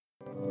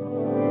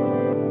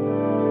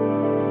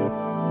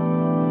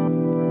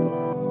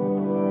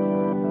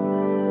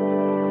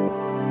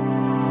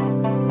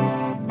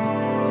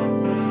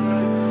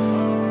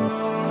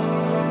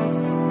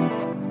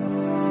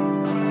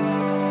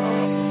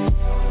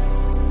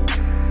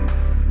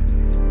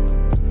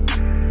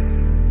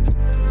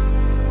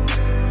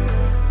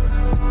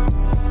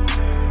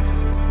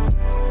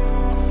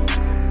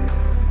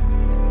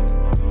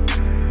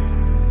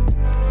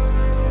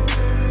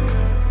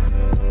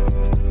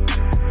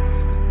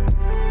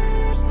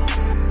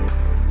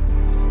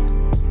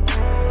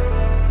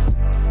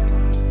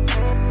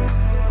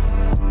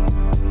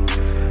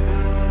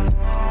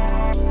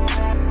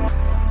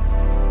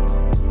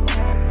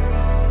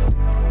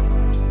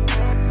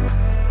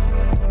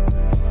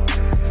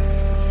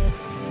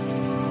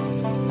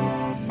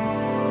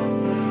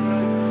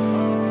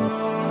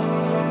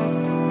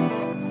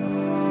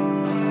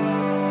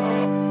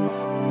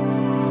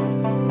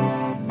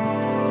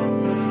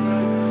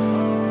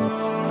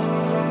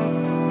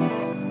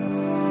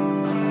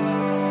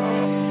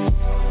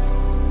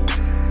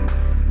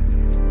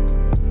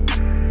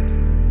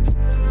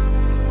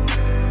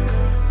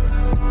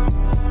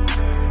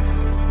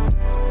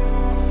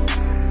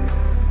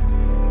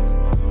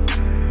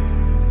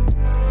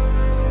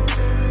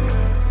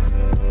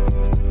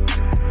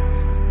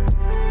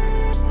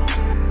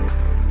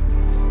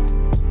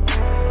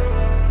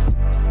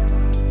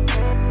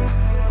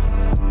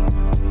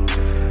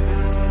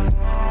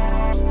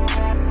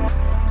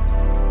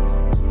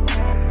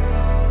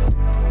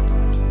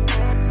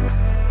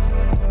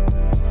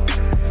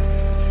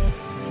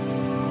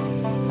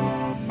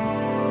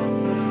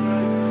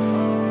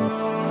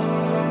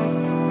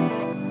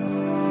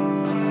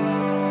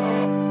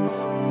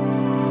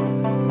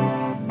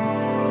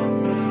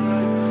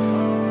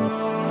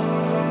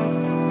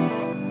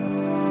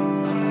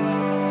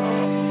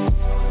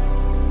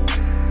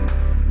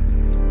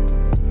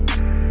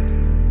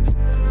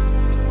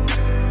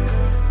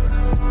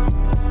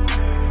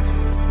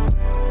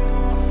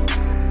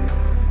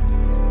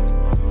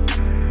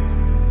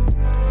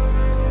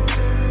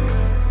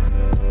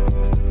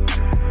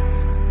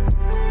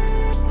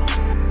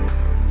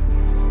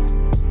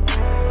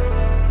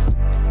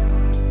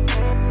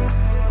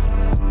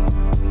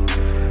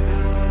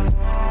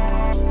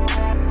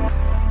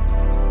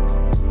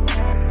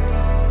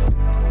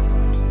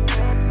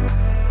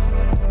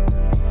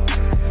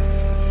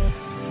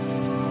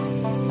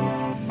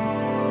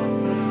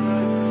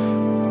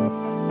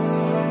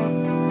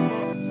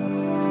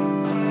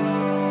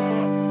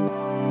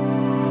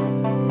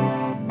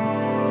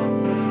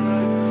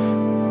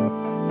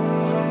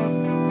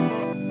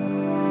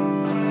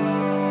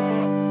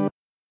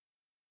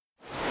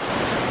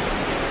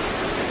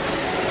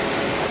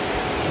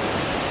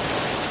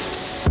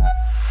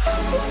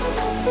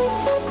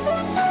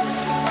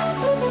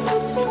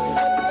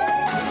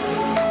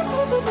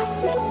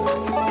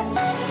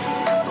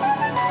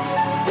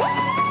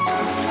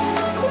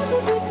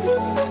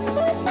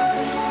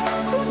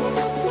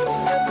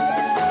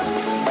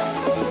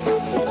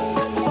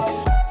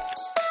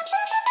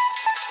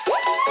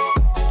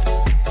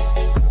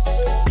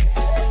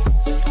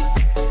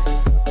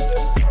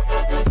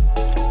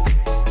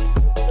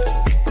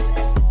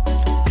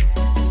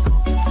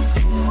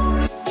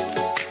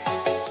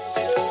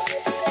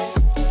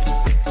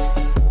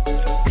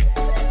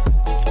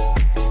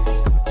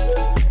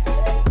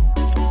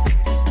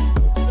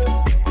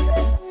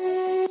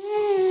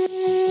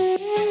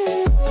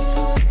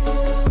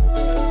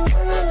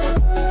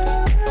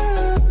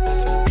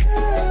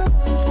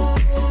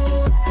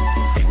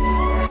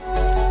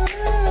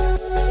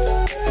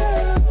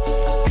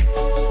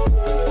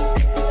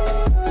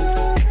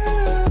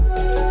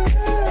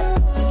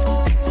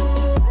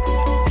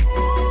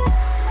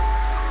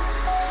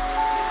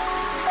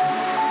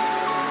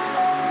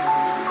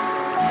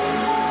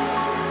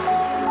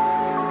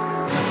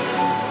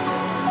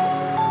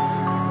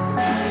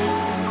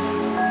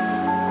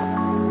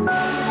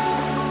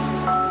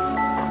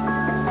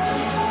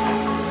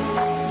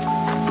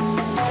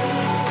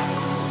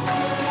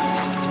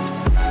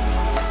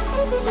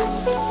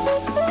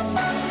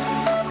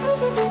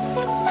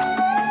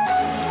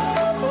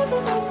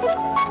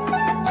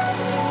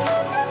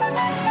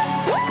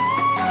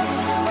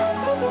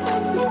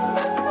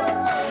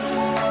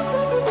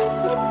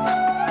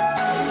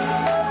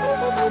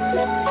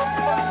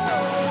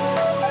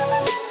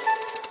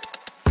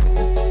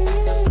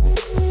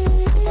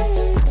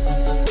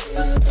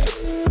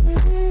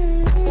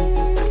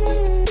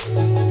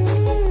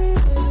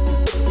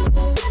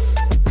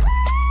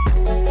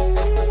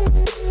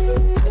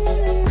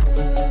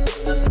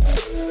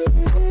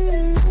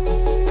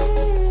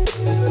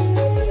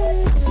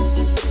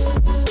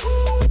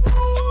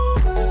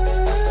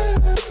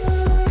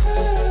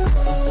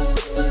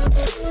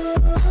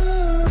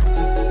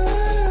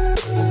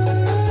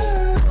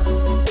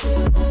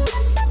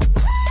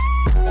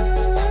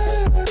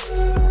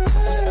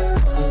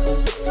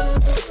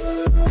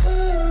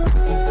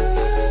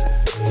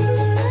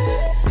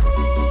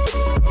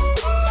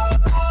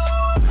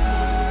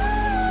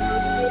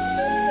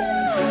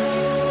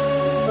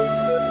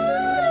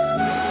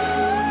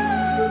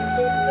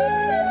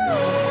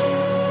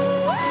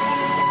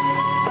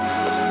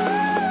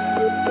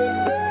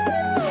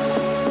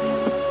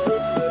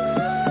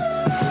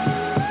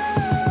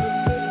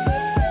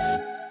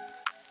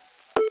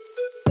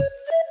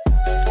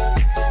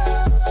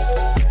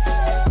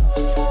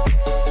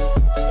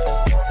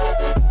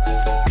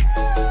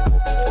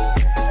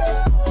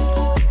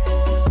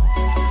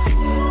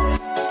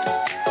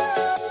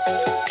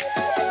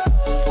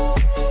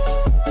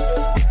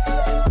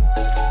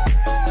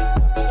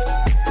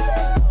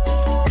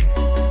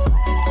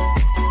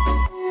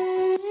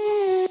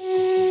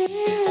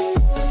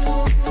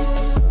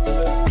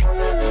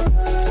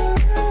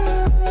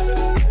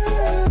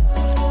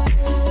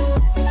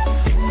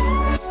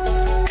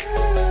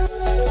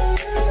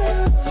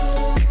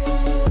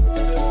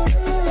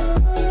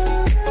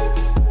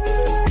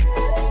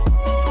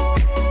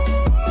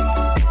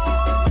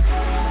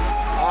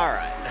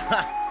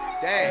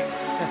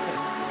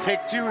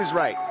Take two is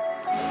right.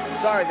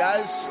 Sorry,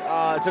 guys.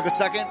 It took a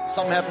second.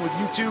 Something happened with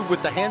YouTube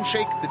with the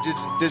handshake, the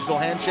digital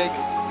handshake.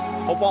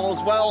 Hope all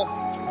is well.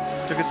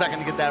 Took a second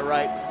to get that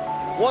right.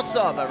 What's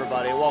up,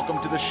 everybody?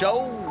 Welcome to the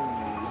show.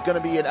 It's going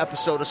to be a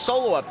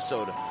solo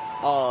episode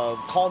of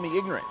Call Me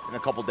Ignorant in a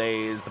couple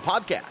days, the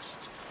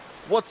podcast.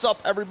 What's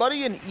up,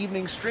 everybody? An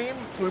evening stream.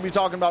 We're going to be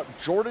talking about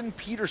Jordan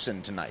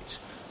Peterson tonight.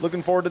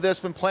 Looking forward to this.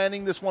 Been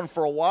planning this one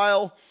for a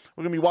while.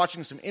 We're going to be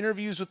watching some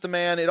interviews with the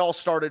man. It all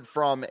started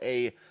from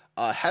a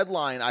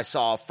headline I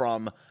saw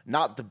from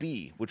Not the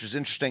Bee, which was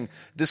interesting.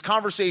 This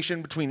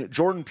conversation between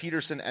Jordan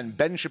Peterson and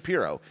Ben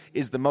Shapiro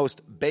is the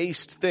most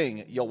based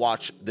thing you'll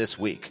watch this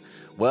week.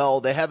 Well,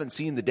 they haven't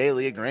seen the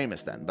Daily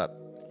Ignoramus then, but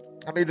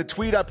I mean, the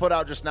tweet I put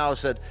out just now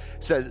says,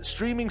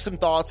 streaming some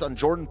thoughts on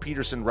Jordan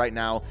Peterson right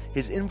now,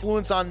 his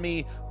influence on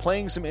me,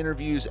 playing some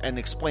interviews, and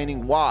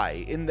explaining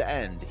why, in the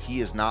end, he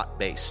is not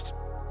based.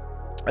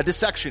 A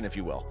dissection, if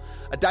you will.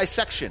 A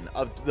dissection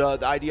of the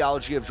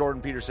ideology of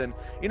Jordan Peterson.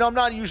 You know, I'm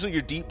not usually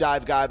your deep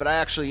dive guy, but I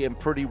actually am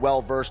pretty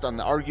well versed on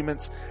the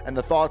arguments and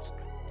the thoughts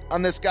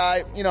on this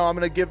guy. You know, I'm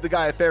going to give the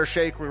guy a fair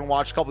shake. We're going to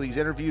watch a couple of these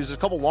interviews. There's a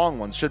couple long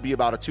ones. Should be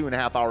about a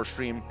 2.5 hour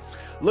stream.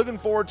 Looking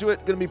forward to it.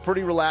 Going to be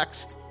pretty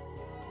relaxed.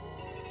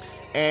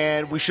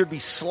 And we should be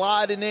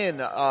sliding in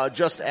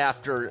just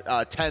after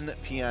 10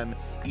 p.m.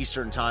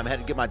 Eastern time. I had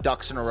to get my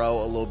ducks in a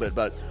row a little bit,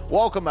 but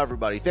welcome,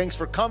 everybody. Thanks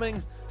for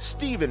coming.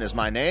 Steven is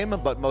my name,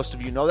 but most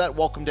of you know that.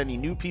 Welcome to any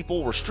new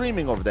people. We're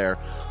streaming over there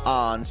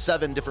on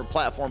 7 different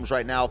platforms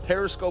right now.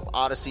 Periscope,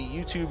 Odyssey,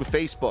 YouTube,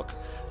 Facebook,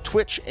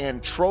 Twitch,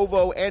 and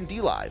Trovo, and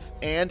DLive.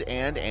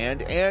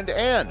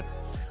 And.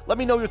 let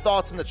me know your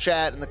thoughts in the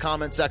chat, in the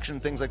comment section,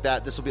 things like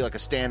that. This will be like a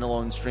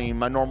standalone stream.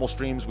 My normal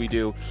streams, we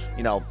do,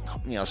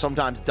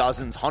 sometimes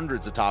dozens,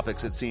 hundreds of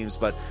topics, it seems,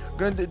 but we're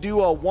going to do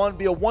a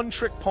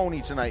one-trick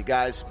pony tonight,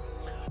 guys.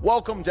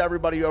 Welcome to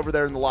everybody over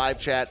there in the live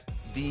chat,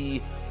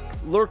 the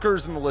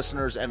lurkers and the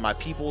listeners, and my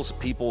people's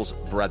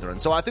brethren.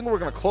 So I think we're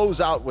going to close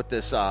out with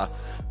this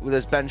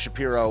Ben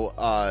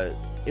Shapiro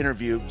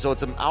interview. So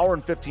it's an hour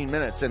and 15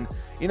 minutes, and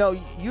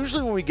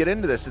usually when we get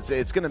into this,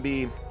 it's going to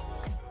be,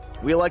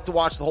 we like to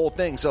watch the whole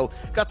thing. So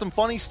got some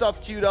funny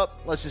stuff queued up.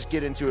 Let's just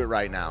get into it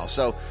right now.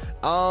 So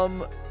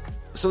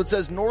it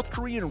says North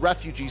Korean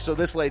refugee. So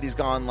this lady's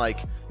gone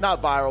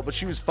not viral, but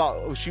she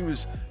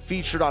was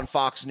featured on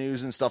Fox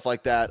News and stuff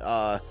like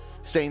that,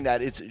 saying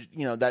that it's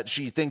that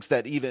she thinks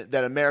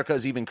that America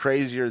is even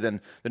crazier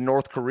than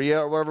North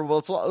Korea or whatever.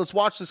 Well, let's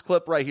watch this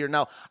clip right here.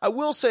 Now, I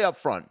will say up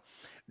front,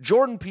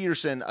 Jordan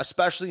Peterson,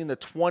 especially in the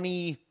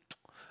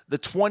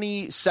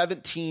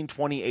 2017,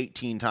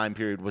 2018 time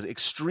period, was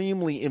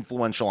extremely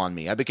influential on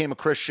me. I became a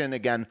Christian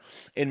again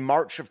in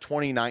March of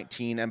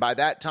 2019, and by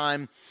that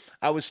time,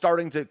 I was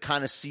starting to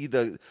kind of see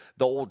the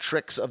old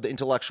tricks of the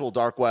intellectual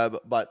dark web.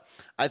 But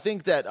I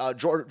think that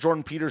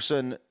Jordan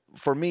Peterson,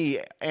 for me,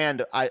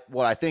 and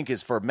what I think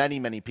is for many,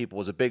 many people,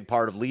 was a big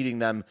part of leading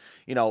them,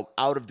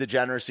 out of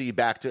degeneracy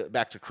back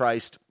to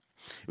Christ.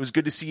 It was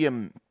good to see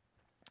him,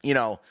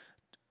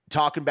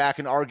 talking back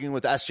and arguing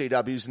with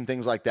SJWs and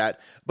things like that.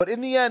 But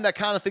in the end, I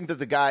kind of think that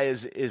the guy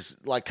is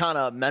like kind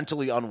of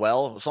mentally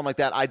unwell, something like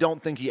that. I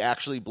don't think he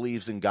actually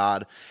believes in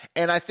God.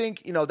 And I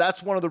think,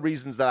 that's one of the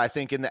reasons that I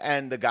think in the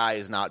end, the guy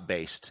is not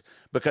based,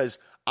 because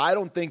I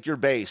don't think you're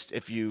based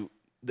if you,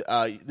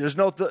 there's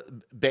no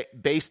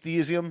base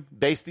theism,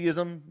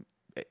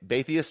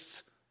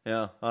 Batheists.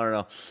 Yeah, I don't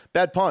know.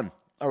 Bad pun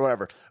or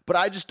whatever. But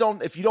I just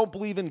don't, if you don't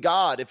believe in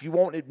God, if you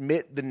won't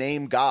admit the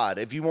name God,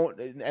 if you won't,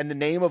 and the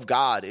name of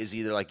God is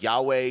either like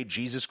Yahweh,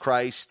 Jesus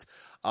Christ,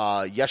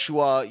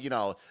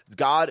 Yeshua,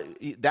 God,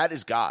 that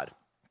is God.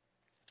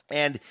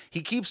 And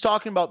he keeps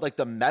talking about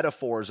the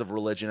metaphors of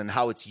religion and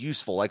how it's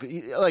useful. What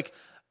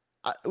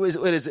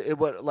is it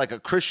like a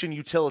Christian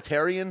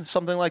utilitarian,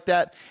 something like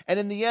that? And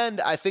in the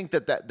end, I think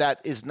that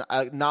is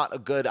not a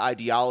good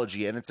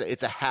ideology, and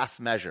it's a half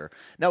measure.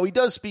 Now, he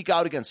does speak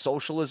out against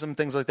socialism,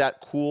 things like that,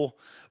 cool,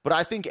 but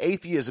I think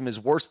atheism is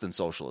worse than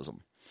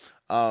socialism.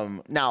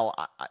 Now,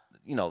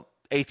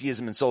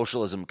 atheism and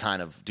socialism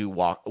kind of do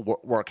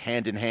work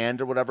hand in hand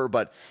or whatever,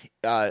 but,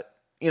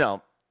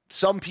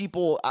 some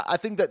people, I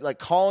think that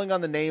calling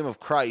on the name of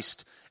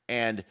Christ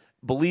and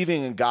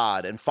believing in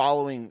God and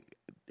following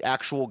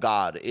actual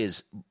God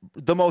is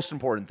the most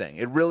important thing.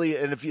 It really,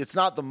 and if it's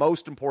not the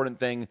most important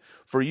thing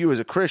for you as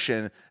a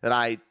Christian, then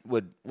I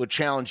would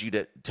challenge you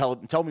to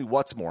tell me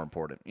what's more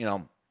important,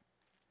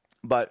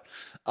 But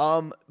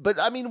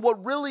I mean,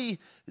 what really,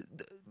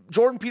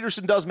 Jordan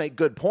Peterson does make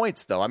good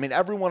points, though. I mean,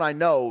 everyone I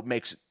know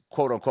makes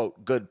quote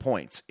unquote good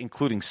points,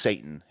 including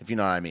Satan, if you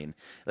know what I mean.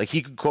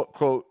 He could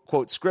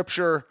quote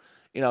scripture,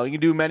 he can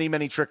do many,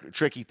 many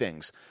tricky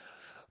things.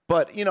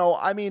 But,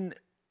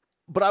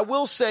 but I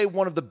will say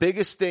one of the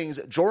biggest things,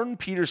 Jordan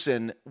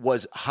Peterson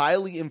was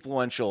highly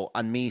influential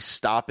on me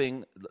stop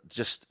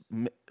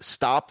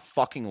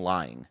fucking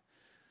lying.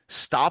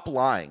 Stop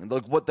lying.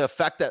 Look what the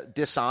effect that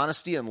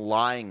dishonesty and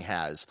lying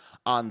has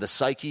on the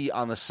psyche,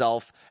 on the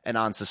self, and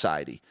on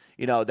society.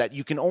 That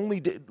you can only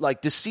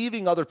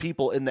deceiving other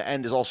people in the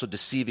end is also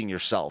deceiving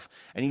yourself.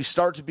 And you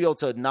start to be able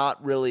to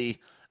not really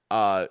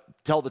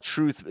tell the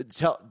truth,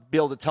 be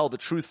able to tell the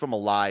truth from a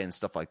lie and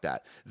stuff like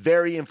that.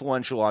 Very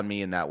influential on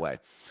me in that way.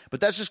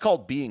 But that's just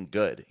called being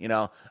good,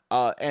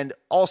 and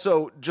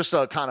also just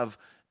a kind of,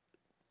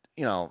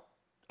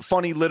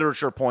 funny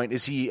literature point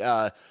is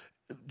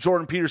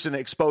Jordan Peterson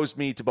exposed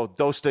me to both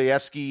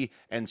Dostoevsky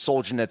and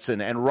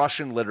Solzhenitsyn and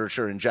Russian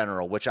literature in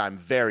general, which I'm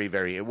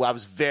I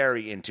was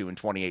very into in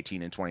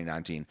 2018 and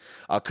 2019.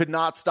 Could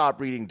not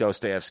stop reading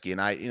Dostoevsky, and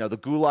the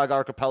Gulag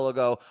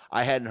Archipelago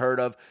I hadn't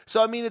heard of.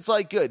 So, I mean, it's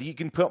good. He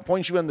can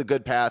point you on the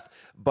good path,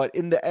 but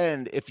in the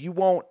end, if you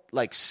won't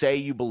say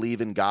you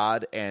believe in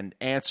God and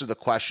answer the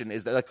question,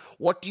 is that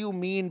what do you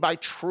mean by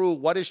true?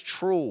 What is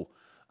true?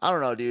 I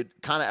don't know,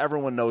 dude. Kind of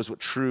everyone knows what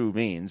true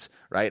means,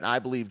 right? And I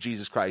believe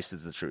Jesus Christ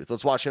is the truth.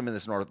 Let's watch him and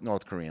this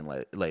North Korean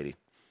lady.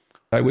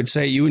 I would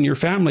say you and your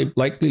family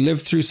likely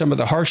lived through some of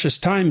the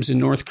harshest times in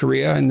North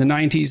Korea in the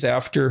 90s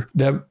after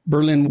the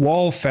Berlin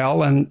Wall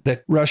fell and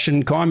the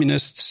Russian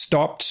communists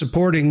stopped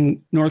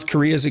supporting North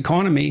Korea's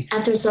economy.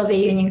 After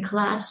Soviet Union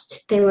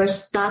collapsed, they were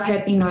stopped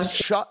helping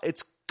North Korea.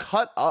 It's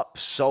cut up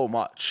so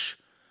much.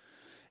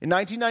 In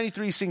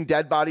 1993, seeing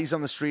dead bodies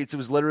on the streets, it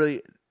was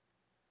literally,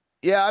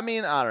 I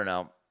don't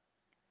know.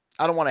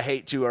 I don't want to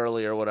hate too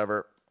early or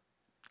whatever,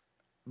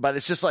 but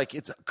it's just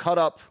it's cut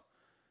up.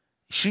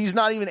 She's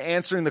not even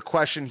answering the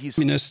question.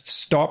 Communists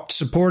stopped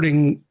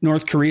supporting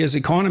North Korea's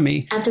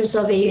economy. After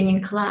Soviet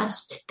Union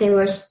collapsed, they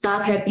were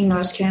stopped helping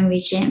North Korean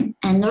regime.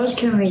 And North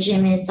Korean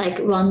regime is like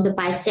run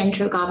by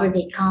central government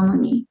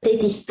economy. They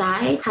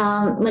decide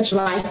how much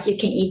rice you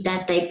can eat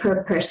that day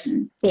per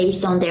person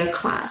based on their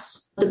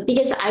class. The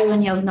biggest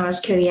irony of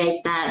North Korea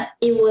is that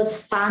it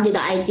was founded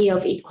the idea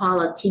of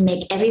equality,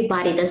 make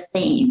everybody the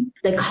same,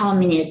 the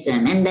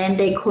communism, and then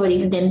they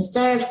called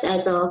themselves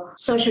as a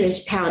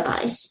socialist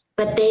paradise.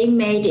 But they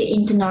made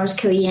into North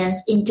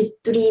Koreans into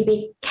 3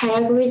 big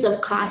categories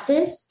of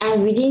classes.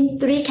 And within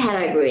 3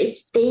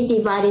 categories, they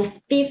divided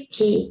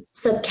 50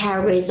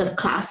 subcategories of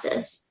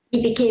classes.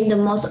 It became the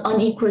most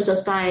unequal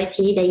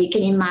society that you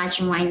can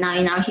imagine right now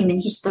in our human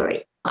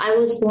history. I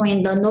was born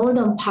in the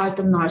northern part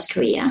of North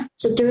Korea.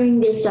 So during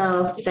this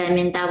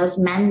famine, that was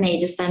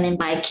man-made famine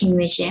by Kim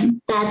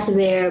regime, that's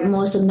where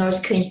most of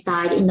North Koreans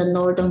died, in the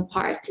northern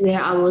part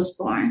where I was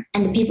born.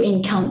 And the people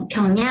in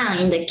Pyongyang,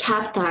 in the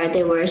capital,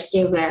 they were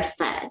still well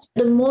fed.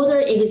 The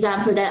modern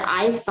example that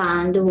I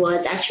found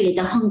was actually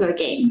the Hunger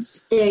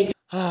Games. There is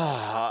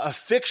a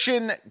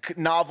fiction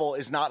novel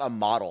is not a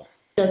model.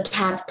 The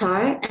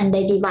capital, and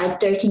they divide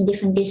 13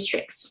 different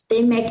districts.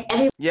 They make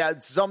Yeah,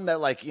 it's something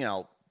that, like, you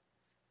know,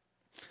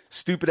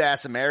 stupid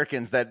ass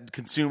Americans that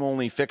consume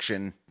only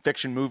fiction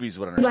movies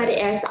would understand.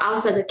 Everybody else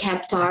outside the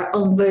capital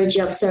on verge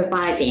of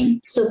surviving.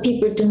 So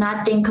people do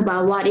not think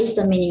about what is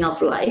the meaning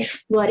of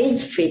life, what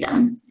is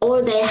freedom.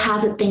 All they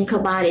have to think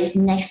about is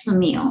next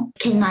meal.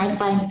 Can I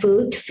find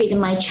food to feed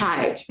my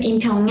child? In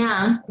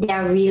Pyongyang, they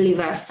are really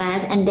well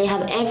fed and they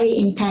have every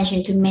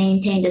intention to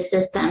maintain the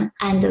system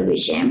and the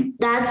regime.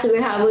 That's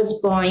where I was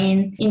born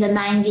in the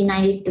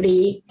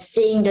 1993.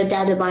 Seeing the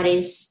dead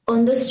bodies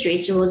on the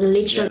streets was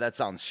literally that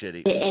sounds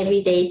shitty. The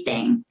everyday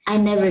thing. I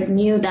never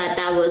knew that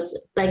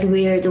was like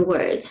weird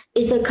word.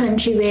 It's a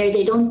country where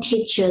they don't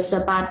teach us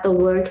about the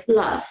word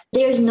love.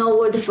 There's no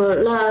word for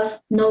love,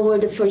 no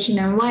word for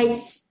human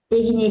rights,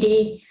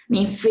 dignity,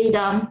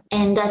 freedom.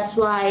 And that's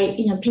why,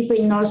 people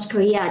in North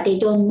Korea, they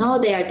don't know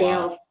they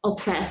are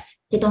oppressed.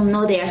 They don't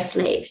know they are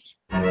slaved.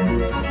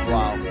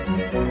 Wow.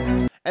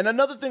 And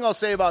another thing I'll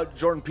say about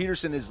Jordan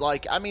Peterson is,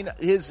 like, I mean,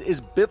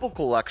 his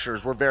biblical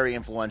lectures were very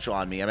influential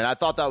on me. I mean, I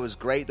thought that was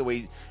great, the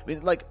way,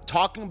 like,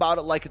 talking about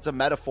it like it's a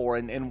metaphor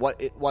and what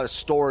a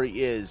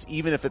story is,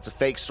 even if it's a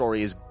fake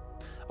story, is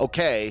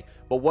okay.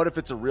 But what if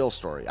it's a real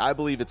story? I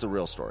believe it's a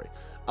real story.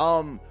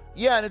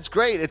 Yeah, and it's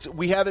great.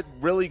 We have it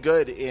really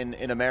good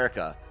in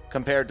America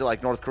compared to,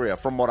 like, North Korea,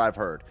 from what I've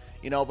heard.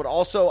 But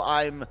also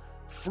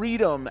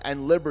freedom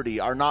and liberty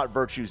are not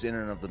virtues in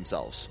and of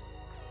themselves.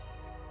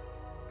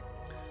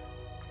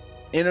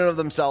 In and of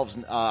themselves,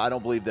 I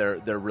don't believe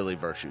they're really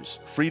virtues.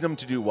 Freedom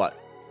to do what?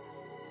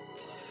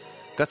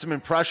 Got some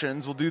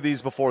impressions. We'll do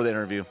these before the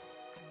interview.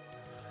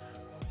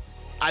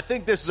 I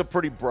think this is a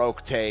pretty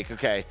broke take.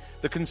 Okay.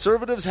 The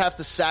conservatives have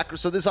to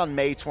sacrifice. So this is on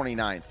May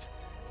 29th.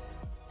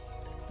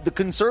 The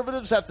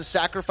conservatives have to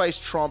sacrifice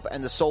Trump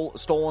and the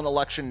stolen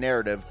election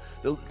narrative.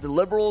 The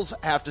liberals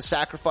have to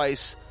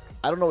sacrifice,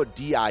 I don't know what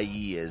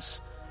DIE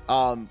is,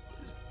 and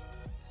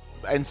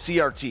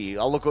CRT.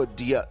 I'll look at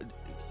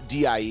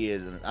DIE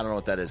is, and I don't know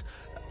what that is.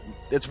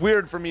 It's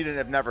weird for me to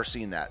have never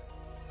seen that.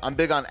 I'm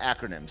big on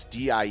acronyms.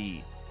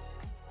 DIE.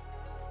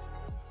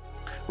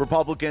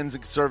 Republicans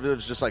and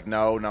conservatives just like,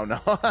 no.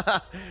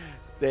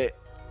 They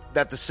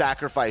have to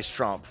sacrifice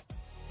Trump.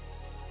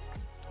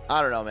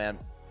 I don't know, man.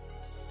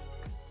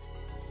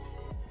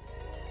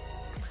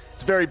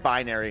 It's very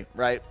binary,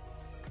 right?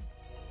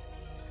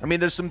 I mean,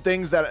 there's some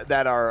things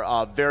that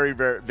are very,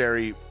 very,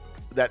 very,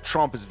 that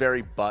Trump is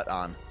very butt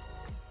on.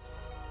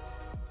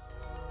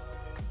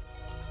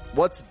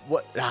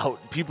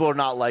 People are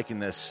not liking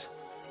this.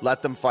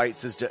 Let them fight,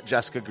 says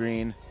Jessica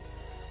Green.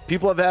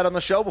 People have had on the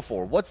show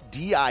before. What's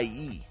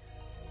DIE?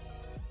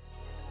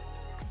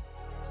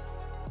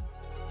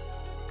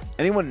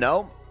 Anyone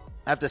know?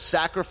 Have to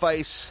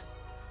sacrifice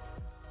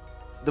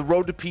the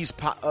road to peace.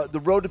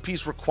 The road to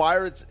peace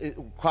requires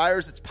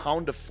its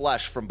pound of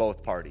flesh from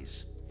both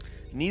parties.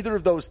 Neither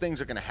of those things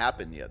are going to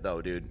happen yet,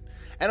 though, dude.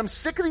 And I'm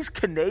sick of these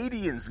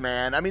Canadians,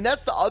 man. I mean,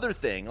 that's the other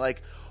thing.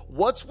 Like,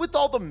 what's with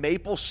all the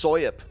maple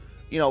syrup,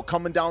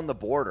 coming down the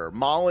border?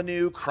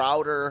 Molyneux,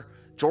 Crowder,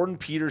 Jordan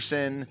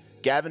Peterson,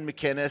 Gavin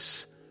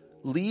McInnes.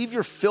 Leave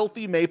your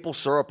filthy maple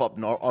syrup up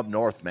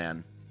north,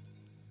 man.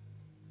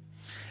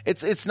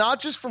 It's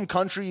not just from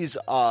countries,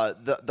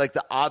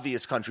 the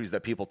obvious countries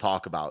that people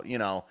talk about,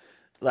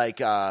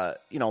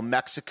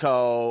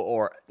 Mexico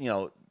or,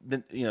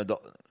 the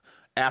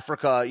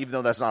Africa, even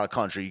though that's not a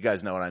country, you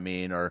guys know what I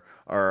mean, or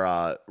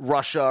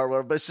Russia or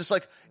whatever. But it's just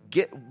like,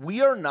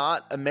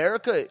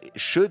 America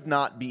should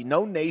not be,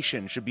 no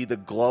nation should be the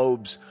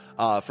globe's,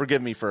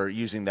 forgive me for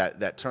using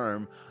that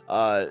term,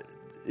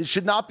 it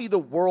should not be the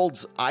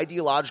world's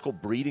ideological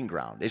breeding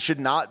ground. It should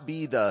not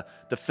be the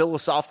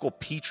philosophical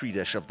petri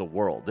dish of the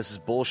world. This is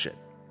bullshit.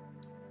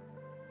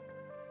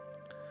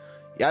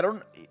 Yeah,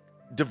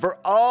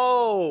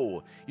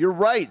 Oh, you're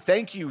right.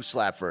 Thank you,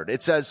 Slapford.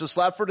 It says, so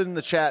Slapford in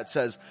the chat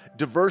says,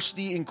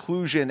 diversity,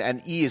 inclusion,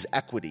 and E is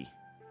equity.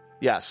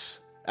 Yes,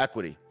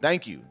 equity.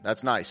 Thank you.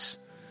 That's nice.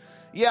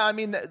 Yeah, I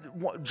mean,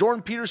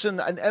 Jordan Peterson,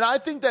 and I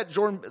think that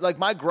Jordan, like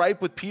my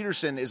gripe with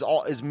Peterson is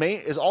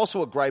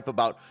also a gripe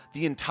about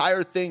the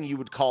entire thing you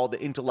would call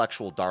the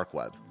intellectual dark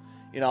web.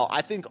 You know,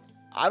 I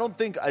don't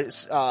think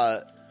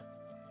a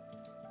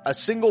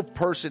single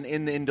person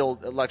in the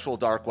intellectual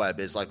dark web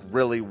is like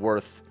really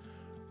worth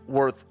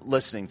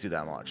listening to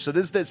that much. So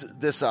this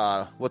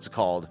what's it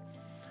called?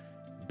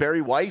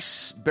 Barry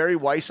Weiss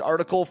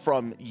article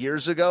from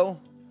years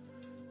ago.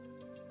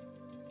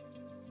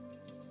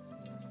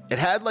 It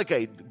had like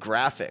a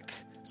graphic.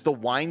 It's the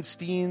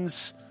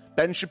Weinsteins,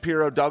 Ben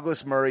Shapiro,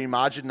 Douglas Murray,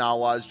 Majid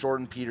Nawaz,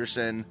 Jordan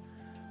Peterson.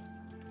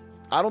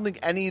 I don't think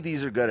any of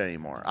these are good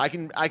anymore. I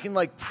can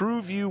like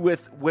prove you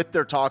with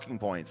their talking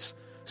points,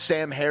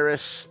 Sam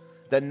Harris,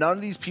 that none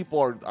of these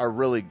people are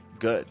really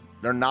good.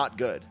 They're not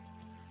good.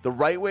 The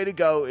right way to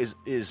go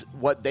is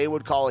what they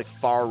would call like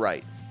far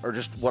right, or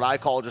just what I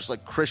call just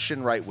like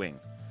Christian right wing.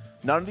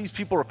 None of these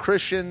people are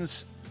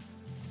Christians.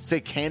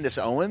 Say Candace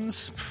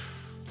Owens.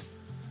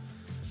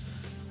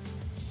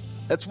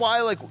 That's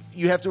why, like,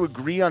 you have to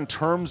agree on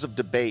terms of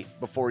debate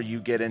before you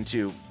get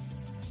into.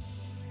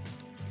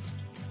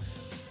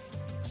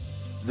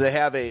 They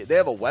have a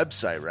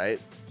website, right?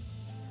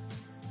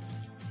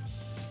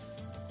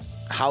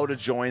 How to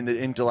join the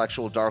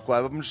intellectual dark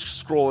web. I'm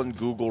just scrolling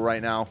Google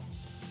right now.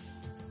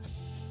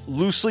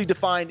 Loosely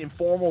defined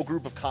informal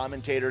group of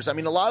commentators. I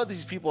mean, a lot of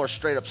these people are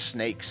straight up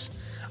snakes.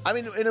 I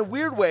mean, in a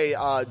weird way,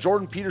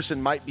 Jordan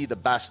Peterson might be the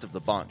best of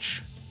the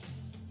bunch.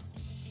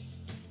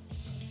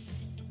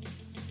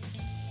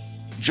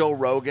 Joe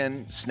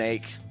Rogan,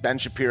 snake. Ben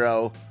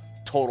Shapiro,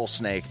 total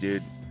snake,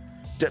 dude.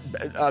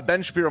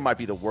 Ben Shapiro might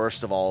be the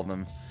worst of all of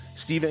them.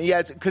 Stephen,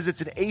 yeah, it's because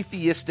it's an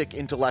atheistic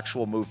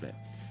intellectual movement.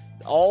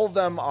 All of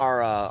them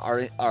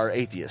are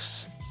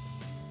atheists,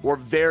 or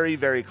very,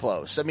 very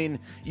close. I mean,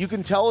 you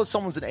can tell if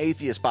someone's an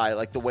atheist by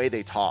like the way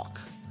they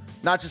talk,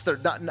 not just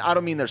I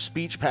don't mean their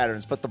speech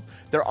patterns, but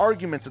their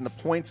arguments and the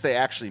points they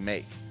actually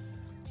make.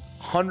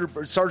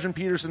 Sergeant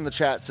Peterson in the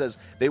chat says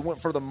they went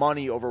for the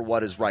money over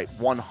what is right.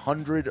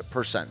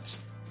 100%.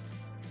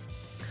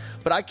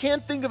 But I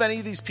can't think of any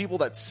of these people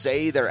that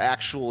say they're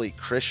actually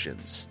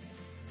Christians.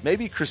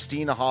 Maybe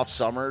Christina Hoff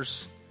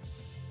Sommers.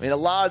 I mean, a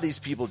lot of these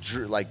people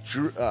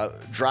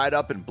dried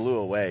up and blew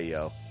away,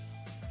 yo.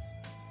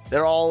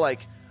 They're all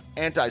like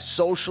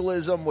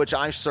anti-socialism, which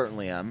I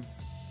certainly am.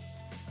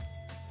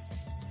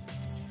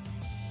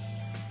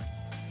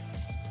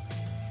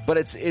 But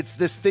it's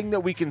this thing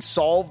that we can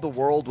solve the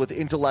world with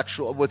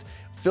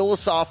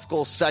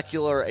philosophical,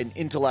 secular, and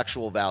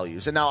intellectual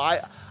values. And now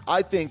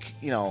I think,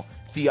 you know,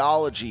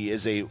 theology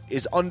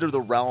is under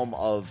the realm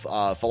of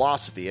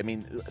philosophy. I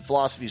mean,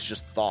 philosophy is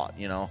just thought,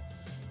 you know.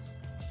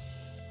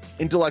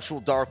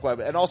 Intellectual dark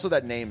web, and also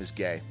that name is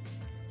gay.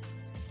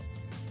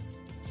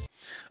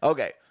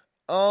 Okay.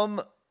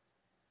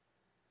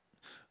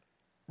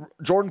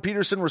 Jordan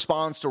Peterson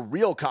responds to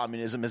real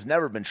communism has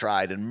never been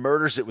tried and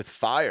murders it with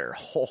fire.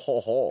 Ho,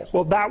 ho, ho.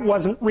 Well, that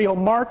wasn't real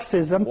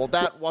Marxism. Well,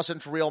 that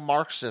wasn't real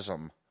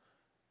Marxism.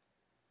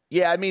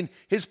 Yeah, I mean,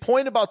 his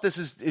point about this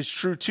is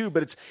true too,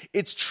 but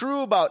it's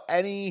true about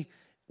any.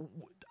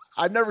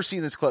 I've never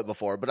seen this clip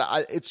before, but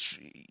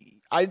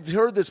I've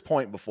heard this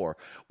point before,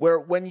 where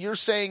when you're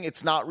saying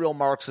it's not real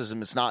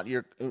Marxism, it's not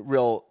your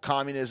real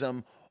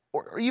communism,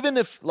 or even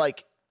if,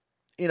 like,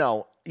 you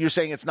know, you're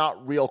saying it's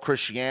not real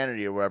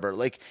Christianity or whatever,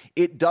 like,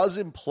 it does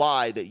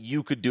imply that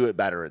you could do it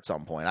better at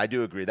some point. I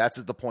do agree. That's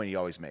the point he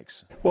always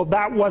makes. Well,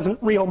 that wasn't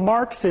real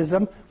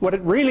Marxism. What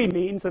it really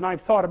means, and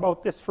I've thought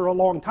about this for a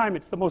long time,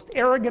 it's the most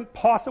arrogant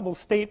possible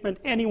statement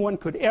anyone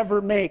could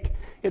ever make.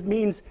 It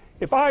means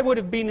if I would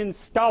have been in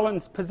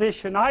Stalin's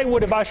position, I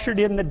would have ushered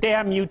in the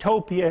damn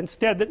utopia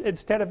instead of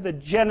the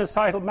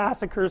genocidal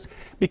massacres,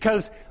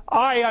 because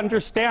I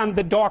understand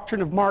the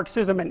doctrine of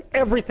Marxism and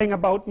everything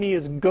about me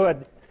is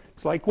good.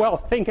 It's like, well,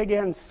 think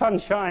again,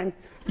 sunshine.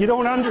 You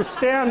don't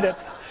understand it.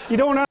 You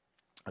don't.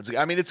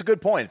 I mean, it's a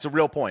good point. It's a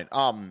real point.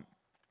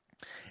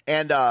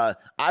 And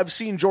I've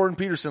seen Jordan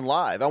Peterson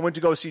live. I went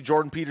to go see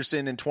Jordan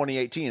Peterson in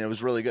 2018. It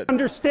was really good.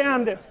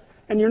 Understand it,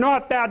 and you're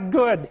not that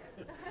good.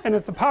 And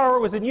if the power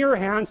was in your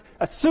hands,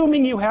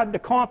 assuming you had the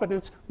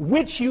competence,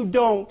 which you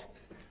don't,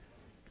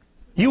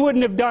 you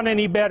wouldn't have done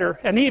any better.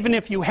 And even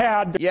if you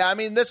had, yeah, I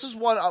mean, this is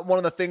one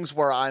of the things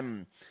where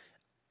I'm,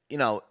 you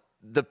know.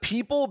 The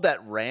people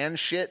that ran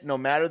shit, no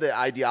matter the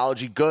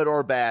ideology, good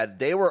or bad,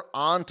 they were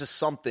onto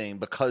something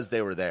because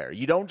they were there.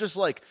 You don't just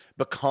like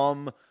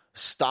become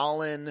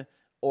Stalin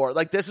or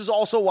like, this is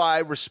also why I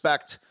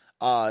respect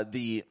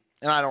and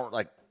I'm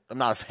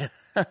not a fan.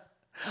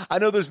 I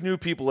know there's new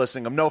people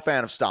listening. I'm no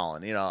fan of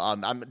Stalin. You know,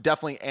 I'm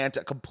definitely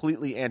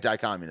completely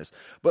anti-communist.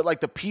 But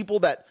like the people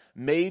that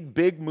made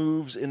big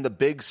moves in the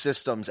big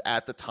systems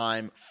at the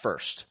time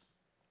first.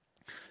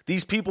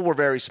 These people were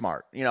very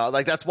smart, you know,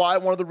 like that's why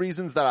one of the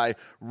reasons that I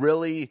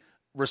really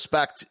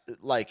respect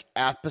like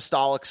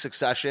apostolic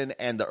succession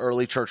and the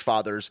early church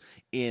fathers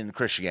in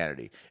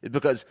Christianity is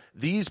because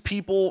these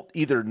people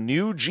either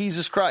knew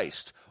Jesus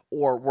Christ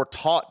or were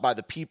taught by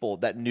the people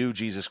that knew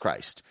Jesus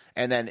Christ.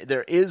 And then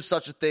there is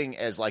such a thing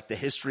as like the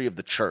history of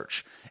the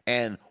church,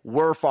 and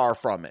we're far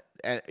from it.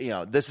 And, you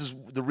know, this is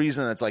the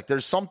reason it's like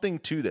there's something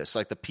to this,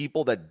 like the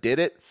people that did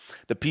it,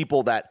 the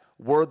people that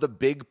were the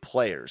big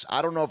players.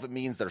 I don't know if it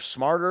means they're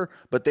smarter,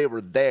 but they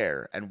were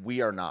there and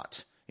we are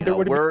not. You know,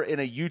 we're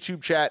in a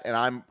YouTube chat and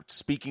I'm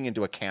speaking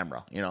into a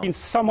camera, you know.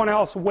 Someone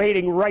else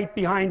waiting right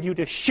behind you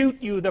to shoot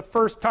you the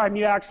first time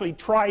you actually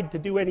tried to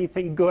do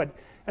anything good.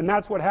 And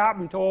that's what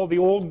happened to all the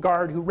old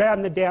guard who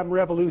ran the damn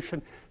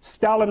revolution.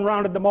 Stalin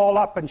rounded them all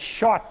up and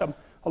shot them,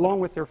 along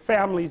with their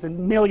families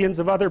and millions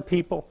of other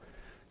people.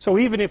 So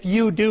even if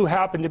you do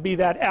happen to be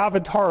that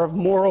avatar of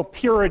moral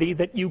purity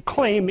that you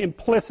claim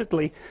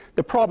implicitly,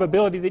 the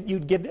probability that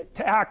you'd get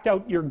to act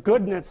out your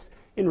goodness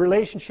in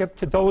relationship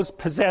to those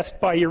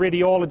possessed by your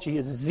ideology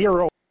is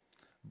zero.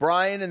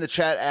 Brian in the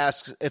chat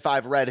asks if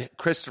I've read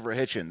Christopher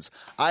Hitchens.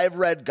 I have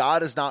read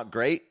God Is Not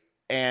Great,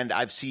 and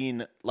I've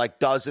seen like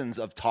dozens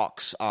of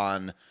talks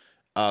on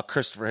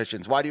Christopher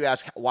Hitchens. Why do you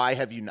ask? Why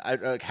have you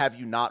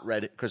not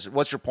read Christopher?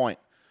 What's your point?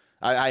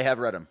 I have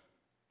read him.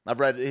 I've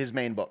read his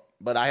main book,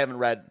 but I haven't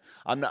read.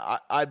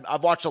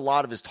 I've watched a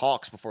lot of his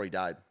talks before he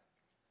died.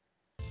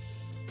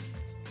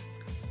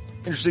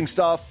 Interesting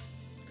stuff.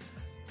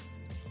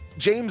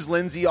 James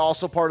Lindsay,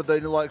 also part of the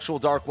intellectual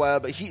dark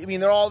web.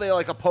 They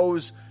like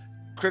oppose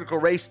critical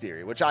race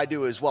theory, which I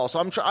do as well. So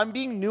I'm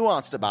being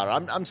nuanced about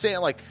it. I'm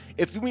saying, like,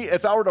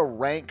 if I were to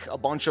rank a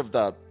bunch of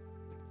the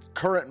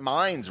current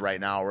minds right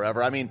now or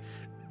whatever, I mean,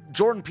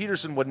 Jordan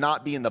Peterson would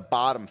not be in the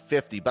bottom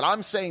 50, but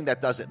I'm saying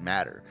that doesn't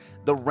matter.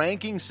 The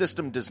ranking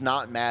system does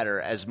not matter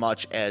as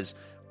much as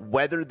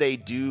whether they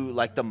do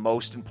like the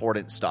most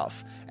important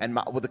stuff. And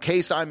the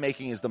case I'm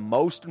making is the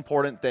most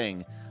important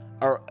thing,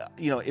 or,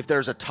 you know, if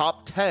there's a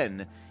top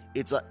 10,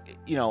 it's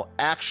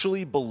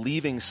actually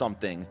believing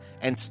something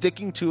and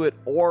sticking to it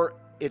or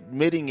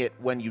admitting it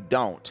when you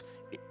don't.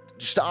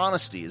 Just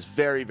honesty is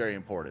very, very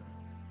important.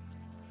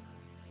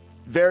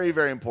 Very,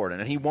 very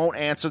important. And he won't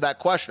answer that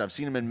question. I've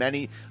seen him in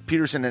many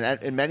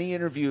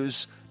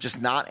interviews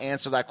just not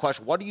answer that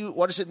question. What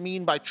does it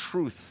mean by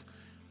truth?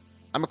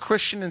 I'm a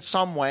Christian in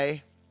some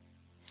way.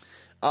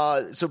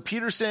 So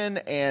Peterson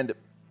and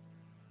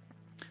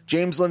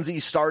James Lindsay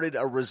started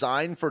a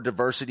Resign for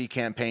Diversity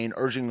campaign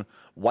urging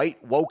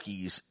white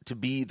wokies to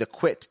be the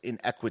quit in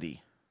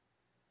equity.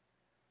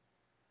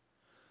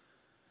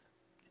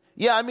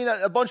 Yeah, I mean,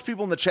 a bunch of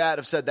people in the chat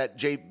have said that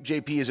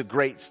JP is a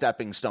great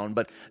stepping stone,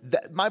 but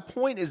my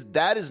point is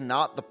that is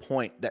not the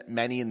point that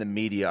many in the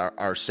media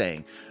are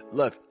saying.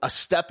 Look, a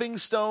stepping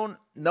stone,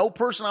 no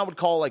person I would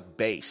call like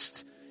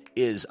based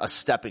is a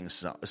stepping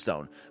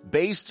stone.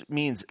 Based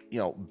means, you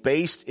know,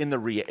 based in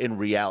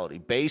reality,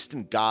 based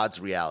in God's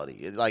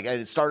reality. Like,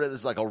 and it started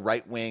as like a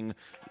right wing,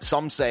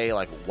 some say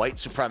like white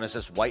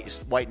supremacist,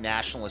 white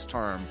nationalist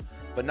term,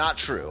 but not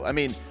true. I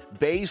mean,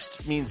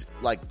 based means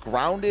like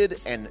grounded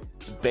and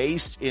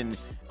based in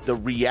the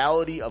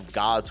reality of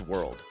God's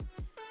world.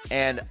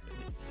 And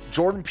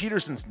Jordan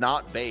Peterson's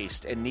not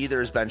based, and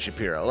neither is Ben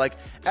Shapiro. Like,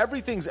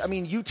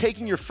 you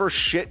taking your first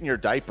shit in your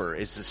diaper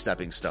is a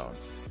stepping stone.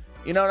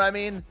 You know what I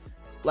mean?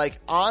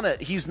 Like,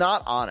 he's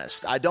not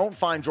honest. I don't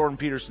find Jordan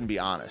Peterson to be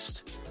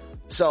honest.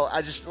 So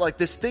I just like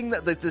this thing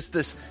that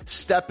this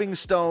stepping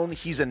stone.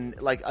 He's a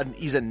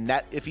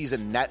net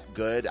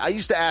good. I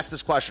used to ask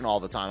this question all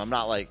the time. I'm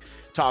not like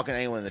talking to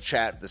anyone in the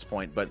chat at this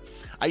point, but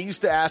I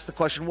used to ask the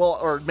question,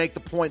 or make the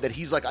point that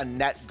he's like a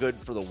net good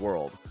for the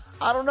world.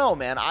 I don't know,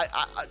 man.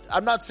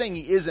 I'm not saying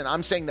he isn't.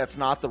 I'm saying that's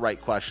not the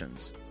right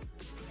questions.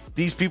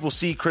 These people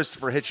see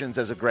Christopher Hitchens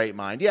as a great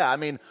mind. Yeah, I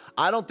mean,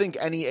 I don't think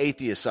any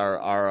atheists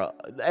are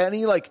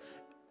any like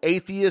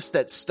atheists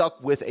that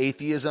stuck with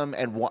atheism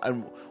and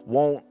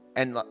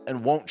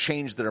won't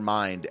change their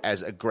mind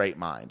as a great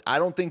mind. I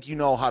don't think you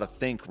know how to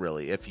think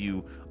really if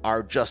you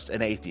are just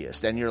an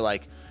atheist and you're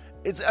like,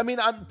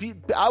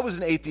 I was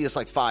an atheist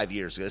like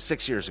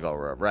 6 years ago,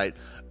 right?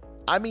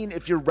 I mean,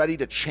 if you're ready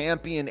to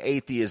champion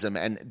atheism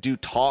and do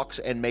talks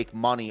and make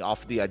money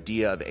off the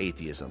idea of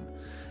atheism,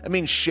 I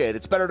mean, shit,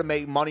 it's better to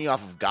make money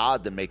off of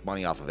God than make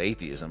money off of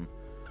atheism.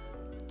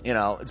 You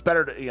know, it's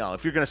better to, you know,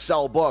 if you're going to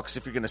sell books,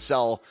 if you're going to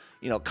sell,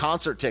 you know,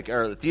 concert ticket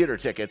or theater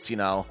tickets, you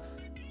know,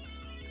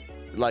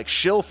 like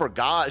shilling for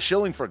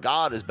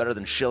God is better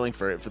than shilling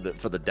for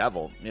the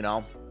devil, you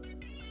know.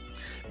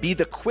 Be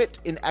the quit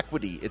in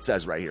equity, it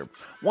says right here.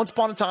 Once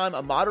upon a time,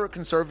 a moderate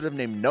conservative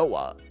named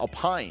Noah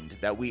opined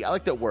that I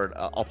like that word,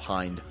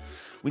 opined.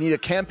 We need a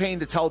campaign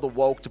to tell the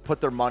woke to put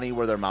their money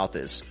where their mouth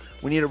is.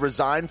 We need a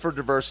Resign for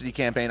Diversity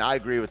campaign. I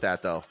agree with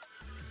that, though.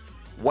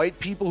 White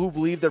people who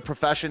believe their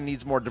profession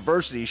needs more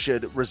diversity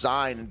should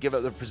resign and give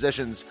up their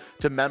positions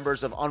to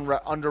members of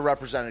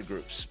underrepresented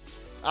groups.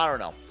 I don't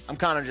know. I'm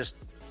kind of just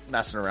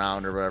messing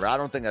around or whatever. I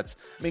don't think that's...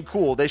 I mean,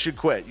 cool. They should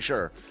quit,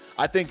 sure.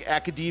 I think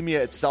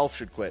academia itself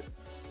should quit.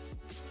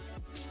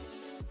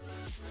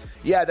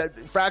 Yeah, that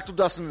Fractal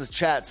Dustin in the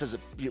chat says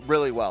it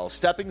really well.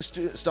 Stepping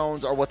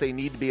stones are what they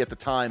need to be at the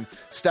time.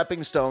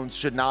 Stepping stones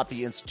should not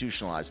be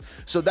institutionalized.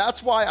 So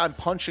that's why I'm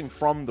punching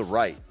from the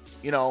right.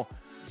 You know,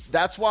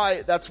 That's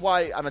why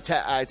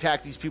I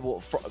attack these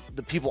people,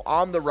 the people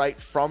on the right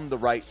from the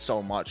right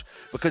so much,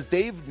 because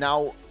they've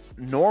now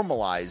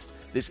normalized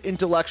this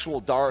intellectual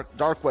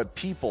dark web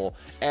people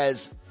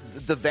as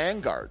the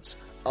vanguards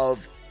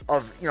of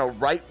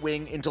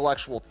right-wing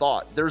intellectual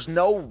thought. There's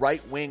no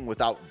right wing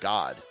without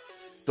God.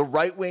 The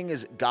right wing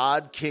is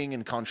God, king,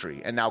 and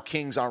country. And now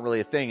kings aren't really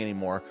a thing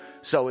anymore.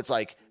 So it's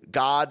like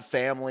God,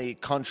 family,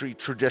 country,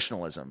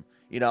 traditionalism.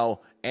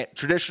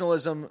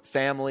 Traditionalism,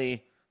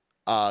 family,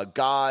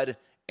 God,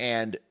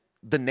 and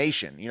the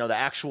nation, the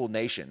actual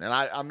nation. And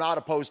I'm not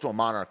opposed to a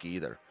monarchy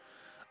either.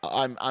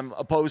 I'm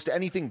opposed to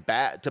anything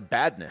bad, to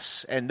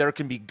badness. And there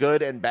can be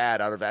good and bad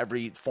out of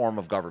every form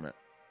of government.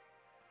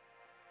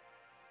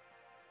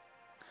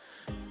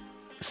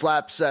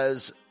 Slap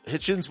says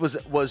Hitchens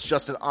was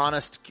just an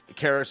honest,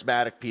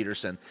 charismatic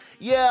Peterson.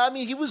 Yeah, I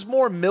mean, he was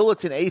more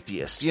militant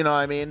atheist, you know what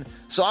I mean?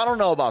 So I don't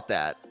know about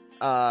that.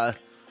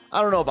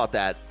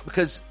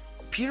 Because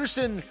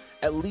Peterson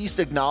at least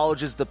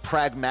acknowledges the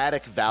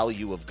pragmatic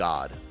value of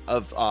God,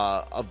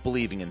 of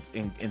believing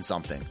in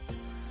something.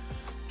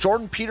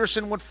 Jordan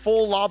Peterson went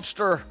full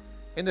lobster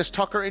in this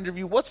Tucker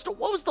interview. What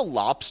was the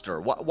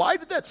lobster? Why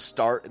did that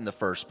start in the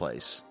first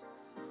place?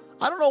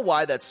 I don't know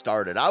why that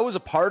started. I was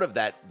a part of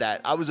that.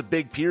 I was a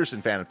big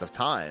Peterson fan at the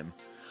time.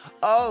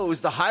 Oh, it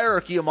was the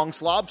hierarchy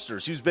amongst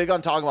lobsters. He was big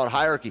on talking about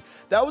hierarchy.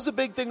 That was a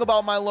big thing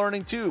about my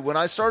learning, too. When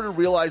I started to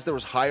realize there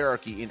was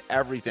hierarchy in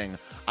everything,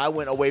 I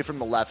went away from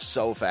the left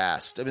so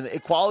fast. I mean, the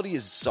equality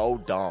is so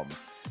dumb.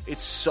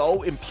 It's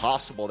so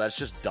impossible. That's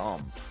just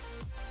dumb.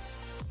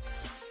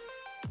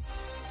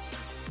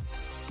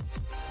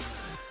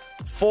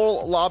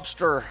 Full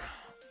lobster.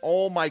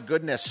 Oh, my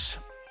goodness.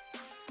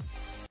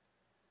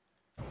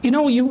 You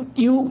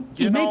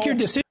make your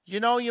decisions.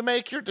 You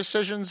make your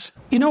decisions.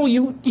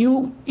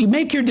 You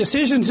make your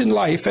decisions in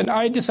life. And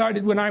I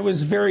decided when I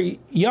was very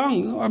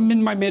young, I'm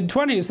in my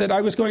mid-20s, that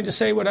I was going to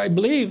say what I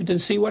believed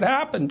and see what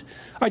happened.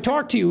 I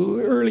talked to you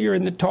earlier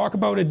in the talk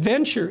about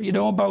adventure,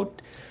 about...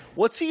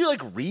 What's he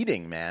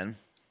reading, man?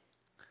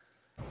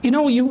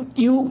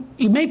 You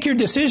make your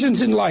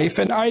decisions in life,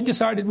 and I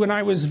decided when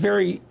I was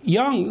very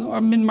young,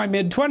 I'm in my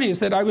mid-20s,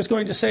 that I was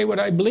going to say what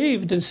I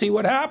believed and see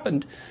what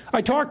happened.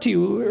 I talked to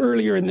you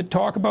earlier in the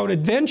talk about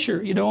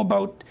adventure,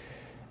 about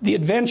the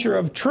adventure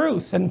of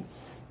truth, and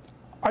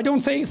I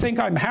don't think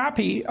I'm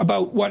happy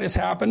about what has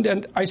happened,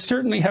 and I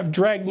certainly have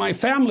dragged my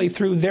family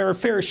through their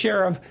fair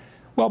share of,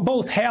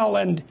 both hell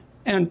and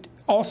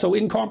also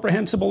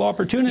incomprehensible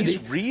opportunity.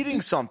 He's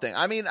reading something.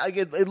 I mean,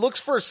 it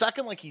looks for a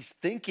second like he's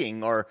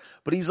thinking,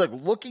 but he's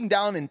looking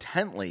down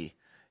intently.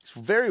 It's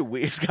very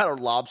weird. He's got our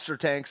lobster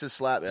tanks as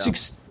slap. Yeah.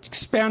 It's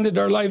expanded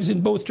our lives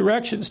in both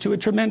directions to a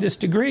tremendous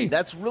degree.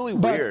 That's really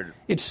but weird.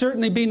 It's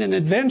certainly been an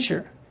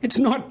adventure. It's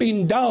not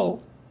been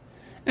dull,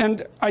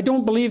 and I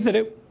don't believe that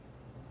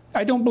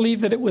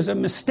it was a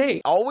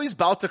mistake. Always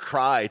about to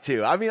cry,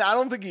 too. I mean, I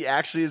don't think he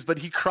actually is, but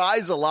he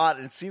cries a lot,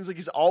 and it seems like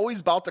he's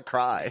always about to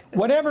cry.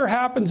 Whatever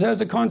happens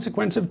as a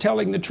consequence of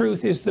telling the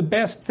truth is the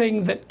best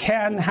thing that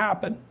can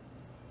happen.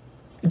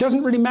 It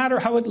doesn't really matter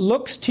how it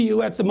looks to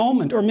you at the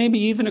moment, or maybe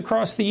even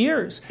across the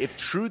years. If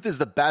truth is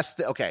the best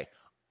thing, okay,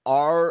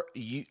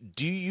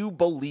 do you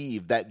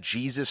believe that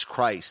Jesus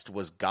Christ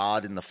was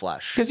God in the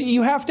flesh? Because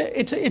you have to,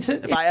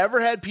 if I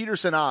ever had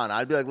Peterson on,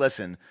 I'd be like,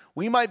 listen,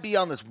 we might be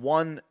on this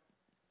one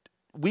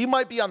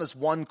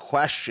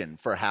question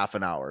for half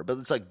an hour, but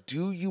it's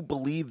do you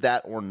believe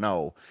that or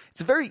no?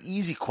 It's a very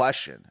easy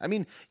question. I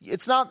mean,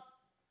 it's not,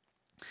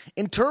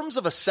 in terms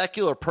of a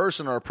secular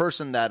person or a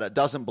person that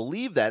doesn't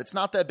believe that, it's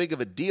not that big of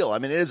a deal. I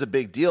mean, it is a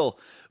big deal,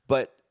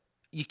 but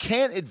you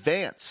can't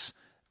advance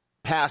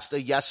past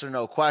a yes or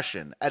no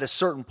question at a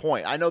certain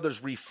point. I know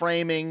there's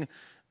reframing.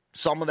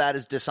 Some of that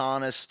is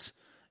dishonest,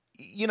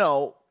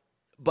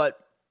 but...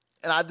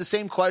 And I have the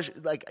same question,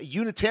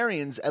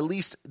 Unitarians, at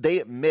least they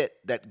admit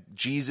that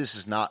Jesus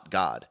is not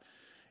God.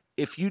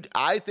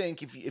 I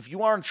think if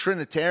you aren't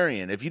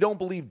Trinitarian, if you don't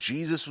believe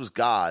Jesus was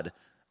God,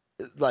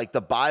 like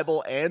the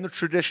Bible and the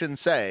tradition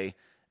say,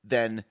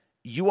 then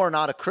you are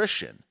not a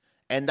Christian.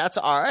 And that's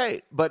all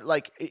right. But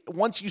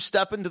once you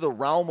step into the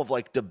realm of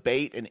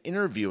debate and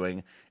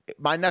interviewing,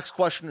 my next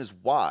question is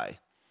why?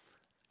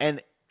 And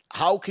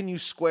how can you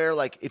square,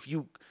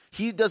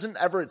 he doesn't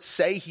ever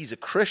say he's a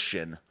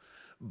Christian,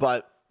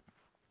 but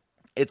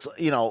it's,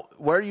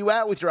 where are you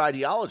at with your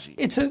ideology?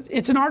 It's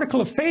an article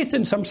of faith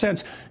in some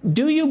sense.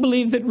 Do you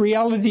believe that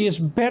reality is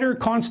better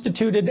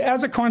constituted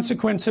as a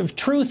consequence of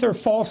truth or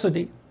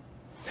falsity?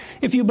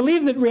 If you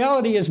believe that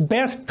reality is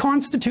best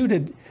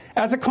constituted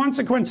as a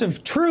consequence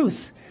of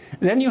truth,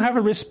 then you have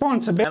a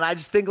responsibility. And I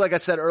just think, like I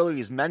said earlier,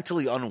 he's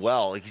mentally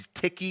unwell. He's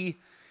ticky.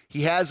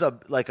 He has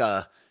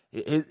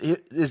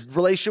his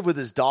relationship with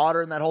his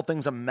daughter, and that whole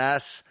thing's a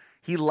mess.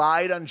 He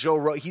lied on Joe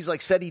Rogan. He's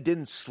said he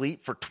didn't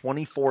sleep for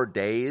 24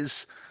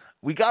 days.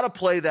 We got to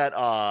play that.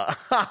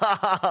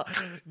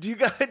 Do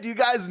you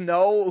guys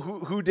know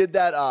who did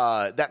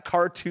that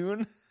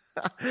cartoon?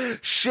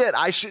 Shit,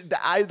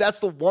 that's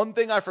the one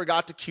thing I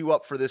forgot to queue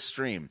up for this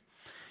stream.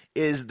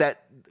 Is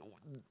that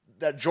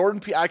Jordan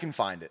P. I can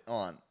find it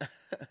on.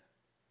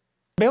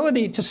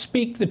 responsibility to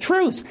speak the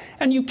truth.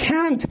 And you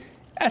can't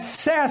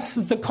assess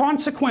the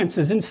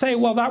consequences and say,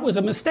 well, that was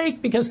a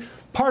mistake, because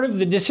part of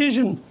the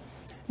decision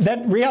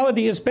that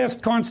reality is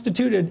best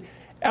constituted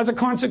as a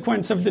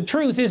consequence of the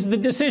truth is the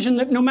decision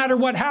that no matter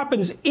what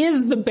happens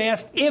is the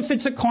best if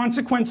it's a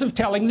consequence of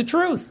telling the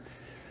truth.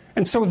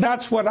 And so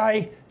that's what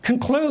I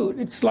conclude.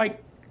 It's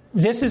like,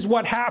 this is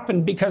what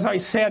happened because I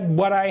said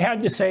what I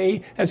had to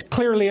say as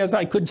clearly as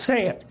I could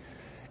say it.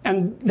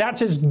 And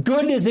that's as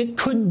good as it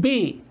could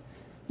be.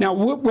 Now,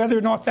 whether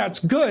or not that's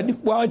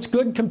good, well, it's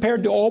good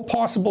compared to all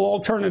possible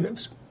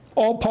alternatives,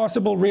 all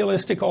possible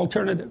realistic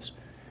alternatives.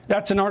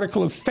 That's an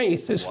article of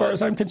faith as far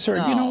as I'm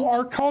concerned. No. You know,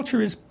 our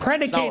culture is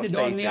predicated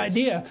on the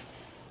idea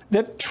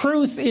that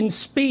truth in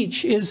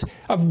speech is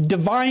of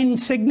divine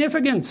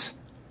significance.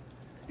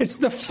 It's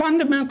the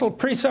fundamental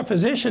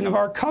presupposition of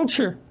our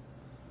culture.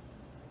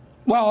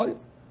 Well,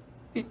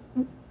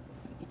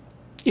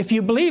 if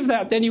you believe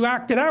that, then you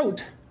act it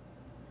out.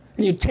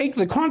 And you take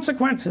the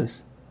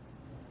consequences.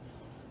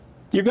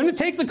 You're going to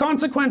take the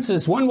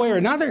consequences one way or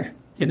another,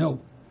 you know.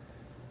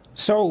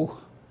 So,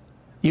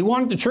 you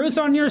want the truth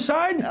on your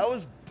side?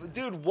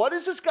 Dude, what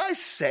is this guy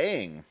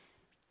saying?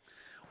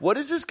 What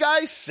is this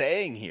guy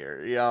saying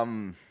here?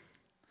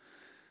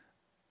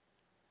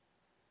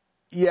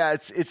 Yeah,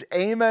 it's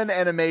Amen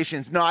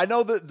Animations. No, I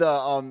know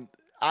the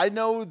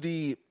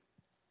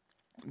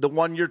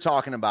one you're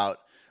talking about,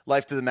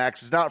 Life to the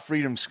Max. It's not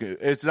Freedom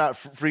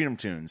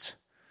Tunes.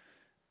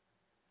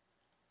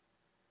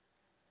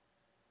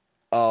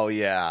 Oh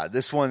yeah,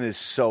 this one is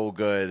so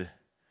good.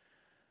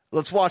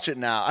 Let's watch it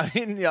now. I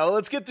mean, you know,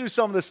 let's get through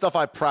some of the stuff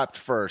I prepped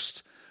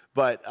first.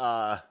 But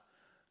yeah,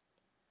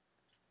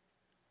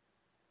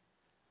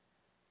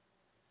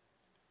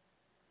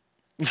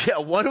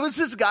 what was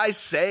this guy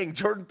saying?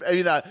 Jordan, I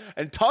mean,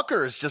 and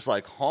Tucker is just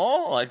like,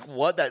 huh? Like,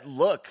 what? That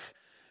look.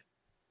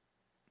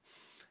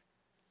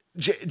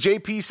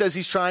 JP says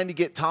he's trying to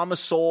get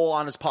Thomas Sowell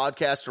on his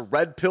podcast to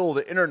red pill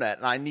the internet,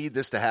 and I need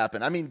this to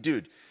happen. I mean,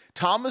 dude,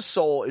 Thomas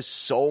Sowell is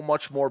so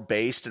much more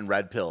based and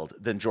red pilled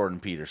than Jordan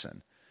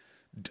Peterson.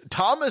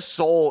 Thomas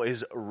Sowell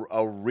is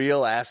a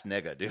real ass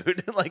nigga,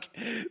 dude. Like,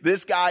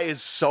 this guy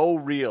is so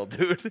real,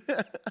 dude.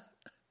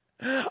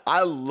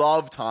 I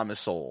love Thomas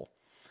Sowell.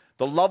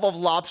 The love of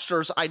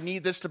lobsters. I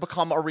need this to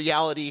become a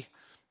reality.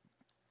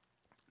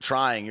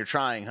 You're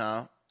trying,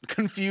 huh?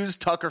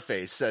 Confused Tucker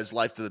face says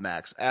Life to the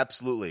Max.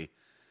 Absolutely.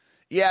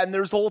 Yeah, and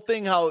there's the whole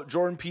thing how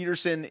Jordan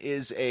Peterson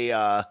he's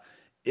the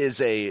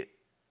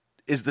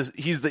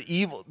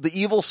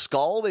evil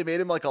skull. They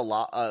made him like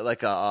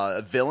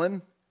a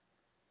villain.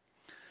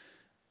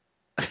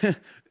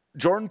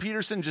 Jordan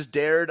Peterson just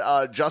dared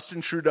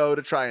Justin Trudeau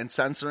to try and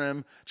censor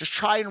him. Just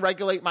try and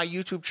regulate my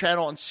YouTube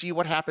channel and see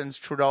what happens,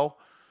 Trudeau.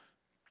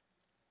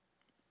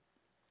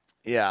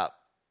 Yeah.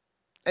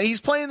 And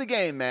he's playing the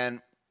game,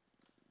 man.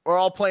 We're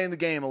all playing the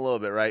game a little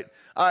bit, right?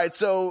 All right,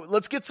 so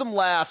let's get some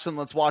laughs and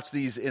let's watch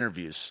these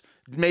interviews.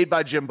 Made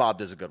by Jim Bob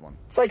does a good one.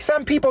 It's like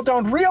some people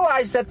don't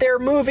realize that they're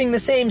moving the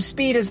same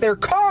speed as their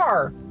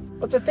car.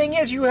 But the thing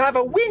is, you have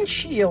a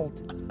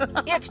windshield.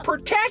 It's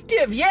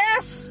protective,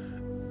 yes.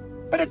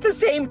 But at the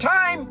same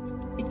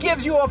time, it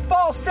gives you a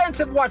false sense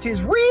of what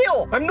is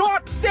real. I'm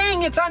not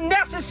saying it's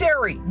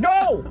unnecessary.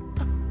 No.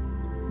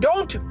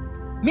 Don't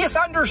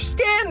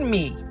misunderstand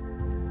me.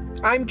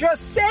 I'm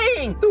just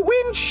saying the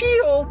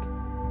windshield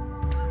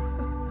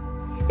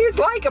is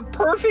like a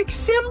perfect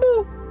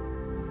symbol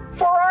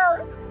for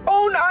our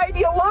own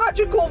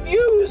ideological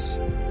views,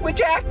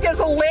 which act as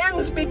a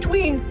lens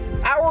between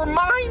our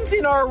minds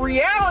and our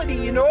reality,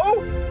 you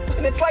know?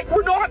 And it's like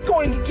we're not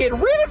going to get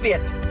rid of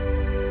it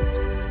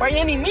by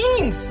any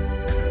means,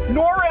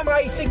 nor am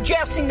I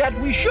suggesting that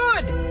we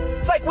should.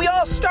 It's like we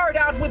all start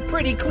out with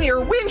pretty clear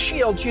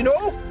windshields, you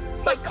know?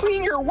 It's like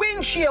clean your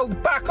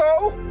windshield,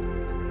 bucko,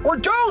 or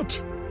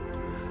don't.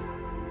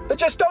 But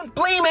just don't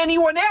blame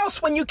anyone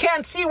else when you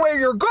can't see where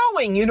you're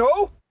going, you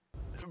know?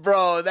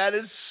 Bro, that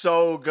is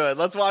so good.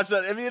 Let's watch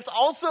that. I mean, it's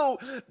also,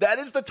 that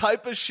is the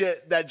type of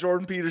shit that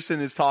Jordan Peterson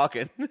is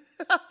talking.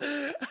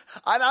 And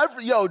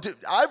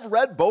I've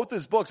read both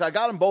his books. I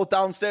got them both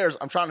downstairs.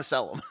 I'm trying to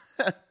sell them.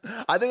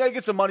 I think I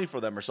get some money for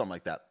them or something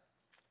like that.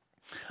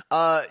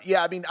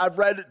 Yeah, I mean, I've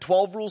read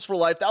 12 Rules for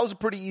Life. That was a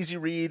pretty easy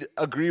read.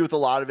 Agree with a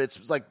lot of it.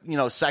 It's like, you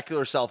know,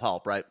 secular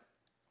self-help, right?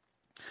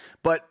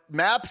 But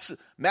Maps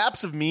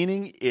of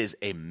Meaning is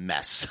a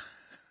mess.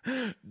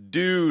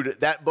 Dude,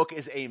 that book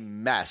is a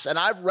mess. And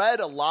I've read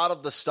a lot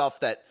of the stuff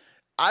that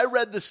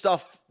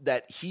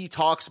he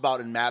talks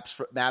about in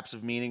Maps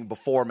of Meaning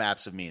before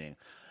Maps of Meaning.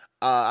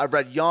 I've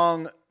read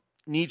Jung,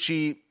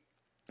 Nietzsche,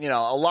 you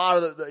know, a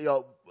lot of the, you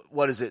know,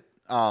 what is it?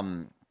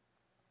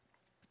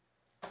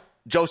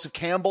 Joseph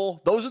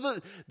Campbell. Those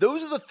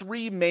are the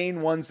three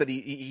main ones that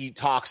he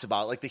talks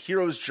about, like the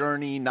hero's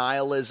journey,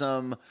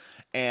 nihilism,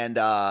 and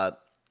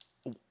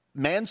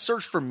Man's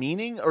Search for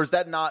Meaning, or is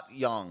that not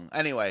Jung?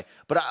 Anyway,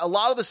 but I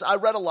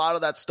read a lot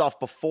of that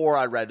stuff before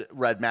I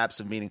read Maps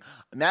of Meaning.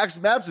 Maps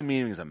of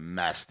Meaning is a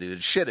mess,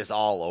 dude. Shit is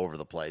all over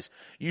the place.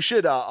 You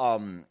should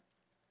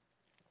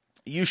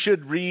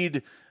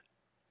read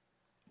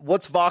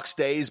what's Vox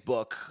Day's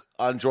book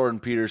on Jordan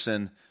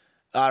Peterson?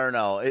 I don't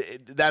know.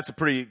 That's a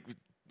pretty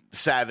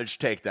savage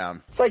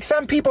takedown. It's like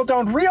some people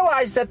don't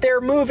realize that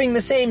they're moving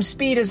the same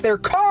speed as their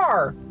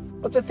car.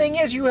 But the thing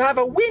is, you have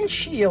a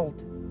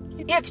windshield.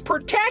 It's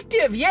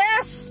protective,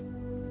 yes.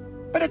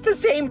 But at the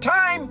same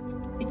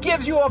time, it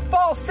gives you a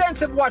false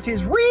sense of what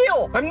is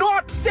real. I'm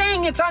not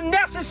saying it's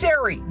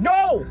unnecessary.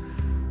 No.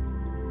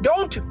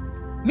 Don't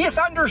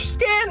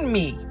misunderstand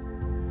me.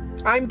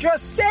 I'm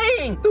just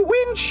saying the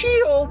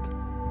windshield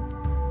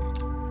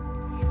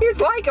is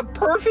like a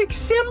perfect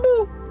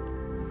symbol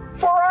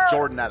for our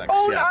own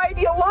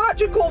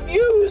ideological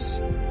views,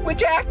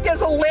 which act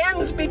as a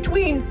lens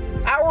between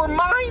our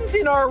minds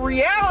and our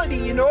reality,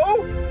 you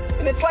know?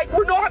 And it's like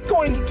we're not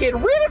going to get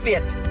rid of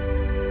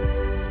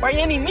it by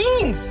any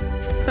means.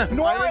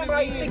 Nor am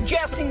I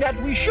suggesting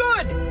that we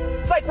should.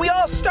 It's like we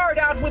all start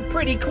out with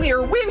pretty clear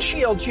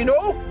windshields, you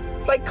know?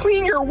 It's like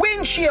clean your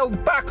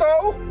windshield,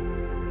 bucko.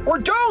 Or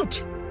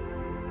don't.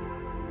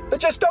 But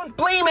just don't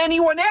blame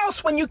anyone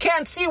else when you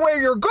can't see where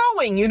you're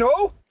going, you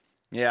know?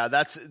 Yeah,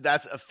 that's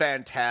a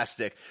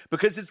fantastic,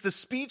 because it's the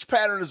speech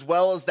pattern as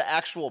well as the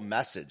actual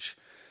message.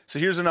 So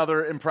here's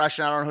another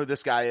impression. I don't know who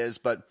this guy is,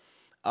 but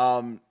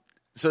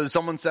so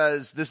someone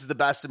says, this is the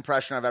best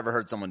impression I've ever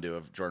heard someone do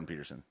of Jordan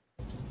Peterson.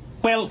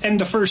 Well, and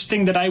the first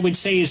thing that I would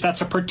say is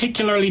that's a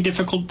particularly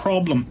difficult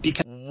problem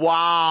because...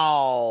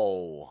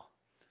 Wow.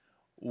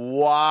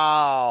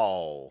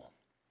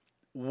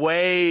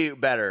 Way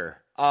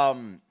better.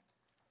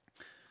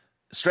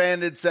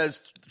 Stranded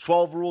says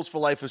 12 Rules for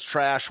Life is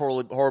trash,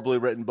 horribly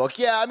written book.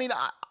 Yeah, I mean,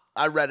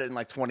 I read it in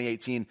like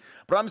 2018,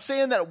 but I'm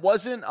saying that it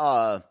wasn't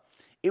a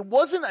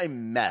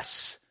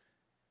mess.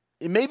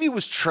 Maybe it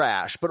was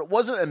trash, but it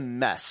wasn't a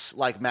mess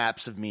like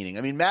Maps of Meaning.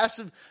 I mean, Maps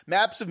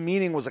of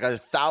Meaning was like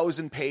a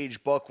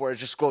 1,000-page book where it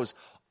just goes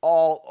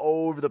all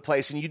over the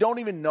place, and you don't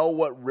even know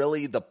what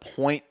really the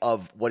point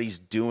of what he's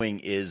doing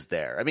is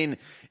there. I mean,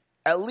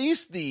 at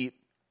least the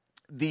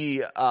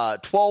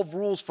 12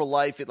 Rules for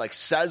Life, it like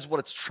says what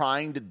it's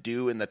trying to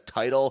do in the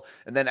title,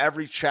 and then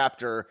every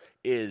chapter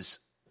is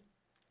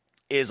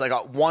like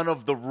one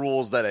of the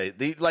rules that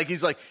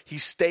he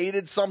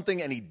stated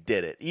something and he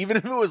did it, even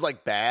if it was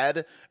like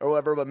bad or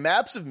whatever. But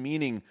Maps of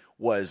Meaning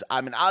was,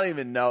 I mean, I don't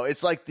even know.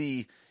 It's like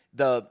the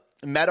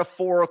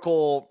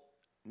metaphorical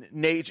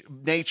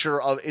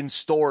nature of in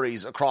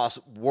stories across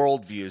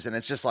worldviews, and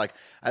it's just like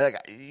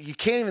you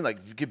can't even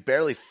you could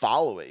barely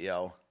follow it,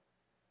 yo.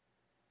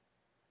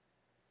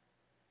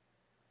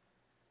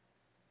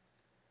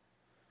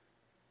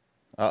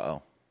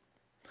 Uh-oh.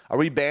 Are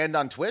we banned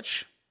on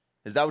Twitch?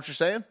 Is that what you're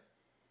saying?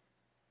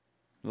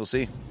 We'll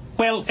see.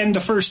 Well, and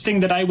the first thing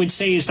that I would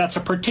say is that's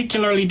a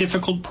particularly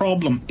difficult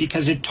problem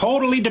because it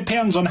totally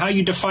depends on how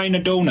you define a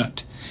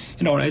donut.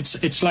 You know,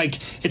 it's like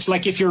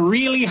if you're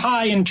really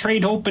high in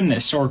trade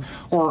openness or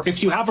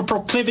if you have a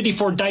proclivity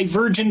for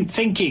divergent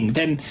thinking,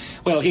 then,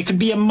 well, it could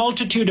be a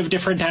multitude of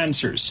different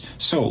answers.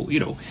 So, you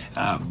know,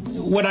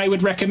 what I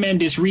would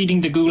recommend is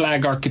reading the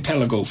Gulag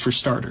Archipelago for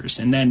starters,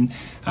 and then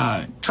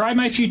try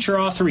my future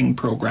authoring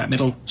program.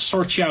 It'll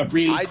sort you out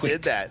really quick. I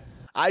did that.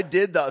 I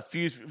did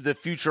the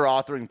future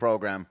authoring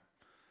program.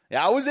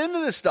 Yeah, I was into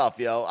this stuff,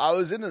 yo.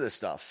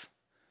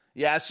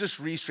 Yeah, it's just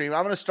Restream.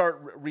 I'm going to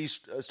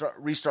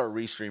restart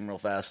Restream real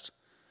fast.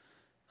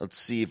 Let's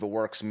see if it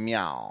works.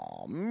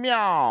 Meow.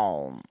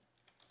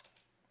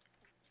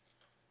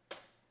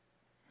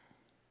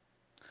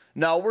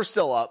 No, we're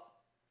still up.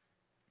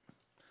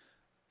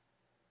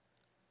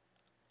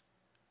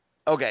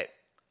 Okay.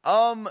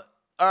 All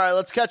right,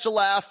 let's catch a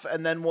laugh,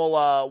 and then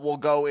we'll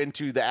go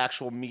into the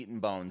actual meat and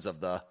bones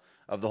of the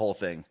whole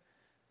thing.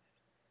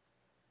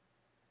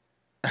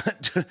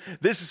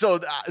 This is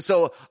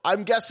so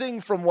I'm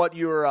guessing from what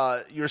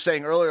you're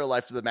saying earlier,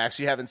 Life to the Max,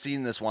 you haven't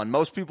seen this one.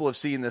 Most people have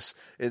seen this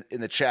in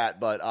the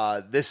chat,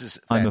 but this is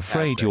fantastic. I'm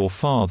afraid your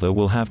father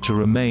will have to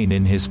remain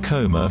in his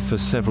coma for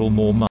several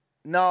more months.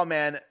 No,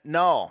 man,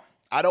 no.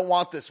 I don't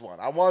want this one.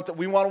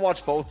 We want to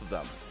watch both of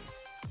them.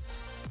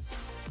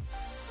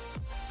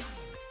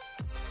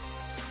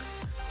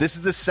 This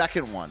is the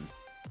second one.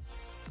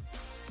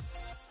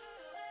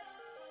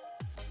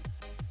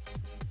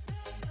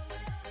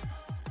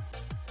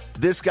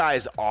 This guy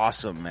is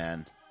awesome,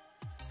 man.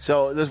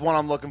 So this one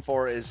I'm looking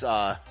for is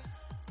Amon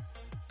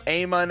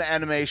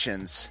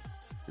Animations.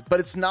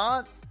 But it's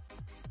not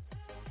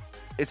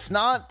because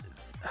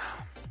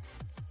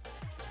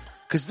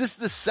this is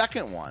the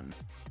second one.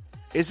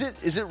 Is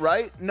it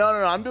right? No,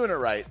 I'm doing it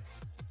right.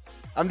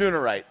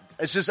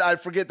 It's just I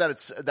forget that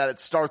it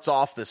starts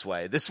off this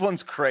way. This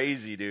one's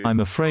crazy, dude. I'm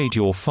afraid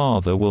your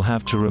father will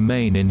have to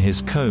remain in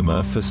his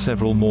coma for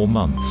several more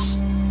months.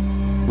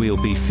 We'll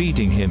be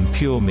feeding him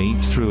pure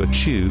meat through a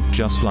tube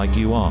just like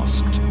you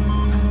asked.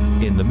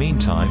 In the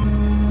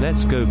meantime,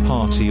 let's go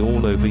party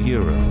all over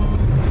Europe.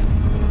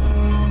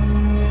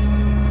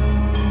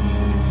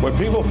 When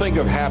people think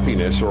of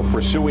happiness or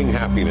pursuing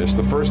happiness,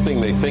 the first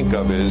thing they think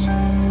of is,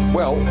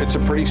 well, it's a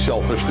pretty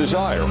selfish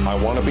desire. I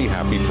want to be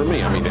happy for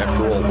me. I mean,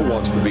 after all, who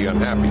wants to be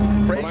unhappy?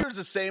 Prager's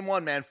the same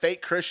one, man.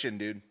 Fake Christian,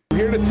 dude.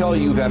 here to tell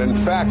you that, in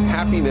fact,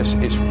 happiness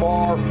is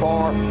far,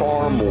 far,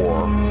 far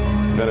more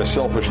than a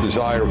selfish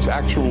desire. It's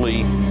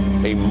actually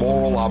a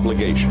moral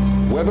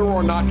obligation. Whether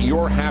or not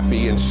you're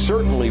happy, and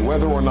certainly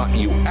whether or not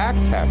you act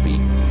happy,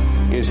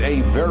 is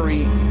a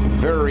very,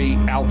 very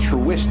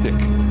altruistic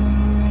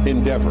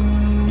endeavor.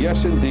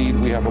 Yes, indeed,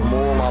 we have a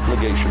moral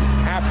obligation.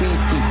 Happy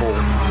people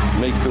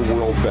make the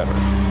world better.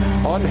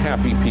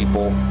 Unhappy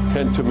people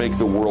tend to make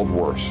the world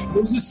worse.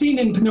 There's a scene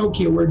in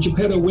Pinocchio where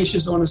Geppetto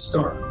wishes on a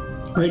star,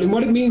 right? And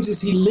what it means is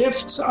he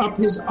lifts up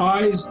his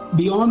eyes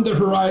beyond the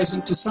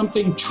horizon to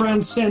something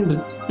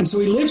transcendent. And so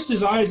he lifts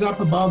his eyes up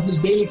above his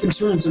daily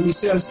concerns and he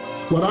says,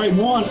 what I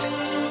want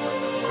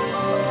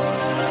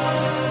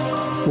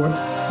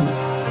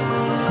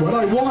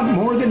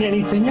more than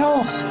anything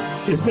else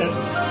is that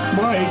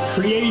my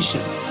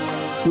creation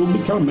will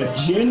become a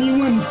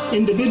genuine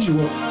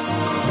individual,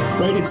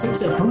 right? It's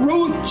a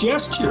heroic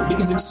gesture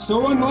because it's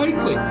so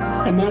unlikely,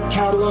 and that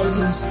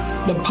catalyzes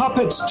the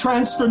puppet's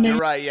transformation.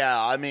 Right,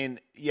 yeah. I mean,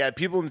 yeah,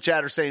 people in the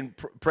chat are saying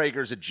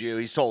Prager's a Jew.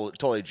 He's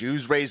totally a Jew.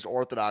 He's raised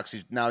Orthodox.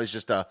 Now he's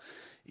just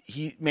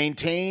he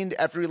maintained,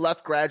 after he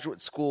left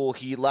graduate school,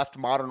 he left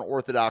modern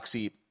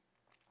Orthodoxy.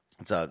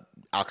 It's a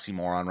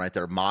oxymoron right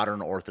there.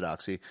 Modern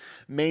Orthodoxy.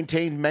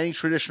 Maintained many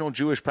traditional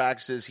Jewish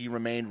practices. He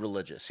remained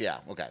religious. Yeah,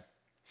 okay.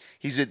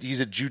 He's a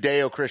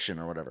Judeo-Christian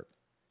or whatever.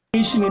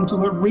 Into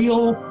a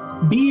real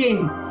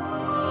being,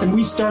 and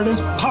we start as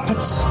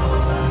puppets.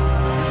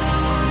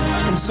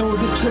 And so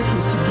the trick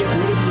is to get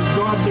rid of your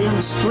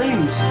goddamn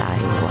strings. I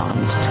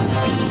want to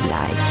be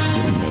like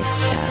you,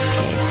 Mr.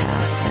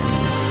 Peterson.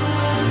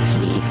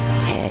 Please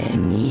tell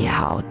me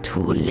how to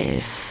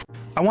live.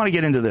 I want to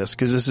get into this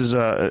because this is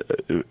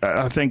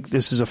I think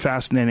this is a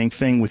fascinating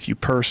thing with you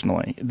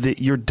personally.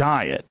 Your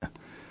diet.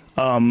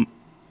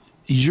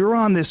 You're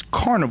on this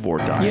carnivore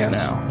diet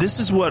now. This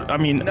is what I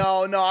mean.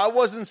 No, I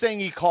wasn't saying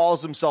he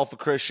calls himself a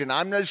Christian.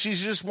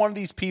 She's just one of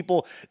these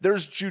people.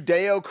 There's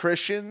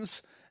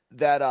Judeo-Christians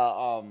that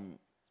are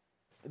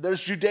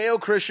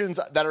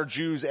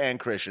Jews and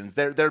Christians.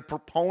 They're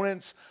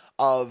proponents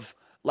of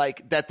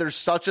like that. There's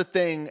such a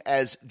thing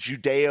as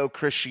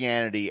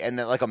Judeo-Christianity, and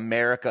that like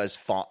America is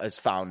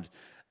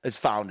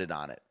founded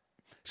on it.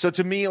 So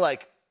to me,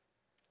 like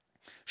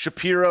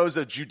Shapiro's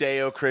a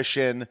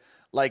Judeo-Christian.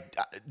 Like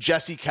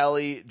Jesse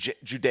Kelly,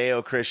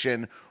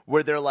 Judeo-Christian,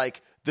 where they're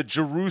like the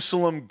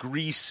Jerusalem,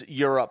 Greece,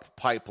 Europe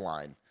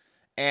pipeline.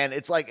 And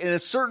it's like in a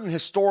certain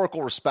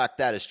historical respect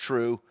that is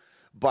true,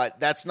 but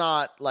that's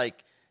not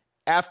like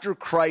after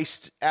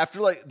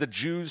like the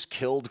Jews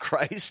killed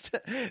Christ,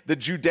 the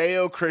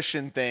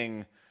Judeo-Christian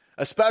thing,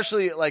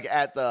 especially like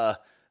at the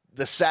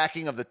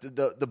sacking of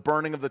the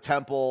burning of the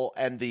temple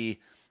and the,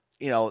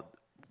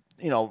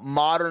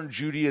 modern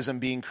Judaism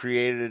being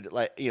created,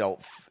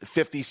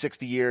 50,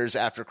 60 years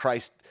after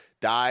Christ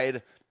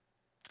died,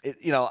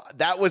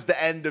 that was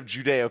the end of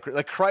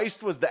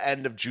Christ was the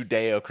end of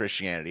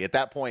Judeo-Christianity. At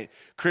that point,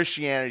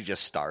 Christianity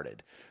just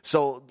started.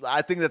 So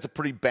I think that's a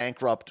pretty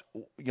bankrupt,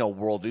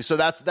 worldview. So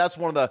that's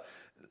one of the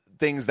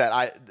things that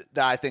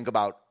I think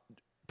about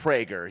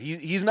Prager.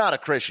 He's not a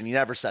Christian. He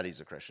never said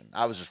he's a Christian.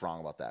 I was just wrong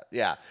about that.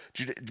 Yeah.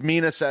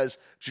 Mina says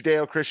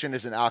Judeo-Christian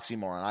is an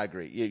oxymoron. I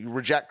agree. You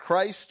reject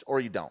Christ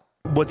or you don't.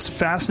 What's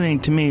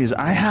fascinating to me is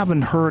I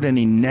haven't heard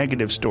any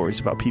negative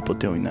stories about people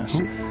doing this.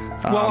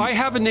 Well, I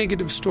have a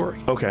negative story.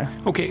 Okay.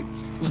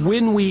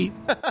 When we...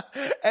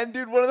 And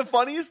dude, one of the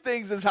funniest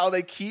things is how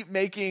they keep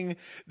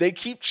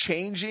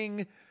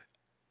changing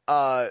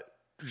Joe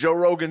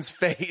Rogan's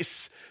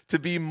face to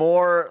be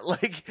more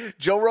like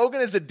Joe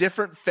Rogan is a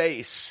different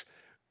face.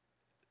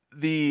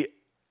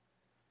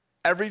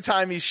 Every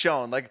time he's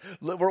shown, like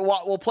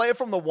we'll play it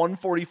from the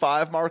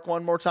 145 mark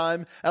one more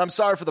time. And I'm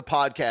sorry for the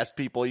podcast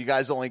people, you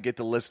guys only get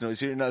to listen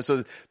to it.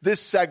 So this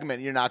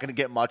segment you're not going to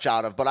get much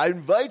out of. But I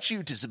invite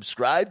you to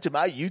subscribe to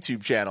my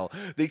YouTube channel.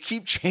 They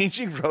keep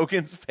changing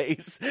Rogan's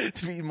face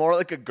to be more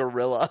like a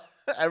gorilla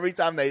every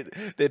time they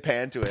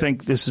pan to it. I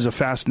think this is a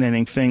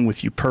fascinating thing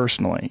with you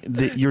personally.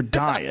 Your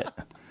diet.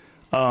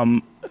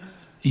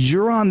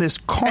 You're on this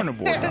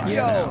carnivore diet.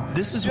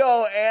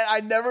 And I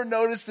never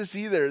noticed this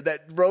either,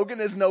 that Rogan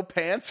has no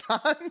pants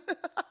on.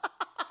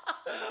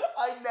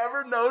 I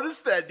never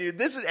noticed that, dude.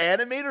 This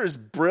animator is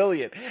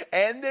brilliant.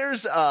 And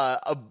there's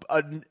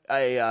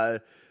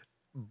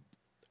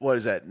what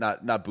is that?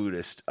 Not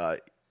Buddhist.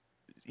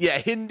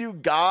 Hindu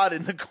god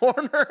in the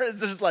corner.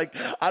 It's just like,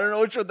 I don't know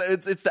which one.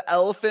 It's the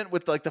elephant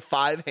with like the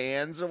 5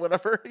 hands or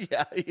whatever.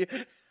 Yeah.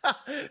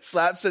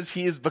 Slap says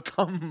he has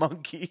become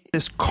monkey.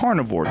 This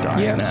carnivore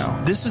diet now.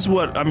 This is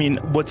what,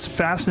 what's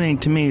fascinating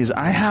to me is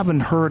I haven't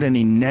heard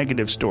any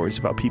negative stories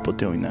about people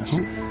doing this.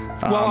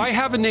 Well, I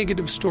have a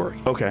negative story.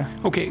 Okay.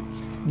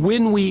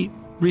 When we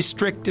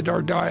restricted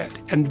our diet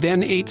and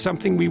then ate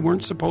something we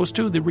weren't supposed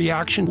to, the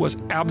reaction was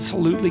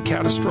absolutely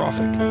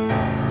catastrophic.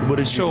 What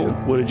did you do?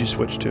 What did you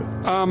switch to?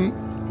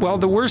 Well,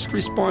 the worst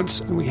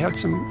response, we had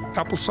some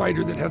apple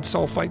cider that had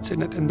sulfites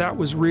in it, and that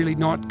was really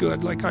not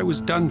good. Like, I was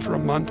done for a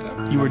month.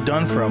 You were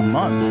done for a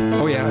month?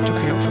 Oh, yeah, I took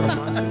me out for a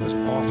month. It was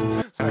awful.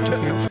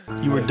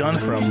 You were done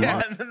for a month?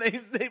 Yeah, and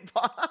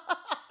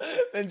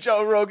then And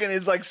Joe Rogan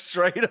is like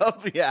straight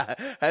up,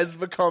 has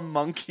become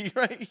monkey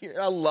right here.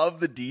 I love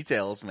the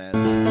details, man.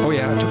 Oh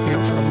yeah, it took me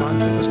out for a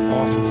month. It was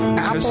awful.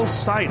 Apple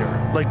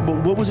cider. Like,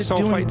 what was it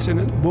doing? Sulfites in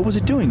it. What was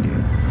it doing to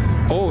you?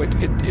 Oh, it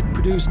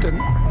produced an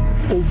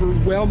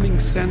overwhelming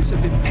sense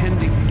of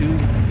impending doom.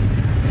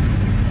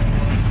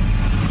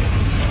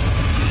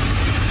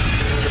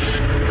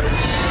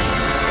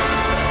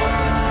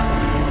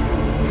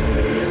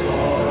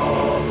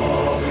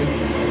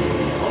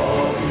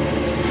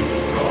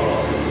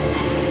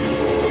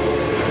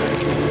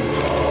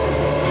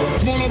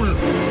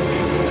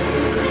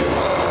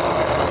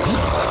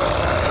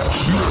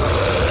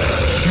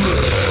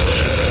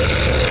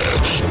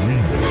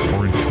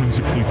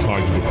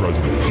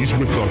 He's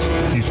with us.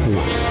 He's for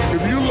us.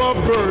 If you love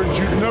birds,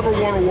 you'd never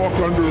want to walk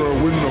under a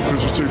windmill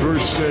because it's a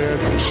very sad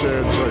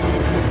sight.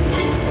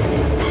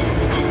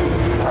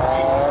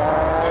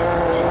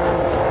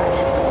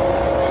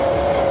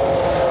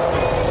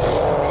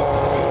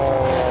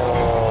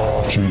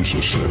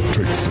 Jesus said,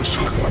 take this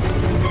cup.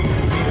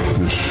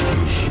 This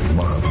is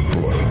my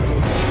blood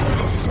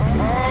of the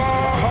new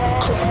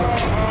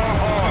covenant.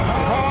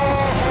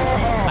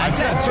 I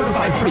said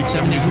certified free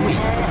 7 days a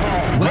week.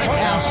 Wet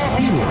ass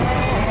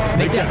B-word.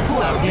 Make that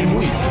pull-out game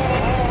weak.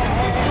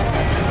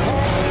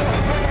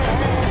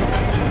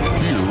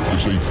 Here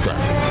is a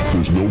fact.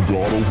 There's no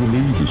God over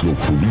me. There's no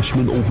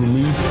policeman over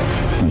me.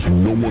 There's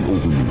no one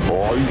over me.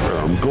 I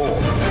am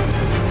God.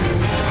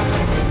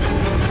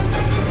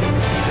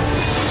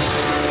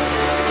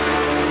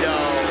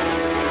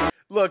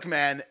 Look,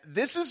 man,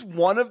 this is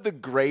one of the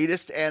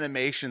greatest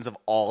animations of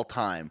all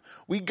time.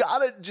 We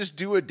gotta just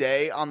do a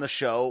day on the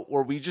show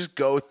where we just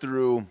go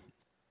through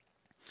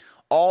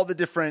all the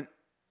different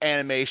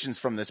animations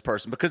from this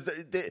person, because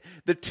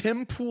the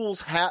Tim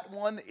Pool's hat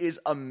one is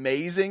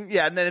amazing.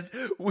 Yeah, and then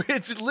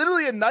it's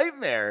literally a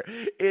nightmare.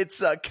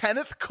 It's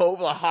Kenneth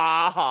Copeland,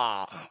 ha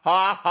ha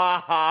ha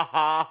ha ha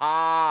ha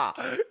ha.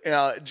 You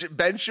know,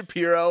 Ben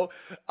Shapiro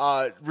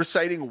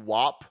reciting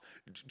WAP.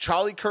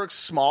 Charlie Kirk's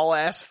small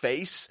ass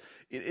face.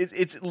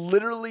 It's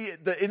literally,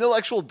 the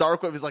intellectual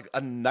dark web is like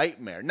a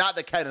nightmare. Not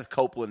that Kenneth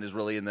Copeland is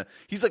really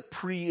he's like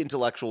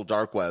pre-intellectual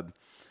dark web.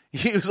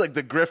 He was like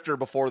the grifter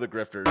before the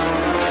grifters.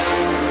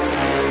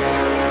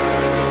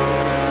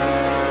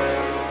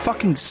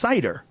 Fucking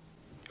cider.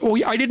 Oh,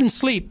 I didn't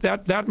sleep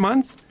that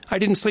month. I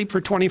didn't sleep for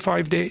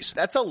 25 days.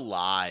 That's a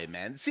lie,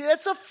 man. See,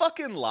 that's a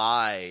fucking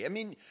lie. I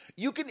mean,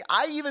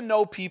 I even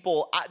know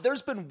people,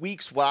 there's been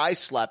weeks where I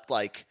slept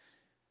like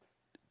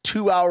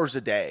 2 hours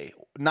a day,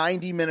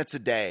 90 minutes a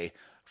day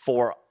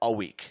for a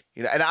week.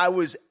 You know, and I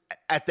was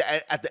at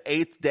the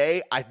 8th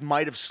day, I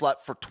might have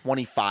slept for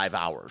 25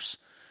 hours.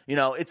 You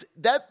know,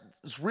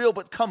 that's real,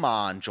 but come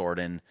on,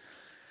 Jordan.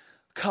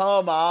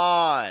 Come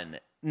on.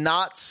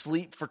 Not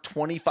sleep for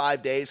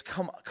 25 days.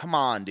 Come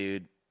on,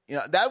 dude. You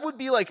know, that would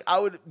be like, I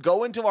would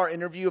go into our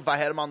interview if I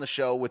had him on the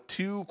show with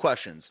 2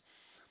 questions.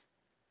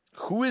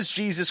 Who is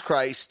Jesus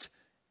Christ?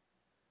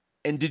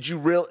 And did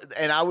you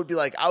and I would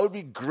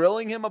be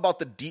grilling him about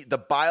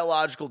the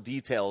biological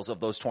details of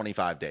those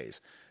 25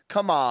 days.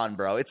 Come on,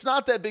 bro. It's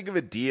not that big of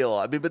a deal.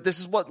 I mean, but this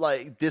is what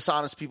like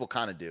dishonest people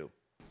kind of do.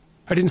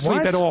 I didn't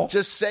sleep at all.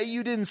 Just say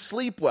you didn't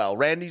sleep well.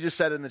 Randy just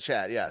said in the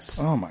chat, yes.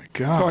 Oh, my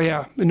God. Oh,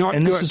 yeah. Not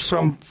and good. This is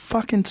from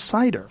fucking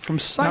cider. From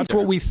cider. That's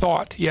what we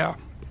thought, yeah.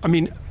 I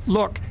mean,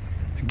 look,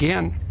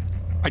 again,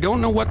 I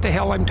don't know what the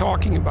hell I'm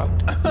talking about.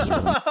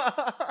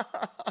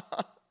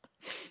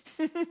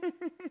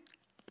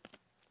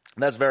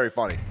 That's very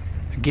funny.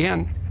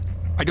 Again,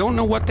 I don't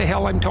know what the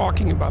hell I'm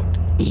talking about.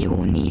 You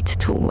need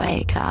to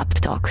wake up,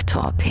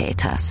 Dr.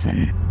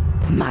 Peterson,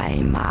 my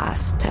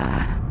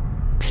master.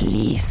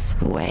 Please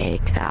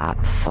wake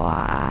up for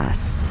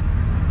us.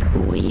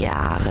 We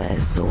are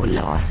so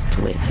lost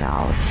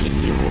without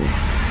you.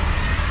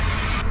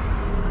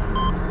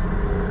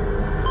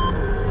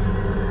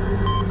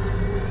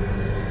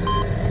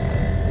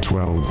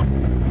 "12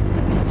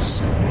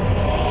 moons.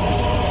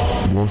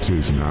 What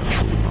is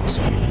natural must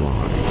be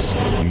right.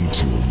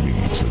 Eat your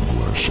meat and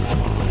worship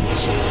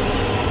might.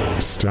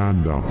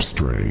 Stand up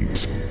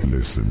straight,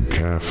 listen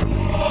carefully,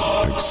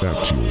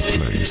 accept your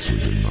place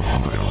within the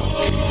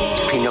hierarchy."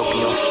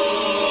 Pinocchio.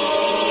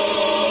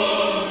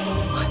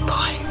 My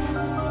boy.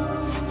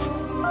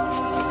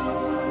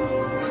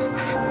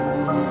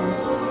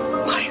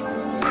 My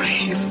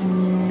brave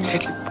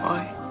little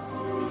boy.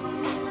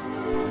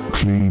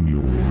 Clean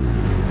your room,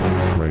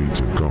 pray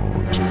to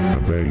God,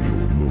 obey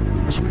your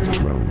lords with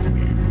 12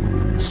 new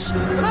rules.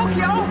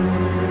 Pinocchio!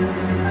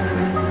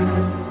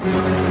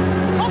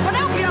 Oh,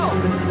 Pinocchio!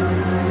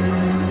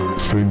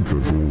 Think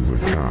of all the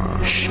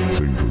cash,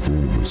 think of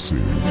all the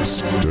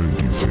suits.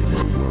 Don't you think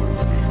the world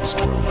needs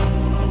 12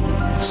 more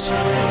rules?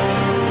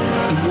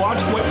 And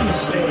watch what you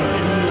say,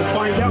 and you'll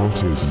find out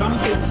some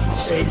things you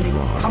say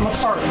come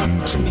apart,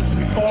 make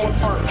you fall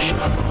apart.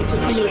 It's a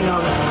feeling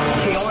of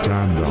chaotic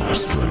Stand up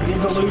straight,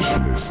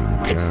 dissolution. listen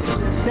carefully, It's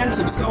a sense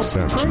of accept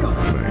self-betrayal. your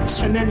place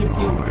And then if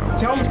you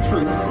tell the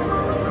truth,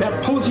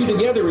 that pulls you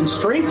together and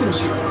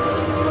strengthens you.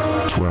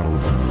 12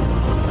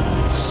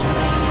 rules.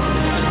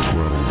 12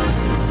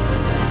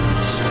 rules.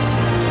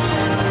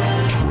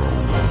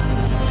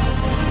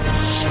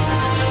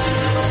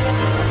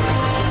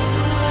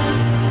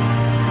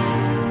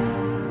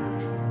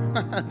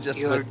 Just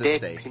You're with the dead,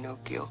 steak.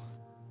 Pinocchio.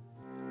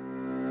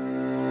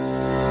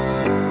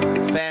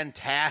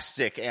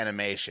 Fantastic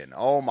animation.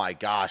 Oh my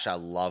gosh, I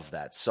love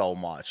that so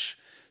much.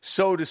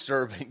 So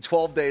disturbing.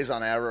 12 days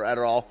on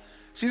Adderall.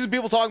 See some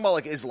people talking about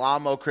like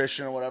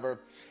Islamo-Christian or whatever.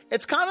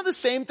 It's kind of the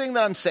same thing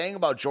that I'm saying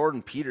about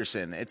Jordan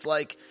Peterson. It's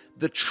like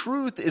the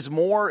truth is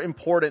more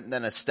important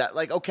than a step.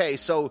 Like, okay,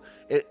 so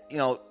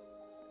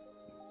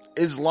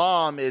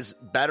Islam is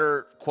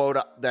better, quote,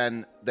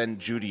 than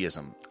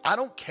Judaism. I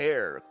don't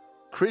care.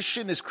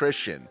 Christian is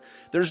Christian.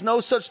 There's no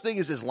such thing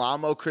as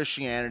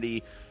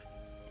Islamo-Christianity.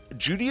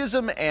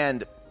 Judaism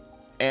and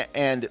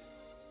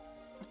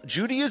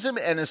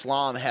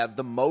Islam have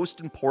the most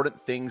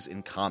important things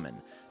in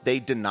common. They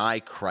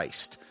deny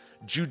Christ.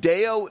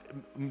 Judeo-Islam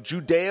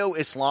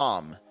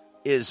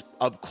is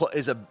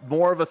a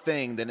more of a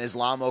thing than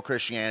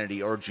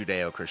Islamo-Christianity or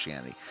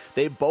Judeo-Christianity.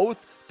 They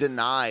both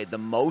deny the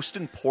most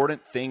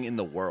important thing in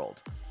the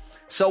world.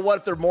 So what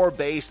if they're more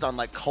based on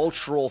like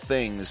cultural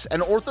things?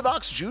 And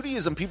Orthodox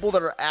Judaism, people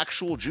that are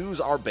actual Jews,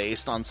 are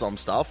based on some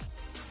stuff.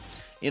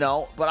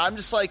 But I'm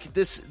just like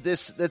this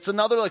it's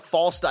another like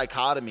false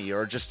dichotomy,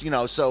 or just,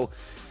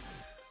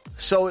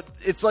 so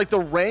it's like the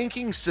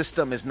ranking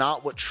system is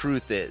not what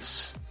truth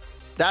is.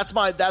 That's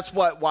why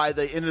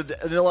the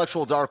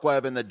intellectual dark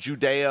web and the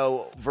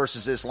Judeo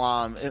versus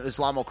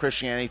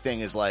Islamo-Christianity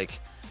thing is like,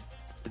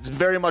 it's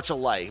very much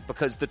alike,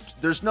 because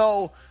there's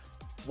no,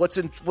 what's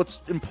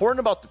important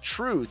about the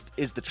truth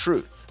is the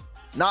truth,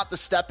 not the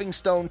stepping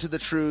stone to the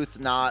truth,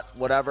 not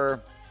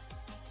whatever.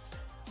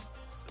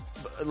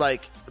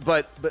 Like,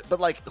 but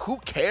like, who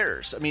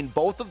cares? I mean,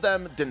 both of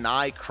them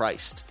deny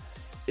Christ.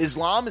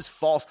 Islam is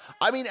false.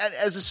 I mean, at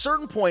a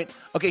certain point,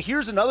 okay,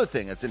 here's another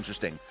thing that's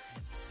interesting.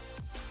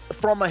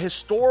 From a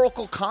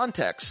historical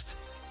context,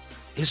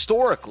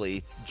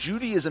 historically,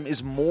 Judaism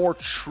is more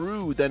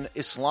true than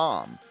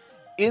Islam,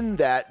 in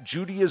that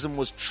Judaism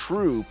was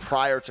true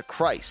prior to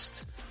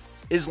Christ.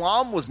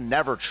 Islam was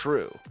never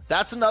true.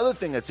 That's another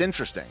thing that's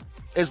interesting.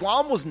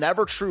 Islam was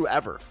never true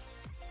ever.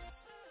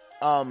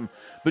 But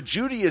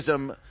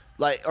Judaism,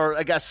 like, or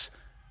I guess,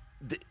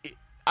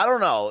 I don't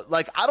know.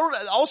 Like,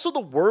 also the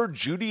word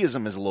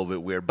Judaism is a little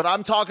bit weird, but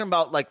I'm talking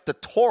about like the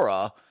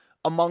Torah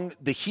among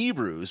the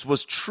Hebrews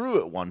was true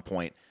at one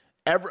point,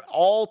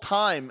 all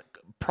time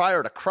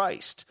prior to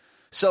Christ.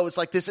 So it's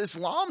like this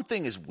Islam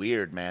thing is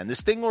weird, man.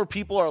 This thing where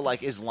people are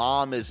like,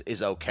 Islam is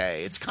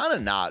okay. It's kind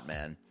of not,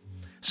 man.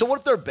 So what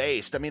if they're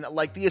based? I mean,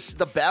 like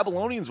the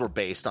Babylonians were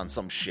based on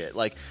some shit.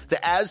 Like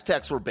the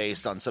Aztecs were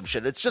based on some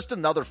shit. It's just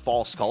another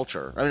false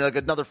culture. I mean, like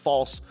another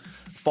false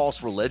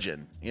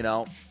religion,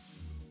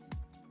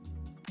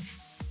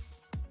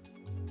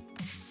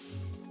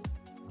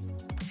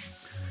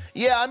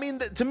 Yeah, I mean,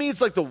 to me,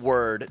 it's like the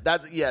word.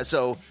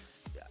 So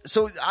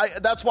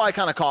that's why I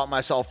kind of call it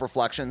myself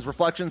Reflections.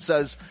 Reflections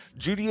says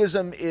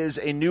Judaism is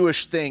a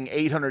newish thing,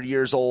 800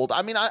 years old.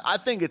 I mean, I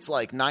think it's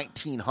like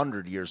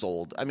 1900 years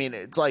old. I mean,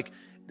 it's like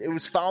it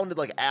was founded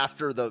like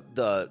after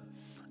the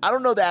I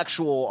don't know the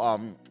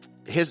actual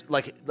his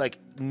like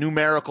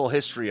numerical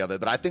history of it,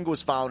 but I think it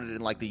was founded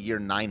in like the year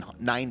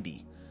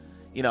 990.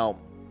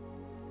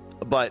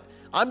 But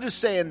I'm just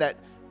saying that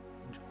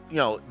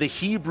the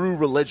Hebrew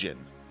religion,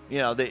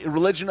 the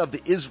religion of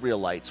the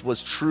Israelites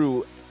was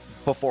true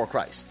before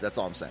Christ. That's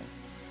all I'm saying.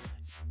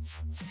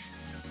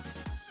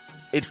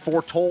 It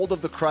foretold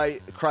of the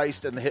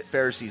Christ, and the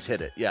Pharisees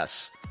hid it.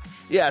 Yes.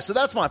 Yeah, so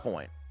that's my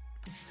point.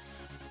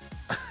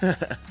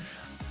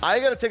 I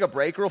got to take a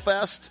break real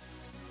fast.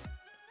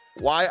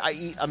 Why I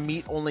eat a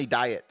meat-only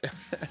diet.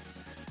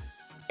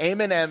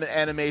 Amen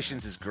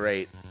Animations is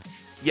great.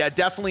 Yeah,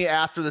 definitely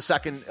after the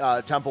second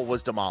temple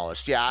was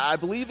demolished. Yeah, I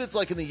believe it's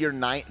like in the year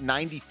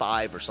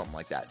 95 or something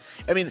like that.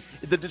 I mean,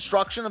 the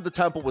destruction of the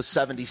temple was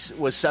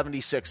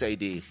 76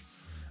 AD.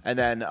 And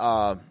then,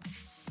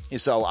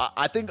 so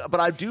I think, but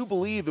I do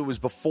believe it was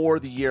before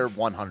the year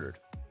 100.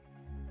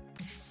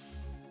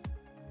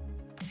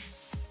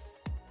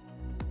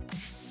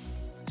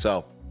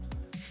 So,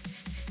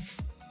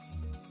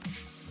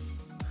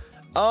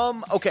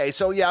 okay,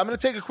 so yeah, I'm going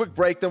to take a quick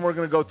break, then we're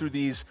going to go through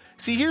these.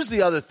 See, here's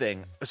the other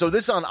thing. So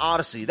this on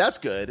Odyssey, that's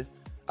good.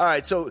 All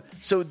right, so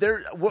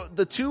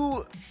the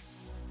two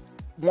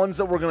ones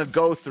that we're going to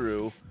go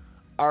through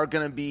are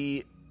going to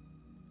be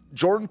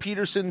Jordan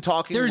Peterson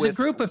talking There's a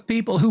group of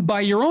people who,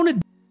 by your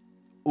own...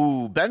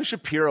 Ooh, Ben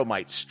Shapiro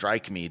might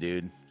strike me,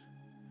 dude.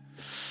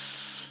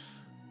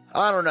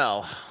 I don't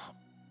know.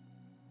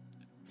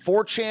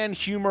 4chan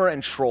humor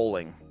and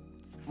trolling.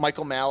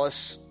 Michael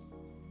Malice.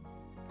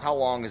 How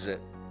long is it?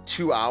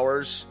 2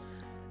 hours.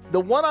 The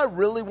one I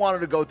really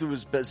wanted to go through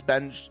was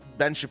Ben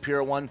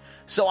Shapiro one.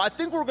 So I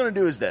think what we're going to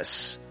do is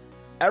this.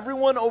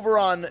 Everyone over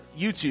on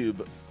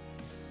YouTube,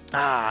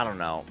 I don't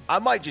know. I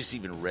might just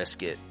even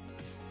risk it.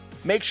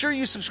 Make sure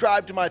you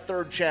subscribe to my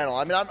third channel.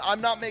 I mean,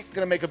 I'm not going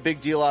to make a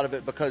big deal out of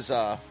it because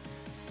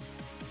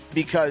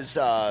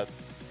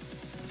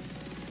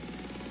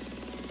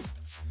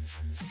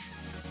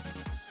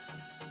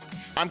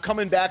I'm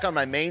coming back on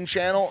my main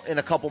channel in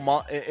a couple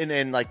months,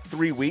 in like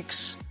 3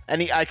 weeks,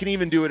 and I can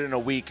even do it in a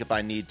week if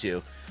I need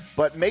to.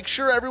 But make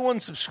sure everyone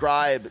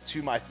subscribe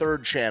to my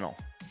third channel.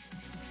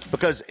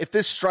 Because if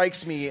this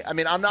strikes me, I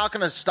mean, I'm not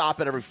going to stop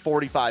it every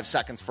 45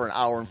 seconds for an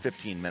hour and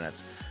 15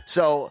 minutes.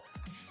 So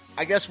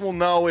I guess we'll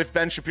know if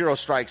Ben Shapiro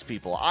strikes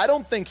people. I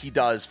don't think he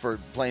does for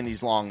playing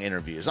these long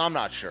interviews. I'm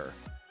not sure.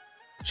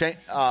 So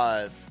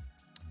I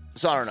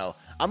don't know.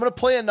 I'm going to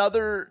play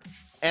another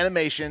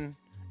animation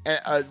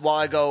while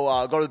I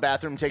go to the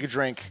bathroom, take a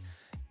drink,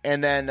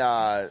 and then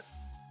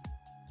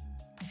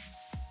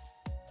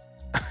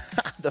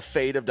the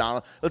fate of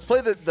Donald. Let's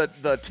play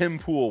the Tim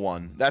Pool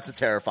one. That's a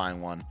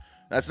terrifying one.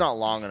 That's not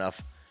long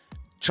enough.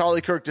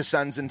 Charlie Kirk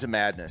descends into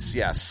madness.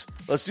 Yes.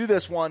 Let's do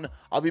this one.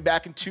 I'll be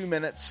back in 2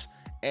 minutes.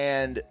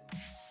 And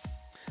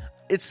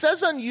it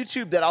says on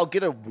YouTube that I'll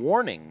get a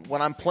warning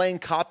when I'm playing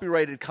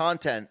copyrighted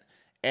content,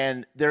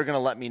 and they're going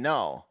to let me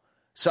know.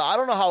 So I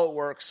don't know how it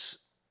works.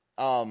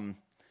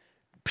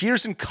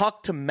 Peterson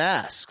cucked to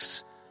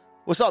masks.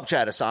 What's up,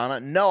 Chad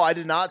Asana? No, I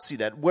did not see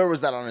that. Where was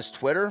that, on his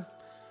Twitter?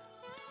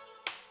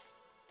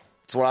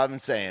 That's what I've been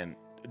saying.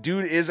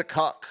 Dude is a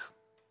cuck.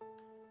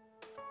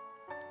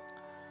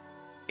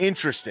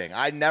 Interesting.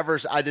 I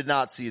did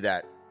not see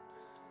that.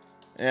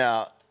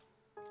 Yeah.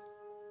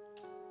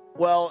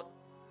 Well,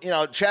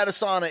 Chad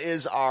Asana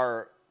is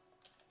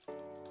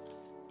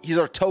he's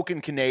our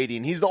token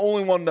Canadian. He's the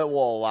only one that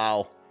will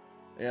allow,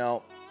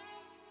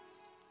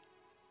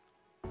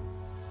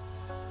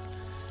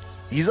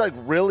 He's like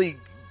really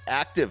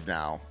active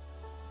now.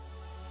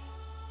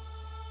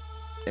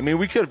 I mean,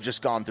 we could have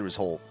just gone through his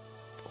whole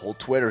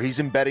Twitter. He's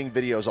embedding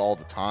videos all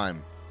the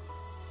time.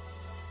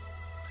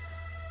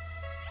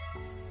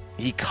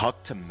 He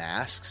cucked to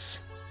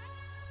masks.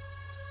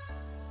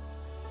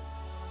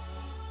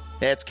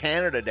 Yeah, it's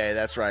Canada Day.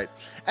 That's right.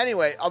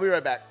 Anyway, I'll be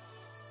right back.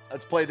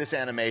 Let's play this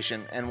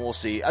animation, and we'll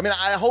see. I mean,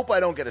 I hope I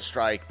don't get a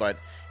strike, but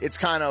it's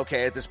kind of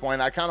okay at this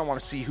point. I kind of want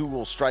to see who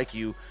will strike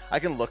you. I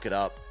can look it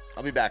up.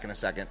 I'll be back in a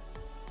second.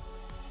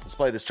 Let's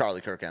play this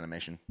Charlie Kirk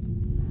animation.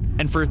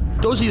 And for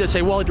those of you that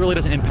say, well, it really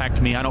doesn't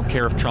impact me, I don't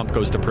care if Trump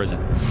goes to prison.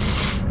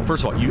 Well,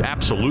 first of all, you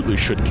absolutely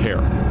should care.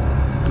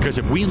 Because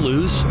if we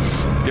lose,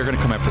 they're going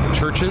to come after the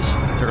churches,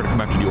 they're going to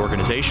come after the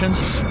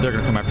organizations, they're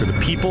going to come after the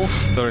people,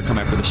 they're going to come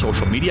after the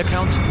social media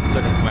accounts,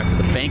 they're going to come after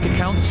the bank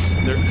accounts,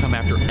 they're going to come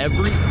after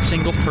every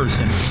single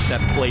person that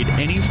played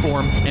any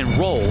form and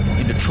role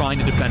into trying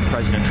to defend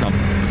President Trump.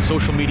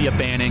 Social media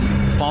banning,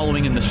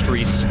 following in the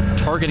streets,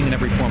 targeting in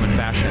every form and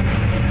fashion.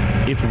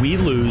 If we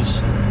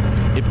lose,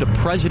 if the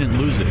president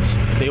loses,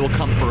 they will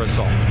come for us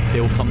all.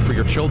 They will come for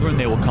your children,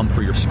 they will come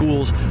for your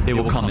schools, they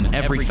will come in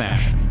every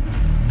fashion.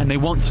 And they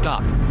won't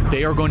stop.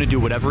 They are going to do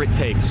whatever it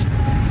takes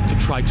to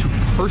try to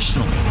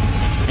personally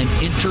and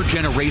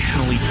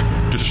intergenerationally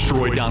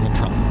destroy Donald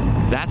Trump.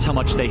 That's how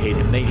much they hate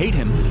him. They hate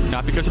him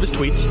not because of his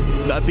tweets,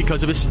 not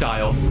because of his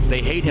style.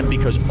 They hate him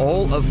because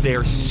all of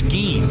their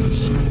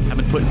schemes have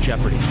been put in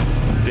jeopardy.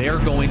 They're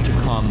going to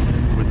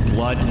come with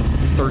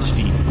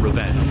bloodthirsty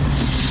revenge.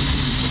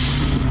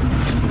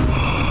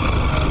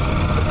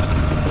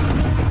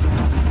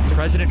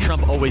 President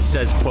Trump always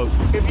says, quote,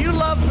 if you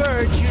love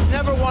birds, you'd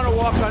never want to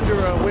walk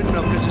under a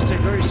windmill because it's a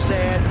very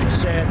sad,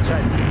 sad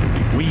sight.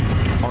 We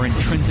are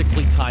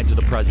intrinsically tied to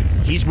the president.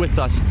 He's with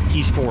us.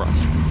 He's for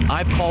us.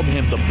 I've called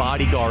him the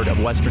bodyguard of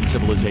Western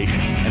civilization.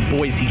 And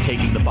boy, is he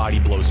taking the body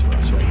blows for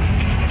us right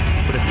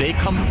now. But if they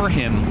come for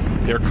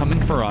him, they're coming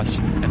for us,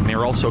 and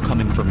they're also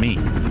coming for me.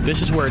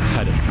 This is where it's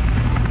headed.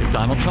 If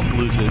Donald Trump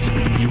loses,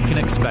 you can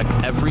expect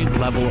every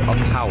level of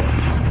power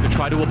to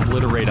try to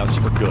obliterate us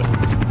for good.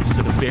 This is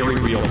a very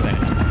real thing.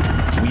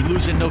 We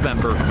lose in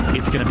November,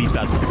 it's going to be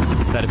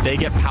bedlam. That if they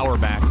get power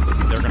back,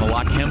 they're going to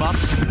lock him up,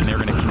 and they're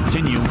going to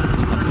continue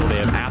until they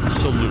have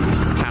absolute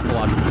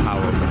pathological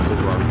power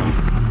over our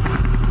country.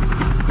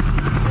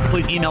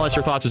 Please email us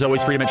your thoughts, as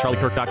always,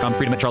 freedom@charliekirk.com,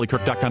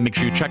 freedom@charliekirk.com. Make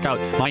sure you check out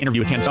my interview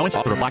with Candace Owens,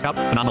 author of Blackout.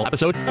 Phenomenal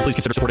episode. Please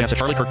consider supporting us at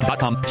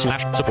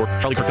charliekirk.com/support,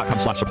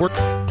 charliekirk.com/support.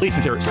 Please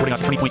consider supporting us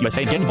at Turning Point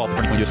USA and getting involved with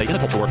Turning Point USA in the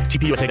culture war,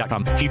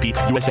 tpusa.com,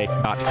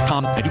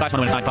 tpusa.com. If you guys want to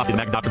win a signed copy of the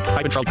Magna Doctrine,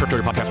 type in Charlie Kirk to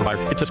your podcast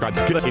provider, hit subscribe,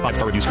 give us a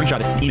 5-star review, screenshot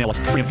it, email us,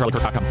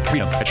 freedom@charliekirk.com,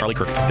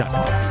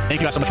 freedom@charliekirk.com.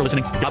 Thank you guys so much for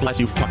listening. God bless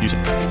you. Talk to you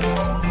soon.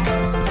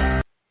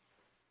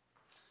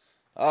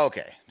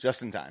 Okay,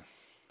 just in time.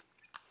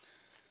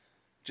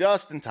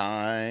 Just in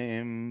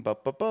time.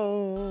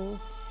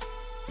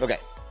 Okay.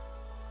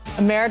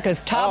 America's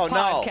top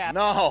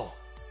podcast.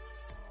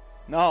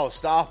 No,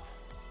 stop.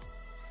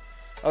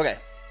 Okay.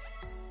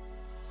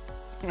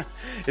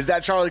 Is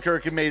that Charlie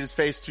Kirk who made his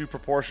face too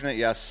proportionate?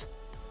 Yes.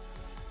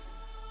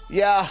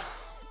 Yeah.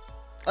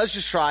 Let's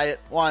just try it.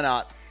 Why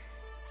not?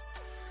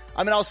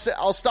 I mean,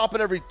 I'll stop it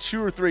every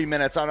 2 or 3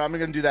 minutes. I'm going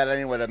to do that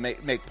anyway to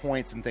make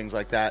points and things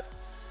like that.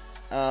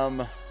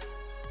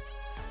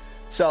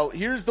 So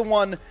here's the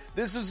one.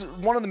 This is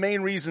one of the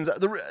main reasons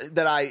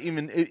that I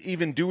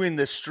even doing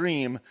this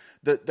stream.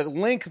 The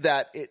link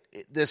that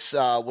this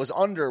was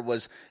under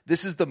was,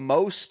 this is the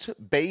most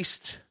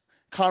based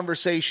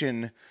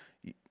conversation,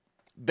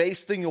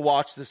 based thing you'll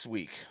watch this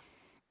week.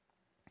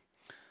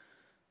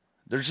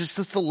 There's just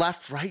this the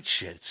left right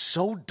shit. It's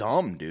so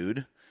dumb,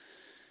 dude.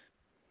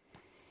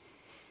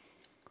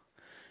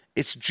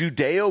 It's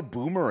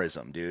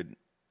Judeo-boomerism, dude.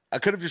 I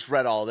could have just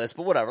read all this,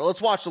 but whatever.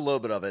 Let's watch a little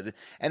bit of it.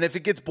 And if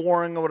it gets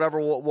boring or whatever,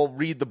 we'll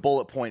read the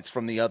bullet points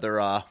from the other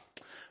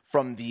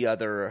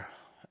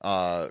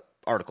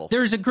article.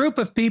 There's a group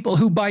of people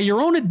who, by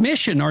your own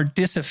admission, are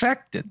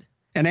disaffected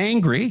and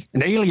angry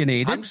and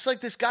alienated. I'm just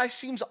like, this guy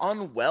seems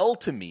unwell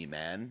to me,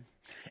 man.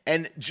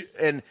 And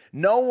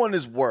no one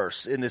is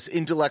worse in this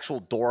intellectual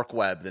dork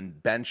web than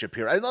Ben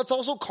Shapiro. And that's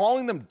also,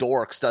 calling them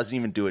dorks doesn't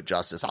even do it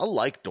justice. I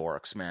like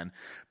dorks, man.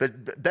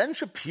 But Ben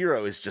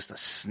Shapiro is just a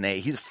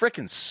snake. He's a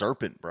freaking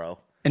serpent, bro.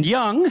 And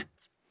young.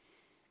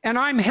 And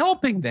I'm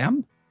helping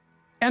them.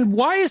 And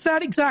why is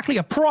that exactly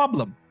a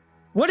problem?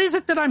 What is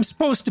it that I'm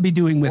supposed to be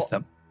doing with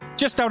them?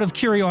 Just out of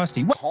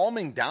curiosity.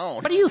 Calming down.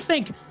 What do you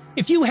think?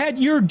 If you had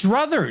your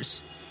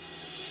druthers,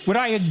 would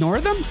I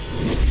ignore them?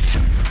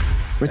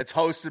 It's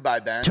hosted by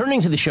Ben. Turning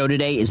to the show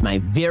today is my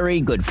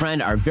very good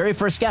friend, our very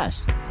first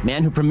guest,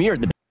 man who premiered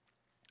the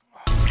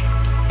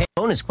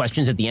bonus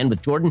questions at the end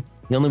with Jordan.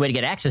 The only way to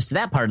get access to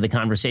that part of the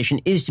conversation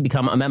is to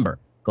become a member.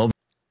 Go over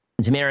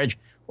to marriage,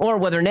 or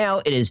whether now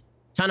it is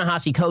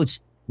Ta-Nehisi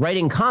Coates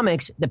writing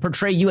comics that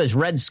portray you as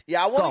Red Skull.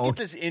 Yeah, I want to get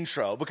this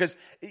intro because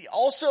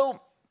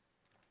also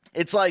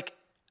it's like,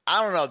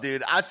 I don't know,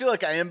 dude. I feel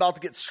like I am about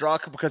to get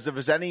struck because if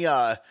there's any, he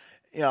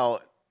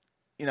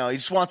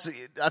just wants to.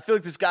 I feel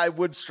like this guy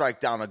would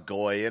strike down a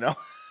goy, I'm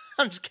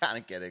just kind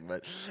of kidding,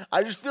 but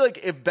I just feel like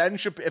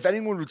if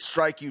anyone would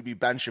strike you, it'd be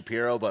Ben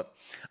Shapiro. But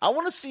I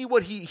want to see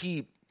what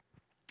he's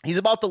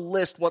about to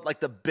list what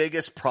like the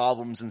biggest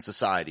problems in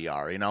society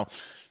are. He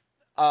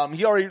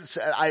already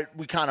said,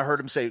 we kind of heard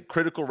him say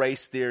critical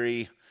race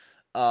theory.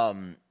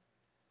 Let's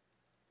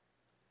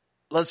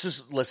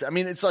just listen. I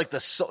mean, it's like the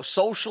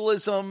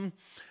socialism.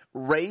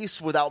 Race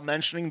without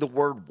mentioning the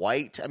word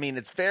white. I mean,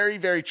 it's very,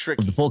 very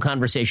tricky. The full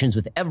conversations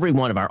with every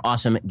one of our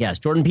awesome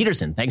guests. Jordan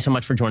Peterson, thanks so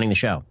much for joining the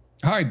show.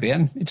 Hi,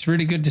 Ben. It's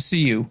really good to see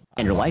you.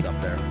 And your life. Up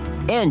there.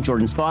 And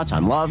Jordan's thoughts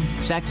on love,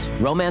 sex,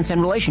 romance,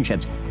 and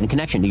relationships in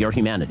connection to your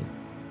humanity.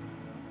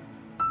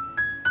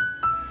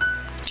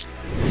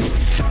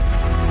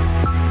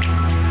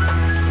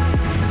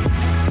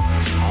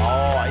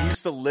 Oh, I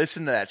used to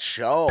listen to that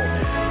show,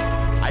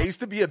 man. I used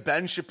to be a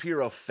Ben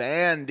Shapiro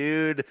fan,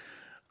 dude.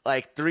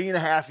 Like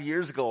 3.5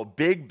 years ago, a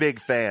big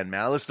fan,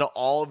 man. I listened to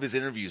all of his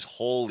interviews.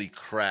 Holy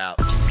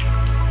crap.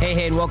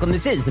 Hey, and welcome.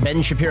 This is the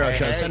Ben Shapiro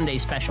Show Sunday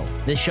Special.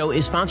 This show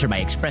is sponsored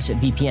by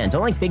ExpressVPN.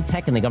 Don't like big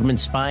tech and the government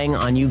spying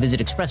on you?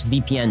 Visit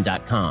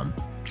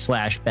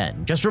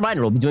expressvpn.com/Ben. Just a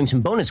reminder, we'll be doing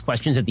some bonus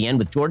questions at the end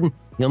with Jordan.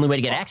 The only way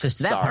to get access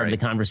to that part of the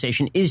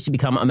conversation is to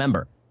become a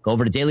member. Go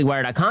over to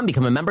dailywire.com,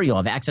 become a member. You'll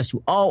have access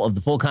to all of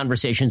the full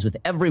conversations with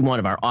every one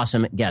of our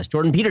awesome guests.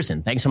 Jordan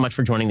Peterson, thanks so much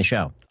for joining the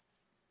show.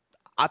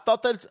 I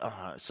thought that's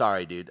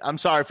sorry, dude. I'm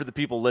sorry for the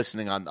people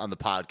listening on the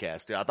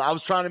podcast, dude. I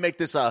was trying to make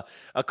this a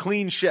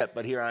clean ship,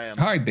 but here I am.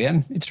 Hi,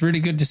 Ben. It's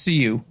really good to see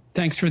you.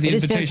 Thanks for the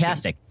invitation. It is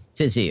fantastic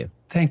to see you.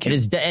 Thank you. It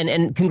is,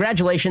 and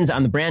congratulations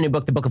on the brand new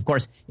book. The book, of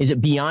course, is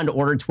Beyond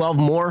Order, 12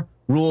 More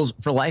Rules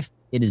for Life.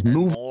 It is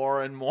moving.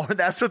 More and more.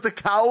 That's what the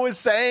cow was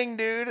saying,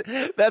 dude.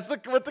 That's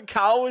what the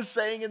cow was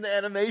saying in the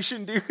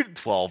animation, dude.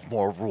 12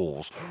 more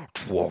rules.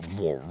 12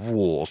 more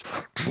rules.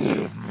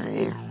 12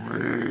 more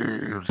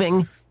rules.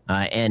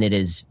 And it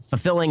is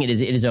fulfilling. It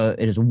is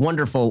a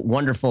wonderful,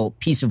 wonderful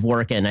piece of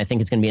work, and I think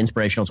it's going to be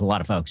inspirational to a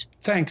lot of folks.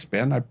 Thanks,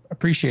 Ben. I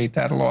appreciate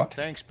that a lot.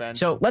 Thanks, Ben.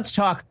 So let's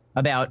talk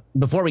about,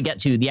 before we get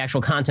to the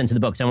actual content of the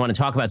books, I want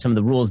to talk about some of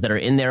the rules that are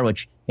in there,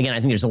 which, again, I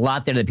think there's a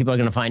lot there that people are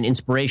going to find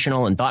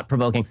inspirational and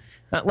thought-provoking.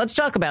 Let's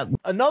talk about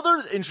another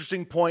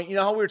interesting point. You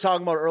know how we were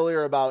talking about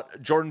earlier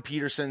about Jordan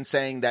Peterson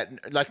saying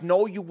that, like,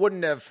 no, you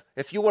wouldn't have.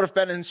 If you would have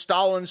been in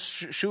Stalin's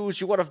shoes,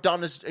 you would have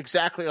done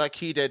exactly like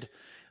he did.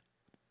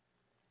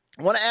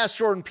 I want to ask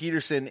Jordan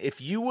Peterson,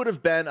 if you would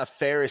have been a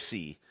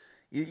Pharisee,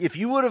 if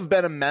you would have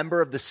been a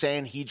member of the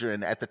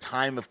Sanhedrin at the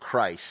time of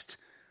Christ,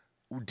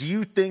 do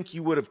you think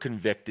you would have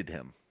convicted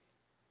him?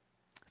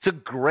 It's a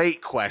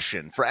great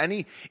question for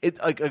any,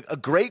 a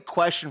great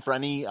question for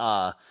any,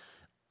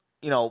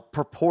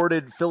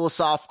 purported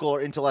philosophical or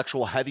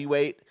intellectual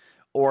heavyweight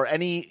or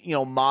any,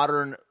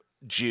 modern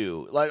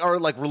Jew, or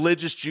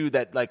religious Jew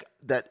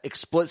that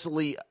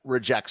explicitly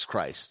rejects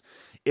Christ.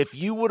 If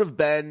you would have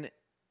been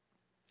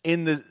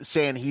in the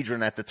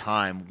Sanhedrin at the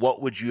time,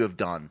 what would you have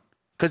done?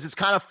 Because it's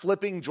kind of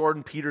flipping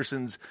Jordan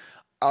Peterson's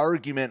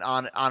argument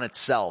on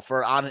itself,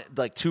 or on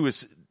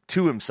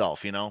to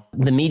himself,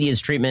 The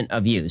media's treatment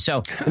of you.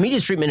 So the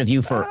media's treatment of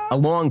you for a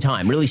long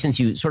time, really since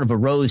you sort of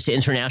arose to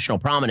international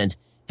prominence,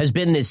 has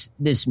been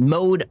this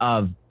mode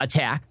of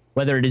attack,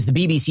 whether it is the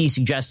BBC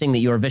suggesting that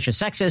you're a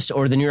vicious sexist,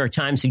 or the New York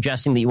Times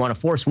suggesting that you want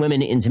to force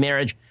women into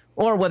marriage,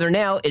 or whether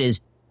now it is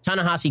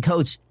Ta-Nehisi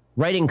Coates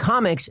writing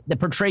comics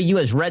that portray you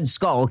as Red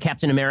Skull,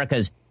 Captain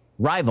America's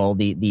rival,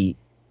 the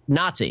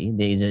Nazi.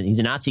 He's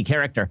a Nazi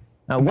character.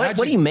 What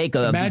do you make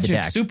of these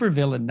attacks? Magic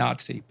supervillain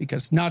Nazi,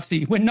 because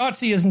when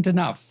Nazi isn't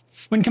enough,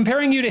 when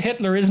comparing you to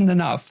Hitler isn't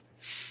enough,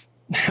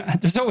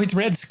 there's always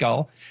Red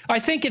Skull. I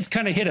think it's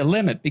kind of hit a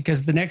limit,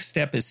 because the next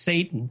step is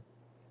Satan.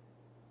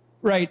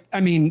 Right?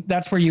 I mean,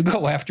 that's where you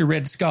go after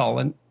Red Skull.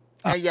 And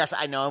Yes,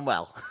 I know him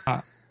well.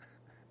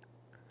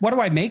 What do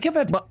I make of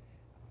it?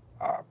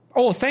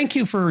 Thank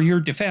you for your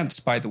defense,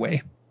 by the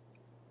way.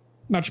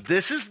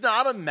 This is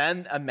not a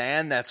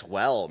man that's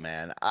well,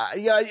 man.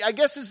 I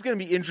guess it's going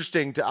to be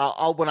interesting to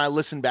when I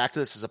listen back to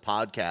this as a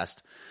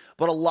podcast.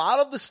 But a lot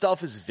of the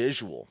stuff is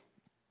visual.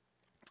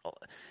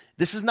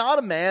 This is not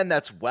a man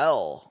that's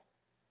well.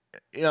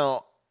 You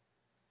know,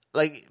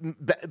 like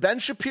Ben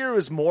Shapiro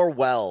is more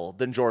well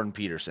than Jordan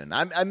Peterson.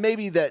 I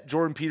maybe that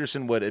Jordan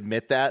Peterson would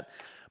admit that.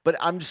 But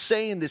I'm just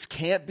saying this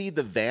can't be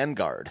the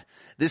vanguard.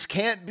 This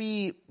can't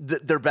be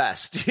their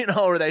best, you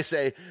know, or they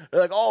say,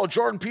 like, oh,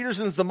 Jordan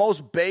Peterson's the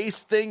most base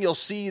thing you'll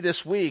see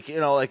this week. You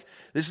know, like,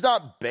 this is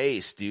not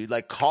base, dude.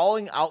 Like,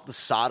 calling out the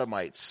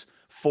sodomites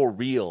for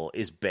real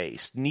is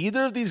base.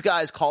 Neither of these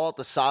guys call out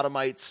the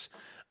sodomites.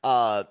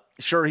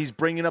 Sure, he's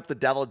bringing up the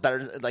devil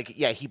better. Like,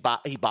 yeah, he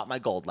bought my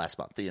gold last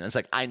month. You know, it's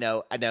like, I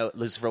know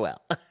Lucifer well.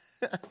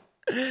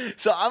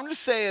 So I'm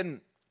just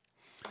saying,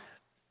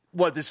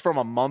 this from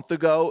a month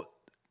ago?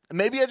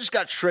 Maybe I just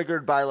got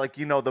triggered by, like,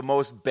 you know, the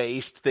most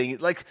based thing.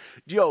 Like,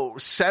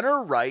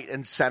 center right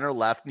and center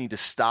left need to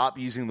stop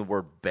using the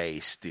word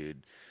base,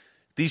 dude.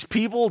 These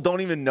people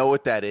don't even know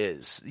what that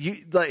is.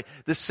 Like,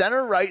 the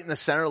center right and the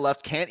center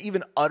left can't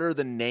even utter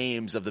the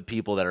names of the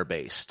people that are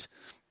based.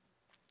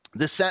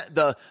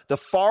 The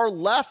far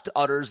left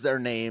utters their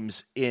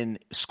names in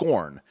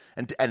scorn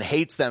and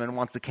hates them and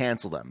wants to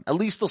cancel them. At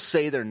least they'll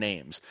say their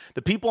names.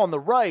 The people on the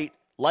right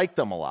like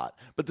them a lot,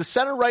 but the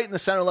center right and the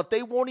center left,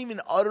 they won't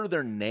even utter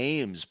their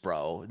names,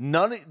 bro.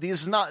 Neither of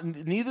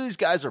these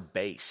guys are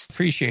based.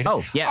 Appreciate it.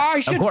 Oh yeah,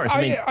 of course.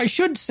 I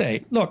should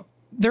say, look,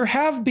 there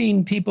have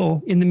been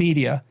people in the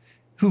media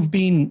who've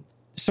been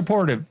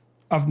supportive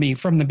of me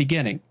from the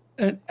beginning.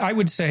 I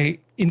would say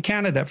in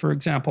Canada, for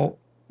example,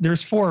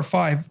 there's 4 or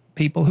 5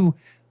 people who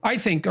I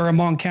think are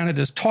among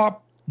Canada's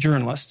top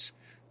journalists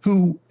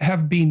who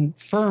have been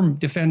firm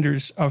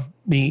defenders of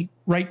me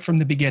right from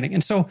the beginning.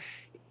 And so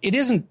it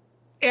isn't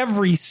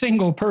every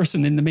single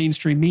person in the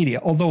mainstream media,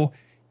 although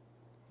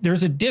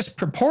there's a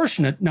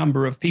disproportionate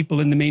number of people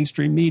in the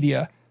mainstream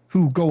media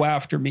who go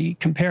after me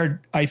compared,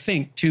 I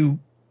think, to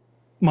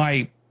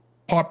my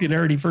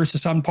popularity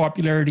versus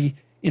unpopularity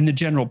in the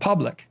general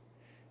public.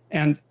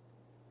 And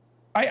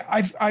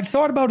I've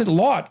thought about it a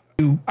lot.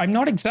 I'm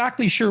not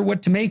exactly sure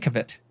what to make of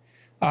it.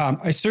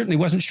 I certainly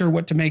wasn't sure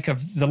what to make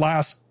of the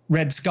last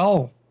Red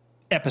Skull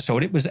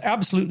episode. It was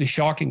absolutely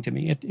shocking to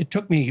me. It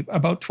took me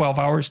about 12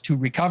 hours to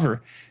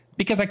recover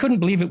because I couldn't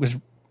believe it was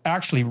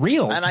actually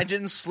real. And I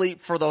didn't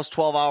sleep for those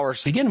 12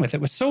 hours. To begin with, it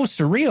was so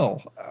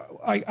surreal.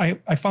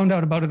 I found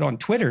out about it on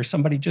Twitter.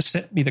 Somebody just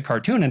sent me the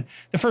cartoon, and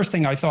the first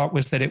thing I thought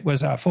was that it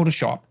was a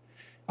Photoshop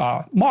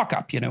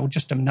mock-up, you know,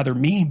 just another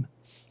meme.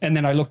 And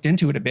then I looked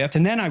into it a bit,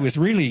 and then I was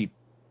really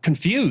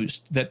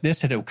confused that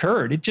this had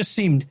occurred. It just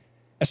seemed,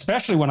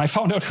 especially when I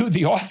found out who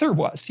the author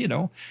was, you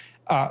know.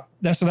 So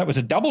that was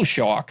a double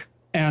shock.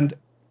 And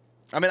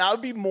I mean, I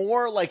would be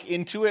more like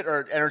into it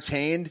or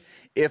entertained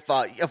if,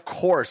 of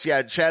course,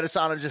 yeah, Chad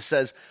Asana just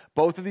says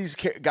both of these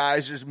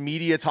guys are just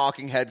media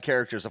talking head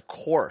characters, of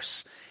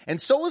course.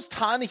 And so is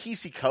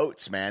Ta-Nehisi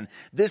Coates, man.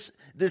 This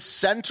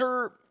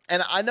center,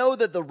 and I know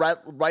that the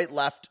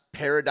right-left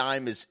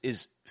paradigm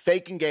is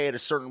fake and gay at a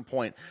certain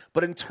point,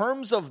 but in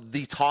terms of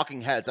the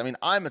talking heads, I mean,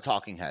 I'm a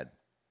talking head.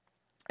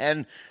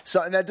 And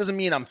that doesn't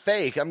mean I'm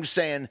fake. I'm just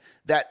saying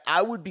that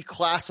I would be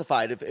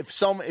classified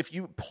if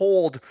you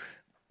polled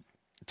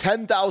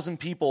 10,000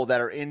 people that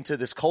are into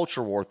this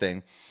culture war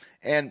thing,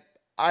 and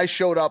I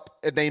showed up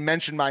and they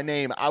mentioned my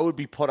name, I would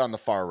be put on the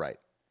far right.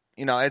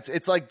 You know,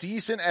 it's like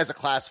decent as a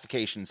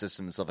classification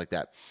system and stuff like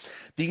that.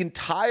 The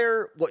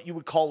entire, what you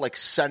would call like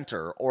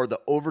center or the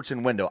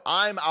Overton window,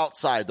 I'm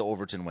outside the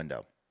Overton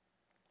window.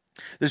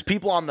 There's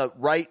people on the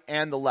right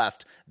and the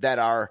left that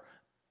are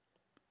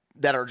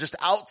just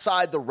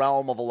outside the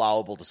realm of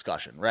allowable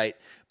discussion, right?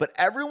 But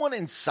everyone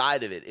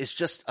inside of it is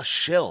just a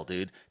shill,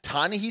 dude.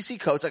 Ta-Nehisi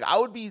Coates, like I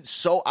would be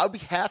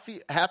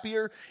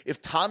happier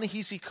if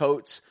Ta-Nehisi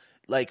Coates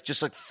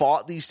just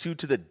fought these two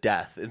to the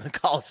death in the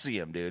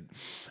Coliseum, dude.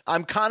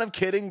 I'm kind of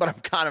kidding, but I'm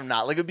kind of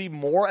not. Like, it'd be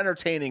more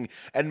entertaining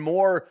and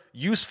more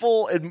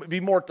useful. It'd be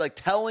more like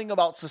telling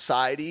about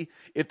society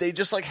if they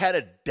just had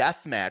a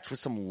death match with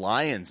some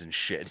lions and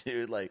shit,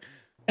 dude. Like,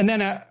 and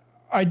then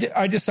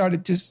I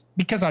decided to,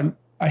 because I'm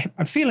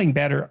feeling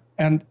better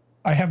and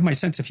I have my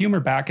sense of humor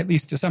back, at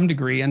least to some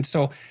degree. And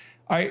so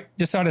I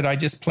decided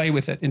I'd just play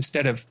with it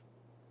instead of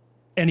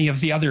any of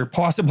the other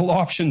possible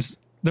options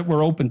that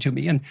were open to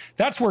me. And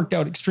that's worked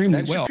out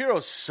extremely well.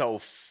 Shapiro's so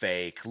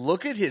fake.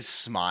 Look at his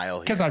smile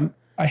here. Because I'm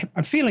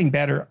feeling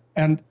better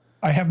and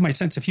I have my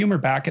sense of humor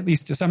back, at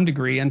least to some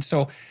degree. And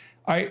so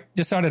I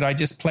decided I'd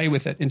just play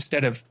with it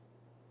instead of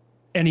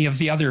any of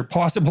the other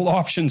possible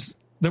options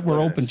that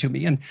were open to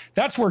me. And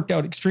that's worked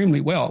out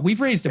extremely well.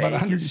 We've raised about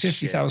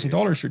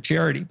 $150,000 for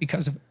charity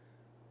because of it.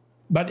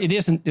 But it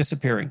isn't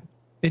disappearing.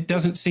 It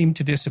doesn't seem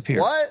to disappear.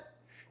 What?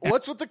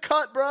 What's with the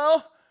cut,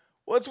 bro?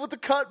 What's with the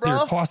cut, bro? There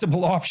are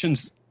possible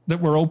options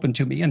that were open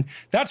to me. And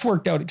that's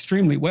worked out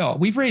extremely well.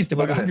 We've raised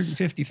about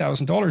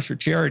 $150,000 for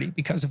charity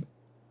because of it.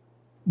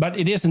 but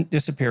it isn't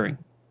disappearing.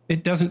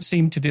 It doesn't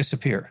seem to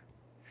disappear.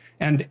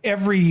 And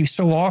every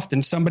so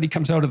often, somebody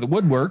comes out of the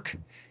woodwork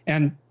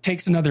and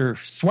takes another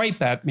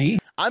swipe at me.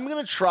 I'm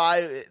going to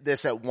try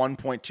this at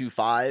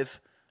 1.25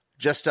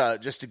 just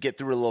to get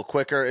through it a little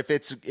quicker. If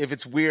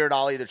it's weird,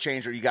 I'll either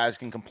change or you guys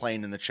can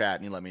complain in the chat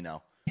and you let me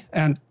know.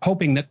 And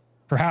hoping that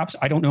perhaps,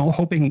 I don't know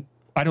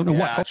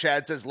what.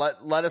 Chad says, let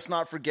us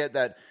not forget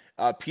that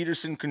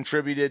Peterson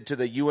contributed to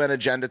the UN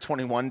Agenda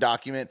 21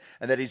 document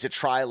and that he's a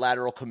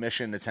trilateral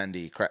commission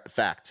attendee.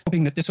 Fact.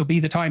 Hoping that this will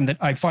be the time that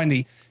I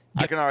finally...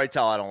 I can already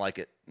tell I don't like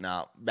it.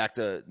 No, back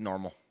to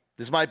normal.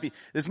 This might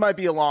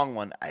be a long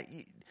one.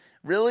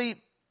 Really?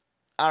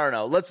 I don't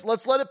know.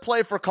 Let's let it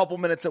play for a couple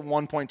minutes at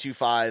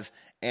 1.25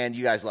 and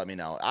you guys let me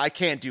know. I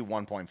can't do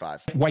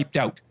 1.5. Wiped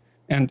out.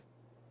 And,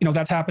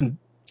 that's happened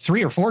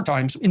 3 or 4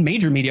 times in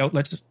major media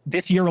outlets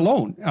this year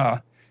alone.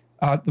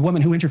 The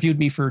woman who interviewed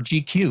me for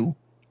GQ,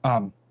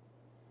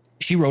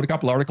 she wrote a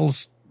couple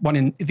articles, one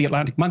in the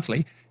Atlantic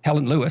Monthly,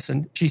 Helen Lewis,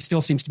 and she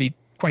still seems to be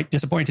quite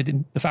disappointed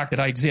in the fact that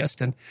I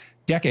exist. And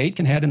Decade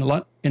can head in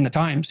the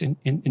Times in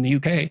the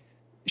UK.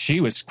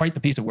 She was quite the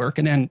piece of work.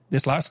 And then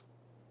this last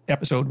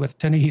episode with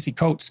Ta-Nehisi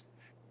Coates,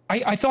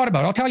 I thought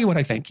about it. I'll tell you what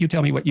I think. You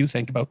tell me what you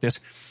think about this.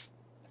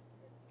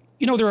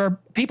 There are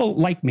people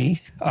like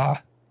me,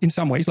 in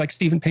some ways, like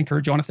Steven Pinker,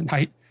 Jonathan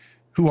Haidt,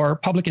 who are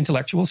public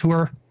intellectuals who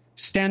are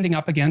standing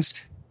up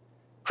against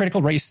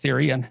critical race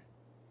theory and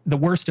the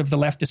worst of the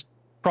leftist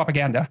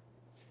propaganda.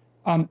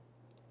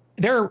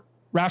 They're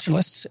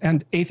rationalists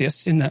and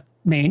atheists in the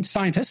main,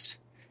 scientists,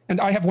 and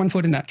I have one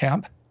foot in that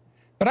camp.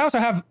 But I also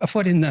have a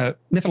foot in the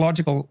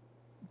mythological,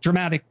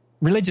 dramatic,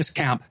 religious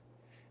camp.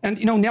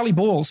 And, Nellie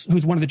Bowles,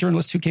 who's one of the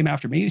journalists who came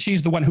after me,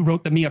 she's the one who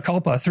wrote the Mea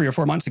Culpa 3 or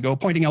 4 months ago,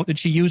 pointing out that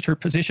she used her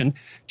position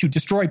to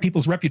destroy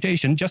people's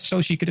reputation just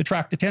so she could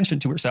attract attention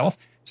to herself.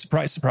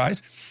 Surprise,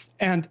 surprise.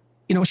 And,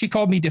 she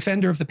called me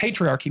defender of the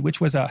patriarchy, which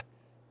was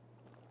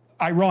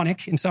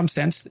ironic in some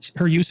sense,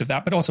 her use of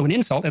that, but also an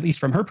insult, at least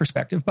from her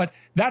perspective. But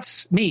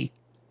that's me.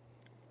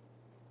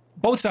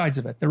 Both sides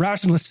of it, the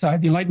rationalist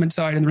side, the Enlightenment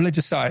side, and the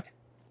religious side.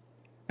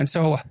 And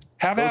so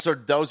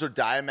those are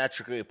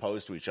diametrically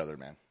opposed to each other,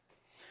 man.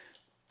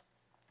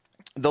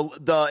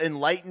 The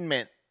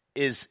Enlightenment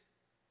is,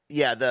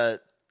 the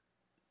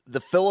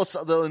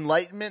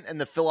Enlightenment and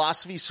the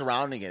philosophy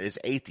surrounding it is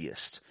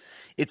atheist.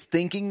 It's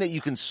thinking that you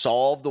can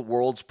solve the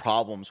world's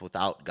problems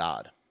without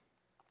God.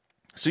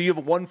 So you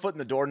have one foot in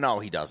the door? No,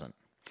 he doesn't.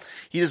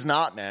 He does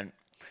not, man.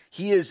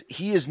 He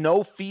is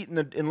no feet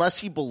unless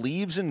he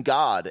believes in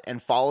God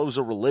and follows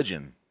a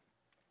religion.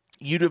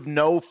 You'd have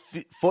no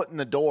foot in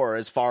the door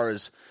as far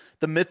as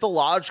the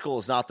mythological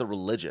is not the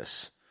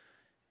religious.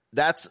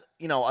 That's,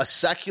 a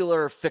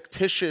secular,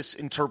 fictitious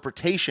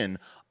interpretation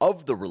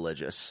of the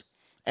religious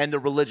and the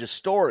religious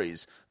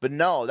stories. But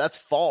no, that's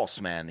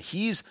false, man.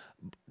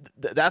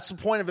 That's the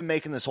point of him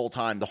making this whole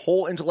time. The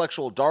whole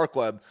intellectual dark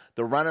web,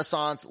 the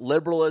Renaissance,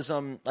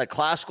 liberalism, like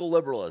classical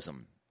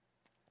liberalism.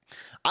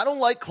 I don't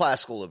like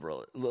classical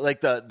liberalism,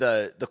 like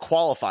the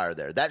qualifier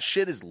there. That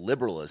shit is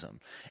liberalism.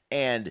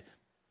 And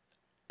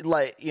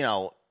what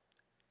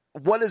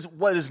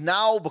has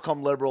now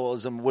become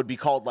liberalism would be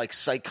called like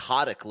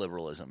psychotic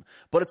liberalism,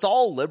 but it's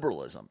all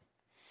liberalism.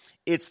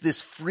 It's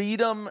this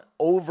freedom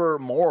over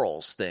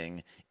morals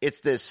thing.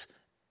 It's this,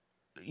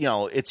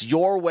 it's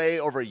your way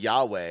over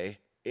Yahweh.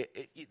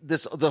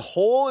 The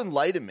whole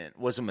Enlightenment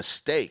was a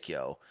mistake,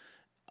 yo.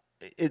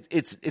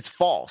 It's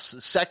false.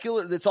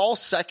 Secular. It's all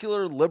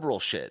secular liberal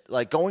shit.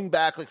 Like going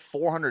back like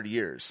 400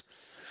 years,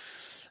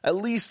 at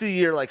least the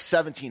year like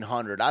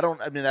 1700.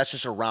 That's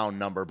just a round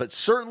number, but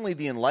certainly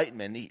the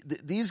Enlightenment.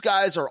 These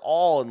guys are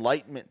all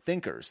Enlightenment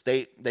thinkers.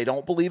 They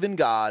don't believe in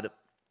God,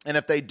 and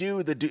if they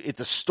do,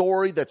 it's a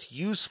story that's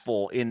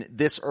useful in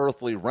this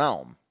earthly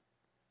realm.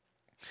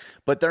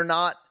 But they're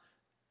not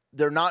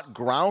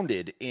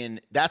grounded in.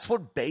 That's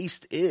what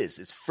based is.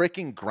 It's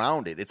freaking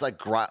grounded. It's like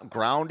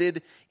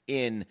grounded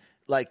in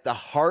like the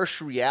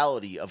harsh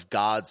reality of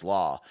God's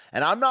law.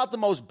 And I'm not the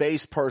most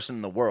based person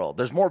in the world.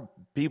 There's more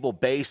people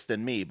based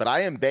than me, but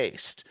I am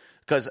based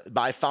because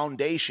my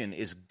foundation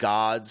is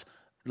God's,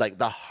 like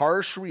the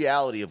harsh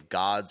reality of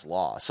God's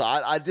law. So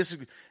I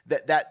disagree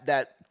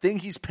that thing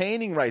he's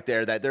painting right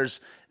there, that there's,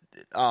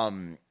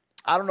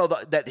 I don't know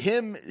that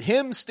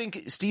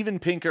Steven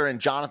Pinker and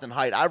Jonathan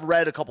Haidt. I've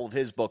read a couple of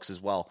his books as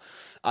well.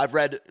 I've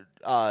read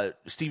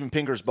Steven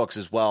Pinker's books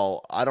as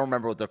well. I don't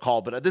remember what they're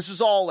called, but this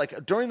was all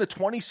like during the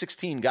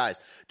 2016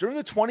 during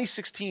the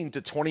 2016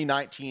 to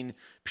 2019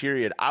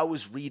 period. I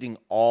was reading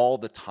all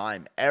the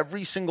time.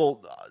 Every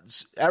single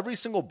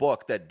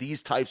book that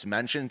these types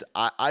mentioned,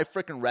 I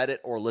freaking read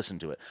it or listened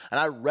to it, and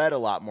I read a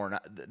lot more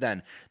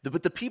then.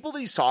 But the people that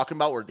he's talking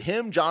about were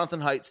him,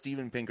 Jonathan Haidt,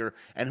 Steven Pinker,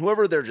 and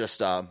whoever they're just.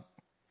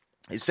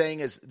 Is saying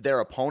is their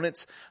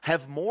opponents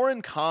have more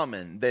in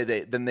common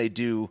than they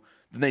do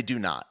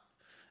not.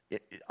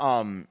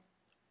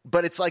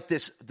 But it's like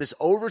this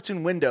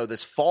Overton window,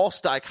 this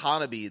false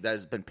dichotomy that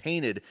has been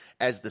painted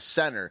as the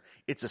center.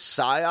 It's a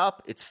psyop.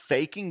 It's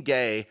fake and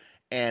gay,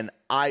 and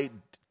I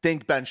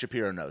think Ben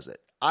Shapiro knows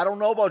it. I don't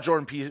know about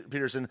Jordan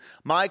Peterson.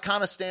 My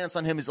kind of stance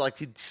on him is like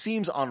he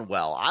seems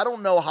unwell. I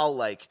don't know how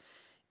like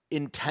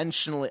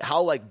intentionally,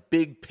 how like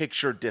big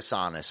picture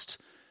dishonest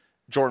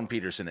Jordan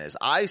Peterson is.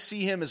 I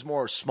see him as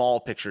more small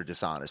picture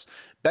dishonest.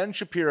 Ben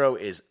Shapiro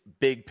is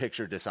big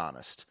picture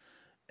dishonest.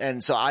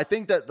 And so I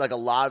think that like a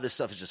lot of this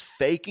stuff is just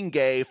fake and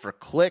gay for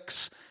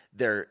clicks.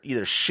 They're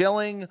either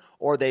shilling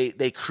or they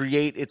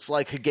create, it's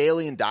like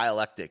Hegelian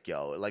dialectic,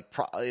 like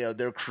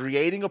they're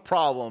creating a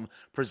problem,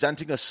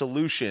 presenting a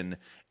solution,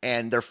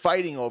 and they're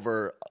fighting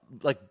over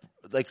like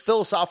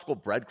philosophical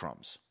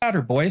breadcrumbs.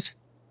 Matter, boys.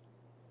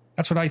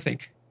 That's what I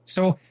think.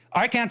 So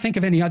I can't think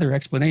of any other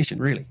explanation,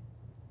 really.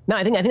 No,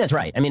 I think that's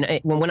right. I mean,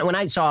 when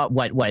I saw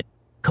what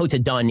Coates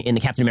had done in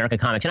the Captain America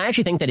comics, and I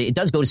actually think that it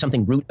does go to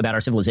something root about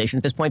our civilization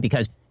at this point,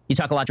 because you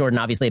talk a lot, Jordan,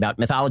 obviously, about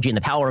mythology and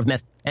the power of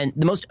myth. And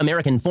the most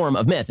American form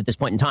of myth at this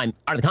point in time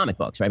are the comic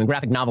books, right? I mean,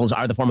 graphic novels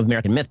are the form of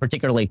American myth,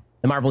 particularly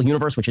the Marvel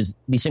Universe, which is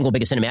the single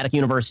biggest cinematic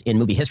universe in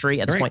movie history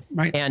at this point.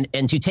 Right. And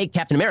to take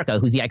Captain America,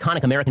 who's the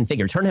iconic American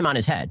figure, turn him on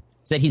his head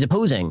so that he's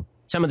opposing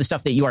some of the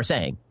stuff that you are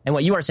saying. And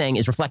what you are saying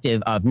is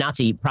reflective of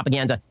Nazi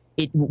propaganda.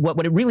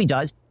 What it really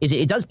does is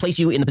it does place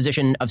you in the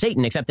position of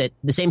Satan, except that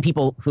the same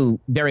people who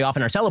very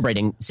often are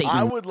celebrating Satan.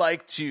 I would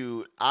love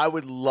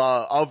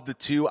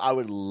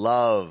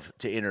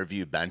to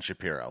interview Ben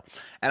Shapiro.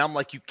 And I'm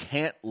like, you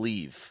can't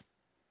leave.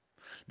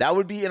 That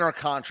would be in our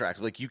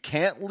contract. Like, you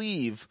can't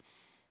leave,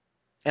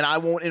 and I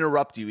won't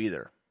interrupt you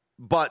either.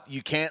 But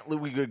you can't,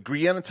 we could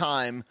agree on a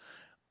time.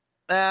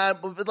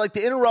 But like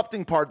the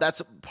interrupting part,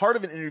 that's part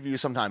of an interview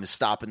sometimes is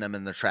stopping them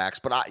in their tracks.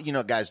 But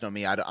guys know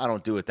me, I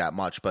don't do it that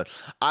much. But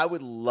I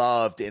would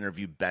love to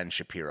interview Ben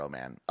Shapiro,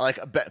 man. Like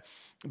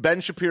Ben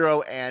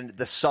Shapiro, and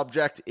the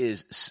subject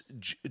is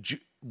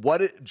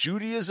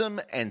Judaism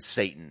and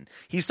Satan.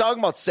 He's talking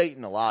about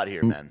Satan a lot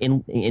here, man.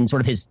 In sort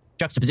of his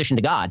juxtaposition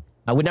to God.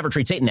 I would never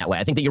treat Satan that way.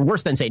 I think that you're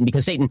worse than Satan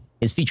because Satan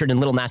is featured in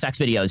Little Nas X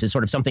videos as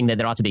sort of something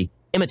that ought to be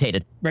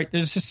imitated. Right.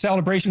 There's a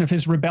celebration of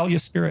his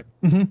rebellious spirit.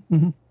 Mm-hmm.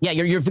 Mm-hmm. Yeah,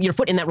 your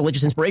foot in that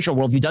religious inspirational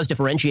worldview does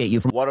differentiate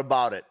you from... What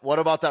about it? What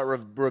about that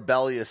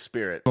rebellious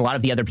spirit? A lot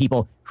of the other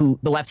people who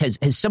the left has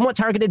somewhat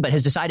targeted but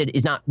has decided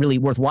is not really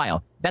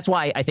worthwhile. That's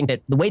why I think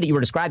that the way that you were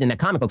described in that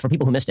comic book, for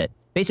people who missed it,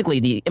 basically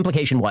the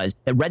implication was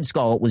that Red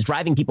Skull was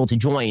driving people to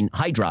join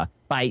Hydra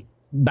by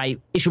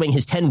issuing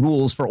his 10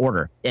 rules for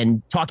order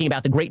and talking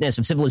about the greatness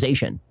of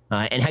civilization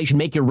and how you should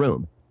make your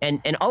room.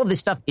 And all of this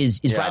stuff is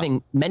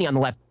driving many on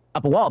the left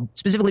up a wall,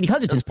 specifically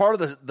because it's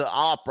part of the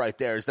op right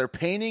there is they're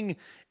painting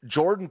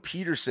Jordan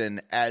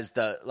Peterson as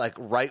the like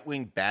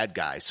right-wing bad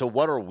guy. So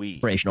what are we?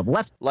 Inspirational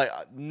left. Like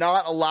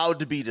not allowed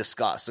to be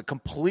discussed,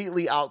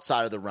 completely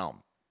outside of the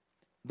realm.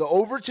 The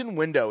Overton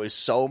window is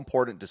so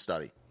important to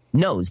study.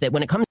 Knows that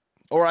when it comes,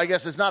 or I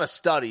guess it's not a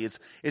study, it's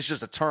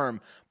just a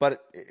term,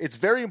 but it's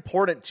very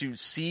important to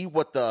see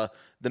what the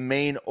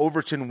main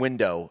Overton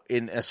window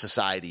in a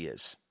society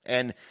is.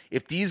 And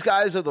if these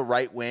guys are the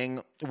right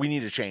wing, we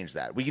need to change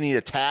that. We need to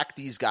attack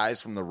these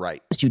guys from the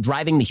right. To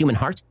driving the human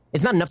heart,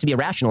 it's not enough to be a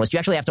rationalist. You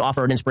actually have to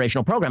offer an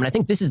inspirational program. And I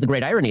think this is the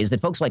great irony, is that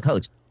folks like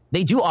Coates,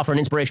 they do offer an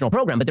inspirational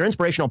program, but their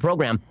inspirational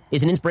program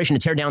is an inspiration to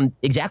tear down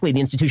exactly the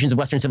institutions of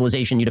Western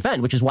civilization you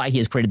defend, which is why he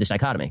has created this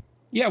dichotomy.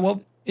 Yeah,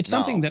 well, it's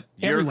something that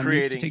everyone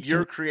needs to take.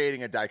 You're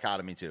creating a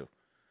dichotomy too,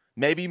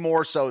 maybe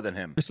more so than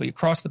him.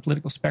 Across the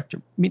political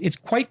spectrum. I mean, it's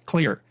quite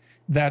clear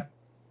that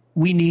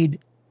we need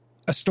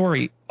a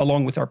story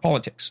along with our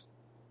politics,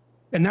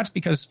 and that's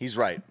because he's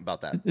right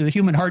about that. The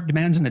human heart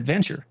demands an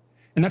adventure,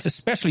 and that's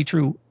especially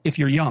true if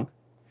you're young.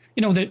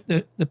 You know,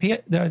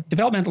 the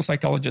developmental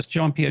psychologist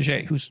Jean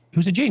Piaget,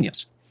 who's a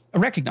genius, a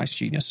recognized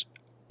genius,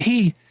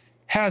 he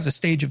has a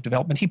stage of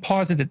development. He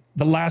posited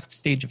the last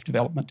stage of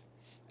development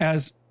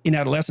as in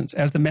adolescence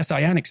as the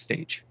messianic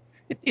stage.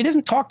 It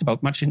isn't talked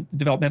about much in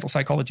developmental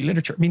psychology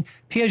literature. I mean,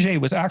 Piaget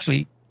was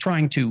actually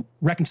trying to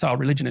reconcile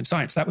religion and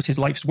science. That was his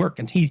life's work,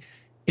 and he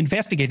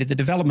investigated the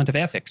development of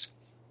ethics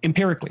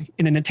empirically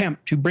in an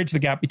attempt to bridge the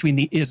gap between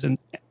the is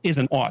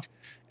and ought.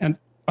 And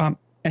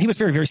he was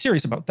very, very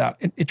serious about that.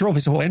 It drove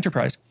his whole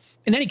enterprise.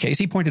 In any case,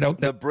 he pointed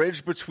out that the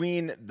bridge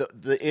between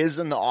the is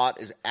and the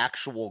ought is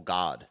actual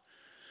God.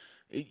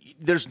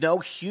 There's no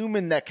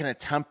human that can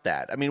attempt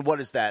that. I mean, what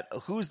is that?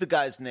 Who's the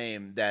guy's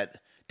name? That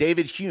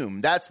David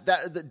Hume.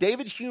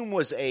 David Hume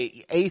was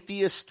a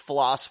atheist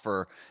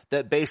philosopher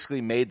that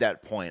basically made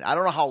that point. I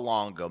don't know how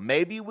long ago.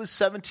 Maybe it was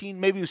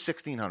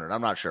 1600.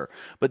 I'm not sure.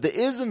 But the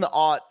is and the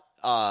ought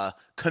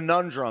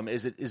conundrum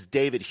is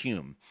David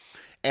Hume,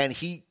 and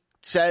he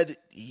said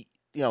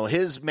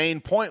his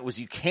main point was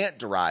you can't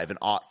derive an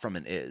ought from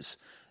an is.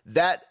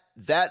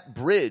 That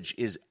bridge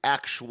is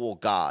actual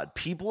God.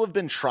 People have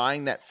been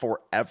trying that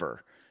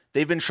forever.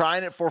 They've been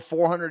trying it for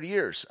 400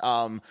 years.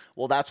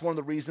 Well, that's one of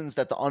the reasons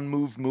that the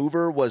unmoved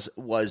mover was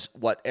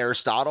what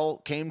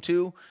Aristotle came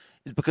to,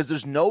 is because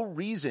there's no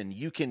reason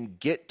you can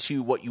get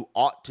to what you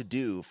ought to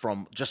do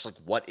from just like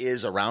what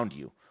is around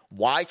you.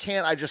 why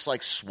can't I just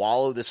like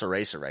swallow this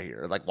eraser right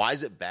here? Like, why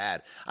is it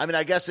bad? I mean,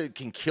 I guess it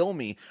can kill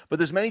me, but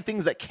there's many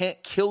things that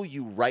can't kill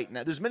you right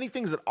now. There's many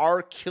things that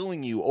are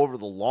killing you over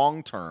the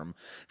long term.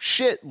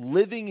 Shit,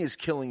 living is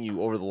killing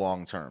you over the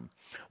long term.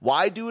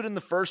 Why do it in the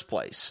first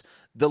place?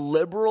 The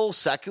liberal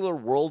secular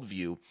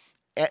worldview,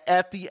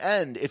 at the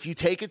end, if you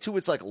take it to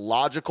its like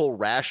logical,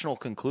 rational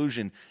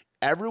conclusion,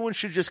 everyone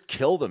should just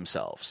kill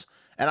themselves.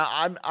 And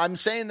I'm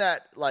saying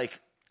that like,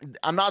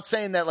 I'm not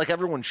saying that like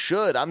everyone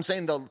should. I'm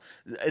saying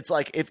it's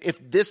like if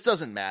this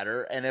doesn't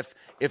matter, and if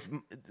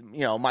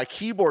you know my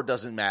keyboard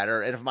doesn't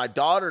matter, and if my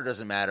daughter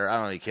doesn't matter, I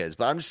don't have any kids,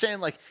 but I'm just saying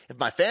like if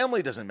my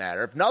family doesn't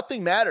matter, if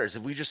nothing matters,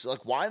 if we just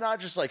like, why not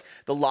just like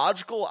the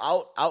logical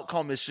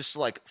outcome is just to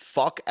like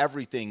fuck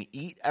everything,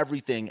 eat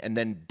everything, and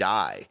then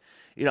die.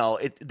 You know,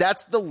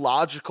 that's the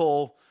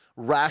logical,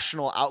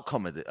 rational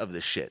outcome of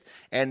this shit.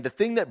 And the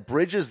thing that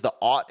bridges the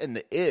ought and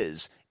the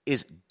is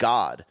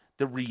God,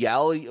 the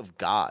reality of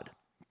God.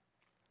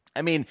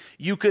 I mean,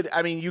 you could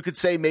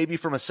say maybe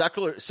from a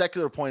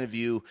secular point of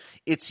view,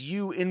 it's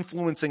you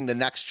influencing the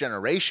next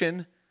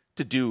generation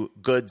to do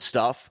good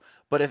stuff.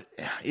 But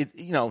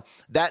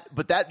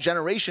that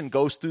generation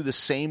goes through the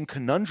same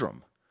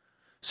conundrum.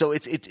 So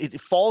it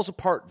falls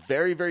apart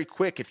very, very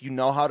quick if you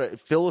know how to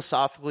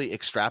philosophically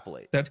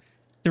extrapolate. That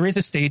there is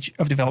a stage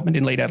of development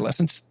in late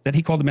adolescence that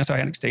he called the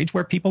messianic stage,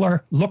 where people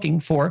are looking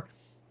for,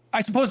 I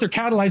suppose they're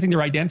catalyzing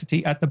their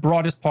identity at the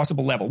broadest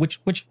possible level,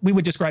 which we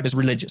would describe as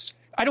religious.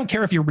 I don't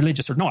care if you're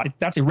religious or not.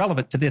 That's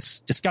irrelevant to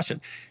this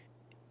discussion.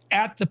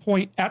 At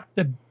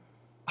the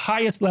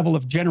highest level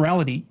of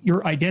generality,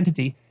 your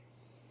identity,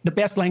 the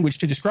best language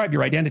to describe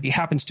your identity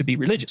happens to be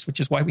religious, which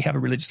is why we have a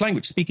religious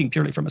language, speaking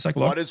purely from a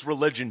psychological What is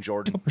religion,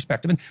 Jordan?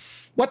 Perspective. And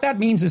what that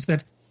means is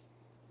that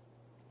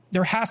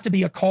there has to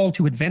be a call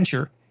to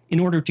adventure in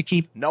order to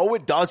keep... No,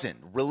 it doesn't.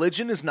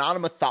 Religion is not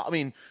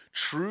a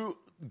true...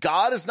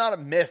 God is not a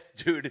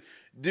myth, dude.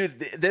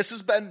 This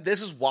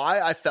is why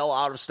I fell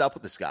out of step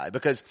with this guy,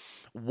 because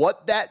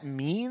what that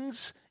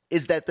means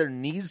is that there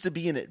needs to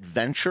be an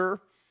adventure.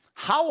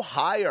 How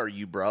high are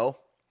you, bro?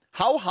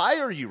 How high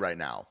are you right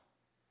now?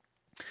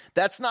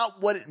 That's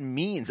not what it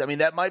means. I mean,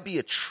 that might be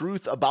a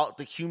truth about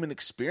the human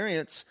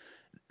experience.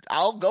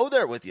 I'll go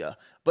there with you.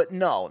 But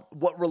no,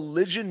 what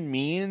religion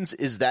means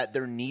is that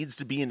there needs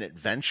to be an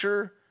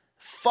adventure.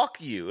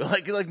 Fuck you.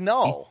 Like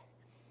no.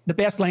 The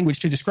best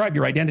language to describe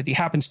your identity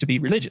happens to be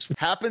religious.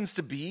 Happens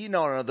to be?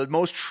 No. The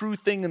most true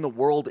thing in the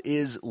world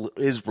is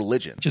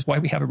religion. Which is why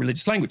we have a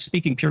religious language,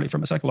 speaking purely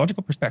from a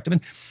psychological perspective.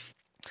 And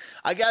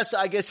I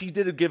guess he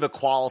did give a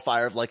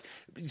qualifier of like,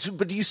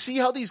 but do you see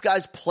how these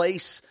guys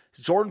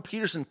Jordan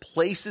Peterson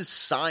places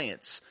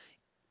science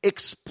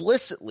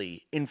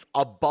explicitly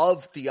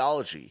above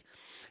theology?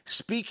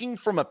 Speaking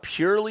from a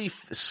purely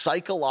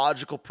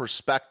psychological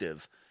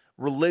perspective,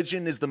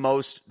 religion is the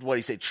most,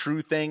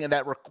 true thing, and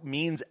that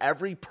means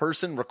every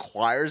person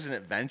requires an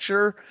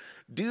adventure?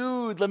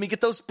 Dude, let me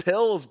get those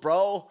pills,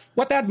 bro.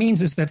 What that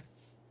means is that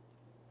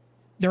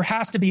there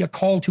has to be a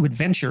call to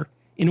adventure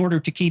in order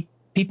to keep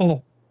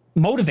people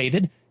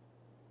motivated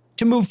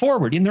to move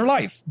forward in their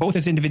life, both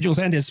as individuals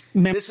and as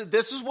members.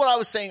 This is what I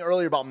was saying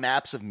earlier about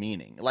maps of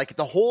meaning. Like,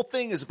 the whole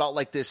thing is about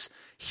like this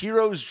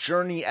hero's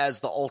journey as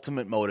the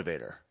ultimate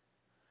motivator.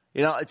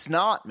 You know, it's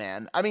not,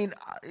 man. I mean,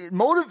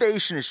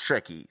 motivation is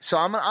tricky. So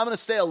I'm going to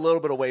stay a little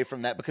bit away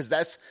from that, because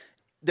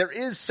there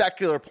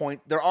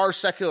are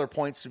secular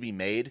points to be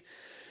made.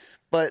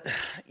 But,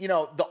 you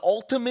know, the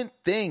ultimate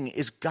thing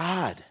is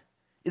God.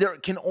 There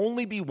can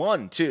only be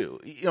one, too.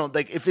 You know,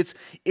 like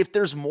if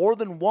there's more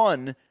than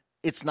one,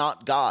 it's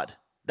not God.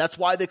 That's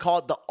why they call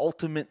it the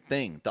ultimate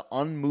thing, the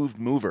unmoved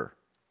mover.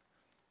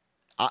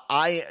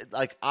 I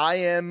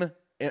am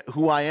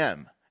who I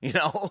am, you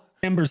know?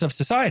 Members of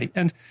society.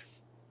 And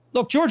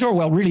look, George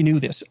Orwell really knew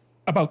this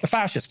about the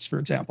fascists, for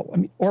example. I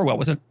mean, Orwell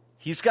was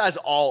He's guys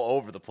all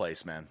over the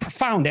place, man.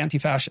 Profound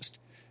anti-fascist.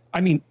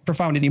 I mean,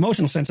 profound in the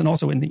emotional sense and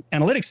also in the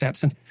analytic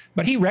sense.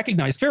 But he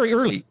recognized very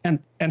early and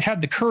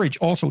had the courage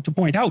also to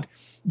point out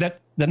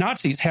that the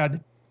Nazis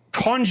had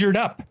conjured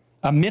up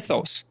a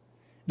mythos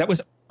that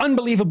was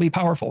unbelievably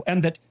powerful,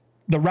 and that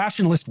the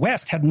rationalist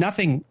West had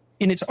nothing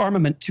in its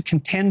armament to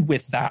contend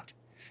with that.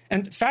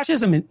 And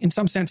fascism, in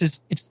some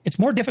senses, it's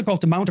more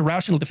difficult to mount a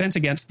rational defense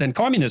against than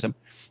communism,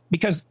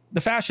 because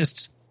the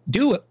fascists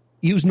do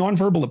use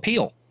nonverbal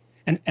appeal.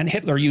 And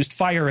Hitler used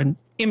fire and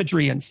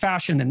imagery and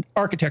fashion and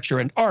architecture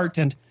and art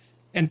and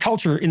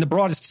culture in the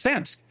broadest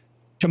sense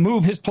to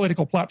move his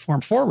political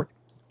platform forward.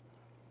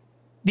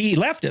 The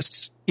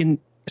leftists,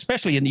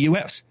 especially in the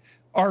U.S.,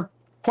 are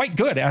quite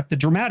good at the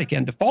dramatic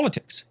end of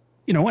politics.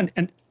 You know,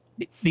 and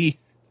the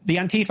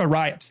Antifa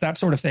riots, that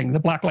sort of thing, the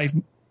Black Lives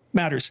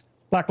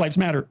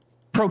Matter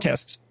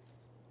protests,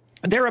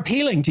 they're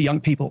appealing to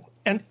young people.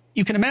 And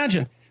you can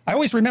imagine, I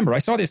always remember, I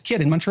saw this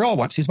kid in Montreal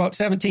once. He was about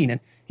 17, and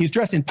he was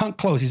dressed in punk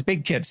clothes. He's a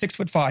big kid,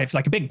 6'5",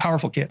 like a big,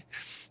 powerful kid.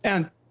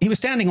 And he was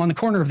standing on the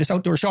corner of this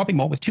outdoor shopping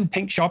mall with 2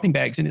 pink shopping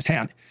bags in his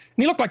hand.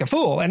 And he looked like a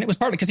fool, and it was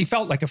partly because he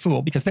felt like a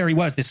fool, because there he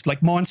was, this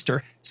like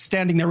monster,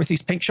 standing there with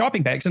these pink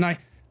shopping bags. And I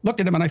looked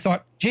at him and I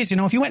thought, geez,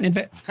 if you went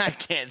and I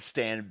can't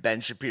stand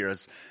Ben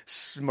Shapiro's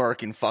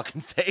smirking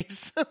fucking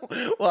face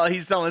while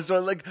he's telling his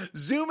story. Like,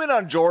 zoom in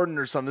on Jordan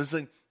or something.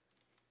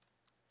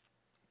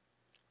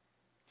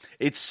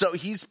 It's like,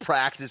 he's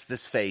practiced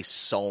this face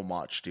so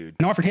much, dude.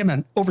 And offered him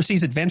an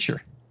overseas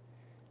adventure,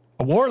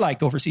 a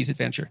warlike overseas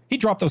adventure.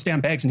 He'd drop those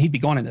damn bags and he'd be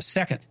gone in a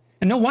second.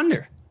 And no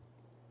wonder.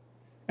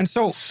 And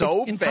so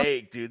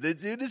fake, dude. The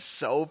dude is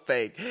so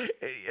fake.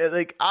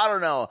 Like, I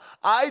don't know.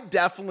 I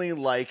definitely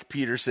like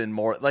Peterson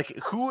more. Like,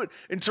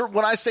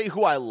 when I say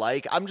who I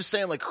like, I'm just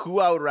saying like who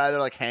I would rather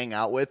like hang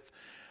out with.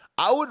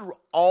 I would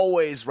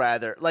always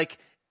rather like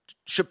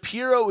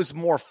Shapiro is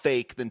more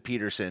fake than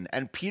Peterson,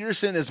 and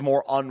Peterson is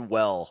more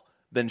unwell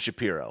than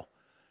Shapiro.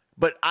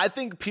 But I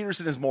think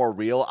Peterson is more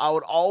real. I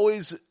would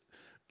always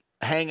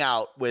hang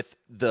out with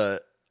the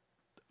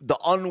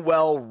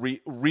unwell,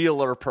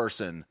 realer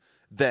person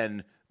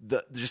than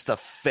just a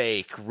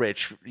fake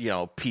rich,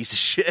 piece of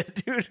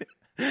shit, dude.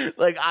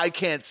 Like, I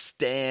can't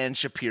stand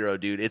Shapiro,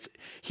 dude.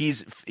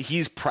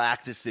 He's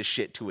practiced this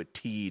shit to a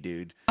T,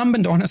 dude.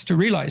 Incumbent on us to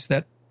realize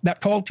that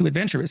call to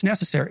adventure is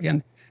necessary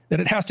and that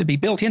it has to be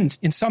built in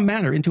some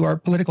manner into our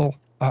political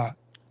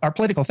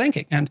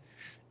thinking. And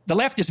the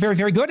left is very,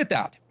 very good at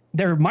that.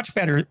 They're much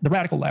better, the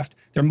radical left.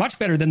 They're much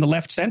better than the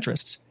left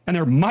centrists, and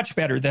they're much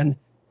better than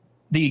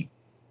the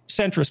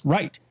centrist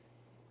right.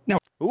 Now,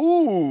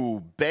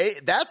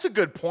 that's a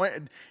good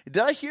point.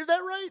 Did I hear that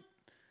right?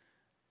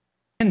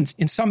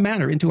 In some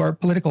manner into our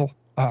political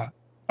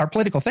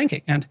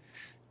thinking, and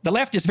the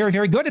left is very,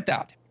 very good at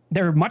that.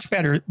 They're much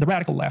better, the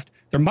radical left.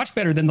 They're much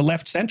better than the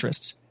left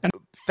centrists. And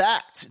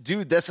fact,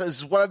 dude, this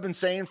is what I've been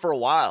saying for a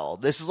while.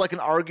 This is like an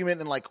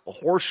argument and like a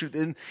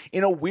horseshoe.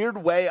 In a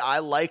weird way, I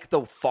like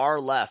the far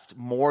left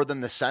more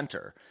than the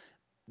center.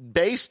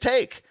 Base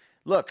take.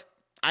 Look,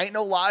 I ain't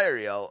no liar,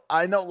 yo.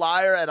 I ain't no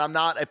liar, and I'm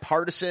not a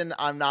partisan.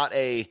 I'm not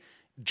a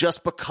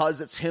just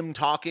because it's him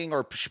talking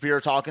or Shapiro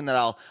talking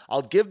that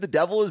I'll give the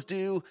devil his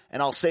due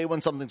and I'll say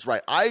when something's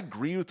right. I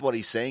agree with what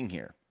he's saying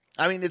here.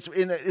 I mean, it's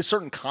in a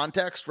certain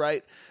context,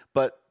 right?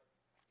 But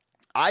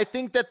I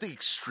think that the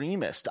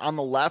extremist on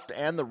the left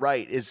and the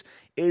right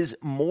is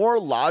more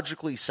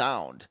logically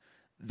sound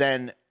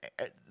than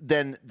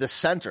the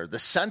center. The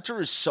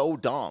center is so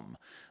dumb.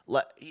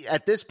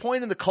 At this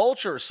point in the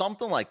culture or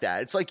something like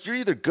that, it's like you're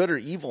either good or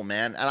evil,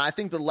 man. And I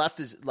think the left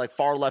is like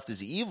far left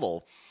is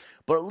evil,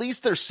 but at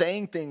least they're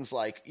saying things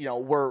like,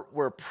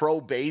 we're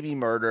pro baby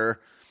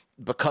murder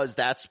because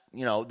that's,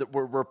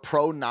 we're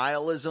pro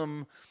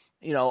nihilism,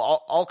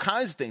 all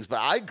kinds of things. But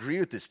I agree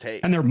with this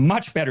take. And they're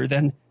much better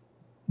than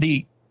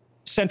the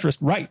centrist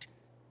right.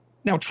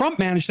 Now, Trump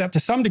managed that to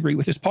some degree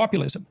with his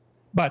populism,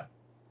 but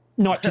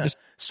not to the...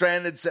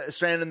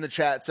 Stranded in the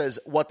chat says,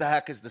 what the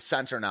heck is the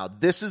center now?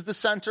 This is the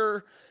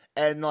center,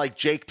 and like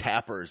Jake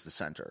Tapper is the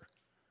center.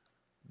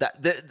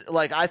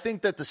 I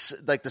think that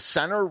the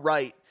center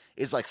right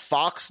is like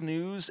Fox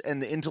News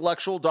and the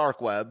intellectual dark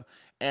web,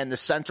 and the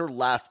center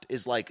left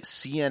is like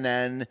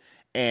CNN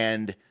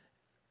and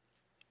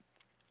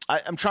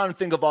I'm trying to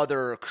think of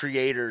other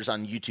creators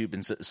on YouTube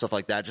and stuff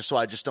like that, just so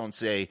I just don't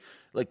say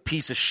like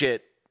piece of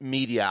shit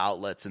media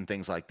outlets and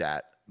things like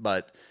that.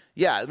 But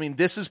yeah, I mean,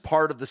 this is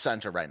part of the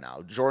center right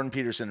now. Jordan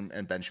Peterson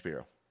and Ben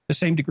Shapiro. The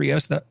same degree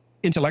as the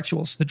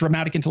intellectuals, the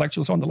dramatic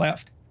intellectuals on the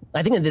left.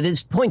 I think that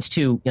this points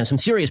to some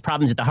serious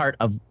problems at the heart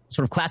of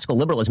sort of classical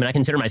liberalism. And I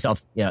consider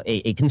myself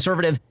a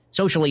conservative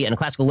socially and a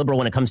classical liberal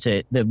when it comes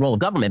to the role of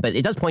government. But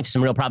it does point to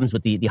some real problems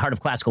with the heart of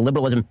classical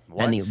liberalism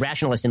and the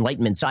rationalist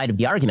enlightenment side of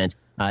the argument,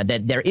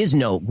 that there is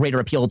no greater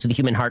appeal to the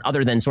human heart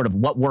other than sort of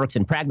what works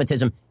and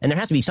pragmatism. And there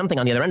has to be something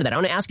on the other end of that. I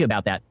want to ask you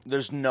about that.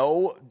 There's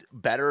no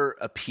better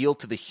appeal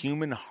to the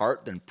human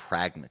heart than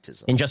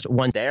pragmatism. In just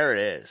one there it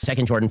is.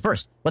 Second, Jordan.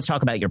 First, let's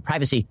talk about your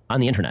privacy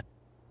on the internet.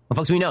 Well,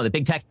 folks, we know that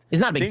big tech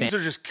is not a big fan.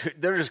 Things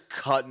they're just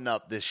cutting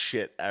up this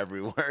shit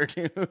everywhere,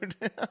 dude.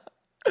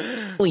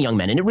 Young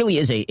men, and it really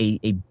is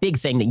a big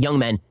thing that young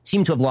men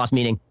seem to have lost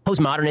meaning.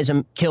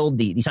 Postmodernism killed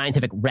the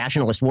scientific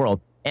rationalist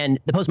world,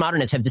 and the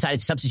postmodernists have decided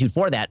to substitute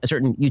for that a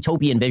certain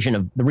utopian vision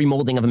of the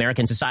remolding of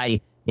American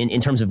society in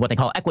terms of what they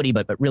call equity,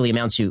 but really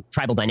amounts to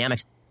tribal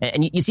dynamics.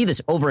 And you see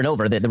this over and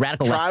over. The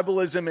radical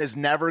tribalism is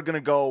never going to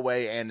go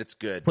away, and it's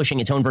good. Pushing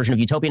its own version of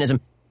utopianism.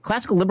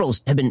 Classical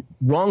liberals have been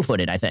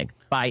wrong-footed, I think,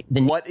 by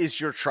the what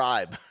is your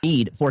tribe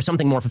need for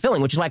something more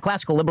fulfilling, which is why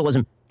classical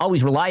liberalism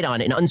always relied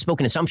on an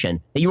unspoken assumption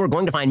that you were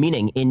going to find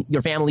meaning in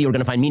your family, you were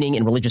going to find meaning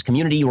in religious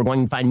community, you were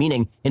going to find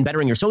meaning in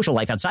bettering your social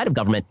life outside of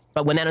government.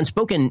 But when that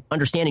unspoken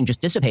understanding just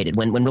dissipated,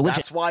 when religion...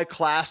 That's why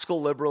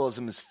classical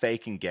liberalism is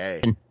fake and gay.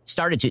 And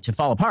started to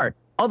fall apart,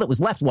 all that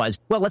was left was,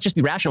 well, let's just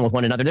be rational with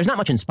one another. There's not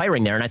much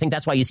inspiring there, and I think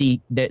that's why you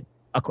see that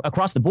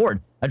across the board,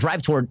 a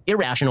drive toward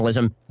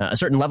irrationalism, a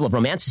certain level of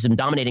romanticism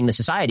dominating the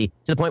society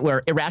to the point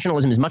where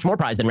irrationalism is much more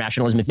prized than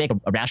rationalism. If you make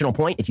a rational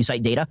point, if you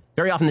cite data,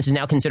 very often this is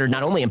now considered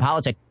not only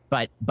impolitic,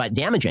 but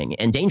damaging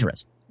and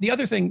dangerous. The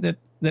other thing that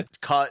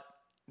cut,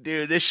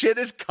 dude, this shit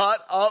is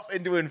cut up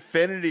into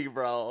infinity,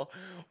 bro.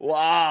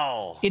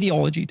 Wow.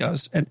 Ideology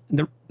does, and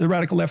the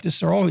radical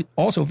leftists are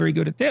also very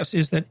good at this,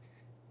 is that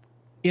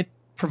it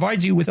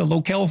provides you with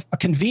a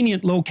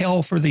convenient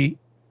locale for the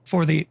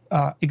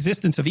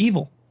existence of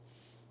evil.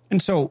 And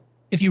so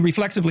if you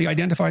reflexively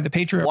identify the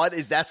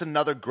patriarchy. That's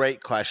another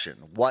great question.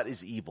 What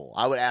is evil?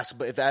 I would ask,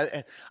 but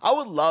I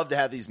would love to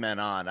have these men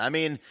on. I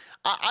mean,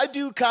 I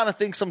do kind of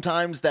think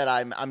sometimes that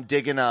I'm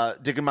digging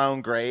my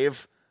own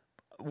grave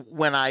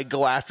when I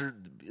go after,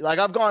 like,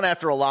 I've gone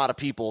after a lot of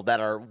people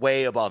that are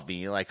way above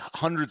me, like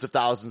hundreds of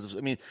thousands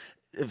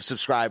of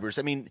subscribers.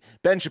 I mean,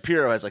 Ben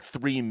Shapiro has like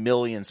 3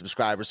 million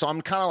subscribers. So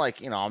I'm kind of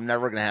like, I'm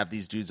never going to have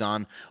these dudes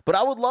on, but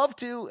I would love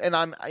to. And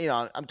I'm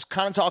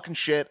kind of talking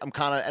shit. I'm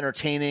kind of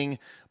entertaining,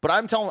 but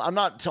I'm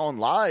not telling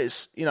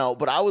lies,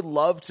 but I would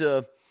love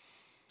to,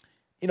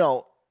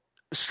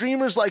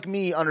 streamers like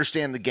me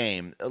understand the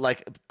game.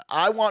 Like,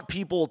 I want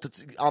people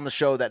on the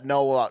show that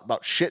know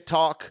about shit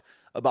talk,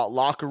 about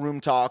locker room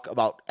talk,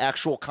 about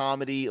actual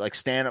comedy, like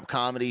stand-up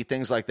comedy,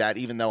 things like that,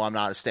 even though I'm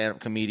not a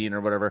stand-up comedian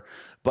or whatever.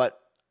 But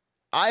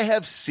I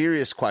have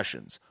serious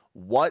questions.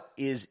 What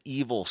is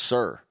evil,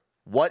 sir?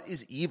 What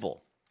is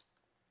evil?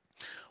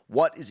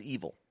 What is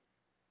evil?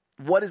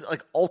 What is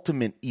like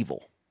ultimate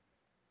evil?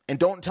 And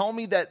don't tell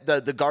me that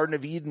the Garden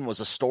of Eden was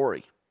a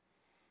story.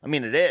 I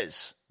mean, it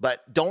is,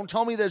 but don't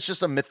tell me that it's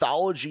just a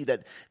mythology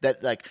that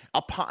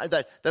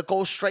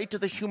goes straight to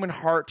the human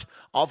heart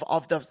of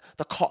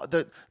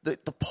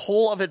the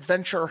pull of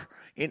adventure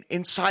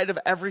inside of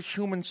every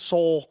human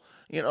soul.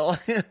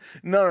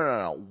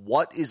 No.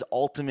 What is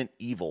ultimate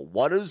evil?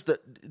 What is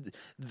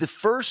the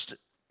first?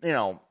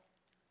 The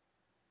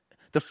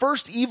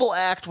first evil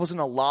act wasn't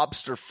a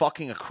lobster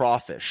fucking a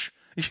crawfish.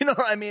 You know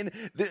what I mean?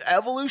 The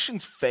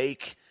evolution's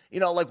fake.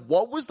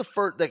 What was the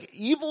first? Like,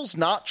 evil's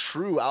not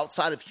true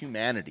outside of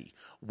humanity.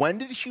 When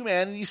did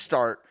humanity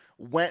start?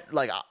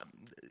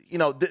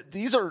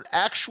 These are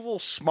actual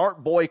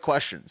smart boy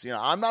questions.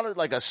 I'm not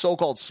a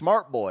so-called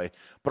smart boy,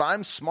 but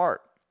I'm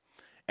smart.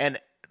 And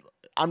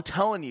I'm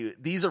telling you,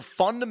 these are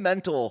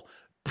fundamental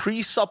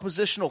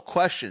presuppositional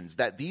questions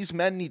that these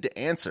men need to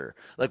answer.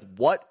 Like,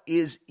 what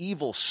is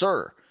evil,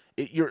 sir?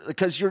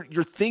 Because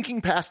you're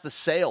thinking past the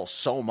sale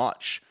so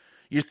much.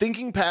 You're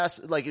thinking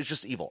past, like, it's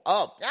just evil.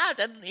 Oh, yeah,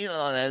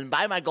 and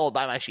buy my gold,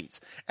 buy my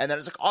sheets. And then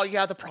it's like, oh,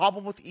 yeah, the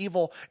problem with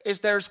evil is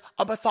there's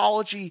a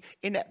mythology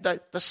in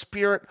the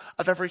spirit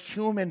of every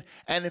human.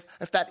 And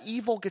if that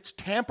evil gets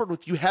tampered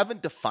with, you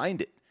haven't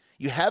defined it.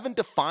 You haven't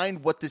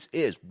defined what this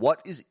is.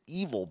 What is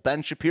evil,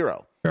 Ben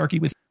Shapiro?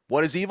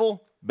 What is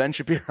evil, Ben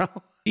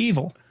Shapiro?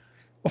 Evil.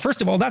 Well,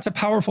 first of all, that's a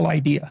powerful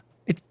idea.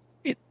 It's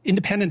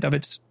independent of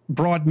its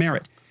broad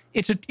merit.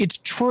 It's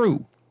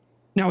true.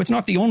 Now, it's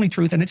not the only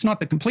truth, and it's not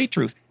the complete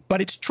truth,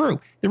 but it's true.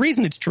 The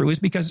reason it's true is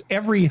because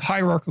every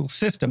hierarchical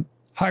system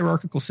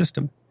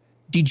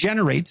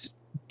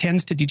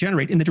tends to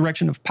degenerate in the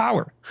direction of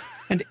power.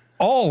 And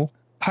all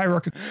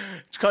hierarchical...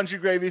 Country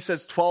Gravy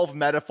says 12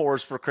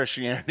 metaphors for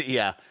Christianity.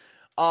 Yeah.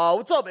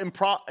 What's up,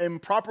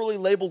 improperly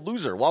labeled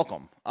loser?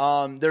 Welcome.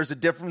 There's a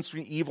difference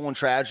between evil and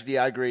tragedy.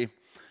 I agree.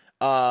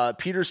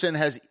 Peterson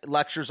has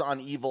lectures on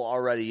evil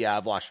already. Yeah,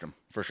 I've watched them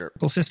for sure.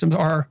 Systems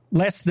are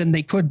less than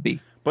they could be.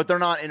 But they're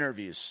not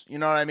interviews. You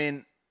know what I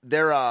mean?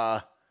 They're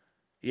not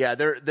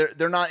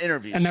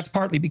interviews. And that's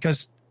partly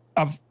because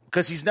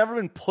he's never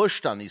been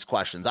pushed on these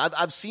questions.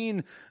 I've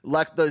seen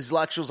those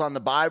lectures on the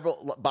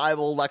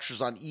Bible,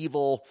 lectures on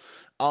evil,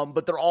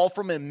 but they're all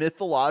from a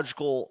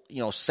mythological,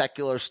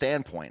 secular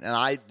standpoint. And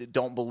I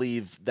don't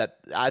believe that.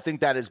 I think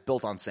that is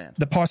built on sand.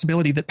 The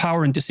possibility that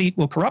power and deceit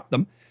will corrupt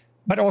them,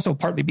 but also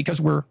partly because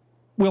we're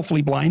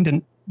willfully blind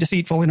and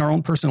deceitful in our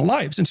own personal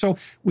lives. And so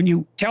when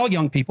you tell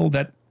young people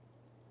that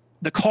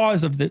the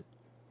cause of the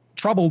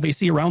trouble they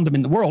see around them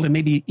in the world, and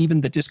maybe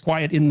even the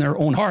disquiet in their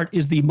own heart,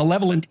 is the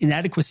malevolent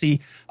inadequacy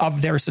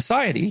of their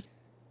society,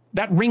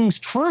 that rings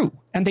true.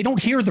 And they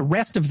don't hear the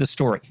rest of the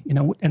story,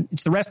 and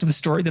it's the rest of the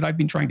story that I've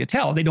been trying to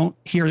tell. They don't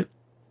hear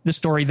the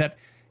story that,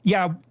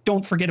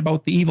 don't forget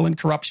about the evil and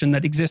corruption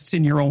that exists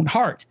in your own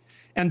heart.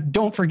 And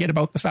don't forget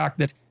about the fact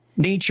that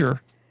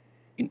nature,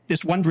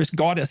 this wondrous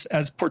goddess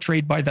as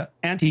portrayed by the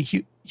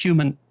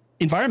anti-human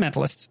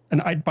environmentalists,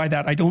 and by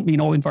that I don't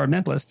mean all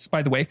environmentalists,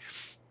 by the way,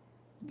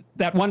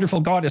 that wonderful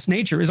goddess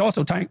nature is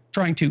also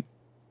trying to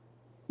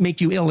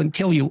make you ill and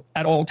kill you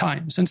at all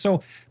times. And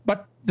so,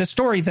 but the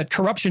story that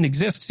corruption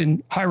exists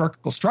in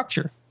hierarchical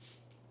structure,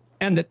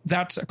 and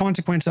that's a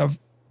consequence of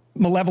the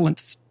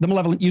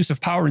malevolent use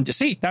of power and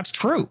deceit, that's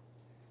true.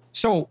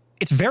 So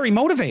it's very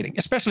motivating,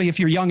 especially if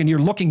you're young and you're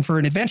looking for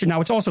an adventure.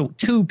 Now, it's also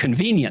too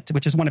convenient,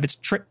 which is one of its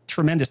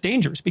tremendous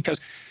dangers, because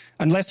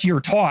unless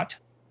you're taught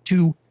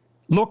to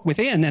look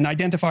within and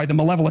identify the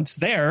malevolence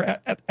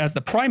there as the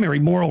primary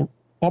moral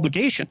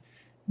obligation,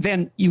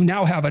 then you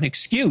now have an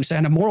excuse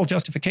and a moral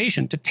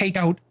justification to take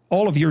out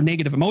all of your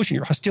negative emotion,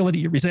 your hostility,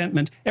 your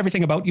resentment,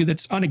 everything about you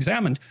that's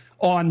unexamined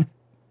on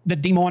the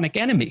demonic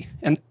enemy.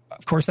 And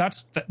of course,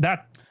 that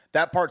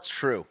part's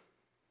true.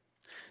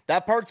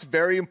 That part's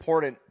very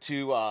important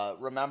to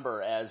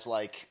remember as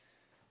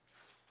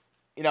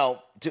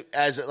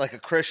as a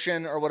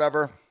Christian or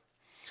whatever.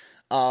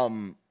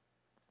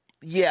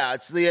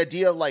 It's the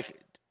idea of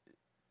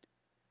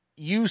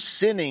you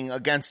sinning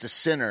against a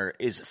sinner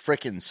is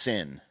frickin'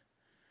 sin.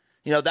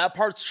 You know, that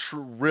part's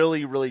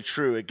really, really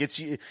true. It gets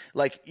you,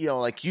 like, you know,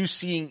 like you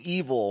seeing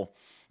evil.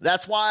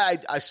 That's why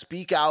I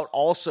speak out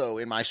also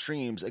in my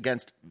streams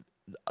against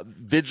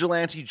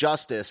vigilante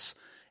justice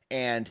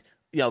and,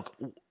 you know,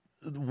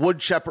 wood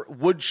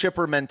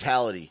chipper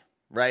mentality,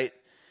 right?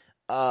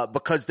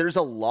 Because there's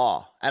a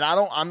law. And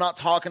I'm not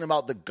talking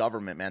about the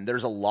government, man.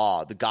 There's a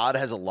law. The God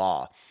has a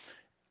law.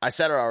 I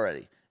said it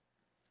already.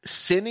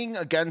 Sinning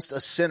against a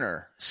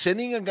sinner,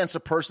 sinning against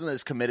a person that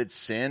has committed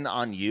sin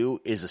on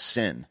you is a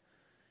sin.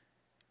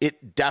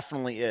 It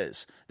definitely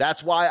is.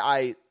 That's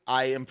why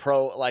I am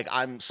pro, like,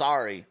 I'm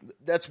sorry.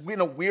 That's in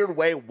a weird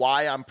way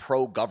why I'm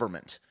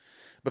pro-government.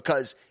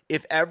 Because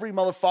if every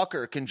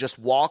motherfucker can just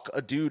walk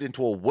a dude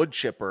into a wood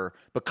chipper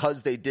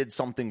because they did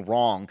something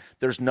wrong,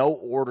 there's no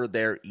order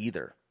there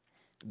either.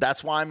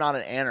 That's why I'm not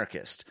an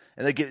anarchist.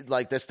 And they get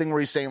like this thing where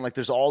he's saying like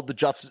there's all the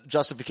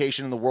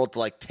justification in the world to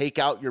like take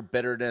out your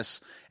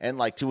bitterness and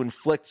like to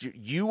inflict.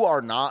 You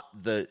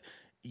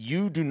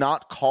do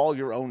not call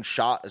your own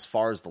shot as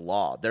far as the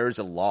law. There is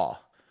a law.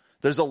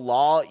 There's a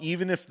law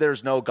even if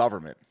there's no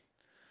government.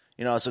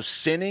 You know, so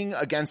sinning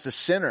against a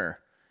sinner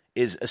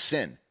is a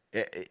sin.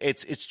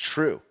 It's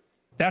true.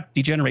 That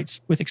degenerates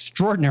with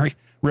extraordinary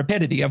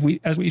rapidity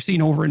as we've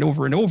seen over and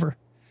over and over.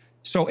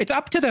 So it's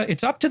up to the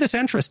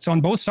centrists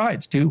on both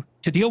sides to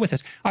deal with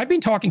this. I've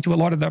been talking to a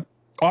lot of the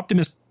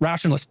optimist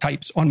rationalist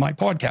types on my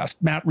podcast,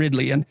 Matt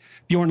Ridley and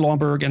Bjorn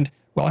Lomborg and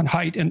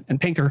Haidt and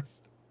Pinker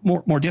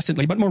more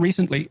distantly, but more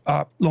recently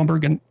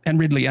Lomborg and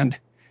Ridley and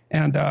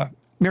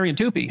Marian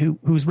Tupy,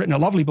 who's written a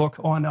lovely book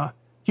on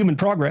human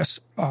progress,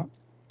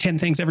 10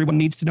 things everyone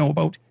needs to know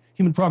about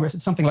human progress.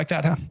 It's something like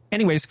that. Huh?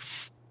 Anyways,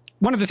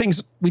 one of the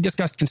things we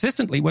discussed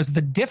consistently was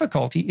the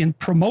difficulty in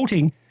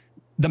promoting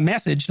the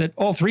message that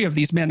all three of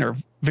these men are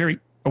very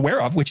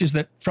aware of, which is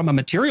that from a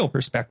material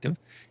perspective,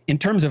 in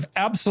terms of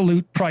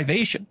absolute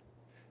privation,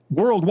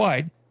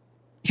 worldwide,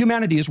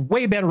 humanity is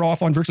way better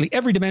off on virtually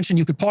every dimension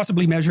you could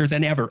possibly measure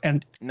than ever.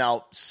 And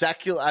now,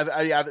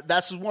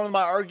 that's one of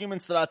my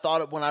arguments that I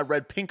thought of when I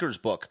read Pinker's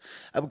book.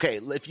 Okay,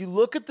 if you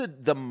look at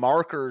the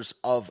markers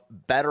of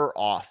better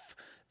off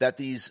that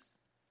these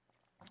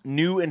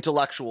new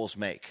intellectuals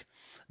make,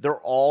 they're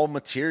all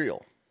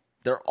material.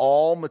 They're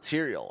all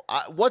material.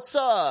 What's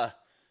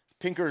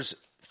Pinker's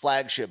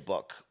flagship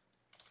book?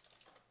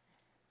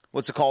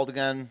 What's it called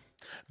again?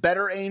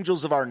 Better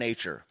Angels of Our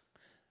Nature.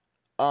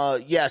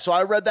 Yeah, so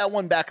I read that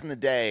one back in the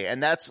day,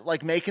 and that's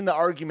like making the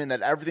argument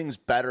that everything's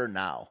better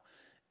now.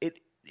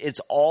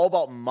 It's all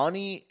about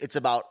money. It's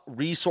about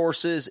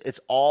resources. It's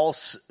all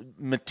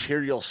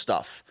material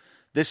stuff.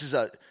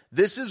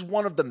 This is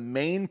one of the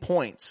main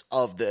points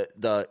of the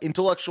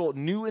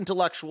new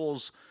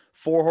intellectuals,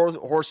 four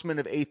horsemen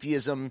of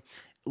atheism,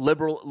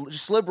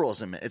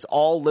 liberalism. It's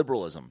all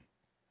liberalism.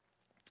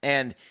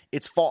 And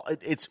it's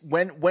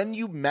when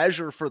you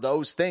measure for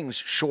those things,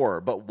 sure,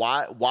 but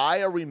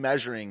why are we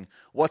measuring?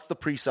 What's the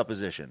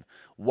presupposition?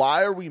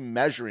 Why are we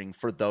measuring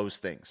for those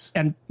things?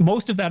 And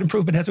most of that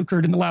improvement has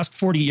occurred in the last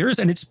 40 years,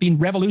 and it's been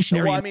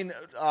revolutionary. Well, I mean,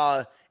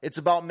 it's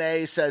about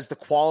May says the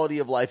quality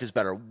of life is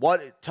better.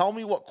 Tell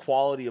me what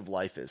quality of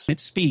life is.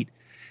 It's speed.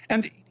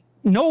 And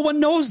no one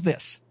knows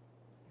this.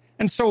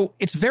 And so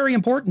it's very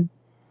important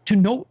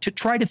to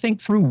try to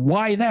think through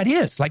why that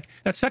is. Like,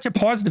 that's such a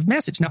positive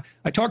message. Now,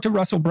 I talked to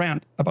Russell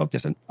Brand about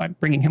this, and I'm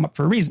bringing him up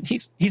for a reason.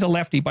 He's a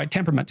lefty by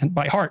temperament and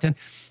by heart. And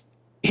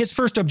his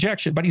first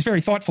objection, but he's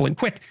very thoughtful and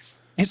quick.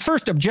 His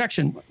first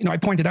objection, I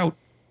pointed out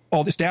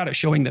all this data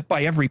showing that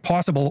by every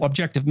possible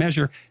objective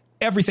measure,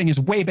 everything is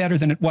way better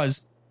than it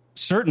was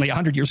certainly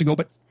 100 years ago,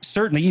 but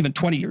certainly even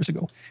 20 years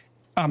ago,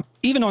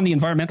 even on the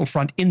environmental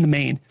front in the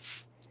main.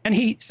 And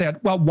he said,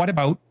 well, what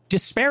about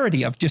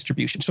disparity of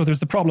distribution? So there's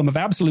the problem of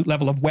absolute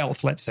level of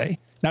wealth, let's say.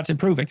 That's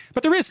improving.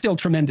 But there is still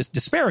tremendous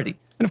disparity.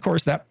 And of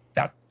course, that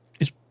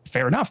is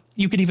fair enough.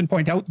 You could even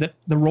point out that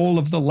the role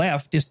of the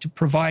left is to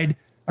provide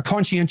a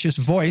conscientious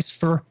voice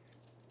for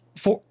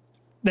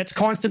that's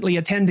constantly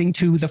attending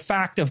to the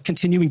fact of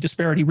continuing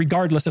disparity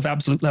regardless of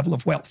absolute level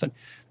of wealth.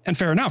 And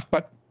fair enough.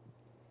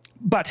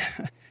 But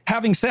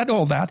having said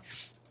all that,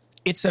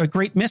 it's a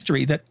great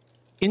mystery that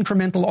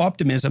incremental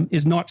optimism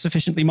is not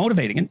sufficiently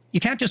motivating. And you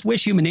can't just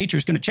wish human nature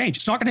is going to change.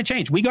 It's not going to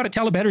change. We got to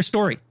tell a better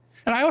story.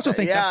 And I also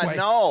think that's why...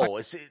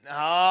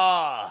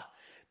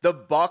 The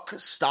buck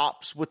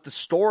stops with the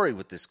story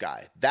with this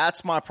guy.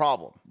 That's my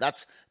problem.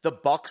 The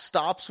buck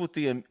stops with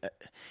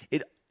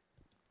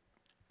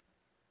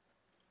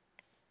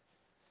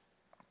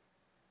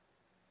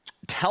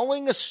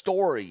telling a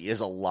story is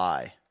a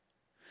lie.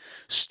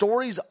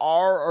 Stories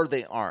are or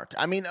they aren't.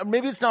 I mean,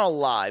 maybe it's not a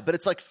lie, but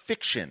it's like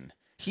fiction.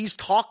 He's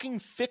talking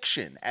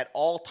fiction at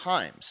all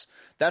times.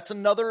 That's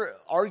another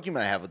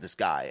argument I have with this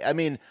guy. I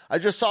mean, I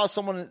just saw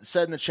someone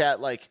said in the chat,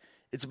 like,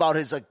 it's about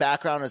his like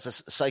background as a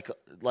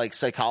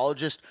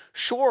psychologist.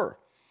 Sure.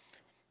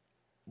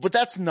 But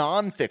that's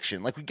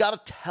nonfiction. Like, we got to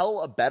tell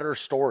a better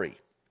story.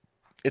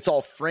 It's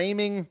all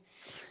framing.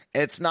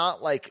 And it's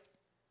not like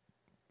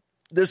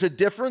there's a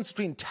difference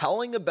between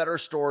telling a better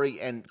story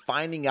and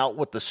finding out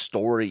what the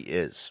story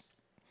is.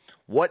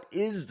 What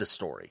is the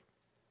story?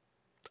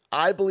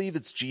 I believe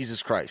it's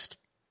Jesus Christ.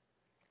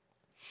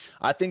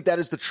 I think that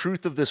is the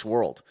truth of this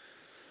world.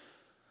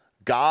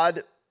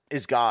 God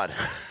is God.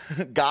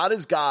 God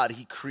is God.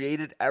 He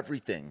created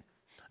everything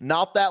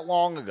not that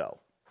long ago,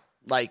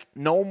 like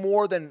no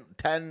more than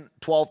 10,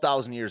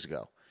 12,000 years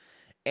ago.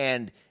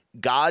 And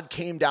God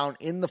came down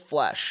in the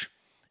flesh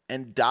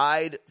and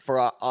died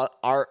for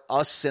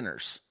us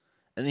sinners.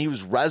 And he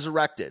was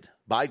resurrected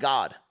by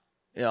God.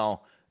 You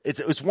know,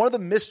 it's one of the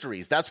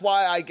mysteries. That's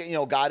why I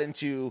got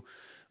into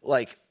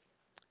like,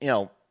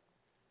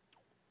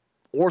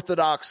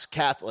 Orthodox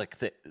Catholic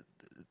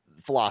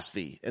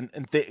philosophy and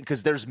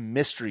because there's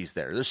mysteries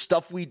there. There's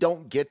stuff we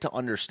don't get to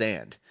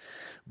understand,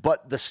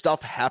 but the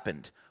stuff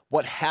happened.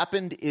 What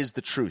happened is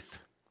the truth.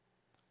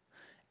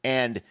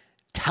 And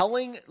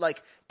telling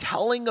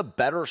a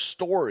better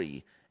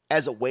story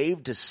as a way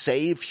to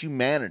save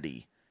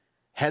humanity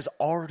has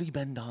already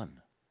been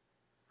done.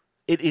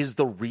 It is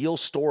the real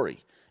story.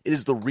 It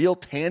is the real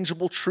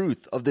tangible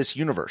truth of this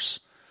universe.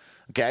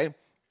 Okay?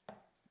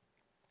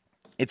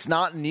 It's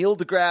not Neil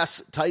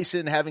deGrasse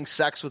Tyson having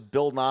sex with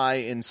Bill Nye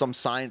in some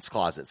science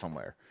closet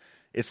somewhere.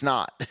 It's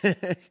not.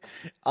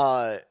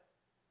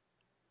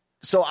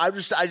 So I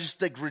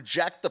just like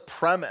reject the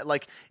premise.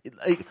 Like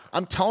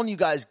I'm telling you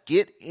guys,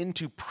 get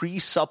into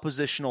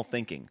presuppositional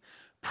thinking,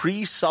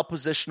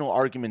 presuppositional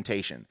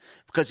argumentation,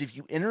 because if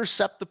you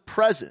intercept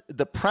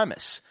the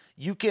premise,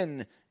 you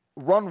can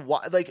run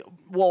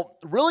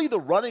really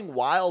the running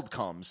wild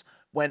comes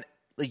when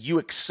you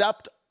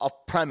accept a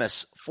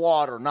premise,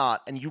 flawed or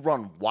not, and you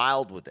run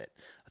wild with it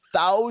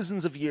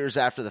thousands of years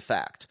after the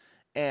fact.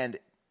 And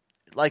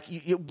like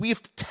we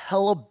have to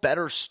tell a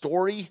better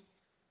story.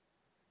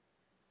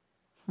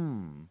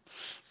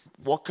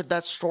 What could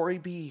that story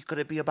be? Could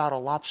it be about a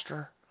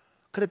lobster?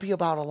 Could it be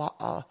about a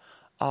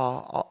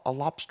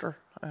lobster?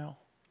 I don't know.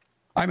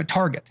 I'm a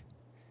target,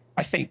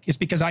 I think, is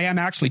because I am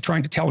actually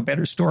trying to tell a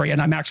better story,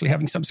 and I'm actually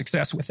having some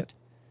success with it.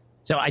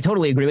 So I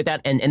totally agree with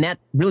that. And that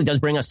really does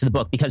bring us to the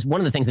book, because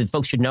one of the things that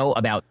folks should know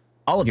about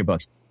all of your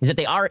books is that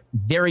they are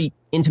very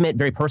intimate,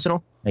 very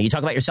personal. Now, you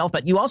talk about yourself,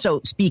 but you also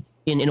speak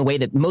in a way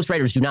that most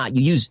writers do not.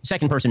 You use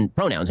second-person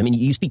pronouns. I mean,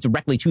 you speak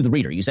directly to the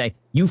reader. You say,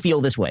 you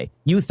feel this way.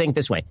 You think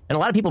this way. And a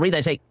lot of people read that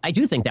and say, I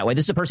do think that way.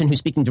 This is a person who's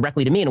speaking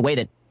directly to me in a way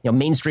that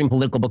mainstream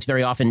political books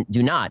very often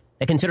do not.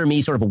 They consider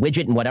me sort of a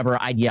widget in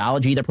whatever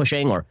ideology they're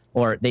pushing,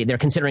 or they're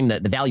considering the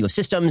value of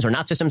systems or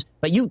not systems.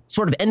 But you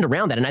sort of end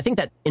around that. And I think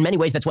that in many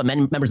ways that's what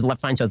members of the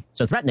left find so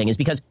threatening, is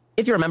because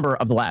if you're a member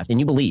of the left and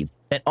you believe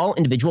that all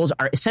individuals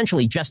are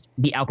essentially just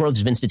the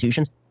outgrowths of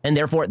institutions, and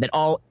therefore that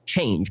all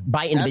change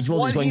by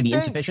individuals is going to be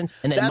insufficient.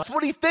 And that's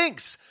what he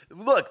thinks.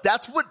 Look,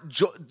 that's what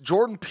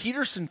Jordan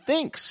Peterson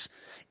thinks.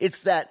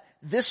 It's that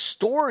this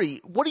story,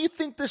 what do you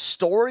think this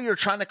story you're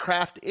trying to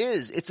craft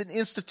is? It's an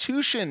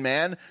institution,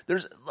 man.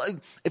 There's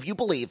if you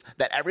believe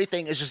that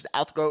everything is just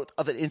outgrowth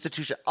of an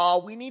institution,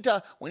 we need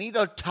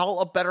to tell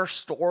a better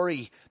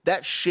story.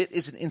 That shit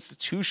is an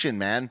institution,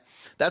 man.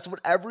 That's what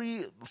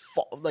every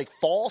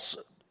false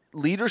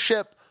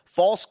leadership,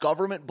 false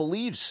government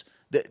believes.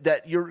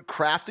 That you're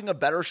crafting a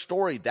better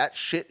story. That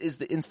shit is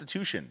the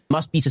institution.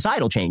 Must be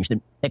societal change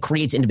that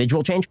creates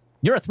individual change.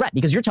 You're a threat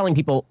because you're telling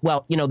people,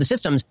 well, the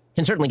systems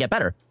can certainly get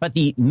better, but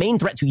the main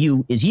threat to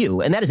you is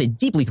you. And that is a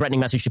deeply threatening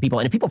message to people.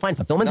 And if people find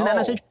fulfillment in that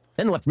message,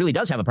 then the left really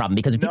does have a problem,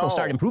 because if people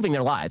start improving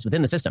their lives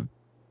within the system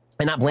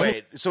and not blaming.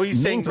 Wait, so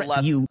he's saying the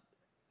left.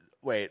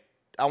 Wait,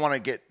 I want to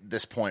get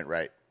this point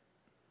right,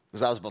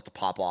 because I was about to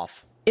pop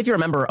off. If you're a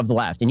member of the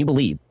left and you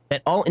believe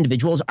that all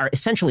individuals are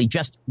essentially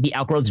just the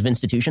outgrowths of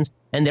institutions,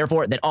 and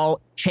therefore that all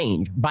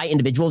change by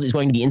individuals is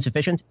going to be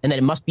insufficient, and that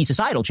it must be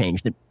societal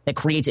change that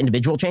creates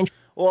individual change.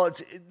 Well,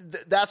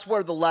 that's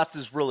where the left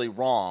is really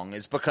wrong,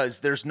 is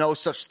because there's no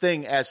such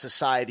thing as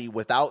society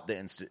without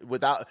there's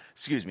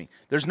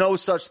no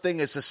such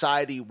thing as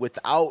society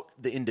without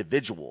the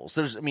individuals.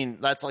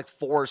 That's like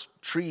forest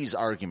trees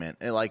argument.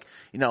 And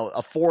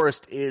a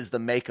forest is the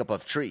makeup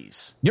of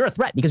trees. You're a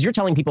threat because you're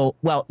telling people,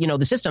 well,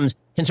 the systems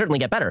can certainly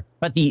get better,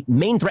 but the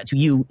main threat to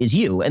you is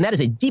you. And that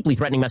is a deeply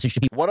threatening message to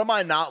people. What am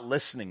I not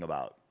listening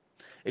about?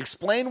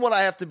 Explain what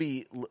I have to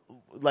be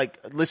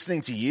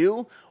listening to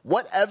you.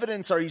 What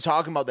evidence are you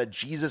talking about that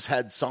Jesus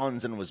had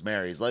sons and was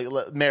married? What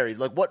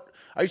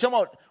are you talking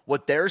about?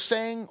 What they're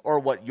saying or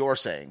what you're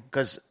saying?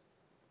 Because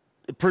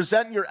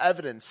present your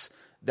evidence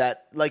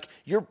that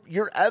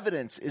your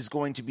evidence is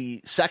going to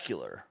be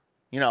secular.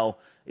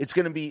 It's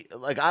going to be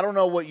I don't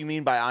know what you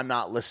mean by I'm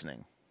not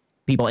listening.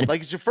 People, and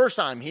it's your first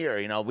time here.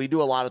 We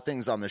do a lot of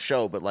things on the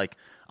show, but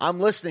I'm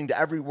listening to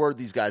every word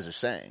these guys are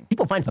saying.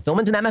 People find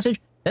fulfillment in that message,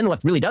 then the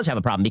left really does have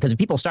a problem, because if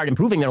people start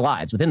improving their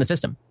lives within the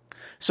system.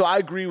 So I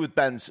agree with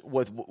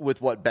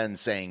with what Ben's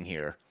saying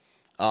here.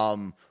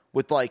 If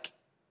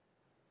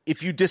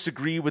you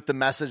disagree with the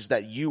message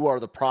that you are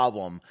the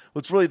problem,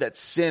 it's really that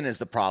sin is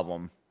the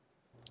problem,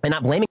 and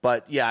not blaming.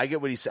 But yeah, I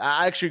get what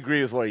I actually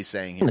agree with what he's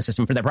saying here. In the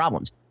system for their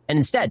problems, and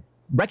instead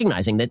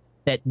recognizing that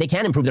that they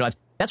can improve their lives.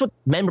 That's what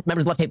members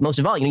of the left hate most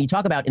of all. You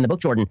talk about in the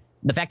book, Jordan,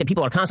 the fact that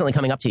people are constantly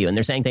coming up to you and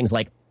they're saying things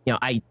like,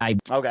 I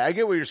okay, I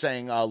get what you're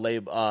saying.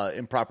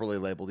 Improperly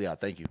labeled. Yeah,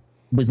 thank you.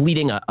 Was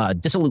leading a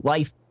dissolute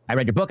life. I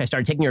read your book. I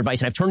started taking your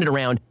advice, and I've turned it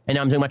around, and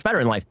now I'm doing much better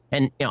in life.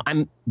 And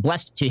I'm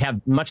blessed to have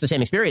much the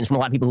same experience from a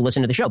lot of people who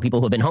listen to the show. People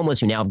who have been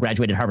homeless, who now have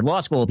graduated Harvard Law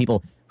School.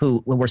 People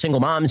who were single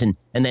moms and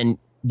then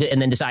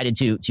decided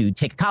to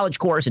take a college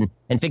course and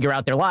figure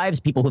out their lives.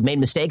 People who've made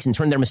mistakes and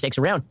turned their mistakes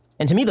around.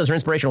 And to me, those are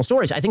inspirational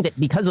stories. I think that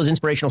because those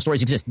inspirational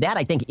stories exist, that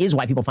I think is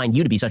why people find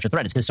you to be such a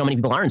threat. It's because so many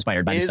people are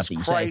inspired by the stuff that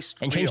you say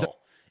and change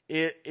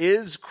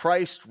Is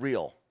Christ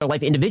real? Their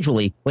life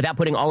individually without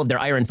putting all of their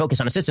ire and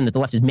focus on a system that the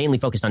left is mainly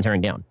focused on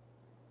tearing down.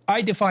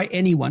 I defy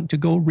anyone to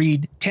go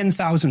read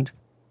 10,000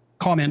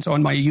 comments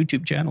on my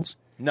YouTube channels.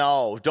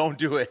 No, don't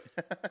do it.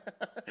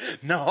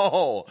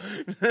 No.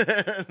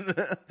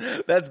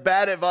 That's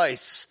bad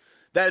advice.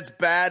 That's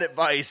bad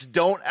advice.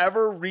 Don't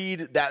ever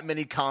read that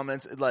many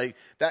comments. Like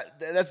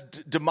that's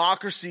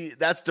democracy.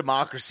 That's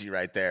democracy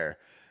right there.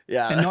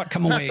 Yeah. And not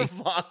come away.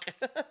 Fuck.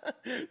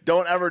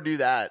 Don't ever do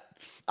that.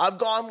 I've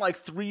gone like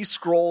 3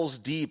 scrolls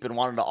deep and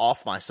wanted to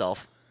off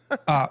myself.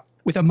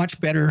 With a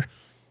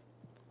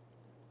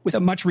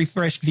much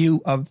refreshed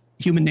view of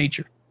human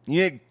nature.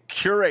 You need to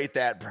curate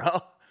that,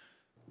 bro.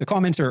 The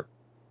comments are,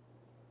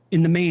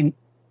 in the main,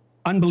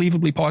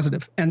 unbelievably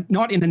positive, and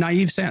not in a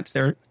naive sense.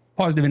 They're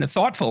positive in a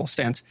thoughtful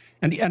sense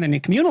and in a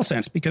communal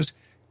sense, because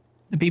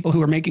the people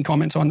who are making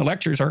comments on the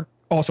lectures are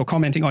also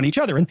commenting on each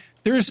other. And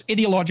there's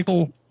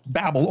ideological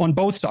babble on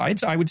both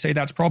sides. I would say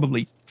that's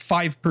probably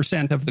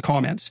 5% of the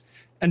comments.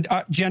 And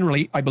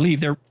generally, I believe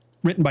they're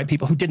written by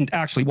people who didn't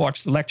actually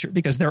watch the lecture,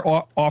 because they're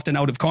often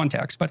out of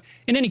context. But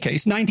in any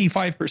case,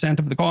 95%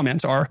 of the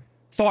comments are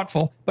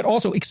thoughtful, but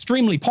also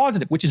extremely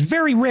positive, which is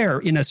very rare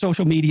in a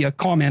social media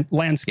comment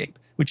landscape,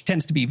 which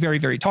tends to be very,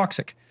 very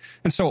toxic.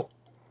 And so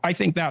I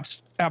think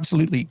that's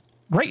absolutely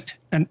great.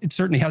 And it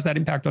certainly has that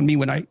impact on me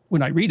when I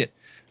read it.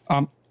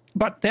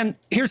 But then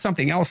here's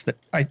something else that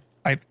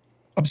I've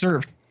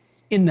observed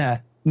in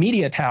the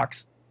media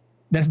attacks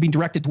that have been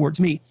directed towards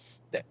me.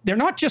 They're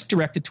not just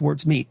directed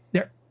towards me.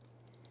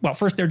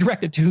 First, they're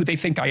directed to who they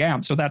think I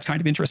am. So that's kind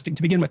of interesting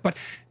to begin with. But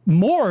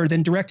more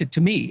than directed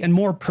to me and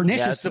more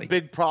perniciously. Yeah, it's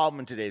a big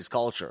problem in today's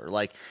culture.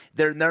 Like,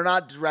 they're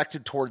not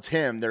directed towards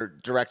him. They're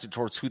directed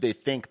towards who they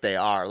think they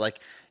are. Like,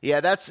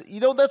 yeah, that's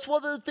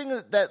one of the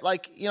things that,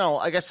 like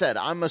I said,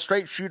 I'm a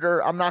straight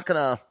shooter. I'm not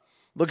going to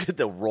look at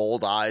the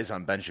rolled eyes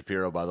on Ben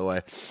Shapiro, by the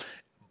way.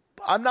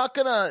 I'm not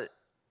going to.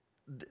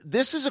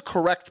 This is a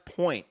correct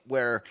point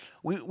where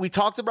we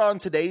talked about on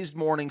today's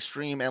morning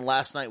stream and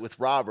last night with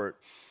Robert.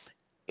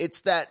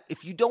 It's that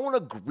if you don't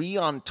agree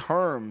on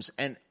terms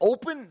and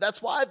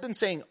that's why I've been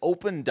saying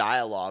open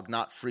dialogue,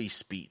 not free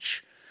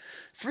speech.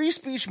 Free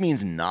speech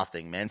means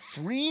nothing, man.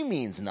 Free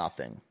means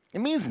nothing. It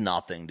means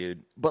nothing,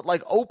 dude. But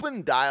like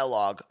open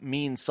dialogue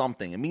means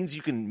something. It means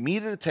you can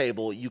meet at a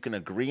table, you can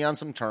agree on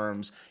some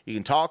terms, you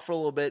can talk for a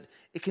little bit.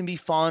 It can be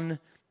fun.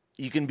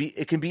 It can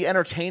be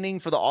entertaining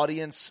for the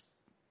audience.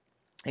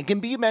 It can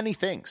be many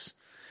things.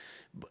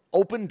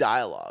 Open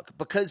dialogue,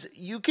 because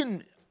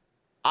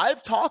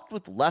I've talked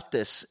with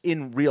leftists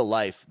in real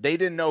life. They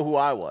didn't know who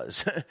I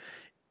was,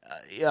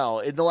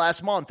 in the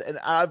last month. And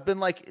I've been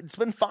like, it's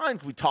been fine.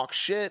 We talk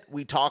shit.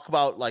 We talk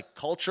about like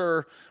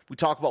culture. We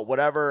talk about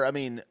whatever. I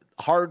mean,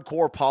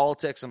 hardcore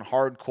politics and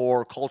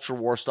hardcore culture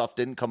war stuff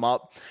didn't come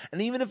up.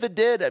 And even if it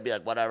did, I'd be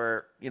like,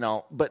 whatever,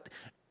 but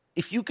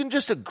if you can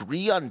just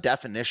agree on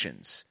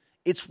definitions,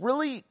 it's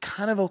really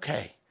kind of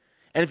okay.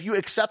 And if you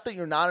accept that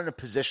you're not in a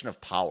position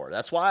of power,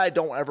 that's why I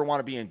don't ever want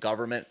to be in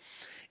government,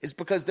 is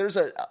because there's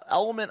an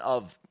element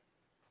of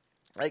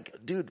like,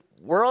 dude,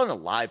 we're on a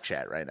live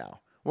chat right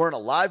now. We're in a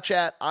live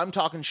chat. I'm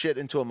talking shit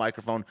into a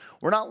microphone.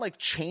 We're not like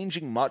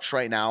changing much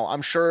right now.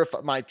 I'm sure if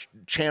my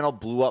channel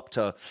blew up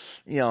to,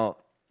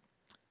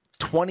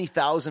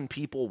 20,000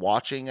 people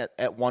watching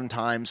at one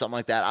time, something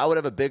like that, I would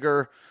have a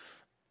bigger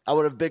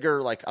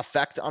like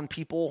effect on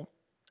people.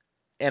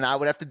 And I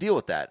would have to deal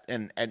with that.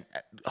 And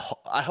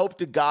I hope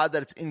to God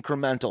that it's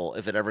incremental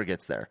if it ever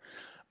gets there.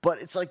 But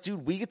it's like,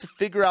 dude, we get to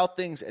figure out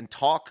things and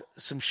talk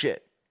some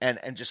shit and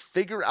just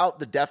figure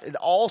out it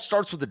all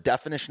starts with the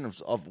definition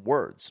of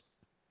words.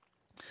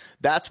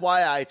 That's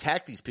why I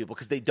attack these people,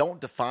 because they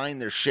don't define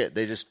their shit.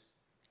 They just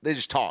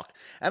talk.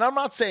 And I'm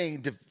not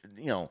saying,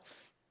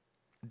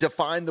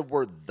 define the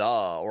word the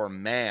or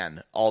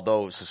man,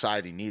 although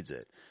society needs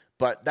it.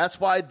 But that's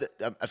why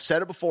I've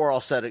said it before.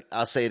 I'll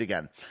say it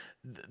again.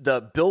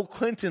 The Bill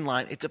Clinton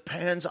line, it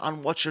depends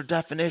on what your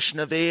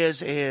definition of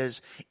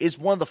is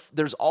one of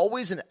there's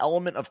always an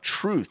element of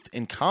truth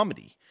in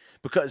comedy,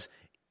 because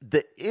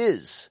the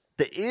is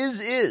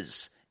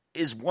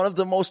one of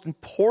the most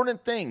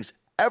important things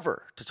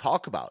ever to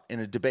talk about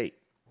in a debate.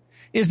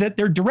 Is that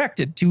they're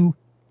directed to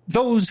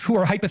those who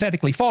are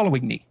hypothetically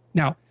following me.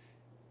 Now,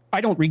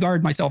 I don't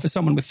regard myself as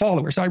someone with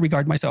followers. I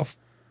regard myself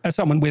as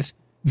someone with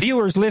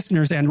viewers,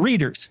 listeners, and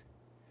readers.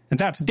 And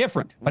that's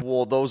different. But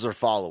well, those are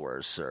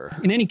followers, sir.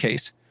 In any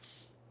case,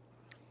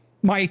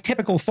 my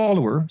typical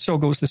follower, so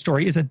goes the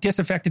story, is a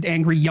disaffected,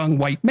 angry, young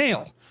white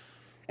male.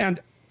 And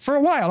for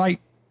a while, I,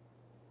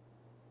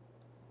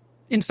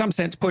 in some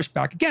sense, pushed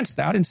back against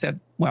that and said,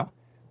 well,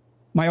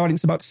 my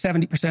audience is about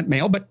 70%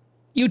 male, but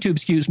YouTube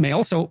skews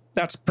male, so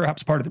that's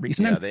perhaps part of the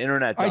reason. Yeah, and the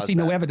internet does I see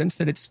no evidence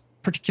that it's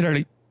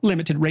particularly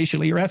limited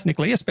racially or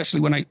ethnically, especially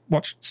when I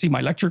see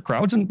my lecture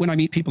crowds and when I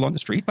meet people on the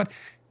street. But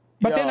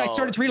then I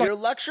started to realize... Your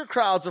lecture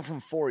crowds are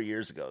from 4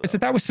 years ago. Is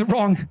that was the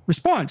wrong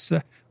response.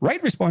 The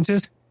right response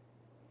is,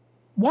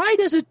 why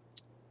does it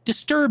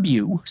disturb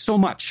you so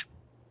much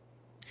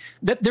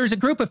that there's a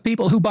group of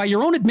people who, by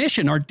your own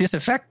admission, are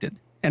disaffected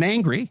and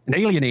angry and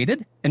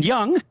alienated and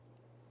young,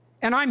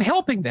 and I'm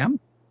helping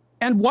them?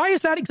 And why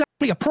is that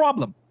exactly a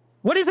problem?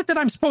 What is it that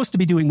I'm supposed to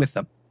be doing with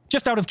them?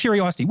 Just out of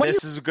curiosity.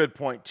 This is a good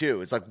point too.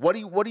 It's like, what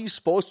are you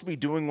supposed to be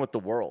doing with the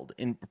world?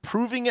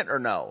 Improving it or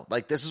no?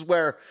 Like, this is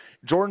where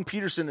Jordan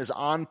Peterson is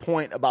on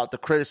point about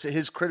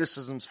his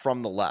criticisms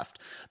from the left.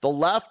 The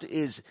left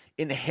is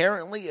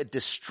inherently a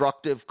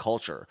destructive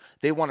culture.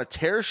 They want to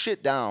tear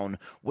shit down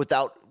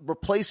without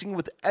replacing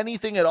with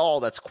anything at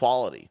all that's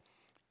quality.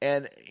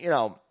 And,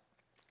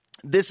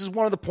 this is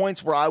one of the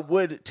points where I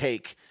would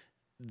take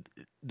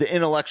the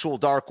intellectual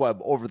dark web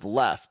over the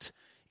left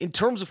in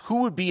terms of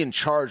who would be in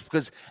charge,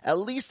 because at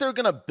least they're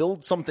going to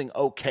build something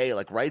okay,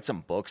 like write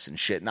some books and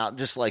shit, not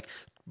just like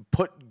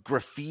put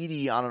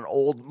graffiti on an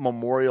old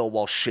memorial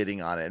while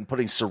shitting on it and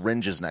putting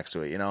syringes next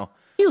to it,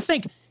 You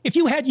think if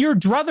you had your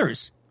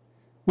druthers,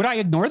 would I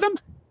ignore them?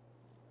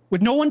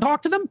 Would no one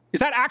talk to them? Is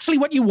that actually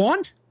what you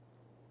want?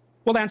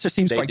 Well, the answer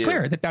seems quite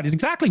clear, that is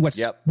exactly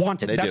what's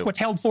wanted. That's what's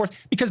held forth,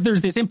 because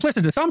there's this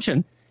implicit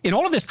assumption in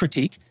all of this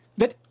critique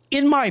that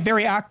in my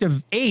very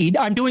active aid,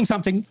 I'm doing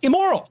something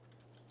immoral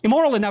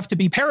enough to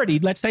be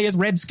parodied, let's say, as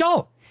Red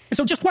Skull. And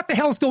so just what the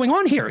hell is going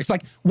on here? It's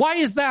like, why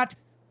is that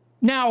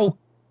now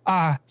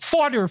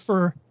fodder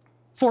for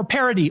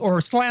parody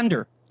or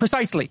slander?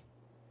 Precisely.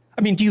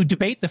 I mean, do you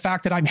debate the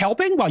fact that I'm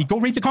helping? Well, you go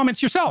read the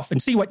comments yourself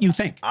and see what you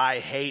think. I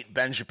hate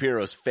Ben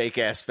Shapiro's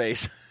fake-ass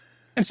face.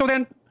 And so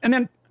then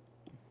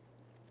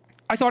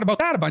I thought about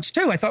that a bunch,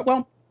 too. I thought,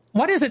 well,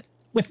 what is it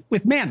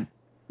with men,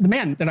 the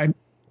men that I'm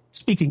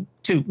speaking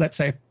to, let's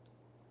say?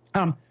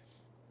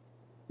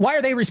 Why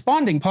are they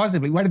responding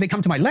positively? Why do they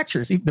come to my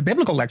lectures, the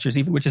biblical lectures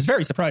even, which is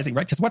very surprising,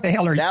 right? Because what the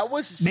hell are you?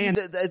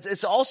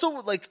 It's also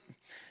like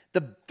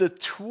the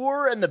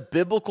tour and the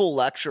biblical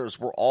lectures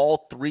were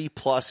all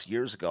 3+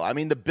 years ago. I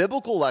mean, the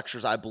biblical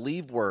lectures, I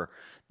believe, were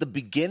the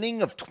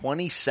beginning of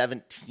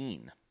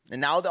 2017.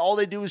 And now all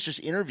they do is just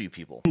interview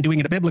people. Doing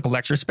it a biblical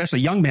lecture, especially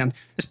young men,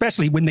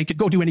 especially when they could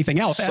go do anything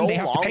else and they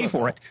have to pay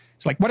for it.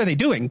 It's like, what are they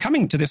doing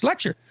coming to this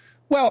lecture?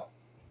 Well,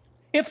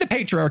 if the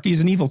patriarchy is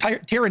an evil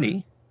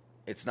tyranny,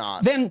 it's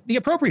not. Then the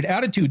appropriate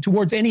attitude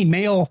towards any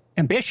male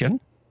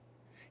ambition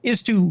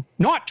is to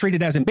not treat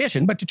it as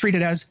ambition, but to treat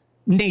it as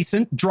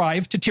nascent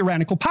drive to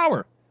tyrannical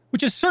power,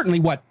 which is certainly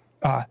what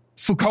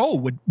Foucault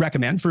would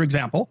recommend, for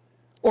example.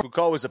 Or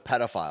Foucault is a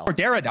pedophile. Or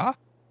Derrida,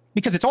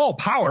 because it's all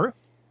power.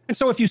 And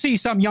so if you see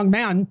some young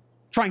man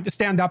trying to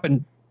stand up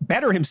and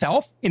better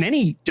himself in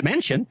any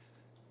dimension,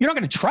 you're not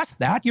going to trust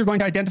that. You're going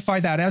to identify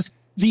that as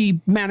the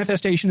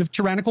manifestation of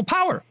tyrannical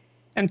power.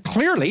 And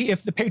clearly,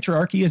 if the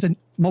patriarchy is a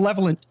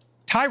malevolent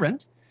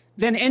tyrant,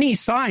 then any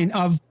sign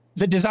of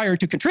the desire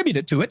to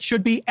contribute to it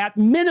should be, at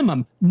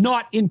minimum,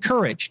 not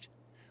encouraged,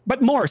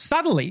 but more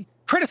subtly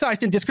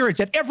criticized and discouraged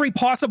at every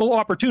possible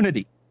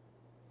opportunity.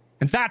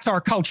 And that's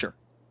our culture.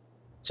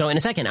 So in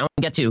a second, I want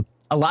to get to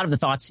a lot of the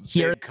thoughts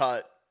here. Big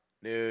cut,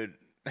 dude.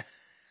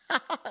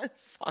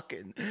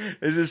 Fucking,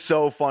 this is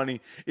so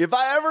funny. If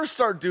I ever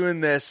start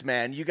doing this,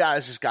 man, you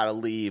guys just got to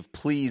leave.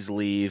 Please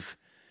leave.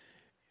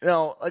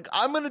 Like,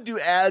 I'm going to do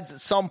ads at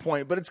some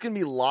point, but it's going to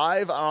be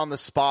live on the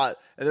spot,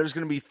 and there's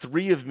going to be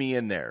 3 of me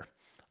in there.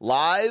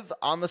 Live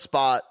on the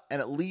spot, and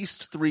at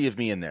least 3 of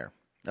me in there.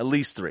 At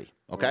least 3,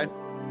 okay?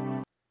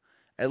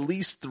 At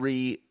least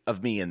 3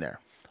 of me in there.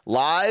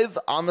 Live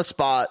on the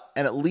spot,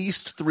 and at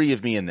least 3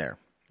 of me in there.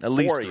 At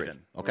least 3,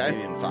 even, okay?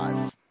 Maybe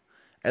 5.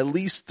 At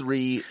least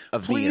 3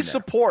 of me in there. Please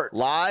support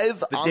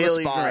live the on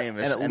Daily the spot, and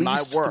at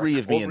least 3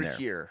 of me in there.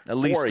 Here. At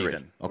least 3,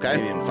 even, okay?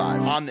 Maybe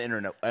 5 on the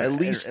internet. At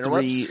least 3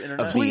 of me in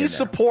there. Please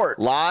support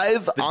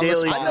live the on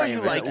Daily the spot. I know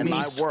you like at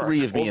least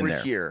 3 of me in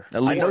there. Here.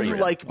 At least I know you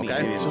like me.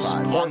 Okay? So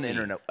support on the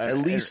internet. At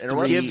least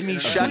 3. Give me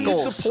shekels.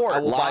 Please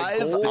support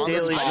live on the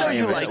Daily. I know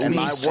you like me.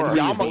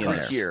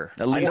 Here.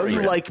 At least I know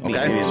you like me.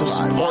 Okay? So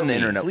support on the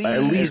internet.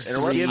 At least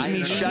give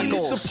me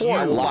shekels.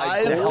 Support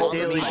live on the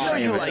Daily. I know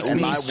you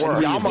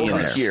like me.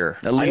 Here.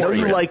 I know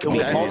you like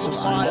me.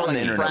 On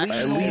the internet.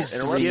 At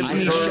least give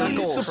me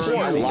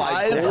support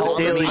live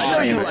daily. I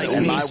know you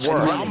like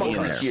me.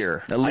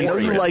 Here. I know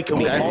you like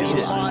me.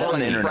 On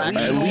the internet.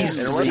 At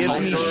least give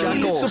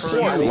me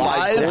support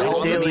live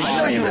daily. I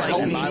know you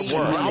like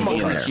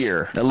me.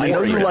 Here. I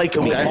know you like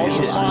me.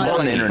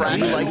 On the internet.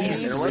 At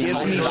least give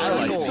me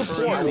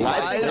support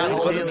live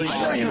daily.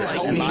 I'm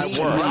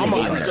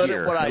good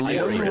at what I do. I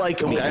know you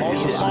like me.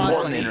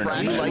 On the internet.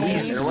 At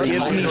least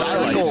give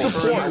me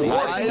support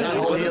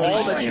live.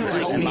 all that you've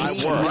written my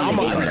work. I'm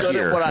good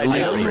at what I do.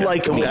 If you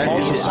like me,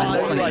 please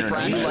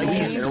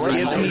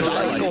give me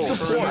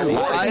support.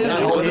 I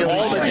know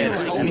all that you've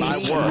written my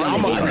work.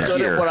 I'm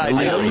good at what I do.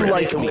 If you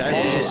like me,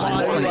 please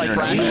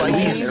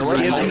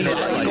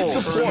give me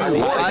support.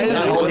 I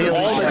know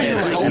all that you've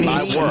written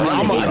my work.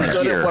 I'm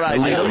good at what I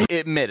do.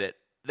 Admit it.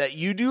 That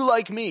you do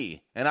like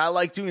me, and I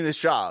like doing this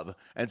job,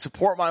 and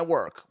support my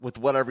work with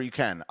whatever you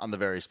can on the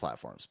various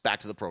platforms.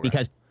 Back to the program.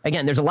 Because,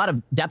 again, there's a lot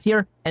of depth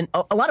here and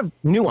a lot of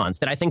nuance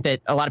that I think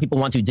that a lot of people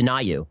want to deny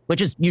you,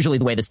 which is usually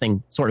the way this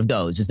thing sort of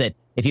goes, is that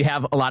if you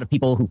have a lot of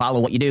people who follow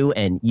what you do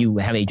and you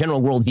have a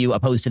general worldview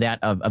opposed to that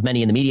of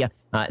many in the media,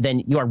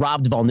 then you are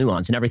robbed of all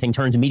nuance, and everything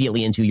turns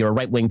immediately into you're a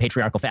right-wing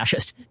patriarchal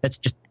fascist. That's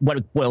just what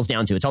it boils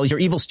down to. It's always you're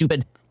evil,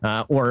 stupid,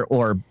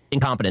 or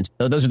incompetent.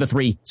 Those are the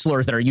three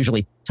slurs that are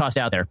usually tossed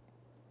out there.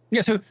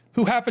 Yes,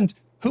 who happened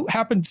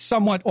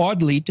somewhat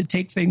oddly to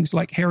take things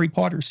like Harry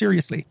Potter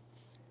seriously.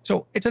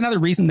 So it's another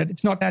reason that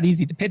it's not that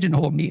easy to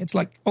pigeonhole me. It's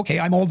like, okay,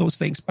 I'm all those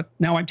things, but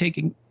now I'm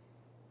taking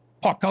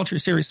pop culture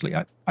seriously.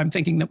 I'm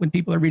thinking that when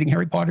people are reading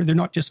Harry Potter, they're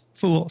not just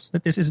fools,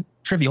 that this isn't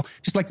trivial.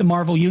 Just like the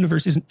Marvel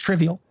Universe isn't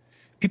trivial.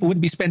 People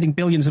wouldn't be spending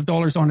billions of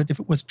dollars on it if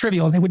it was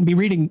trivial. They wouldn't be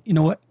reading,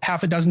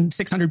 half a dozen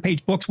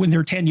 600-page books when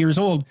they're 10 years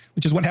old,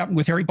 which is what happened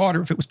with Harry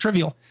Potter if it was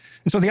trivial.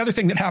 And so the other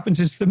thing that happens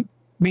is the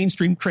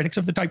mainstream critics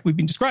of the type we've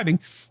been describing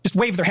just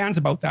wave their hands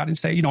about that and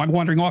say, I'm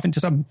wandering off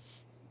into some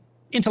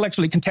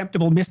intellectually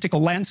contemptible,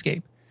 mystical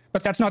landscape.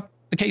 But that's not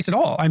the case at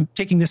all. I'm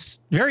taking this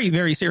very,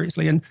 very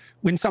seriously. And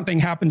when something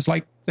happens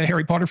like the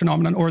Harry Potter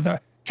phenomenon or the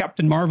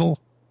Captain Marvel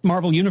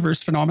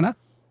Universe phenomena,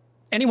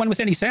 anyone with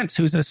any sense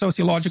who's a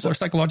sociological or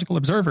psychological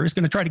observer is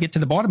going to try to get to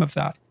the bottom of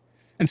that.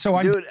 And so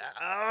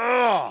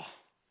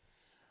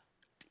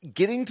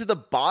getting to the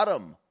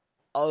bottom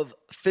of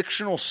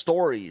fictional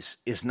stories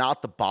is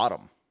not the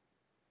bottom.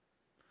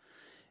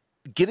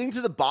 Getting to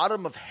the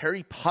bottom of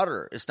Harry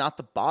Potter is not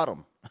the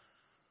bottom.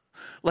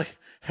 Like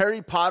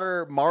Harry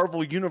Potter,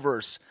 Marvel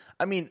Universe.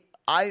 I mean,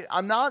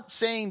 I'm not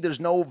saying there's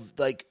no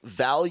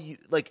value.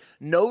 Like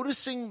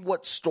noticing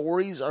what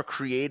stories are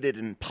created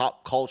in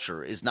pop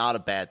culture is not a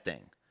bad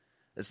thing.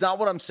 It's not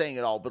what I'm saying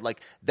at all. But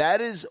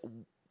that is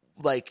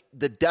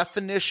the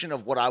definition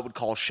of what I would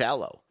call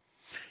shallow.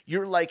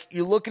 You're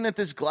looking at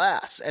this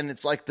glass and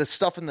it's like the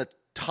stuff in the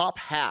top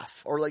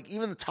half or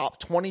even the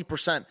top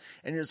 20%,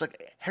 and you're just like,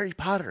 Harry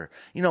Potter,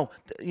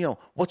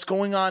 what's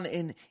going on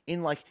in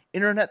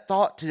internet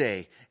thought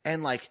today,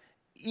 and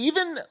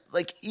even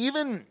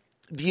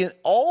the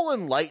all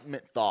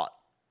enlightenment thought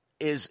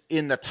is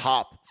in the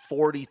top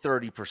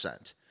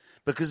 40-30%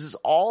 because it's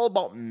all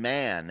about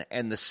man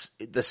and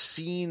the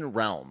seen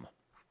realm.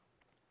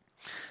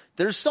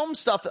 There's some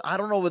stuff that I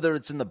don't know whether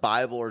it's in the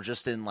Bible or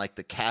just in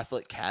the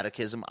Catholic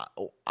Catechism.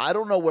 I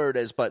don't know where it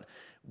is, but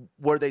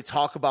where they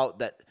talk about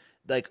that,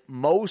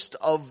 most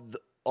of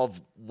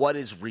what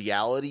is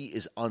reality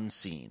is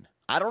unseen.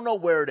 I don't know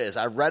where it is.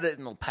 I read it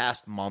in the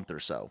past month or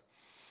so.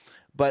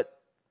 But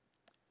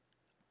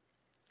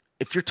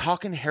if you're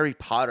talking Harry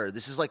Potter,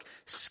 this is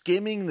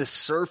skimming the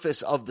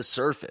surface of the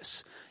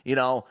surface.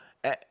 You're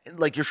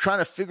trying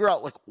to figure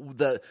out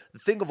the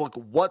thing of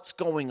what's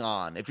going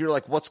on. If you're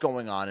what's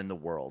going on in the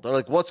world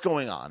or what's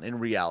going on in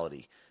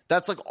reality,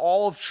 that's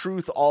all of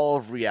truth, all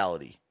of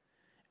reality.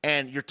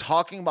 And you're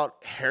talking about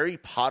Harry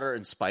Potter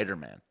and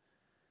Spider-Man.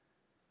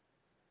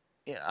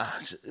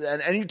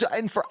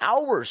 And for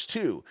hours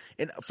too.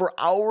 And for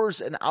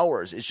hours and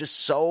hours. It's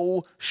just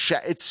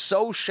it's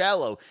so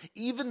shallow.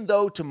 Even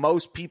though to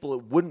most people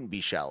it wouldn't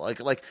be shallow.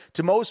 Like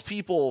to most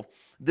people,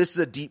 this is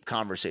a deep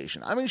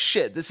conversation. I mean,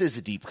 this is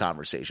a deep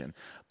conversation.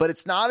 But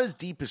it's not as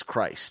deep as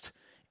Christ.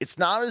 It's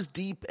not as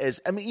deep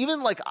as,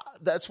 even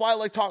that's why I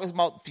like talking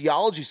about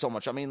theology so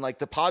much.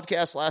 The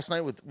podcast last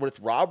night with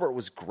Robert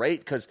was great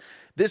because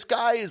this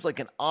guy is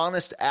an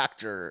honest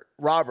actor.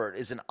 Robert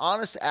is an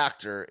honest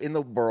actor in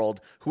the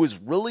world who has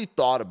really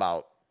thought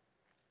about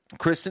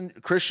Christian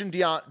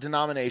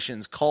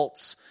denominations,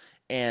 cults,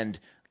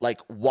 and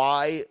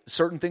why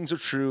certain things are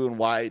true and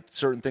why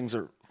certain things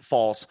are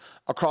false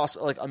across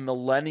a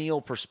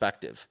millennial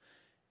perspective.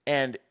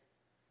 And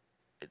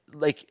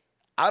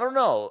I don't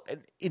know.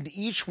 In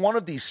each one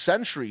of these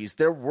centuries,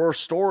 there were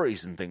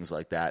stories and things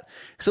like that.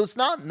 So it's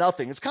not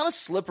nothing. It's kind of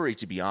slippery,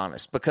 to be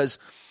honest, because,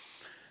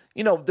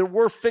 there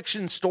were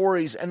fiction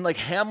stories and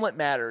Hamlet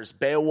matters,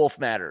 Beowulf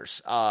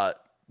matters,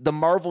 the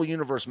Marvel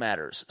Universe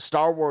matters,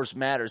 Star Wars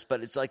matters,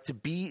 but it's to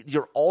be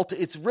your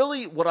it's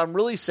really what I'm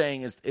really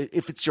saying is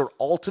if it's your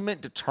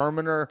ultimate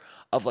determiner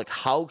of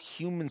how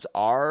humans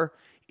are,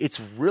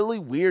 it's really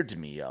weird to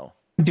me, yo.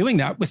 Doing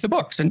that with the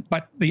books,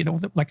 but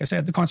like I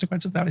said, the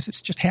consequence of that is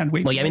it's just hand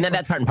waving. Well, yeah,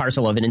 that's part and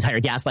parcel of an entire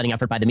gaslighting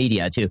effort by the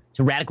media to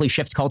radically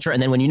shift culture, and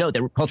then when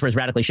that culture is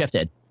radically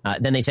shifted,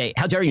 then they say,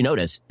 how dare you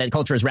notice that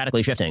culture is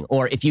radically shifting?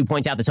 Or if you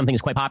point out that something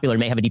is quite popular and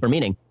may have a deeper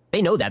meaning,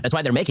 they know that. That's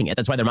why they're making it.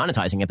 That's why they're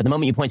monetizing it. But the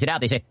moment you point it out,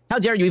 they say, how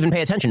dare you even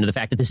pay attention to the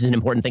fact that this is an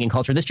important thing in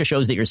culture? This just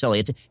shows that you're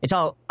silly. It's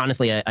all,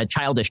 honestly, a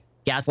childish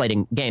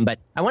gaslighting game. But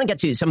I want to get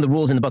to some of the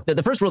rules in the book.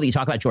 The first rule that you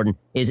talk about, Jordan,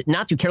 is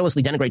not to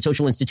carelessly denigrate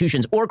social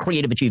institutions or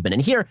creative achievement.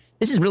 And here,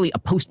 this is really a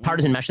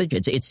post-partisan message.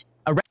 It's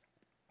a...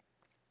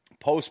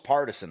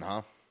 Post-partisan,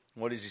 huh?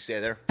 What does he say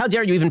there? How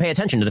dare you even pay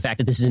attention to the fact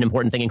that this is an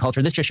important thing in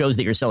culture? This just shows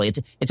that you're silly.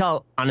 It's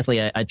all, honestly,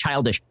 a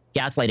childish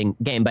gaslighting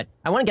game. But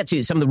I want to get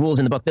to some of the rules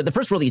in the book. The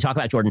first rule that you talk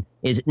about, Jordan,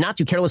 is not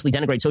to carelessly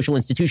denigrate social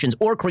institutions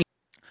or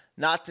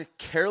not to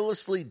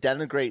carelessly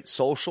denigrate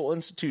social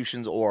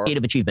institutions or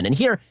creative achievement. And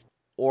here...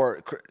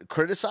 Or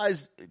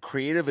criticize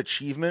creative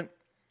achievement.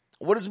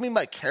 What does it mean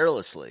by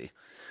carelessly?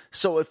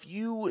 So if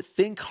you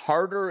think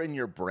harder in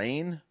your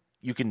brain,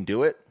 you can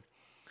do it.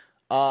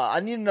 I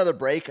need another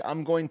break.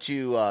 I'm going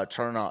to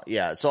turn on.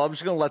 Yeah, so I'm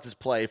just going to let this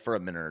play for a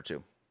minute or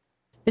two.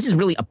 This is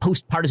really a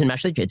post-partisan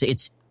message.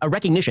 It's a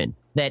recognition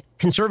that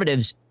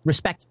conservatives'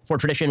 respect for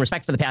tradition,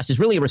 respect for the past, is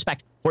really a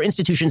respect for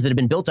institutions that have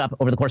been built up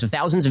over the course of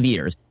thousands of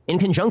years in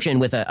conjunction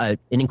with an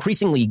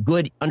increasingly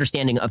good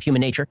understanding of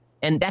human nature.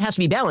 And that has to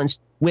be balanced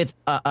with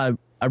a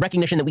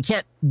recognition that we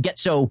can't get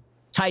so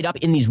tied up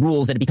in these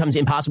rules that it becomes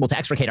impossible to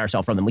extricate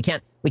ourselves from them. We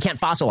can't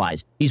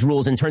fossilize these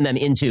rules and turn them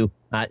into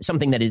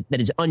something that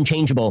is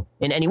unchangeable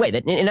in any way.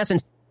 That in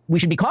essence, we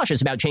should be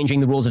cautious about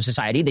changing the rules of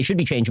society. They should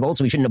be changeable,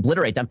 so we shouldn't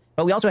obliterate them.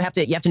 But we also you have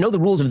to know the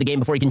rules of the game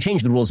before you can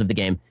change the rules of the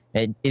game.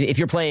 If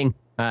you're playing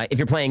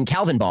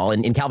Calvin ball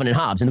in Calvin and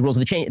Hobbes, and the rules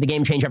of the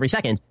game change every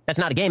second, that's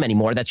not a game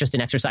anymore. That's just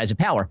an exercise of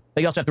power.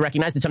 But you also have to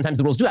recognize that sometimes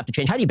the rules do have to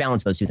change. How do you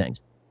balance those two things?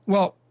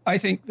 Well, I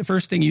think the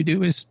first thing you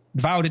do is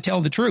vow to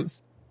tell the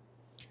truth,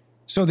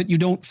 so that you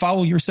don't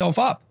foul yourself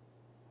up.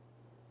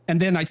 And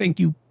then I think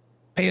you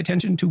pay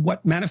attention to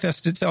what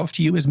manifests itself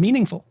to you as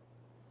meaningful.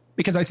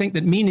 Because I think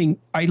that meaning,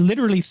 I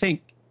literally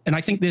think, and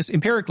I think this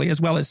empirically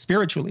as well as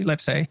spiritually,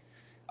 let's say,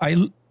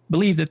 I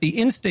believe that the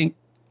instinct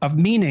of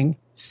meaning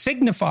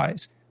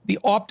signifies the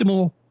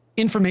optimal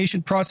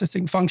information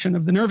processing function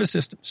of the nervous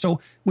system.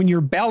 So when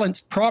you're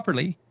balanced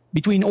properly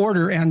between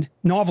order and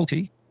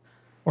novelty,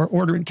 or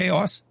order and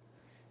chaos,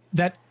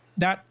 that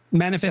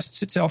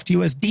manifests itself to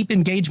you as deep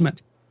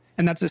engagement.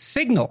 And that's a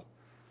signal.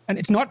 And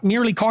it's not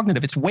merely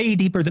cognitive. It's way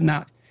deeper than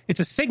that. It's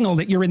a signal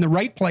that you're in the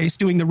right place,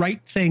 doing the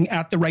right thing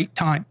at the right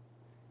time.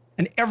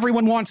 And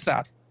everyone wants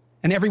that.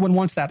 And everyone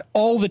wants that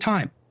all the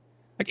time.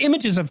 Like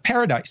images of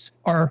paradise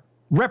are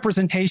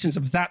representations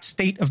of that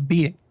state of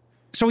being.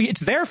 So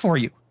it's there for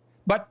you.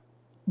 But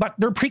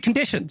there are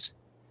preconditions.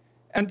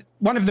 And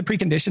one of the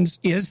preconditions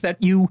is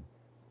that you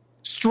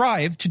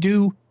strive to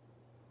do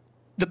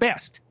the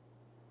best,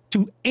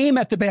 to aim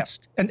at the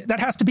best. And that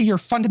has to be your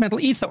fundamental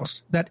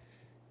ethos.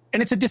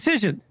 And it's a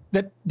decision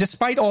that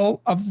despite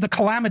all of the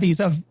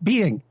calamities of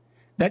being,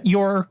 that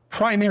your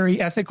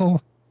primary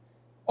ethical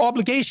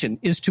obligation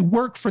is to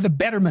work for the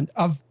betterment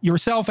of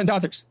yourself and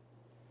others.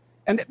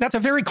 And that's a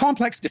very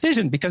complex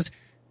decision because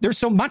there's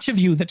so much of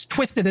you that's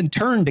twisted and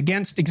turned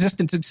against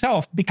existence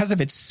itself because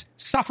of its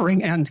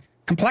suffering and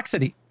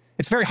complexity.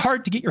 It's very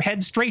hard to get your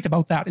head straight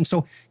about that. And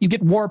so you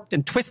get warped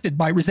and twisted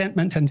by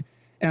resentment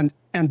and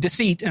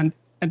deceit and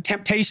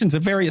temptations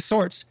of various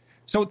sorts.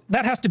 So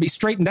that has to be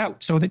straightened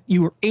out so that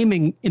you are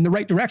aiming in the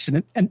right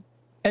direction.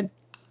 And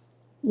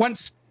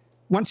once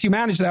you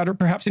manage that, or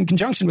perhaps in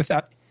conjunction with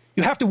that,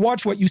 you have to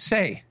watch what you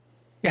say.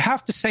 You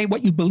have to say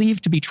what you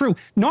believe to be true,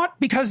 not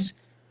because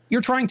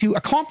you're trying to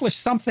accomplish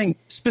something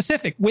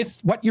specific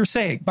with what you're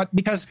saying, but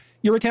because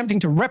you're attempting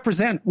to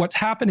represent what's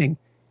happening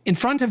in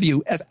front of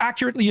you as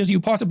accurately as you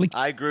possibly can.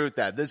 I agree with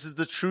that. This is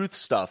the truth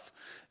stuff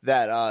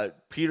that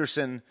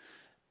Peterson,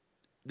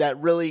 that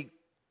really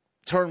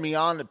turned me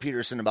on to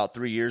Peterson about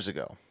 3 years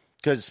ago.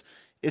 Because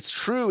it's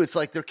true. It's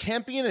like there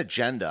can't be an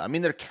agenda. I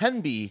mean, there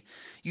can be.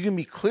 You can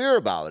be clear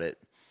about it.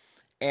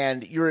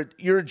 And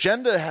your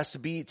agenda has to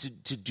be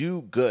to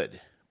do good.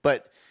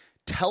 But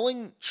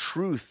telling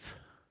truth,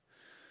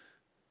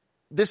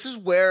 this is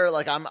where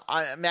like I'm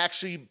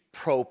actually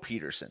pro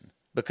Peterson.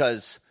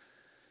 Because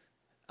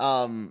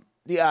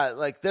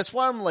like that's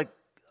why I'm like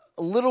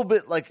a little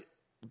bit like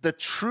the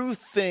truth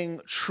thing,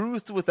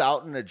 truth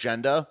without an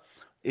agenda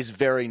is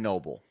very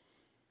noble.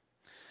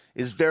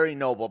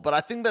 But I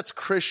think that's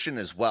Christian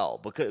as well.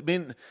 Because I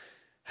mean,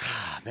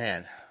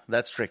 man,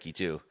 that's tricky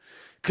too.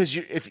 Because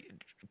if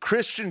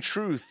Christian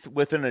truth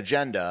with an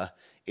agenda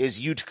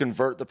is you to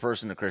convert the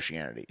person to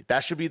Christianity,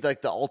 that should be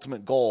like the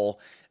ultimate goal.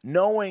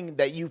 Knowing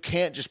that you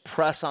can't just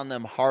press on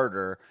them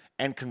harder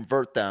and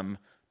convert them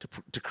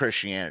to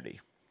Christianity.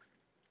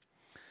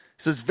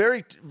 So it's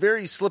very,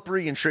 very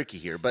slippery and tricky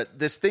here. But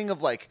this thing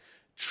of like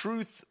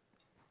truth.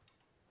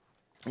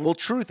 Well,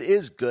 truth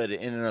is good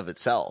in and of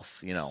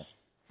itself, you know.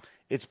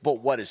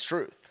 But what is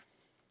truth?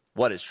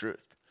 What is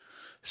truth?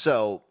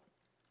 So,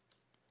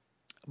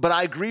 but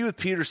I agree with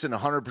Peterson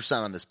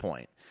 100% on this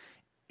point.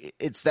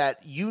 It's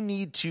that you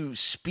need to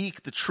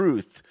speak the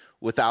truth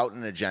without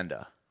an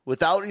agenda,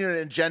 without an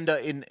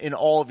agenda in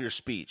all of your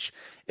speech.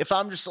 If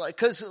I'm just like,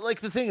 because like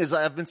the thing is,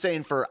 I've been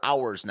saying for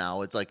hours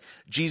now, it's like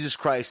Jesus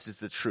Christ is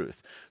the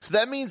truth. So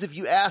that means if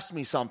you ask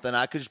me something,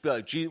 I could just be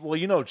like, well,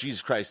 you know,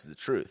 Jesus Christ is the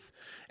truth.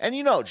 And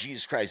you know,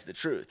 Jesus Christ is the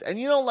truth. And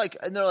you know, like,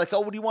 and they're like, oh,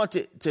 what do you want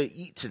to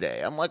eat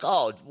today? I'm like,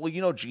 oh, well,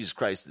 you know, Jesus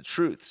Christ is the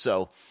truth.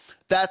 So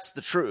that's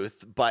the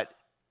truth. But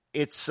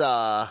it's,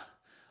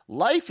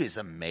 life is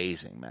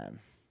amazing, man.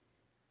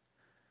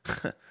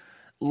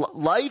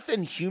 Life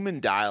and human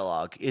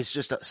dialogue is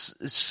just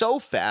is so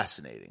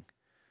fascinating.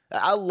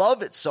 I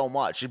love it so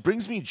much. It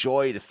brings me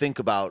joy to think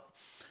about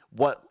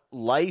what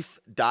life,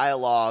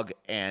 dialogue,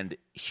 and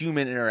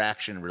human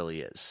interaction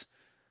really is.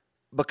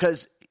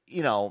 Because,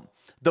 you know,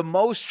 the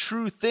most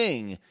true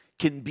thing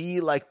can be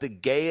like the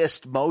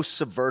gayest, most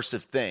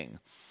subversive thing.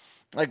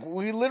 Like,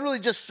 we literally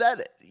just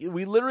said it.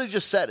 We literally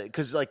just said it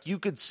because, like, you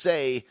could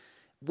say,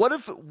 what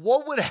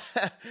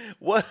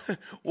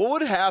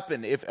would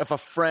happen if a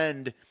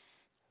friend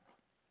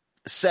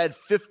said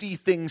 50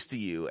 things to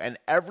you and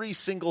every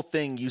single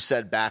thing you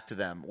said back to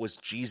them was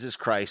Jesus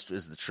Christ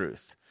is the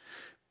truth?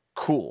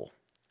 Cool.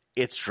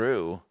 It's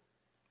true,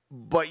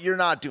 but you're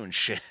not doing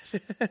shit.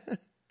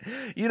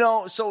 You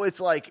know, so it's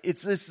like,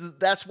 it's this,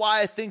 that's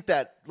why I think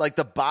that like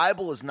the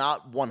Bible is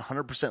not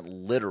 100%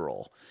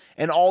 literal,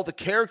 and all the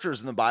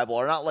characters in the Bible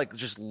are not like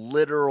just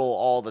literal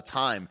all the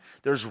time.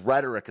 There's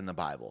rhetoric in the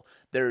Bible.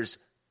 There's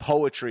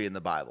poetry in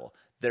the Bible.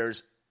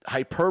 There's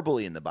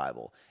hyperbole in the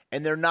Bible.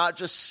 And they're not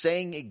just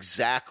saying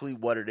exactly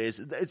what it is.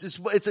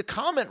 It's a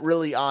comment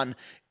really on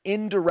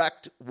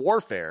indirect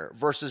warfare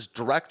versus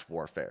direct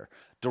warfare.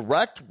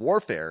 Direct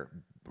warfare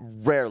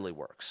rarely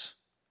works,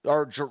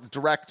 or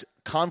direct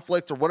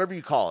conflict, or whatever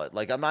you call it.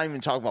 Like, I'm not even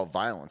talking about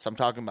violence. I'm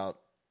talking about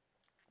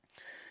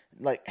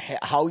like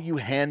how you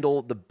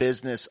handle the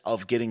business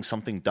of getting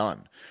something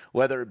done,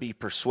 whether it be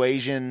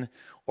persuasion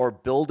or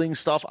building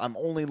stuff. I'm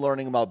only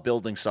learning about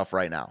building stuff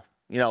right now.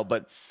 You know,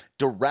 but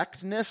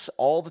directness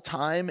all the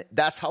time,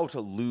 that's how to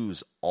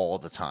lose all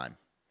the time.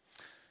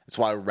 That's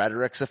why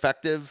rhetoric's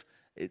effective.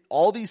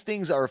 All these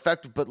things are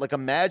effective, but like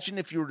imagine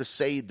if you were to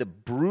say the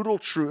brutal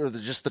truth or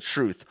just the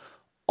truth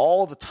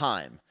all the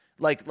time.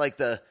 Like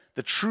the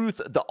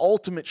truth, the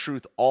ultimate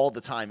truth all the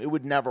time. It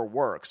would never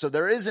work. So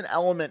there is an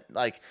element,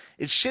 like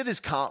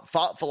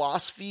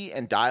philosophy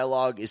and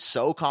dialogue is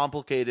so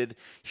complicated.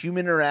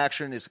 Human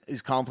interaction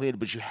is complicated,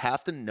 but you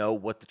have to know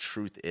what the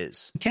truth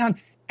is.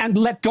 And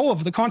let go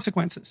of the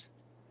consequences.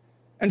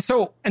 And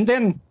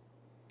then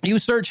you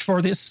search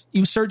for the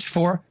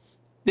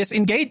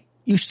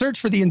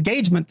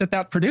engagement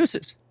that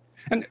produces.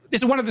 And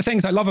this is one of the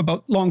things I love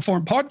about long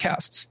form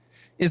podcasts,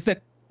 is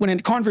that when a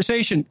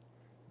conversation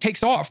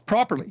takes off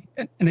properly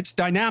and it's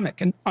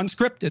dynamic and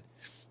unscripted,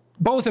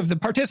 both of the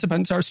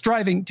participants are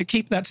striving to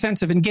keep that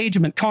sense of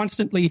engagement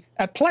constantly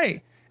at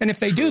play. And if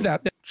they do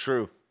that,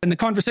 and the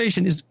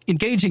conversation is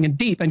engaging and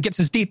deep and gets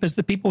as deep as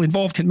the people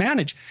involved can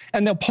manage,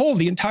 and they'll pull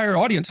the entire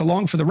audience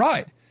along for the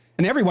ride.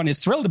 And everyone is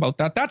thrilled about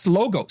that. That's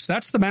logos.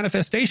 That's the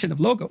manifestation of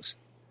logos.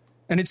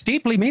 And it's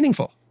deeply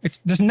meaningful.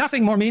 There's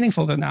nothing more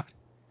meaningful than that.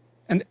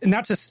 And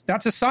that's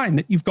a sign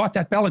that you've got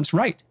that balance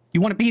right.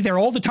 You want to be there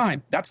all the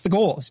time. That's the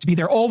goal, is to be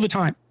there all the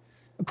time.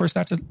 Of course,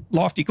 that's a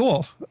lofty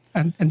goal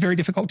and very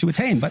difficult to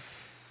attain. But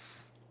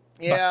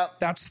yeah,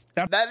 that's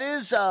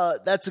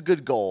a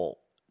good goal.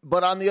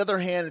 But on the other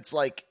hand, it's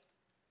like,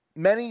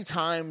 many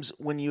times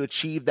when you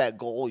achieve that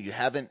goal, you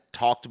haven't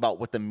talked about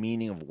what the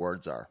meaning of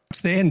words are.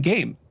 It's the end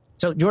game.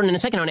 So, Jordan, in a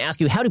second, I want to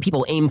ask you, how do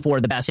people aim for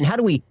the best, and how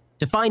do we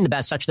define the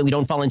best such that we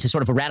don't fall into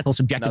sort of a radical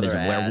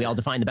subjectivism where we all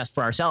define the best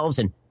for ourselves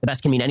and the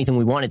best can mean anything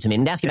we want it to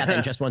mean? And ask you about that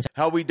in just one second.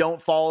 How we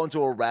don't fall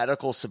into a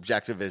radical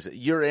subjectivism.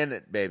 You're in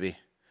it, baby.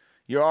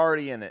 You're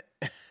already in it.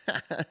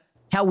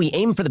 How we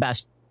aim for the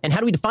best, and how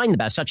do we define the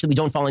best such that we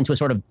don't fall into a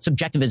sort of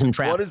subjectivism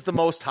trap? What is the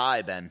most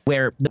high, Ben?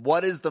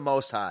 What is the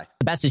most high?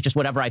 The best is just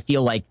whatever I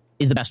feel like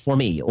is the best for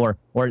me, or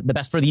the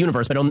best for the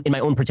universe, but in my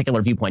own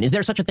particular viewpoint. Is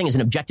there such a thing as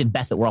an objective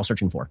best that we're all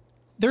searching for?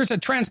 There's a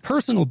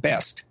transpersonal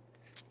best.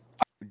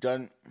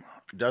 Doesn't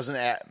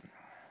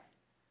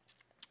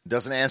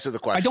answer the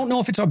question. I don't know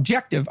if it's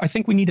objective. I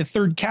think we need a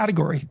third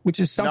category, which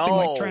is something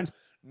like trans.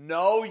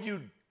 No,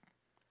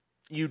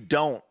 you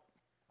don't.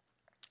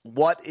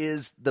 What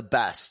is the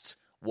best?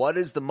 What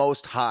is the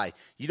most high?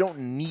 You don't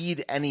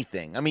need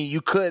anything. I mean,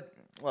 you could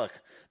look.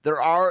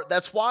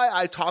 That's why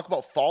I talk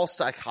about false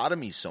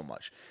dichotomies so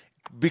much,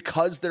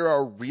 because there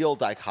are real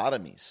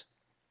dichotomies,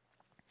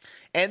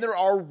 and there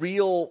are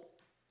real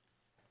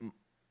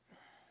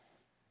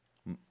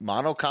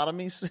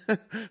monocotomies.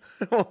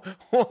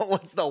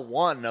 What's the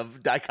one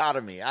of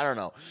dichotomy? I don't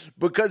know.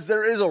 Because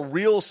there is a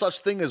real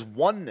such thing as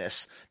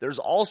oneness. There's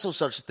also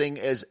such a thing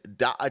as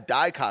a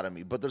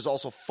dichotomy, but there's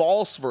also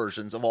false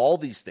versions of all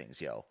these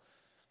things, yo.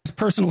 It's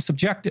personal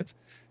subjective.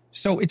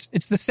 So it's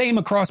the same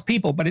across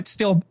people, but it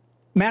still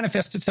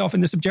manifests itself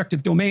in the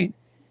subjective domain.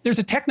 There's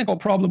a technical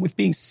problem with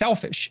being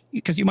selfish,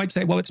 because you might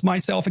say, well, it's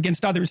myself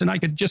against others, and I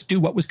could just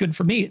do what was good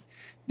for me.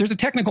 There's a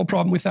technical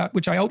problem with that,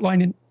 which I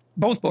outline in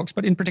both books,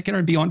 but in particular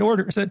in Beyond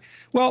Order, is that,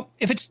 well,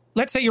 if it's,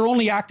 let's say you're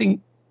only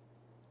acting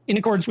in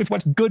accordance with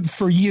what's good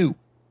for you.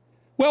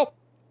 Well,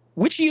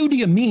 which you do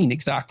you mean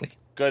exactly?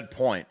 Good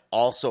point.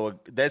 Also,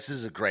 this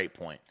is a great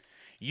point.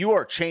 You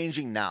are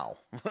changing now.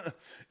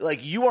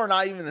 Like, you are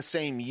not even the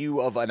same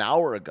you of an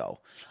hour ago.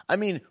 I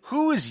mean,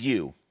 who is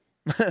you?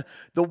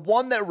 The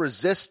one that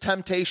resists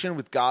temptation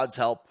with God's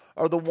help,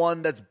 or the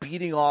one that's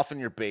beating off in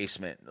your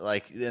basement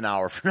like an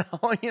hour from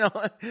now? You know,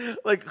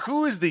 like,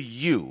 who is the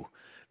you?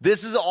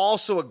 This is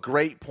also a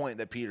great point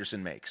that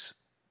Peterson makes.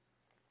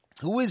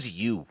 Who is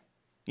you?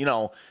 You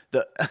know,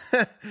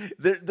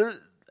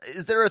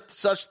 is there a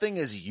such thing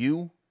as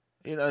you?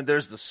 You know,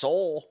 there's the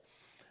soul,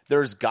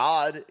 there's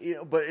God, you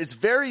know, but it's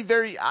very,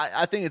 very,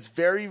 I think it's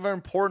very, very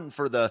important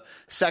for the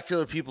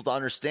secular people to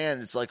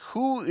understand. It's like,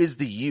 who is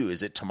the you?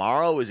 Is it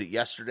tomorrow? Is it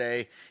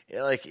yesterday?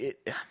 Like it.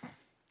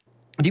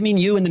 Do you mean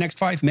you in the next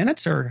 5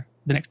 minutes, or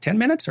the next 10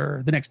 minutes,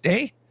 or the next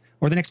day,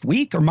 or the next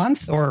week, or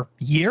month, or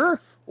year?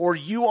 Or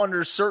you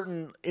under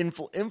certain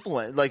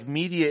influence, like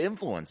media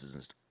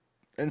influences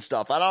and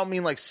stuff. I don't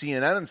mean like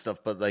CNN and stuff,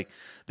 but like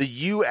the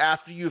you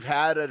after you've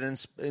had an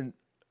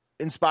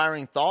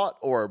inspiring thought,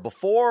 or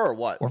before, or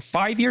what, or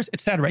 5 years,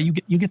 etc. You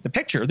get the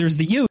picture. There's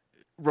the you.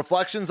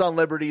 Reflections on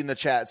Liberty in the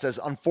chat says,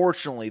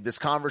 unfortunately, this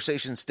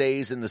conversation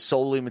stays in the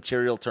solely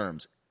material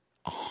terms.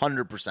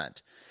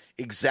 100%.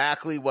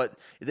 Exactly what,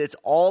 that's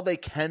all they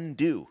can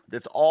do.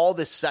 That's all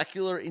the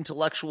secular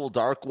intellectual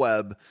dark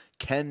web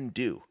can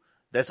do.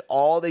 That's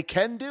all they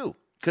can do,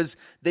 because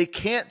they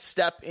can't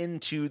step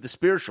into the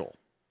spiritual.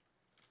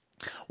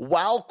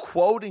 While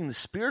quoting the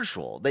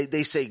spiritual,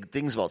 they say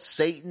things about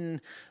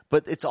Satan,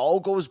 but it all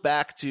goes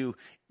back to,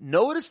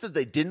 notice that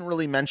they didn't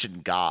really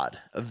mention God.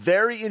 A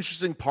very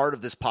interesting part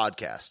of this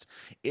podcast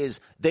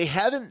is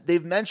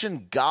they've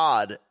mentioned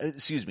God,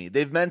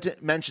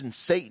 they've mentioned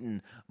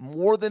Satan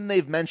more than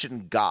they've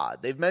mentioned God.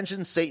 They've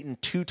mentioned Satan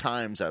 2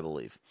 times, I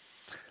believe.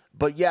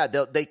 But yeah,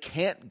 they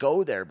can't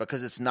go there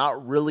because it's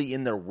not really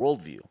in their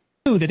worldview.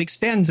 That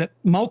extends at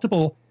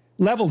multiple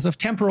levels of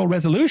temporal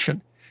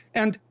resolution.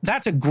 And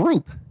that's a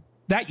group.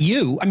 That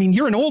you, I mean,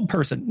 you're an old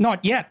person,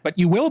 not yet, but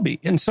you will be.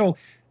 And so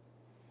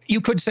you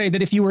could say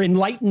that if you were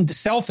enlightened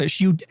selfish,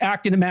 you'd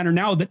act in a manner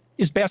now that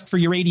is best for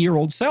your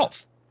 80-year-old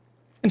self.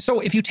 And so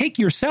if you take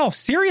yourself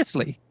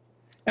seriously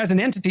as an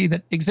entity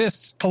that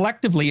exists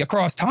collectively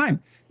across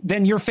time,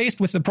 then you're faced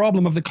with the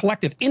problem of the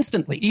collective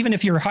instantly, even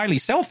if you're highly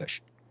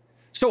selfish.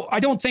 So I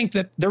don't think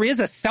that there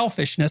is a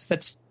selfishness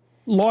that's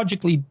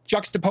logically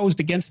juxtaposed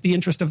against the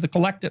interest of the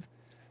collective.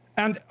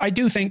 And I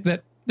do think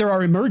that there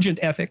are emergent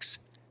ethics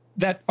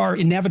that are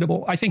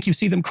inevitable. I think you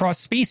see them cross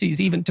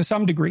species, even to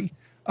some degree.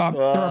 There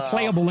are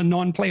playable and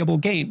non-playable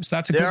games.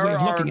 That's a good way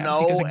of looking at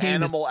it. There are no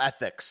animal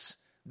ethics.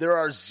 There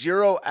are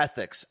zero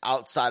ethics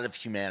outside of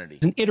humanity.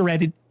 An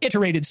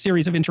iterated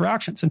series of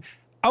interactions. And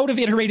out of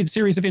iterated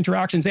series of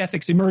interactions,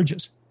 ethics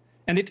emerges.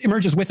 And it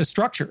emerges with a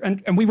structure.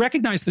 And we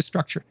recognize this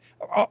structure.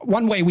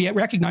 One way we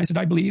recognize it,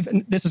 I believe,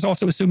 and this is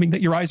also assuming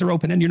that your eyes are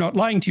open and you're not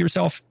lying to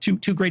yourself to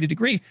too great a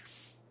degree,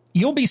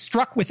 you'll be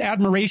struck with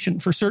admiration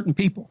for certain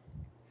people.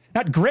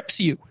 That grips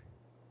you.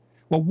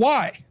 Well,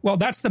 why? Well,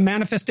 that's the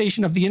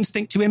manifestation of the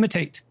instinct to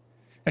imitate.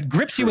 That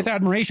grips you with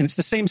admiration. It's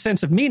the same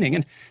sense of meaning.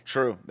 And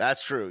true.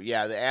 That's true.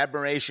 Yeah, the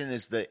admiration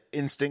is the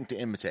instinct to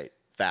imitate.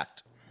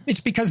 Fact. It's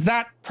because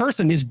that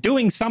person is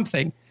doing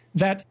something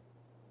that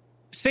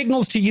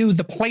signals to you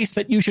the place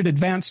that you should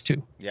advance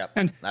to. Yep,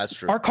 and that's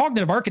true. Our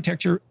cognitive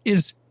architecture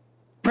is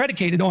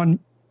predicated on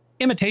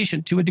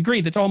imitation to a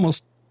degree that's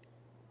almost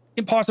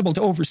impossible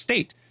to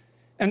overstate.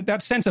 And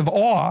that sense of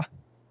awe,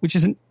 which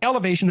is an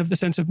elevation of the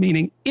sense of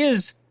meaning,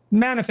 is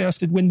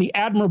manifested when the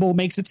admirable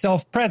makes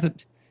itself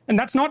present. And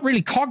that's not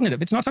really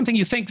cognitive. It's not something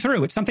you think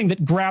through. It's something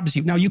that grabs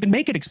you. Now, you can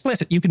make it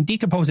explicit. You can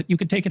decompose it. You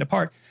can take it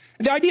apart.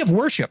 The idea of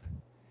worship,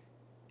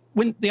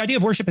 when the idea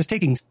of worship is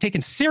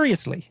taken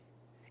seriously,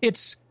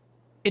 it's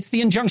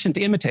the injunction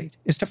to imitate.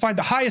 It's to find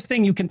the highest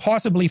thing you can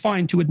possibly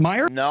find to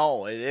admire.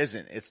 No, it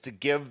isn't. It's to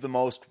give the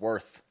most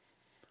worth.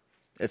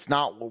 It's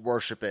not what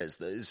worship is.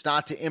 It's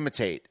not to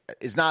imitate.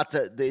 It's not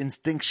the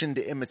instinction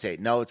to imitate.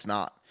 No, it's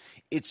not.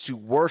 It's to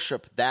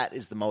worship that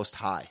is the most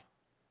high.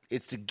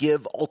 It's to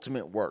give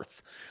ultimate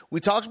worth. We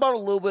talked about it a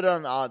little bit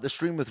on the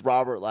stream with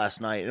Robert last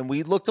night, and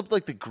we looked up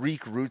like the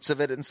Greek roots of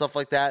it and stuff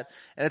like that.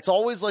 And it's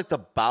always like to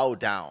bow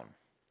down.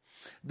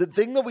 The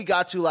thing that we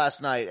got to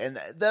last night, and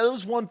that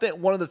was one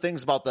of the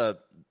things about the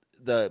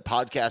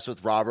podcast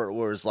with Robert,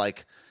 was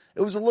like,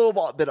 it was a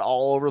little bit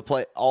all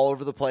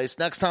over the place.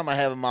 Next time I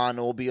have him on,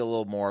 it will be a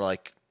little more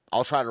like,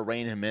 I'll try to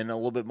rein him in a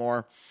little bit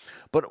more.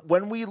 But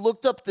when we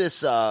looked up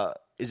this,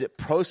 is it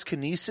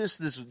proskinesis?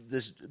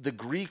 This the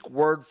Greek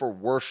word for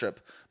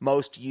worship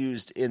most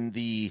used in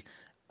the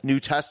New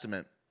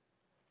Testament.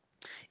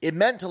 It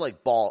meant to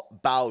like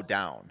bow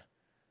down.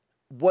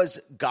 Was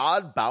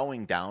God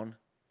bowing down?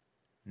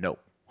 No.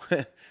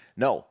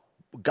 No.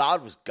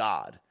 God was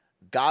God.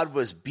 God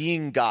was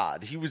being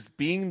God. He was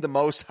being the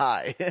Most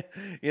High.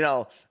 You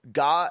know,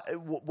 God.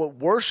 What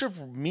worship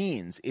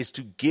means is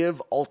to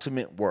give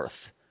ultimate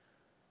worth.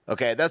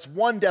 Okay, that's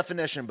one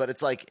definition, but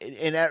it's like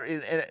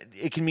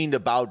it can mean to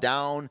bow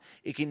down.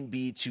 It can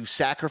be to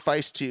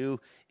sacrifice to.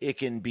 It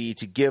can be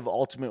to give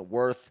ultimate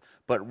worth.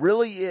 But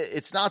really,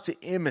 it's not to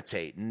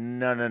imitate.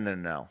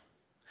 No.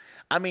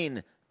 I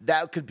mean,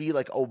 that could be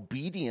like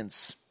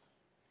obedience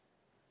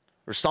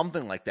or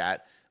something like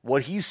that,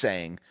 what he's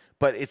saying.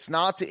 But it's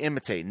not to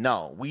imitate.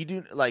 No, we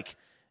do, like,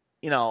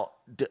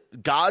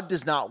 God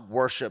does not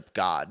worship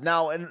God.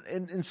 Now,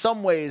 in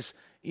some ways,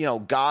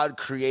 God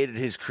created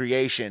his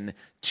creation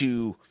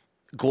to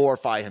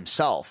glorify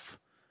himself,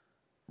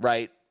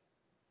 right?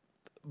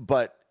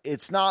 But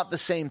it's not the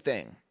same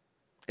thing.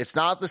 It's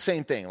not the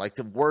same thing. Like,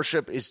 to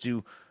worship is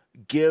to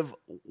give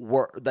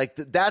like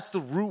that's the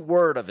root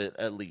word of it,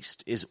 at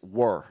least, is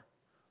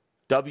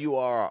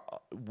W-R,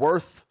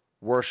 worth,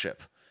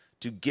 worship,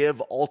 to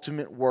give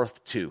ultimate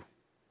worth to.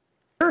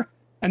 Sure.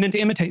 And then to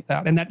imitate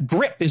that. And that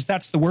grip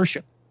that's the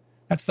worship.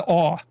 That's the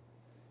awe.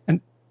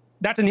 And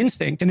that's an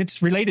instinct. And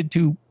it's related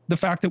to the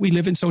fact that we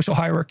live in social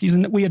hierarchies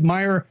and that we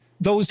admire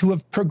those who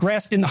have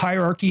progressed in the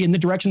hierarchy in the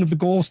direction of the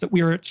goals that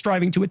we are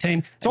striving to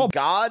attain. It's all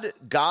God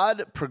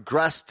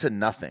progressed to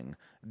nothing.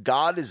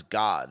 God is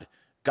God.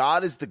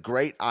 God is the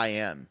great I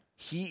am.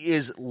 He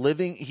is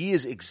living. He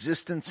is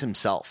existence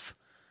himself.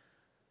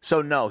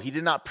 So no, he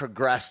did not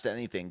progress to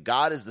anything.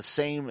 God is the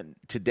same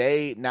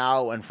today,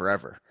 now, and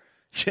forever.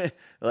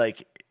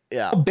 Like,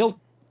 yeah, built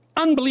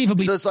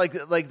unbelievably. So it's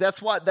like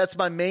that's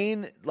my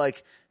main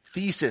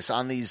thesis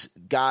on these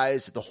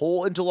guys, the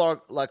whole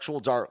intellectual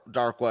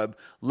dark web,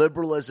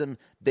 liberalism.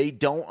 They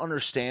don't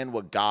understand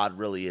what God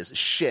really is.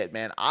 Shit,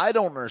 man, I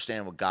don't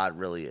understand what God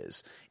really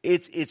is.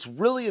 It's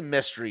really a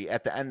mystery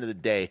at the end of the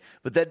day,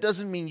 but that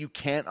doesn't mean you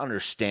can't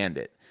understand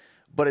it.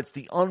 But it's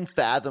the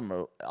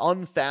unfathomable,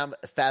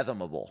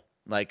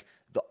 like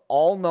the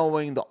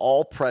all-knowing, the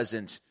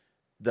all-present,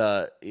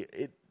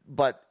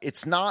 but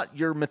it's not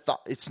your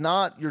it's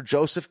not your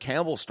Joseph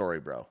Campbell story,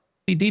 bro.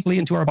 Deeply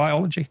into our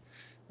biology.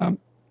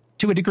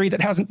 To a degree that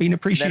hasn't been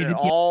appreciated yet. It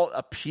all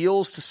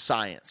appeals to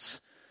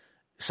science,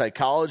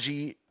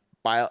 psychology,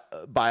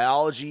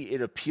 biology.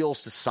 It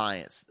appeals to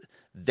science.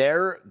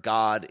 Their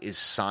God is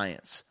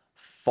science.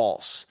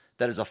 False.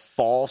 That is a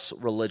false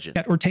religion.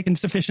 Or taken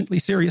sufficiently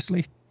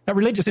seriously. That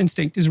religious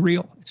instinct is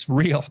real. It's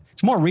real.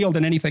 It's more real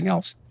than anything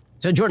else.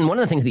 So, Jordan, one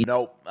of the things that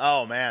Nope.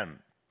 Oh, man.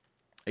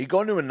 Are you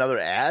going to another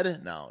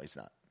ad? No, he's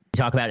not.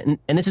 Talk about it,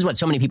 and this is what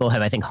so many people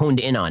have, I think,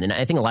 honed in on, and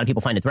I think a lot of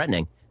people find it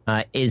threatening,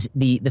 is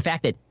the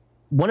fact that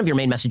one of your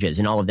main messages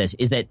in all of this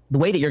is that the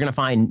way that you're going to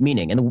find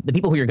meaning and the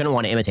people who you're going to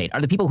want to imitate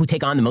are the people who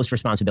take on the most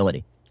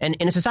responsibility. And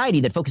in a society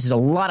that focuses a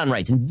lot on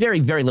rights and very,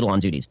 very little on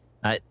duties,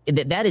 that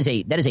is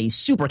a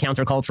super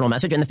countercultural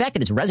message. And the fact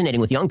that it's resonating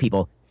with young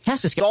people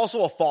has to It's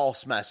also a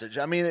false message.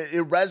 I mean, it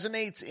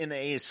resonates in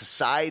a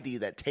society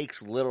that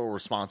takes little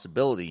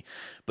responsibility.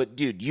 But,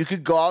 dude, you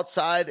could go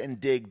outside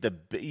and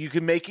you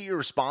can make it your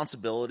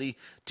responsibility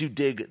to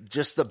dig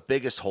just the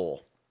biggest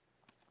hole.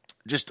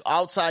 Just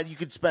outside, you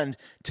could spend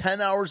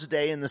 10 hours a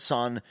day in the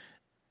sun.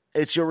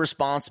 It's your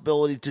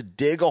responsibility to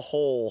dig a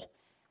hole.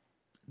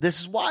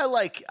 This is why,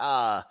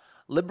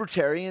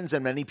 libertarians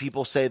and many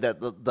people say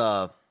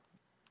that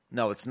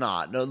no, it's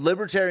not. No,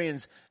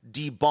 libertarians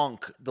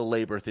debunk the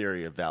labor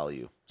theory of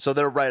value. So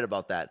they're right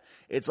about that.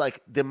 It's like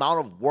the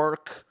amount of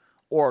work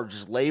or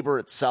just labor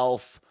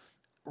itself,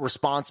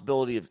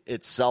 responsibility of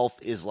itself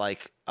is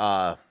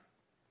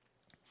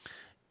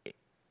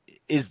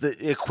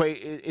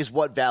is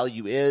what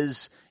value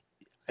is.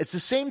 It's the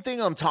same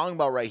thing I'm talking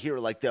about right here,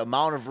 like the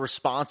amount of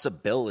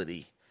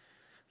responsibility.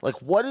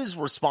 Like, what is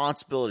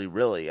responsibility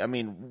really? I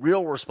mean,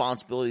 real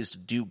responsibility is to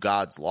do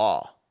God's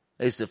law.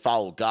 Is to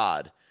follow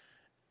God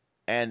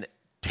and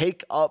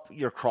take up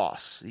your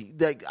cross.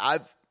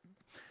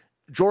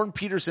 Jordan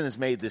Peterson has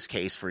made this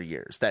case for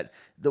years that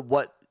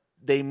what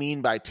they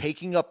mean by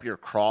taking up your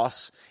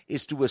cross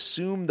is to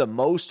assume the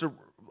most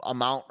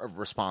amount of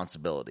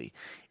responsibility.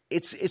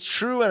 It's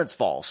true and it's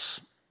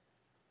false.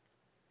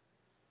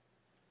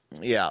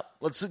 Yeah,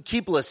 let's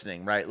keep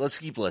listening, right? Let's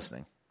keep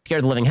listening.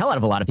 Scared the living hell out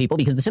of a lot of people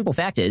because the simple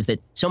fact is that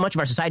so much of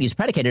our society is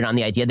predicated on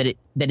the idea that it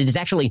is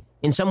actually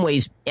in some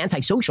ways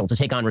antisocial to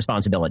take on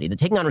responsibility. That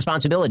taking on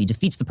responsibility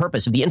defeats the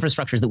purpose of the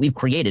infrastructures that we've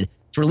created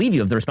to relieve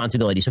you of the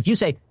responsibility. So if you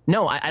say,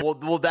 no,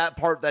 well, that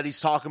part that he's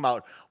talking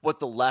about, what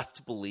the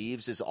left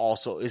believes is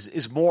also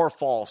is more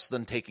false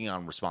than taking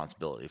on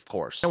responsibility, of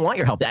course. I don't want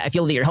your help. I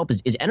feel that your help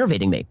is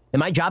enervating me. And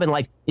my job in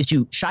life is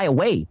to shy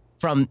away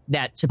from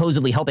that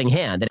supposedly helping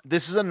hand.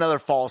 This is another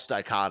false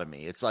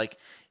dichotomy. It's like,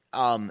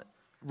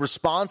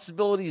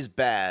 responsibility is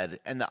bad,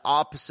 and the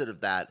opposite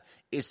of that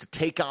is to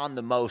take on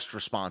the most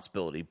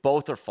responsibility.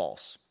 Both are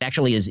false.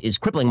 Actually is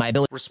crippling my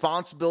ability.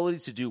 Responsibility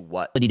to do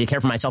what? To care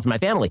for myself and my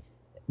family.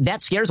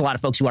 That scares a lot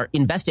of folks who are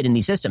invested in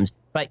these systems,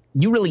 but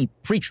you really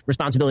preach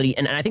responsibility,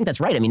 and I think that's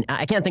right. I mean,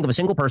 I can't think of a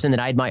single person that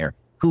I admire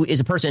who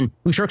is a person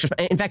who shirks.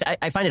 In fact,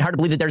 I find it hard to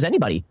believe that there's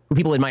anybody who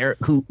people admire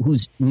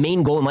whose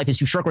main goal in life is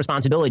to shirk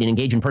responsibility and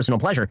engage in personal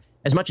pleasure.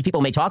 As much as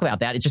people may talk about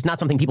that, it's just not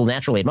something people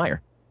naturally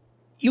admire.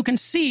 You can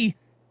see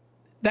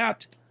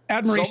that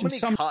admiration.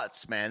 So many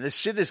cuts, man. This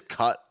shit is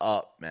cut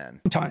up,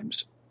 man.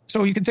 Sometimes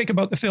So you can think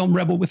about the film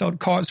Rebel Without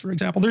Cause, for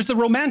example. There's the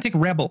romantic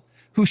rebel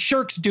who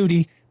shirks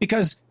duty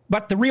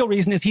but the real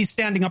reason is he's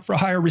standing up for a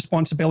higher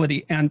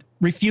responsibility and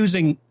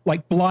refusing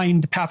like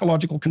blind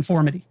pathological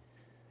conformity.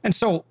 And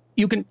so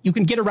you can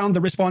get around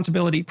the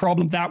responsibility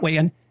problem that way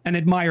and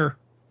admire,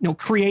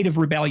 creative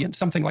rebellion,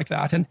 something like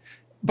that.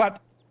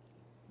 But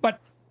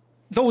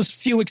those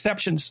few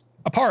exceptions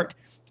apart,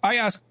 I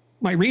ask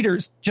my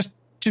readers just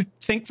to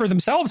think for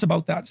themselves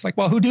about that. It's like,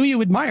 well, who do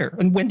you admire?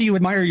 And when do you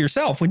admire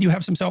yourself? When you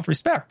have some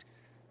self-respect?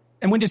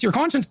 And when does your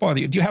conscience bother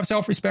you? Do you have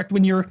self-respect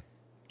when you're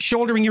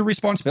shouldering your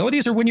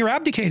responsibilities or when you're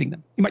abdicating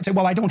them? You might say,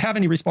 well, I don't have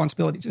any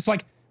responsibilities. It's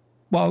like,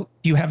 well,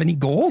 do you have any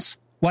goals?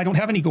 Well, I don't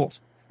have any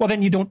goals. Well,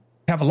 then you don't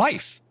have a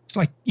life. It's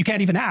like you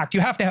can't even act.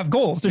 You have to have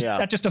goals.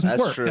 That just doesn't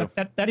work. True.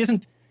 That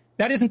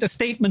isn't a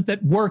statement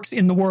that works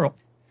in the world.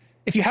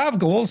 If you have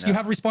goals, you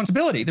have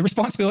responsibility. The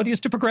responsibility is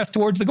to progress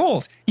towards the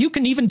goals. You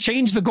can even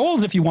change the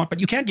goals if you want,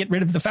 but you can't get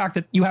rid of the fact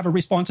that you have a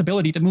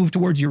responsibility to move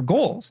towards your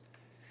goals.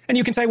 And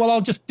you can say, well,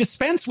 I'll just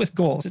dispense with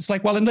goals. It's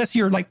like, well, unless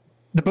you're like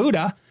the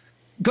Buddha,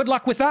 good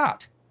luck with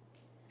that.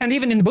 And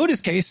even in the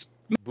Buddha's case,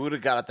 Buddha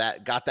got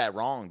that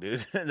wrong,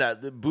 dude.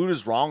 The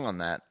Buddha's wrong on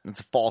that. It's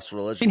a false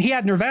religion. And he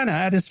had nirvana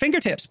at his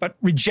fingertips, but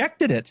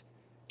rejected it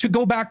to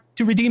go back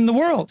to redeem the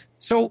world.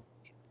 So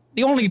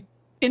the only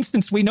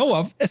instance we know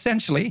of,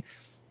 essentially,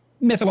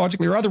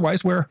 mythologically or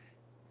otherwise, where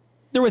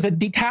there was a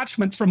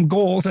detachment from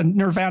goals and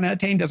nirvana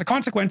attained as a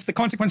consequence, the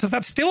consequence of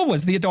that still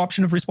was the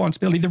adoption of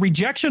responsibility, the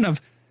rejection of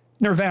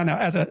nirvana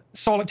as a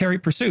solitary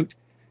pursuit.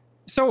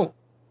 So,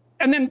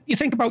 and then you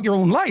think about your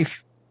own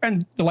life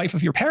and the life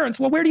of your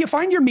parents. Well, where do you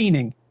find your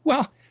meaning?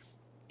 Well,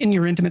 in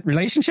your intimate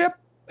relationship.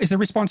 Is there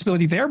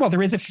responsibility there? Well,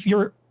 there is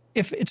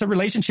if it's a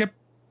relationship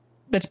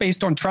that's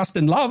based on trust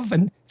and love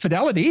and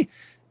fidelity.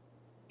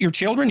 Your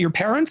children, your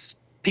parents,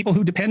 people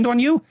who depend on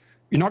you,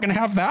 you're not going to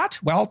have that?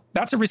 Well,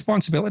 that's a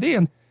responsibility.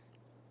 And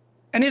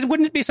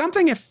wouldn't it be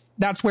something if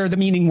that's where the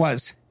meaning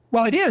was?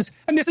 Well, it is.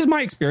 And this is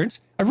my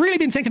experience. I've really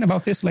been thinking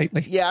about this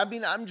lately. Yeah, I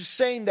mean, I'm just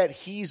saying that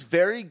he's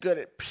very good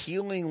at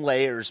peeling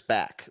layers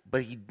back,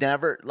 but he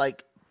never,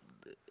 like,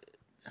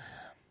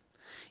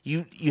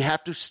 you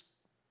have to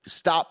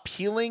stop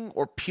peeling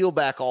or peel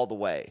back all the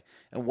way.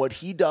 And what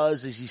he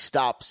does is he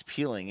stops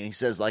peeling and he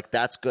says, like,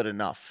 that's good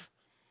enough.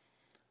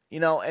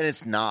 And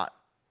it's not.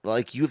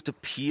 Like, you have to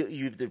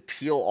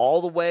peel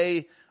all the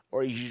way,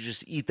 or you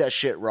just eat that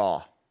shit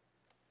raw.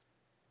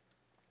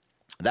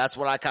 That's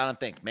what I kind of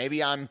think.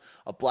 Maybe I'm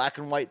a black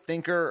and white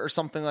thinker or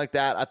something like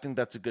that. I think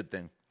that's a good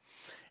thing.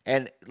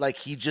 And like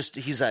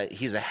he's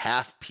a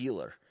half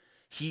peeler.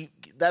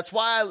 That's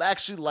why I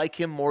actually like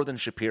him more than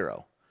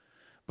Shapiro.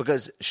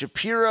 Because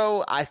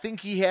Shapiro, I think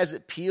he has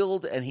it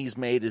peeled and he's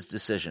made his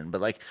decision. But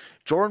like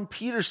Jordan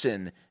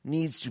Peterson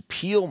needs to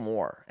peel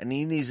more, and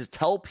he needs to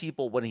tell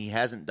people when he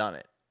hasn't done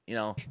it.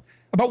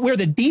 About where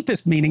the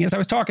deepest meaning is. I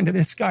was talking to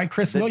this guy,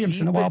 Chris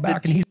Williamson, a while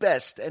back. And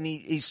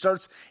he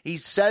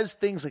says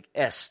things like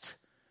est.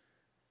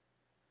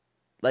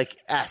 Like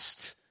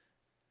est.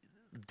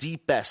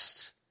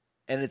 Deepest.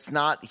 And it's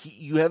not,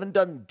 you haven't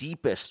done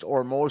deepest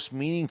or most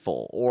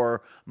meaningful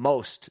or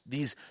most.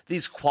 These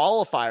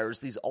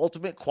qualifiers, these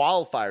ultimate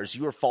qualifiers,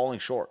 you are falling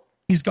short.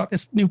 He's got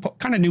this new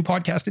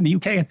podcast in the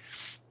UK. And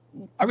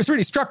I was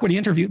really struck when he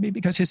interviewed me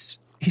because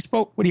he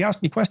spoke, when he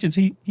asked me questions,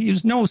 he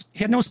had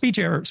no speech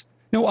errors,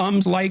 no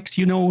ums, likes,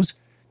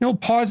 no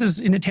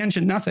pauses in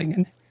attention, nothing.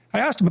 And I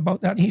asked him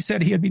about that, and he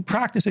said he had been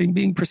practicing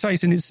being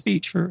precise in his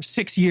speech for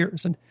 6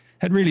 years and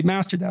had really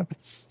mastered that. But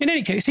in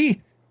any case,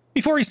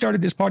 before he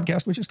started this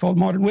podcast, which is called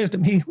Modern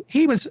Wisdom,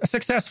 he was a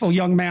successful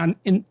young man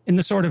in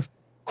the sort of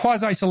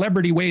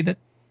quasi-celebrity way that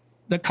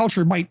the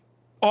culture might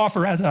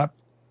offer as a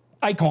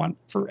icon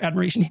for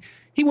admiration.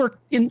 He worked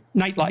in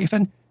nightlife,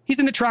 and he's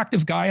an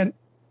attractive guy, and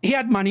he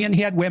had money and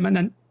he had women,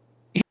 and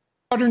his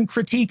modern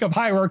critique of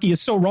hierarchy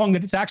is so wrong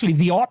that it's actually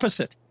the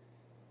opposite.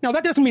 Now,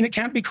 that doesn't mean it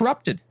can't be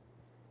corrupted.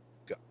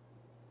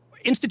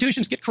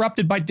 Institutions get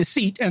corrupted by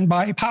deceit and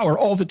by power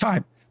all the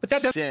time. But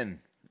that sin.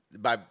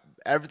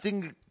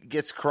 Everything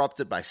gets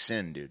corrupted by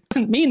sin, dude.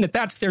 Doesn't mean that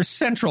that's their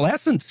central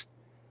essence.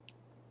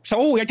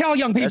 So I tell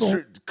young people.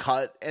 That's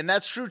true, and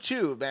that's true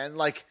too, man.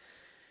 Like,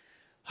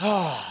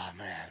 oh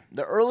man,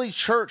 the early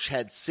church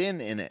had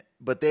sin in it,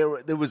 but there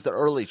was the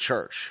early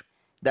church.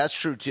 That's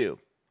true too.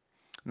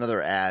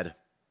 Another ad.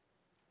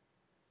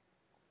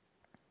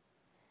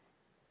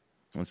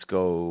 Let's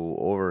go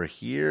over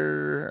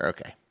here.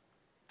 Okay.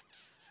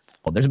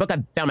 Well, there's a book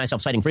I've found myself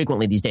citing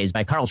frequently these days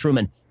by Carl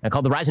Trueman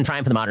called The Rise and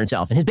Triumph of the Modern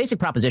Self. And his basic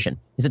proposition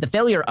is that the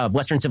failure of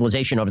Western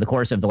civilization over the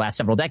course of the last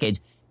several decades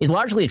is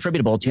largely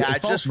attributable to I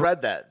just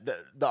read that.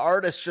 The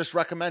artist just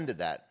recommended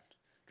that.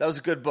 That was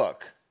a good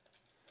book.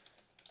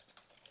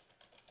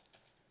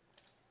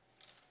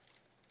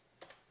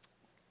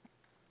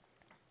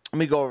 Let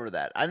me go over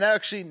that. I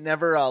actually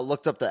never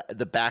looked up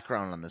the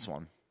background on this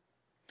one.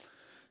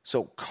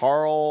 So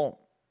Carl,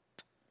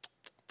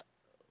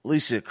 at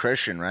least he's a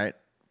Christian, right?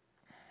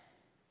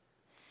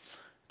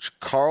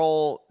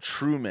 Carl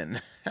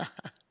Trueman.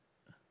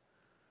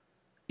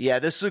 Yeah,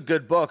 this is a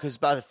good book. It's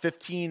about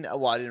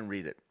I didn't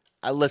read it.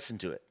 I listened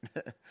to it.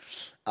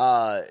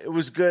 It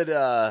was good.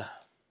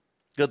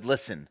 Good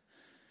listen.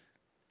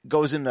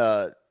 Goes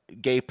into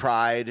gay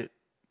pride.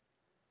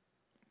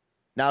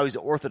 Now he's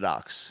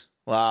Orthodox.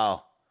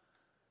 Wow.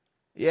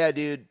 Yeah,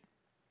 dude.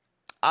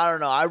 I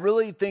don't know. I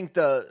really think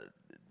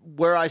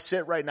where I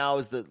sit right now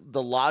is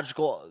the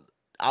logical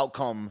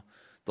outcome,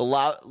 the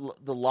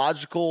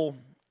logical,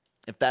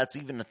 if that's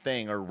even a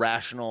thing, or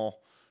rational,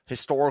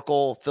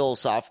 historical,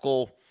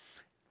 philosophical.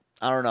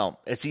 I don't know.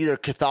 It's either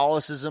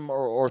Catholicism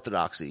or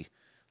Orthodoxy.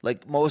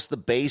 Like most of the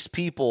base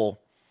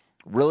people,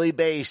 really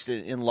based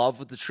in love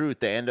with the truth,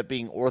 they end up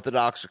being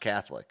Orthodox or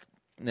Catholic.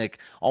 Like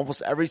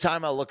almost every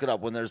time I look it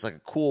up when there's like a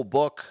cool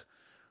book,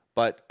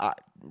 but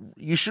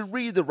you should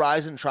read The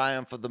Rise and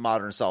Triumph of the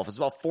Modern Self. It's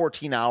about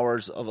 14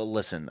 hours of a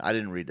listen. I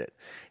didn't read it.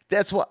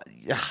 That's what,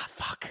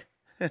 fuck.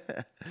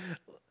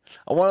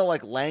 I want to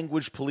like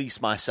language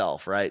police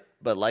myself, right?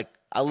 But like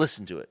I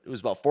listened to it. It was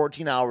about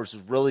 14 hours.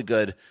 It was really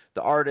good.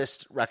 The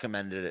artist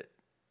recommended it.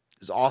 It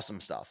was awesome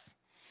stuff.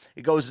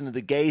 It goes into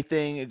the gay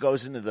thing. It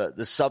goes into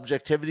the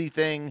subjectivity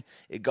thing.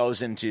 It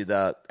goes into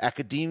the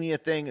academia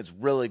thing. It's a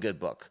really good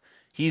book.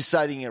 He's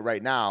citing it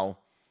right now.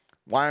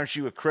 Why aren't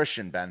you a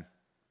Christian, Ben?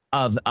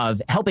 Of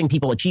helping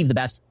people achieve the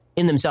best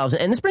in themselves.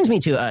 And this brings me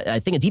to, I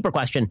think, a deeper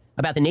question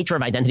about the nature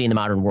of identity in the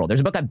modern world. There's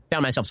a book I've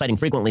found myself citing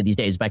frequently these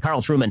days by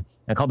Carl Trueman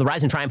called The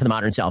Rise and Triumph of the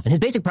Modern Self. And his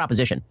basic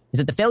proposition is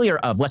that the failure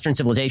of Western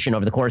civilization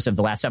over the course of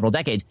the last several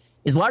decades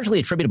is largely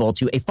attributable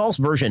to a false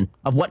version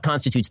of what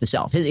constitutes the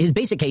self. His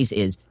basic case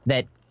is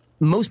that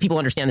most people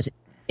understand this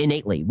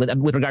innately with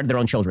regard to their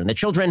own children, that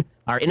children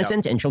are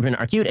innocent and children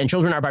are cute and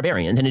children are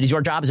barbarians. And it is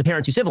your job as a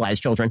parent to civilize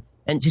children.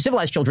 And to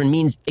civilize children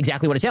means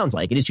exactly what it sounds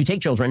like. It is to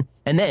take children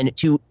and then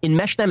to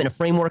enmesh them in a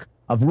framework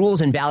of rules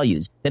and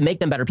values that make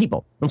them better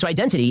people. And so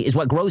identity is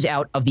what grows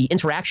out of the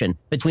interaction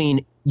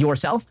between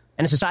yourself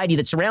and a society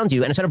that surrounds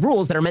you and a set of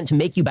rules that are meant to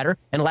make you better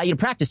and allow you to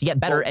practice to get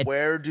better at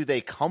where do they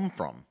come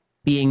from?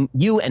 Being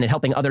you and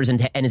helping others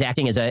and is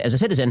acting as a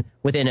citizen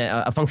within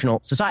a functional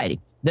society.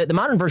 The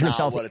modern version of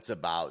self. That's not what it's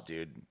about,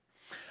 dude.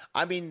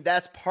 I mean,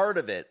 that's part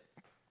of it,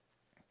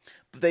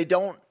 but they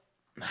don't.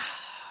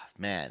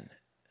 Man,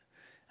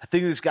 I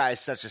think this guy is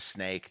such a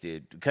snake,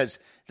 dude, because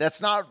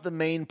that's not the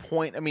main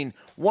point. I mean,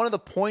 one of the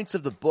points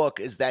of the book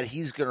is that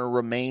he's going to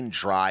remain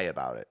dry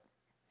about it,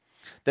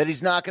 that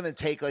he's not going to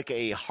take like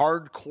a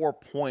hardcore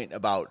point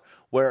about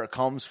where it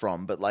comes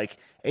from, but like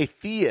a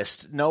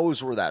theist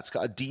knows where that's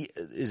a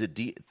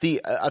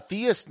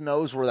theist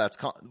knows where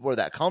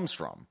that comes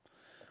from.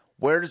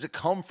 Where does it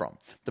come from?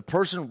 The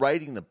person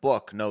writing the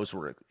book knows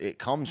where it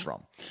comes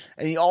from.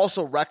 And he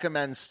also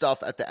recommends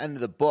stuff at the end of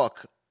the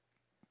book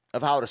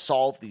of how to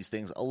solve these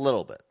things a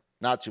little bit.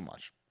 Not too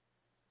much.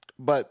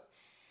 But,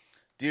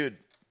 dude,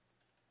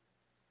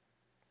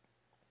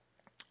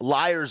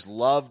 liars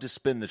love to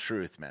spin the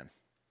truth, man.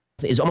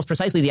 Is almost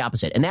precisely the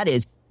opposite. And that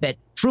is that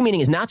true meaning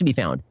is not to be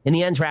found in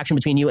the interaction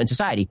between you and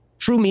society.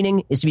 True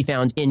meaning is to be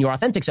found in your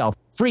authentic self,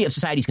 free of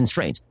society's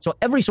constraints. So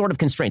every sort of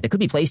constraint that could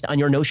be placed on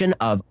your notion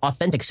of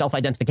authentic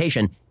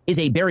self-identification is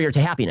a barrier to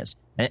happiness.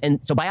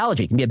 And so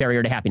biology can be a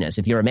barrier to happiness.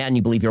 If you're a man and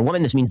you believe you're a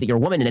woman, this means that you're a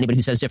woman, and anybody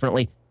who says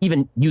differently,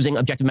 even using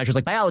objective measures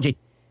like biology,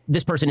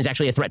 this person is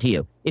actually a threat to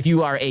you. If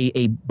you are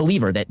a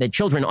believer that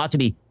children ought to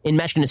be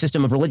enmeshed in a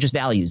system of religious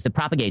values that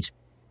propagates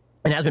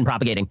and has been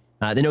propagating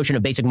the notion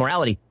of basic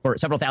morality for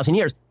several thousand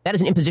years, that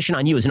is an imposition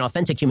on you as an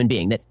authentic human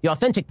being. That the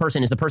authentic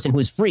person is the person who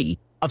is free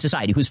of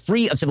society, who's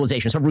free of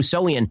civilization, sort of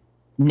Rousseauian,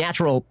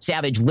 natural,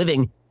 savage,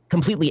 living,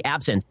 completely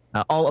absent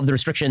all of the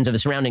restrictions of the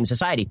surrounding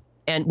society.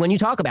 And when you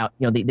talk about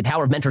the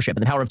power of mentorship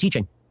and the power of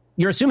teaching,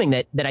 you're assuming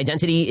that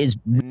identity is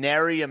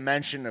nary a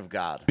mention of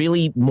God,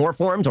 really more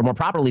formed or more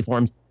properly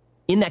formed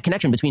in that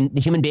connection between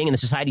the human being and the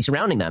society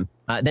surrounding them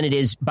than it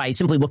is by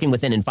simply looking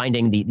within and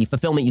finding the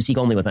fulfillment you seek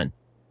only within.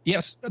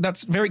 Yes,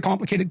 that's a very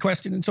complicated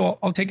question, and so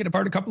I'll take it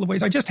apart a couple of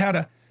ways. I just had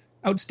an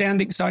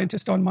outstanding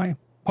scientist on my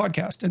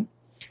podcast, and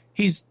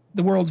he's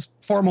the world's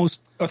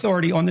foremost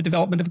authority on the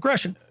development of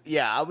aggression.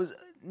 Yeah,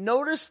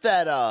 notice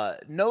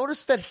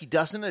that he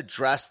doesn't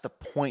address the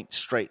point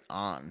straight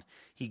on.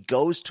 He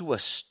goes to a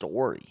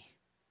story.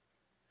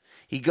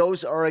 He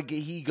goes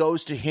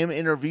to him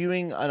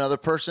interviewing another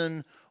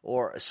person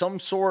or some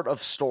sort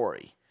of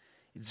story.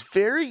 It's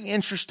very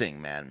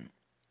interesting, man.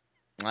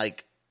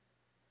 Like,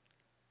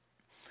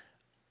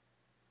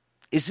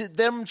 is it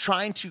them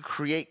trying to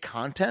create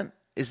content?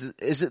 Is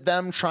it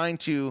them trying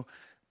to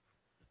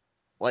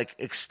like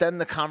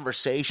extend the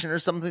conversation or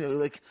something?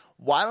 Like,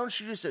 why don't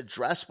you just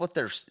address what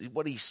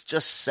he's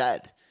just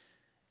said?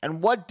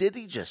 And what did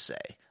he just say?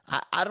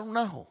 I don't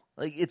know.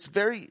 Like, it's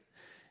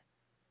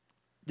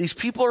these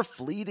people are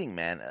fleeting,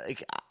 man.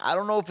 Like, I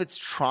don't know if it's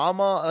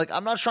trauma. Like,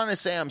 I'm not trying to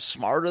say I'm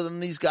smarter than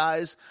these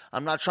guys.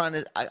 I'm not trying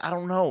to, I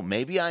don't know.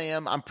 Maybe I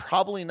am. I'm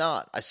probably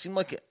not. I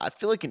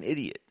feel like an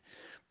idiot,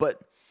 but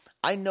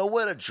I know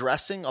what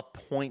addressing a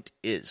point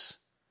is,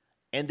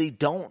 and they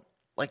don't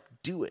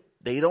do it.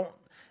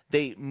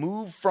 They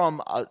move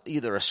from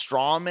either a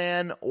straw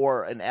man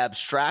or an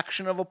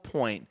abstraction of a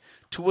point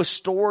to a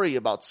story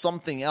about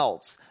something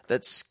else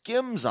that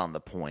skims on the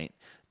point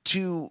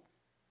to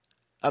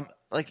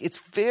Like, it's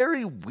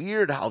very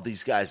weird how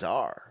these guys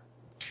are.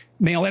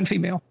 Male and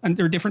female, and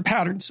there are different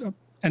patterns.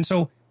 And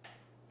so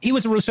he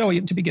was a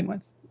Rousseauian to begin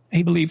with.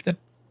 He believed that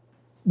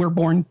we're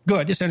born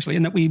good, essentially,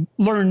 and that we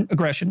learn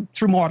aggression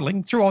through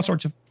modeling, through all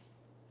sorts of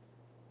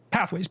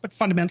pathways, but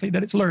fundamentally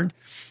that it's learned.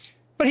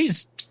 But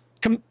he's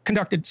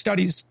conducted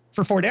studies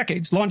for 4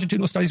 decades,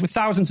 longitudinal studies with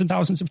thousands and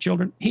thousands of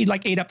children. He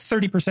ate up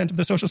 30% of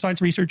the social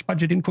science research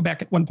budget in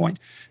Quebec at one point.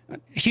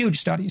 Huge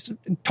studies,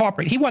 top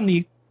rate. He won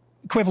the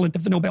equivalent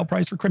of the Nobel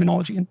Prize for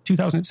Criminology in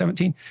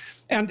 2017.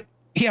 And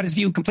he had his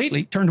view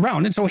completely turned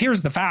around. And so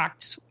here's the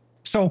facts.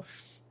 So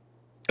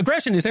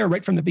aggression is there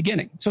right from the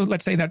beginning. So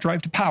let's say that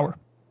drive to power.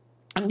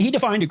 And he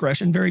defined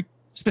aggression very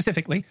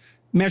specifically,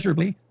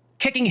 measurably: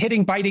 kicking,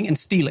 hitting, biting, and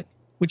stealing,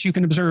 which you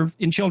can observe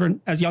in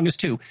children as young as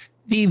 2.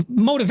 The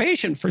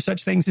motivation for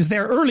such things is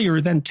there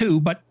earlier than 2,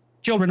 but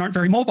children aren't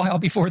very mobile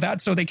before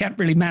that, so they can't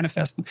really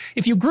manifest them.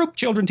 If you group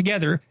children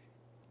together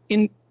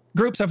in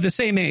groups of the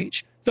same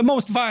age, the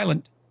most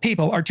violent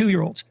people are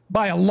 2-year-olds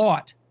by a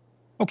lot.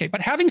 Okay,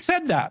 but having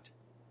said that,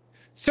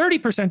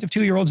 30% of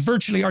 2-year-olds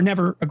virtually are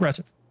never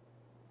aggressive.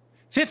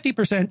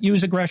 50%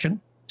 use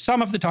aggression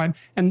some of the time,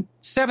 and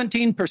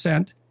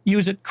 17%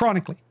 use it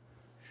chronically.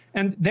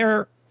 And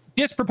they're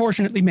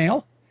disproportionately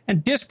male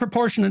and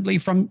disproportionately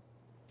from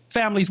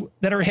families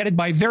that are headed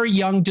by very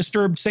young,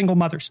 disturbed single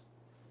mothers.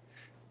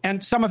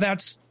 And some of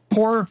that's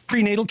poor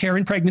prenatal care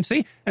in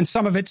pregnancy, and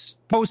some of it's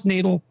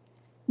postnatal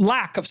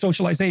lack of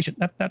socialization.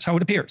 That's how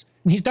it appears.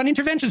 And he's done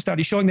intervention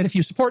studies showing that if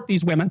you support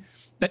these women,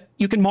 that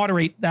you can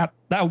moderate that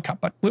outcome.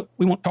 But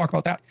we won't talk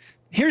about that.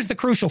 Here's the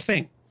crucial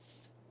thing.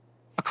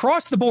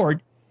 Across the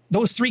board,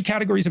 those 3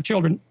 categories of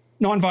children,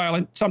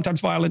 nonviolent,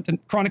 sometimes violent,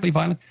 and chronically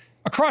violent,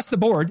 across the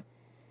board,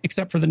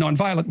 except for the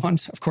nonviolent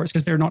ones, of course,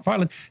 because they're not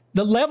violent,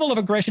 the level of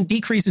aggression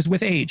decreases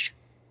with age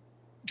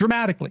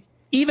dramatically,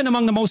 even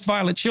among the most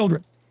violent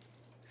children.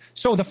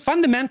 So the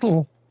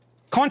fundamental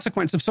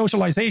consequence of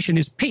socialization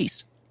is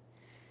peace,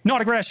 not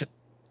aggression.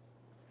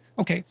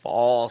 Okay.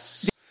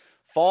 False.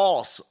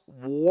 False.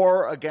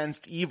 War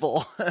against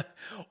evil.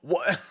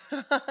 What?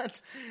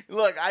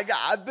 Look,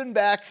 I've been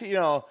back,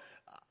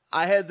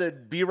 I had the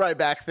Be Right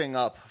Back thing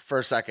up for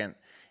a second.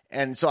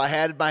 And so I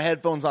had my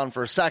headphones on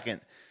for a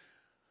second.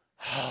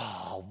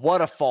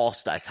 What a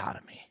false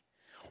dichotomy.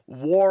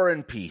 War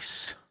and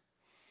peace.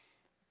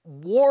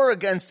 War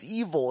against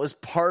evil is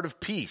part of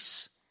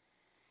peace.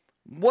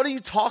 What are you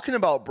talking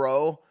about,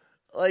 bro?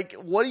 Like,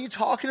 what are you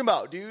talking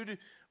about, dude?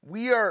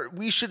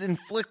 We should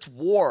inflict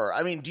war.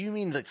 I mean, do you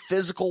mean like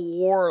physical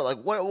war? Like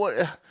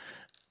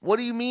what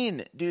do you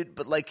mean, dude?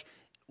 But like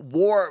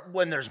war,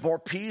 when there's more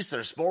peace,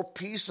 there's more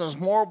peace, there's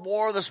more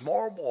war, there's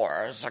more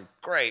war. It's like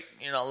great,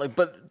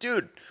 but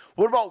dude,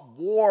 what about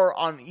war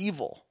on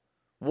evil?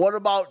 What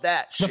about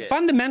that shit? The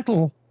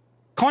fundamental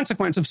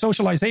consequence of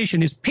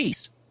socialization is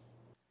peace.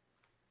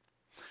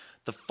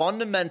 The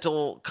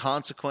fundamental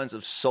consequence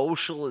of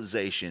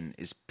socialization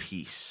is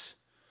peace.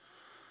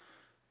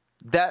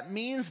 That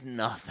means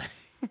nothing.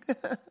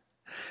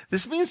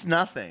 This means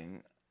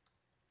nothing.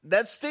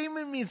 That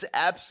statement means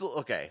absolute.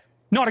 Okay.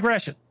 Not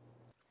aggression.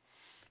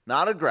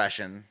 Not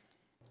aggression.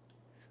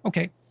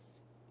 Okay.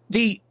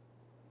 There's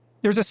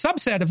a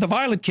subset of the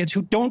violent kids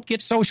who don't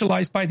get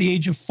socialized by the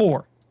age of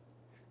 4.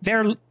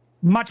 They're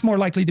much more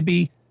likely to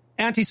be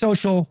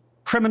antisocial,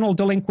 criminal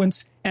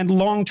delinquents, and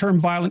long-term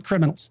violent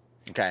criminals.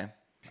 Okay.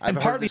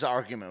 I've heard this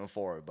argument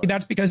before. But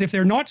that's because if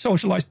they're not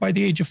socialized by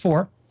the age of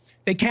 4,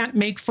 they can't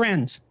make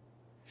friends.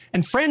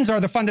 And friends are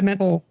the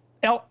fundamental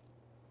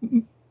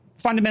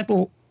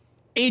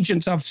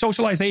agents of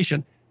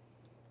socialization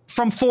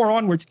from 4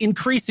 onwards,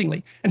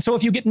 increasingly. And so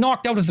if you get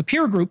knocked out of the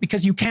peer group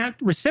because you can't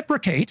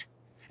reciprocate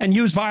and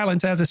use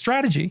violence as a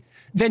strategy,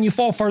 then you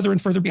fall further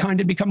and further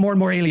behind and become more and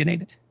more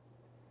alienated.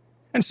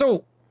 And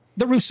so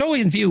the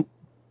Rousseauian view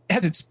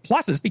has its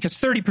pluses because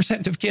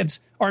 30% of kids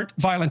aren't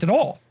violent at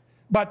all.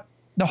 But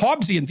the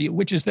Hobbesian view,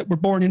 which is that we're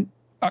born in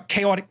a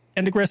chaotic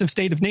and aggressive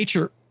state of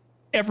nature,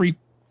 every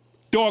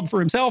dog for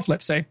himself,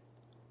 let's say,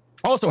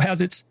 also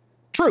has its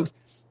truth.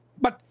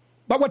 But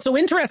what's so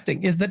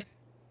interesting is that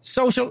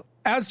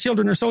as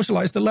children are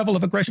socialized, the level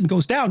of aggression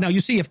goes down. Now, you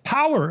see, if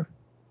power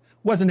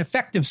was an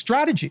effective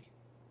strategy,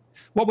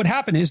 what would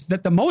happen is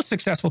that the most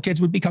successful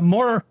kids would become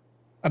more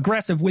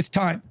aggressive with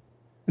time.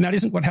 And that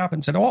isn't what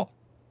happens at all.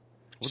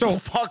 What the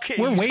fuck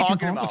are we're you way too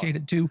talking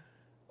complicated to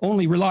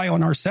only rely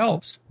on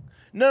ourselves.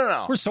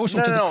 No. We're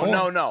social to the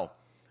core. No.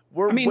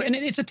 And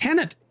it's a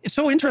tenet. It's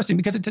so interesting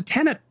because it's a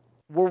tenet.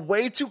 We're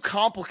way too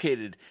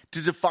complicated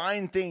to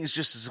define things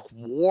just as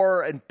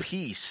war and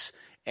peace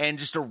and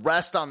just to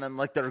rest on them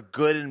like they're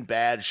good and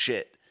bad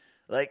shit.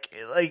 Like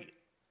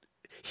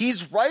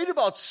he's right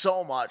about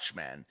so much,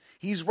 man.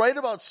 He's right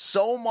about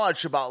so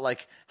much about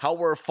like how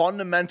we're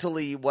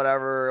fundamentally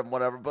whatever,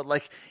 but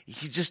like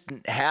he just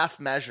half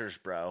measures,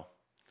 bro.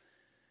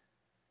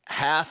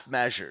 Half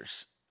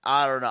measures.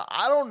 I don't know.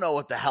 I don't know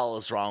what the hell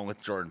is wrong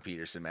with Jordan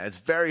Peterson, man. It's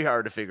very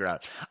hard to figure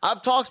out.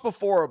 I've talked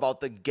before about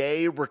the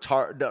gay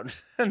retard.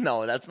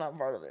 No, that's not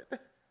part of it.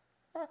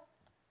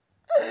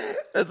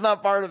 That's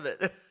not part of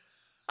it.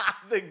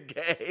 The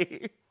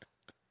gay.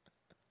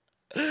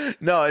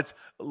 No, it's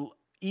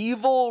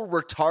evil,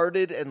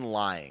 retarded, and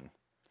lying.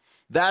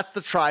 That's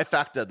the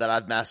trifecta that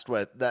I've messed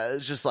with. That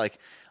is just like,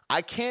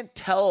 I can't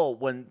tell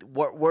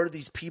where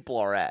these people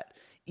are at.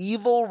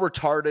 Evil,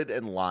 retarded,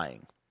 and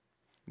lying.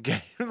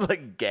 Gay. It's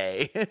like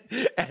gay.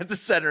 At the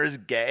center is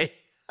gay.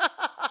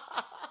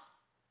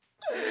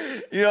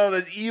 You know,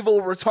 the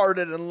evil,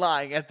 retarded, and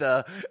lying. At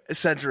the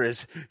center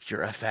is,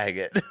 you're a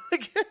faggot.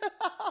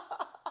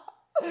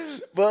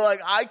 But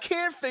like, I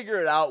can't figure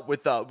it out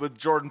with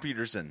Jordan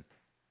Peterson.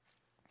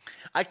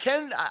 I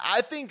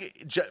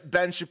think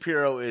Ben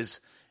Shapiro is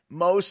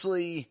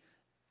mostly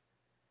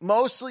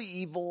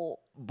evil,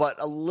 but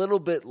a little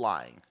bit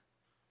lying.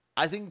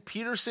 I think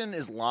Peterson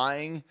is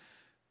lying.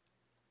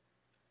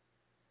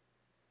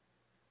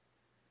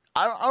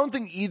 I don't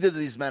think either of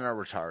these men are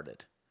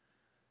retarded.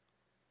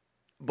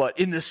 But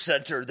in the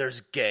center,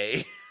 there's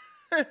gay.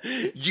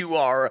 You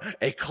are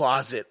a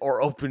closet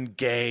or open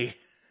gay.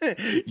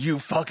 You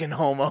fucking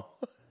homo.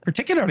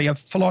 Particularly a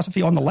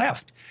philosophy on the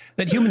left,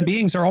 that human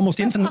beings are almost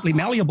infinitely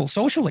malleable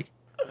socially.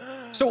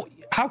 So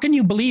how can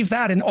you believe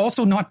that and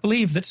also not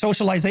believe that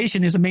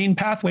socialization is a main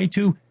pathway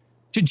to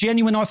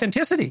genuine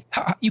authenticity?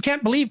 You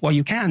can't believe, well,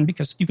 you can,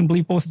 because you can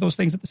believe both of those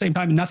things at the same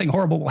time and nothing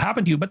horrible will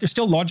happen to you, but they're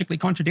still logically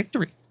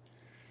contradictory.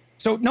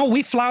 So no,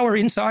 we flower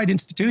inside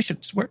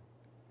institutions where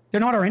they're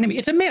not our enemy.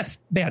 It's a myth,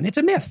 Ben. It's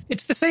a myth.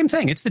 It's the same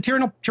thing. It's the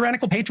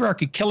tyrannical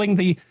patriarchy killing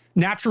the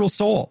natural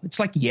soul. It's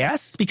like,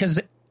 yes,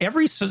 because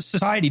every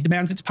society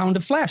demands its pound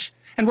of flesh.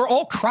 And we're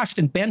all crushed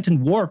and bent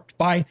and warped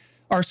by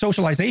our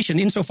socialization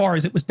insofar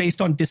as it was based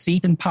on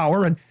deceit and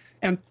power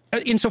and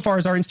insofar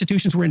as our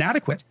institutions were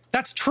inadequate.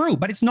 That's true,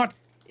 but it's not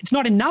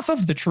enough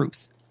of the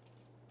truth.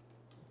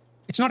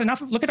 It's not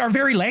enough of, look at our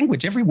very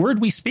language. Every word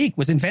we speak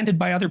was invented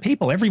by other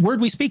people. Every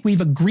word we speak,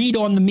 we've agreed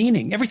on the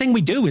meaning. Everything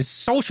we do is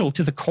social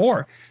to the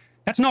core.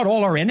 That's not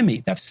all our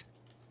enemy. That's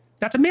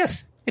a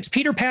myth. It's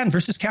Peter Pan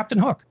versus Captain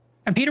Hook.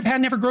 And Peter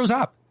Pan never grows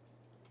up.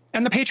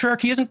 And the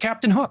patriarchy isn't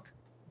Captain Hook.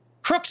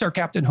 Crooks are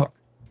Captain Hook.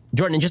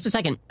 Jordan, in just a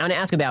second, I want to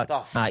ask about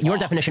your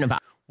definition of...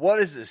 What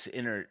is this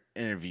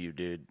interview,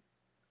 dude?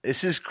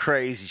 This is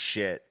crazy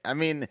shit. I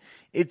mean,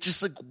 it's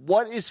just like,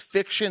 what is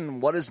fiction?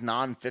 What is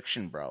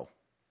nonfiction, bro?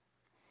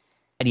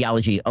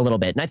 Ideology a little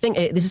bit. And I think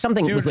this is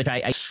something with which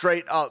I...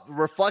 Straight up,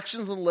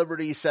 Reflections on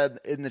Liberty said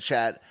in the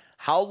chat,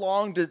 how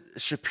long did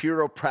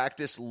Shapiro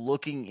practice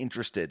looking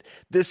interested?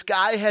 This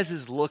guy has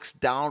his looks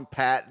down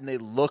pat and they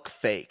look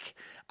fake.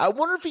 I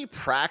wonder if he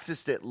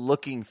practiced it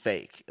looking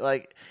fake.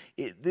 Like,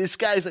 this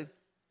guy's like...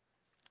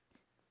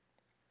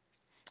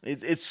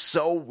 It's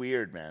so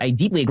weird, man. I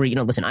deeply agree.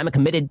 Listen, I'm a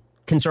committed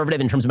conservative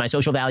in terms of my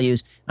social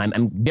values.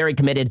 I'm very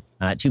committed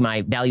to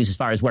my values as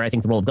far as where I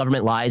think the role of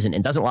government lies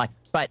and doesn't lie.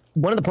 But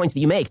one of the points that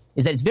you make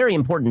is that it's very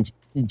important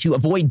to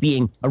avoid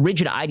being a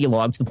rigid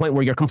ideologue to the point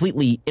where you're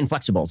completely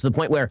inflexible, to the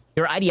point where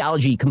your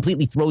ideology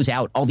completely throws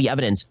out all the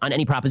evidence on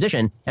any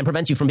proposition and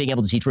prevents you from being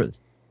able to see truth.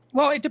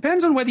 Well, it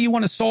depends on whether you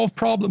want to solve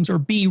problems or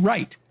be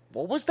right.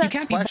 What was that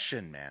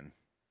question, man?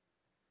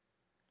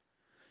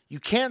 You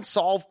can't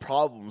solve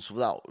problems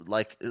without,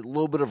 like, a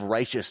little bit of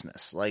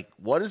righteousness. Like,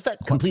 what is that?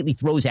 Completely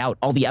throws out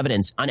all the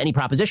evidence on any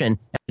proposition.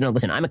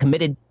 Listen, I'm a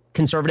committed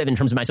conservative in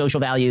terms of my social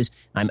values.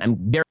 I'm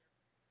very...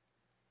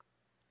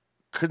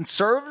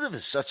 Conservative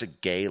is such a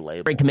gay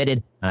label. Very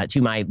committed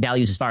to my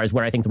values as far as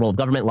where I think the role of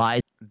government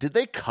lies. Did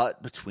they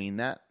cut between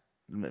that?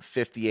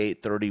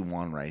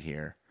 58-31 right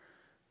here.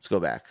 Let's go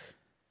back.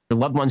 Your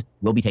loved ones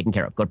will be taken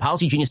care of. Go to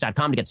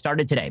PolicyGenius.com to get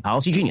started today.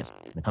 Policy Genius.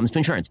 When it comes to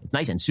insurance, it's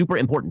nice and super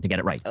important to get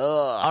it right.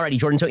 Alrighty,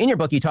 Jordan. So in your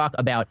book, you talk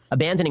about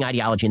abandoning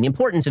ideology and the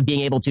importance of being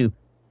able to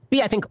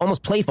be, I think,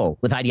 almost playful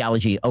with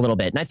ideology a little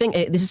bit. And I think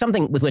this is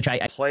something with which I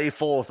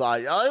playful with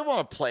ideology. I don't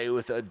want to play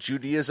with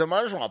Judaism.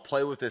 I just want to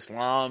play with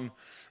Islam.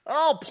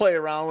 I'll play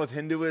around with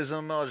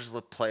Hinduism. I'll just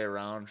play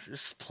around.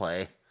 Just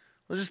play.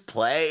 We'll just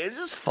play. It's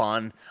just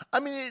fun.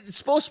 I mean, it's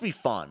supposed to be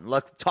fun.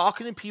 Like,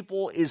 talking to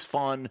people is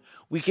fun.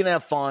 We can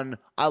have fun.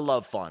 I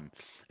love fun.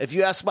 If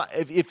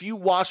you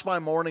watch my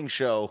morning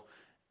show,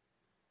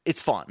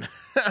 it's fun.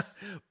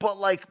 But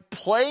like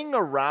playing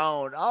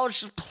around, I'll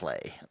just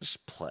play.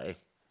 Just play.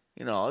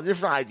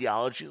 Different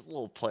ideologies, a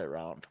little play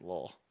around, a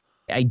little.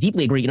 I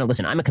deeply agree.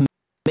 Listen, I'm a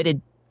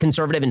committed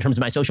conservative in terms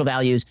of my social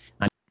values.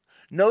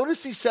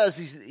 Notice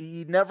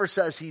he never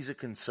says he's a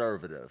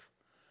conservative.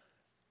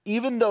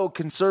 Even though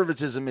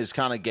conservatism is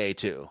kind of gay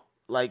too.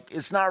 Like,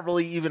 it's not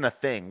really even a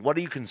thing. What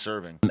are you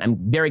conserving? I'm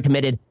very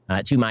committed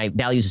to my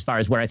values as far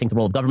as where I think the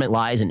role of government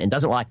lies and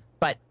doesn't lie.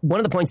 But one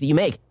of the points that you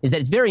make is that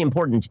it's very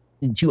important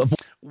to avoid...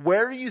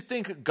 Where do you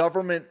think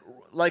government...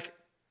 Like,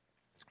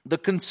 the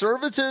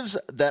conservatives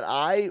that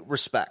I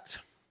respect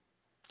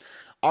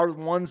are the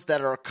ones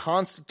that are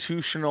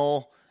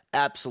constitutional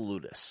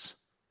absolutists,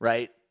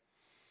 right?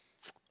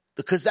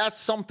 Because that's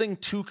something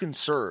to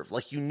conserve.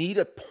 Like, you need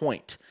a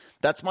point.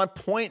 That's my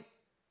point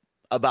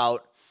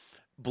about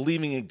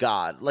believing in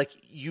God. Like,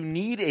 you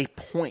need a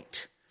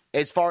point.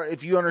 As far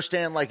if you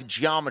understand like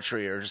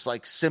geometry or just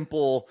like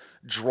simple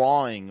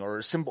drawing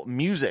or simple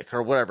music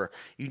or whatever,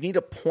 you need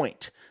a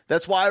point.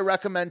 That's why I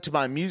recommend to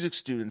my music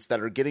students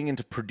that are getting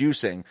into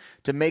producing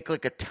to make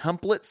like a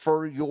template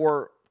for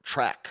your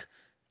track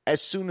as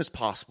soon as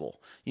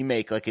possible. You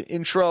make like an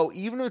intro,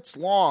 even if it's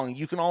long,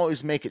 you can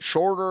always make it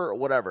shorter or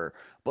whatever.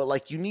 But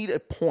like you need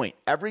a point.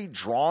 Every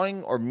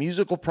drawing or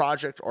musical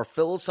project or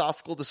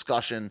philosophical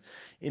discussion,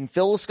 in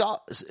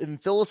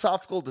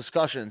philosophical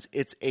discussions,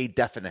 it's a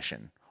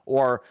definition.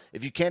 Or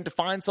if you can't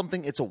define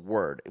something, it's a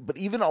word. But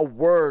even a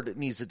word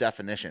needs a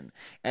definition.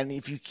 And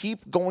if you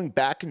keep going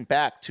back and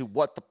back to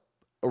what the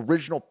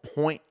original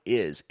point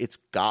is, it's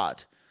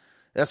God.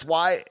 That's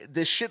why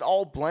this shit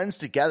all blends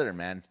together,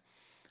 man.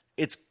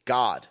 It's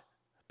God.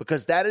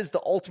 Because that is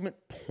the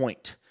ultimate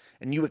point.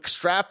 And you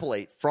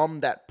extrapolate from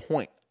that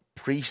point.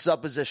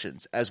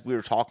 Presuppositions, as we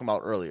were talking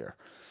about earlier.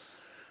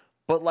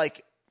 But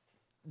like,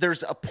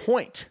 there's a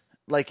point.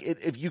 Like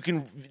if you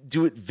can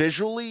do it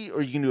visually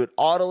or you can do it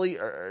audibly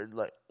or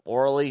like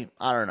orally,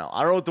 I don't know.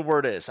 I don't know what the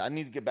word is. I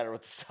need to get better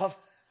with this stuff.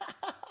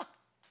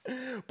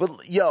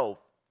 But yo,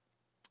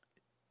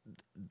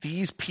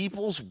 these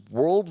people's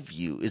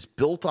worldview is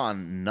built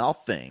on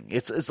nothing.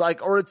 It's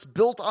like, or it's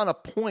built on a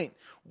point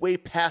way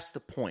past the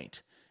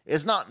point.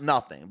 It's not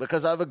nothing,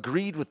 because I've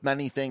agreed with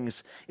many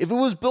things. If it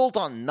was built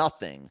on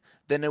nothing,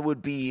 then it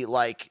would be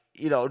like,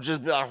 you know,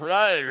 just be like,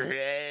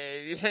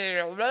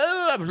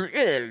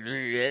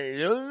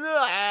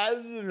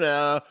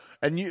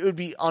 and it would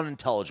be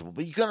unintelligible.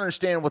 But you can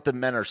understand what the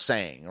men are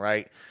saying,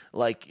 right?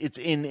 Like, it's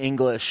in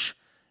English,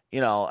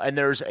 you know, and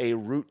there's a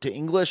root to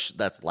English.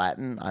 That's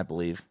Latin, I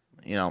believe,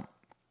 you know.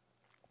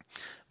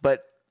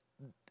 But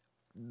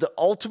the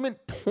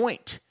ultimate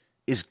point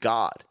is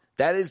God.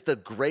 That is the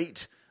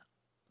great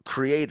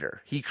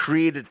creator. He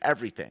created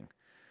everything.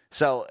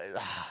 So,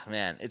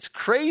 man, it's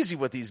crazy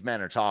what these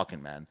men are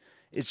talking, man.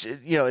 It's,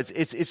 you know, it's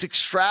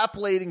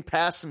extrapolating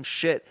past some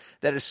shit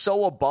that is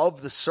so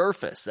above the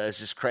surface that is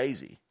just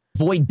crazy.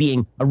 Avoid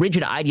being a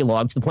rigid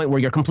ideologue to the point where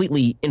you're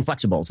completely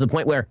inflexible, to the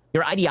point where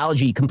your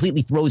ideology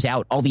completely throws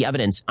out all the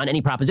evidence on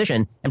any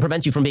proposition and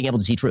prevents you from being able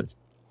to see truth.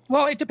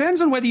 Well, it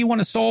depends on whether you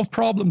want to solve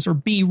problems or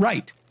be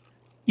right.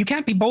 You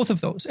can't be both of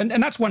those. And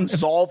that's one.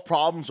 Solve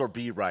problems or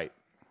be right.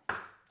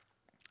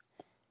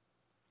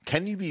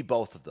 Can you be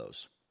both of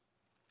those?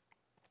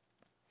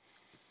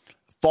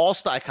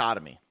 False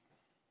dichotomy.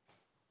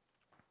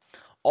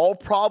 All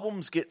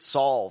problems get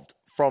solved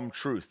from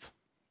truth.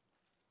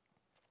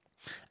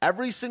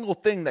 Every single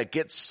thing that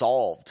gets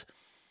solved,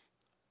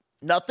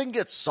 nothing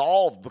gets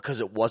solved because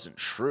it wasn't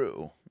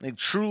true. It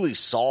truly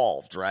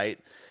solved, right?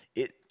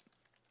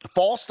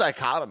 False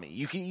dichotomy.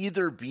 You can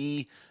either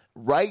be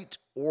right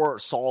or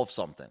solve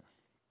something.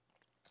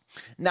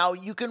 Now,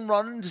 you can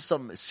run into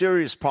some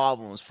serious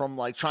problems from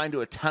like trying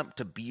to attempt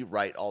to be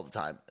right all the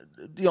time.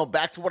 You know,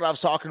 back to what I was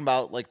talking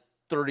about like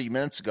 30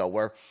 minutes ago,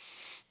 where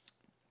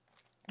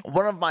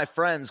one of my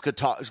friends could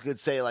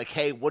say like,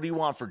 hey, what do you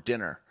want for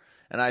dinner?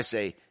 And I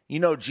say,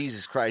 you know,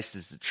 Jesus Christ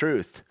is the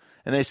truth.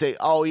 And they say,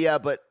 oh yeah,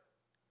 but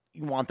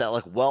you want that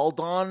like well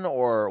done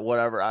or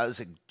whatever. I was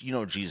like, you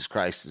know, Jesus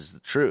Christ is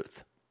the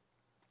truth.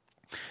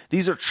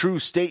 These are true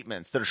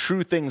statements. They're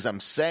true things I'm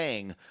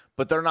saying,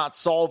 but they're not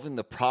solving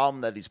the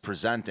problem that he's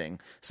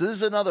presenting. So this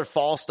is another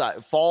false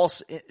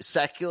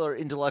secular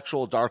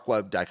intellectual dark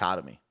web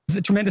dichotomy.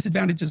 The tremendous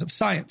advantages of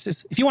science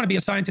is if you want to be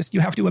a scientist,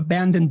 you have to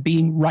abandon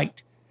being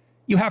right.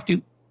 You have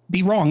to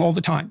be wrong all the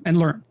time and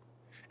learn.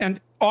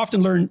 And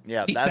often learn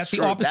that's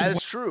the opposite. That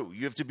is true.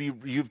 You have to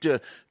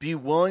be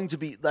willing to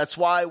be. That's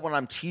why when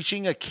I'm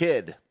teaching a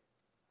kid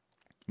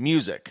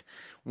music,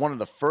 one of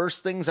the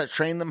first things I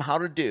train them how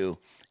to do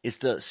is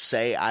to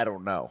say, I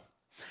don't know.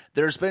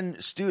 There's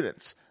been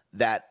students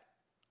that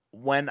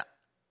when,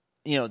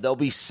 you know, they'll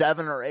be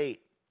 7 or 8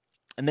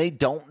 and they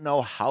don't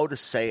know how to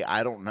say,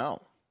 I don't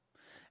know.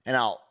 And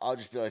I'll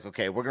just be like,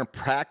 okay, we're going to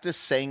practice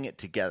saying it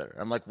together.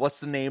 I'm like, what's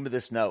the name of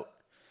this note?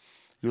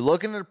 You're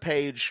looking at a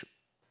page.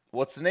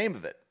 What's the name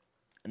of it?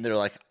 And they're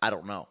like, I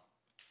don't know.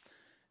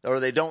 Or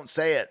they don't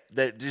say it.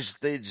 They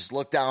just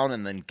look down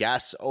and then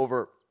guess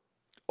over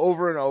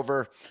and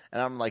over.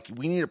 And I'm like,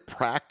 we need to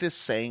practice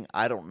saying,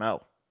 I don't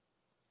know.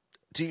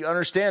 Do you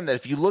understand that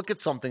if you look at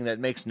something that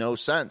makes no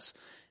sense,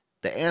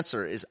 the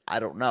answer is, I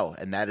don't know.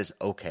 And that is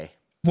okay.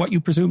 What you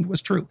presumed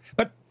was true.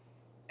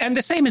 And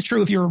the same is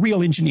true if you're a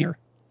real engineer.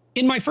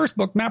 In my first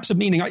book, Maps of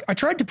Meaning, I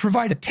tried to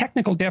provide a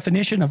technical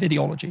definition of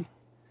ideology.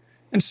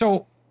 And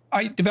so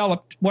I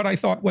developed what I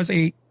thought was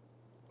a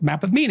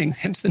map of meaning,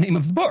 hence the name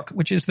of the book,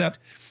 which is that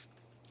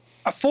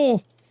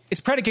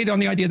it's predicated on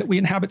the idea that we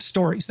inhabit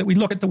stories, that we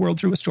look at the world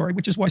through a story,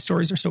 which is why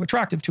stories are so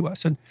attractive to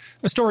us. And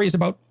a story is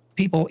about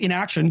people in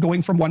action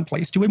going from one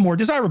place to a more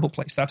desirable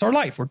place. That's our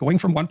life. We're going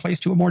from one place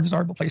to a more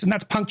desirable place. And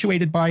that's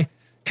punctuated by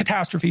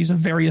catastrophes of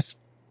various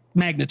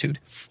magnitude.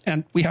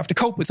 And we have to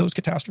cope with those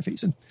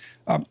catastrophes. And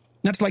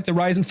that's like the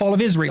rise and fall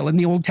of Israel in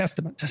the Old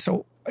Testament.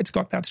 So it's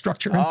got that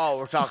structure. Oh,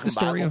 we're talking the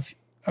story Bible.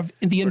 of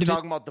the individual. We're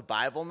talking about the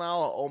Bible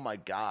now? Oh my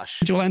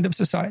gosh. Individual end of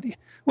society.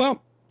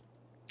 Well,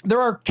 there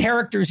are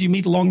characters you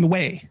meet along the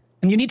way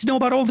And you need to know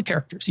about all the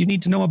characters. You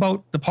need to know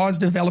about the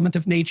positive element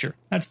of nature.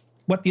 That's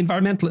what the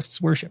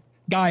environmentalists worship.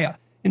 Gaia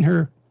in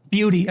her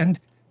beauty and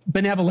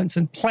benevolence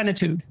and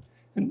plenitude.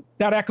 And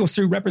that echoes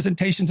through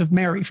representations of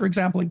Mary, for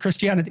example, in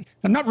Christianity.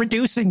 I'm not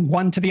reducing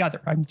one to the other.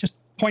 I'm just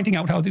pointing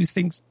out how these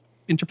things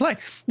interplay.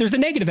 There's the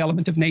negative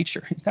element of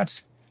nature.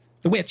 That's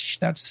the witch.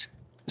 That's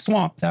the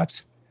swamp.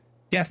 That's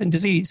death and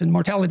disease and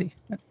mortality.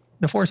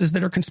 The forces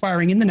that are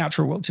conspiring in the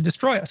natural world to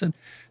destroy us. And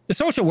the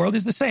social world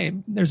is the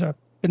same. There's a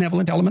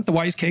benevolent element, the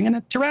wise king, and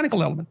a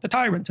tyrannical element, the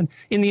tyrant. And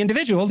in the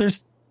individual,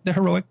 there's the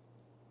heroic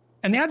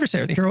and the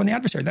adversary, the hero and the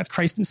adversary. That's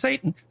Christ and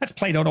Satan. That's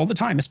played out all the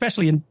time,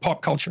 especially in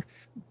pop culture.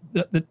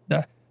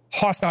 The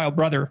hostile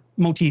brother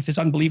motif is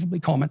unbelievably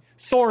common.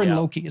 Thor and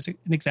Loki is an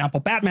example.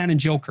 Batman and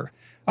Joker.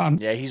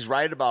 Yeah, he's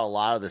right about a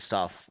lot of this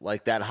stuff,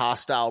 like that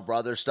hostile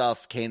brother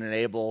stuff, Cain and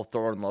Abel,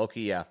 Thor and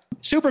Loki, yeah.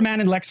 Superman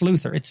and Lex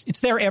Luthor, it's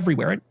there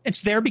everywhere.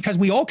 It's there because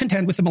we all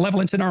contend with the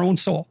malevolence in our own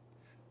soul.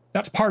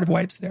 That's part of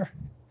why it's there.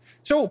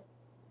 So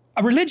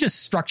a religious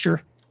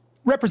structure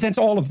represents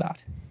all of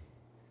that.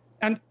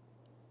 And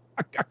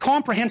a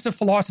comprehensive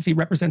philosophy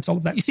represents all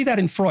of that. You see that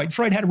in Freud.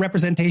 Freud had a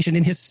representation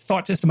in his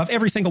thought system of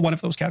every single one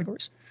of those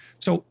categories.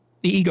 So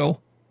the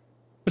ego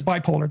was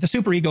bipolar. The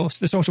superego,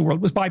 the social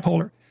world, was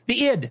bipolar.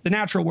 The id, the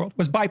natural world,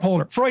 was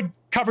bipolar. Freud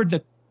covered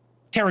the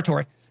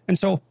territory. And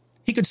so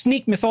he could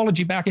sneak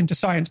mythology back into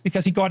science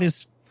because he got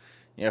his...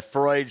 Yeah,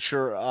 Freud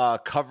sure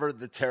covered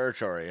the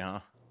territory,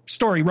 huh?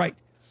 Story right.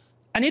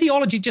 An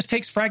ideology just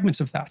takes fragments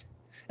of that.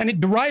 And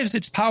it derives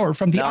its power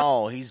from the...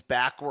 No, he's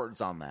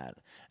backwards on that.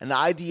 An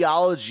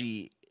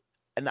ideology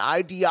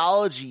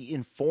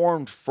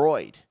informed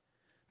Freud.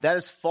 That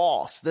is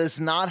false. That's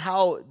not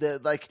how,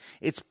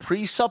 it's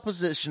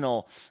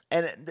presuppositional.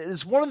 And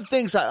it's one of the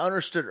things I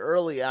understood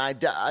early,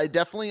 and I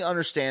definitely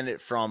understand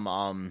it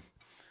from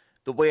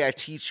the way I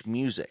teach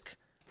music.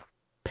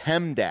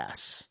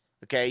 PEMDAS.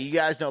 Okay, you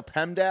guys know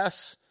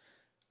PEMDAS?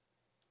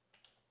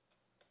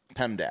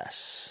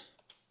 PEMDAS.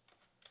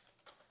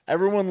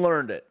 Everyone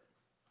learned it.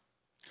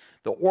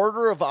 The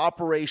order of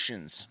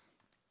operations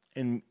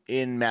in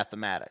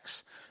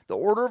mathematics. The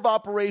order of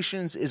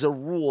operations is a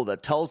rule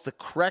that tells the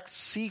correct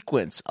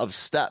sequence of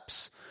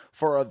steps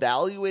for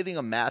evaluating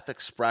a math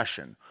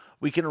expression.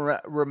 We can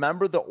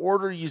remember the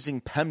order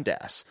using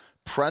PEMDAS,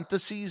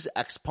 parentheses,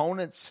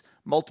 exponents,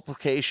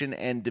 multiplication,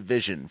 and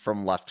division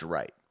from left to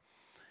right.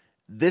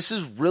 This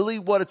is really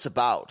what it's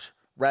about,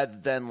 rather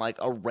than like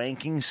a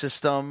ranking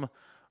system,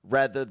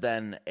 rather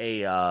than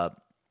a...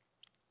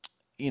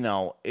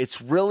 it's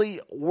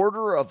really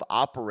order of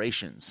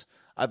operations.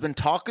 I've been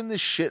talking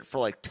this shit for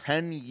like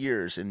 10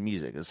 years in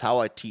music. It's how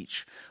I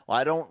teach. Well,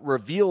 I don't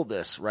reveal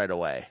this right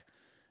away,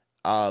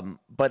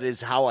 but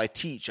it's how I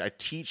teach. I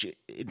teach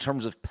in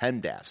terms of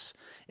PEMDAS.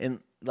 And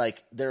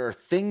like, there are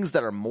things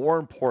that are more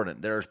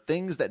important. There are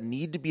things that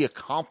need to be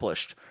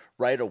accomplished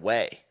right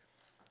away.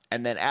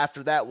 And then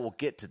after that, we'll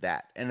get to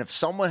that. And if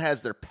someone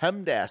has their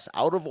PEMDAS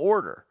out of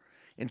order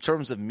in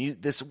terms of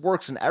music, this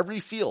works in every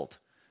field.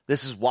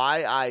 This is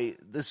why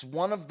this is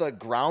one of the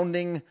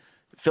grounding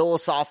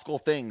philosophical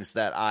things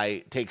that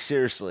I take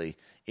seriously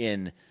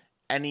in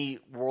any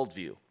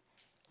worldview.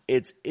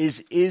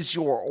 Is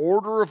your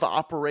order of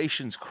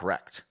operations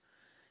correct?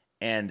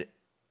 And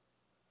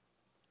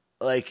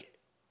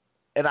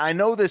I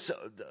know this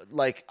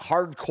like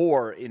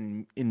hardcore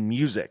in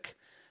music,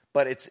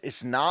 but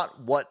it's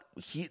not what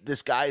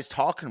this guy is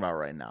talking about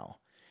right now.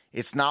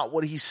 It's not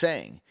what he's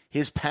saying.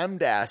 His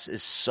PEMDAS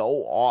is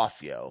so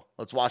off, yo.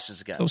 Let's watch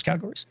this again. Those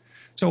categories.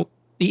 So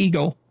the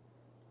ego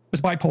was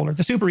bipolar.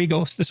 The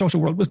superego, the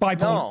social world, was bipolar.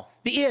 No.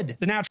 The id,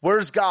 the natural...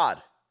 Where's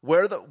God?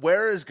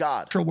 Where is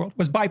God? Natural world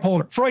was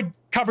bipolar. Freud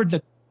covered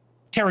the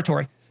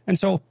territory. And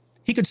so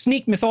he could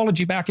sneak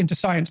mythology back into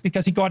science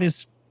because he got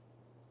his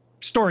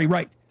story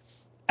right.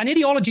 An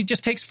ideology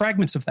just takes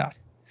fragments of that.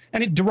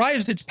 And it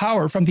derives its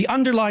power from the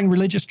underlying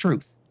religious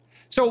truth.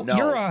 So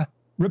you're a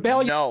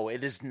rebellion... No,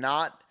 it is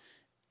not...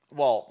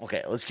 Well,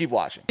 okay, let's keep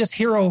watching. This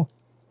hero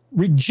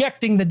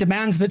rejecting the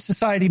demands that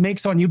society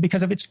makes on you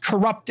because of its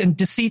corrupt and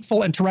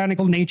deceitful and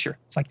tyrannical nature.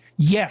 It's like,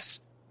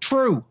 yes,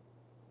 true.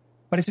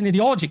 But it's an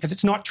ideology because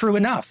it's not true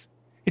enough.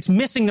 It's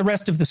missing the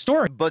rest of the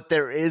story. But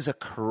there is a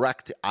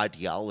correct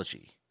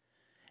ideology.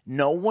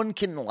 No one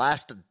can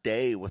last a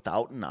day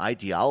without an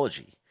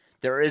ideology.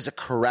 There is a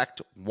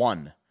correct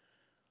one.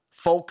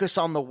 Focus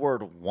on the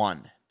word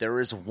one.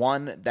 There is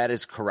one that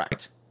is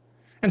correct.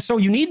 And so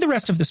you need the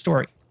rest of the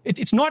story.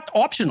 It's not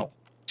optional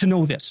to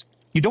know this.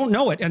 You don't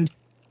know it, and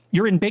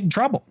you're in big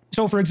trouble.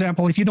 So, for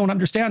example, if you don't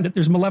understand that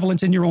there's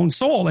malevolence in your own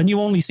soul and you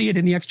only see it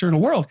in the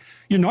external world,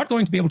 you're not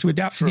going to be able to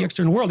adapt to the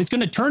external world. It's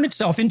going to turn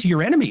itself into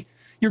your enemy.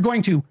 You're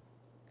going to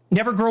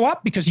never grow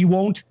up because you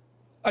won't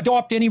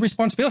adopt any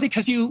responsibility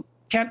because you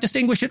can't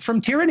distinguish it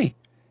from tyranny.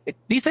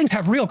 These things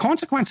have real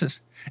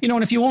consequences.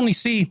 And if you only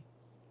see...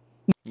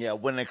 Yeah,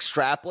 when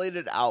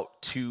extrapolated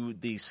out to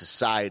the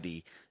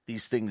society,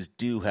 these things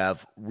do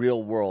have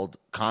real world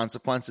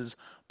consequences,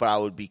 but I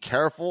would be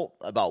careful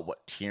about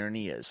what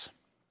tyranny is.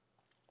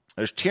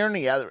 There's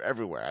tyranny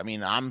everywhere. I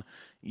mean,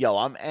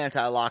 I'm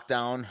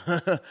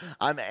anti-lockdown.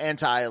 I'm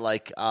anti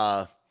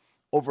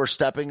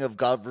overstepping of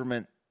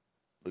government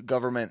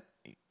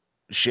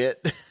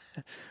shit.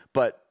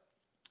 But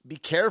be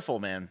careful,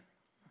 man.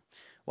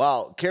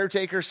 Wow.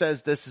 Caretaker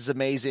says this is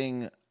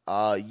amazing.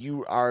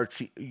 You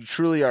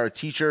truly are a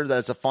teacher.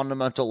 That's a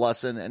fundamental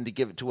lesson, and to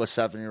give it to a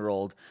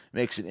 7-year-old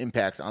makes an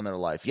impact on their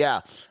life.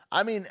 Yeah.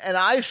 I mean, and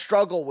I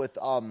struggle with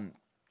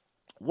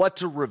what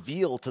to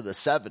reveal to the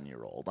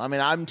 7-year-old. I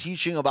mean, I'm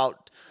teaching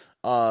about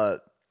I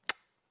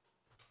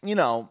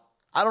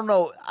don't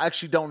know. I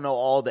actually don't know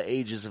all the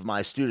ages of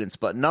my students,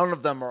 but none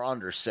of them are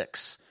under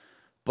 6.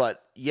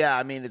 But yeah,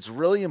 I mean, it's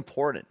really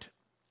important.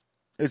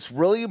 It's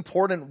really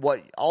important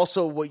what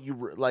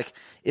you like.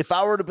 If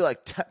I were to be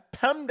like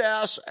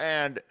PEMDAS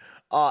and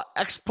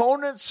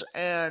exponents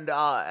and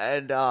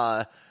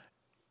that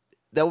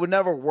would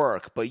never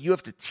work. But you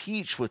have to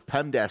teach with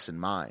PEMDAS in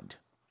mind.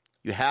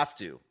 You have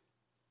to.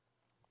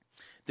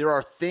 There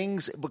are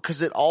things,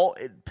 because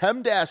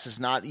PEMDAS is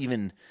not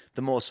even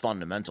the most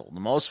fundamental. The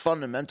most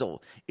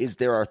fundamental is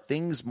there are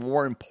things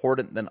more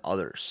important than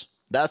others.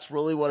 That's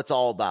really what it's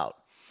all about.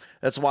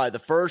 That's why the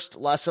first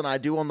lesson I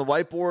do on the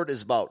whiteboard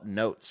is about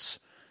notes.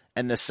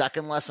 And the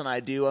second lesson I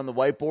do on the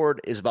whiteboard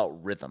is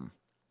about rhythm.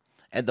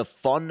 And the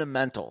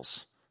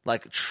fundamentals,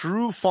 like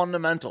true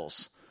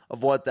fundamentals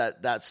of what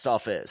that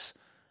stuff is.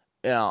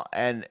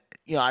 And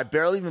I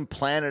barely even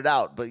plan it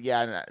out, but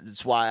yeah,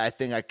 that's why I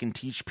think I can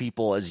teach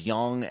people as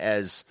young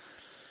as,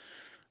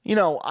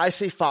 I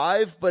say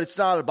 5, but it's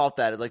not about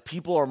that. Like,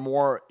 people are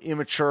more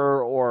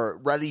immature or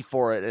ready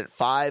for it at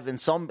 5,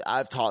 and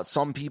I've taught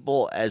some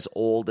people as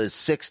old as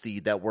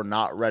 60 that were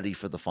not ready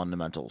for the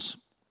fundamentals.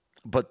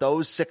 But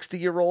those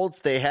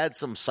 60-year-olds, they had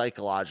some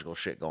psychological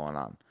shit going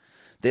on.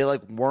 They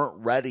weren't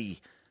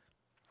ready.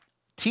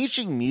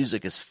 Teaching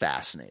music is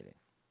fascinating,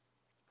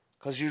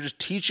 because you're just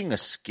teaching a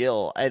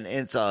skill, and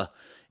it's a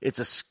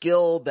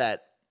skill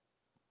that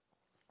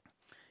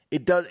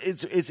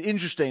it's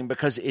interesting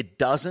because it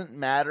doesn't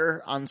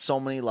matter on so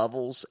many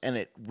levels, and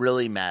it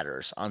really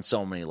matters on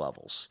so many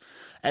levels.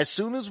 As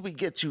soon as we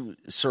get to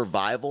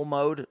survival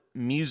mode,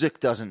 music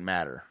doesn't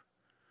matter.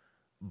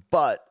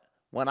 But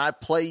when I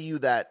play you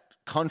that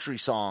country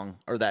song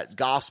or that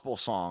gospel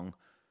song,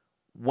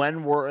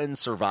 when we're in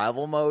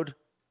survival mode,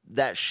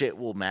 that shit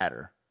will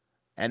matter.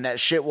 And that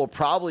shit will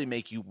probably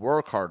make you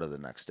work harder the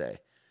next day.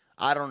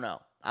 I don't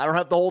know. I don't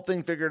have the whole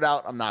thing figured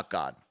out. I'm not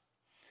God.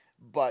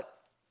 But,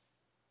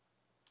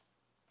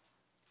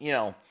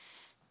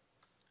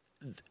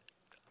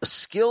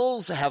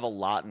 skills have a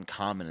lot in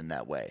common in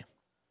that way.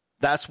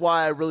 That's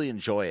why I really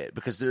enjoy it,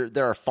 because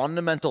there are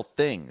fundamental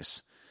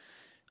things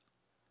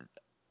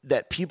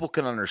that people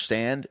can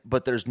understand,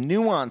 but there's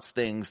nuanced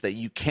things that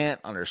you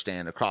can't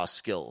understand across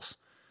skills.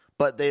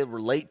 But they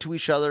relate to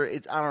each other.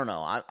 I don't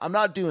know. I'm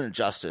not doing it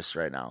justice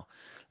right now.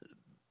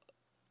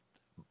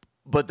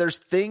 But there's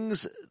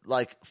things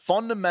like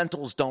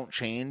fundamentals don't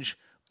change,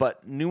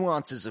 but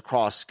nuances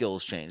across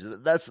skills change.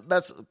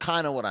 That's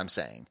kind of what I'm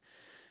saying.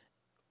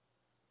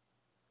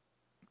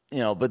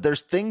 But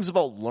there's things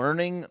about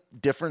learning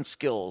different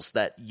skills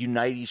that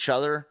unite each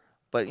other.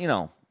 But,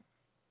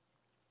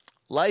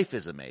 life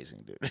is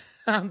amazing, dude.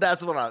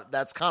 That's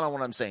kind of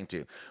what I'm saying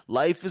too.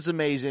 Life is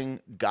amazing.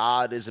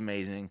 God is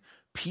amazing.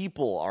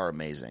 People are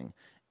amazing.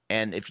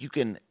 And if you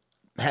can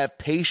have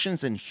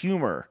patience and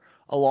humor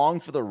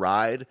along for the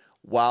ride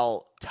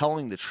while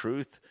telling the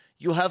truth,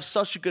 you'll have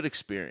such a good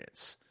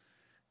experience.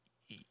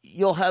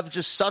 You'll have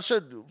just such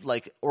a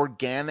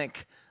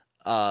organic,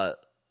 full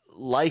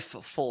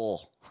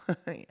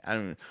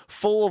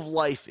of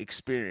life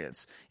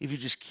experience if you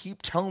just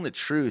keep telling the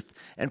truth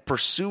and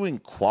pursuing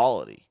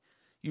quality.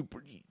 You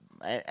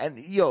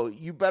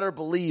better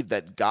believe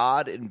that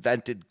God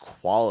invented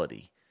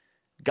quality.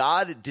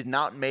 God did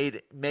not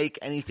make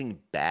anything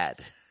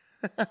bad.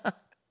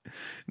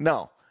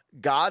 No,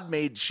 God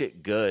made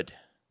shit good.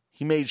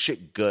 He made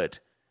shit good.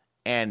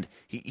 And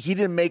he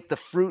didn't make the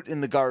fruit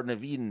in the Garden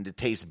of Eden to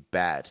taste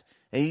bad.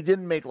 And he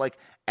didn't make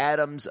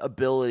Adam's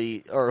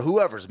ability, or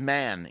whoever's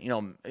man,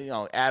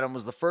 Adam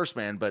was the first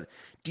man. But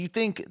do you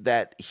think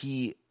that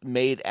he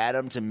made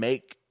Adam to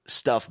make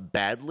stuff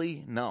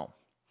badly? No.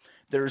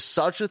 There's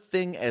such a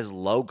thing as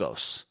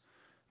logos.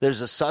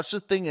 There's such a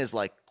thing as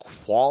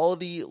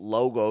quality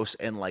logos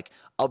and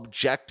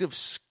objective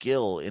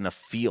skill in a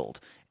field.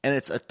 And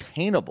it's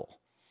attainable.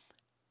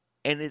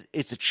 And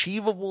it's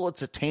achievable.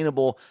 It's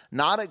attainable,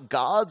 not at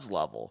God's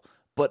level,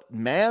 but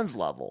man's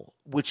level,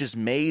 which is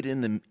made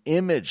in the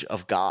image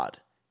of God.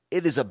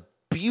 It is a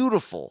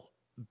beautiful,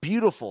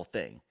 beautiful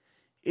thing.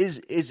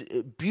 It is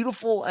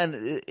beautiful, and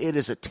it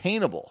is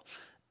attainable.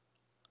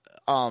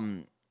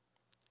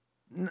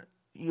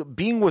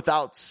 Being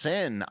without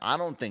sin, I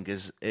don't think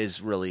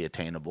is really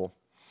attainable.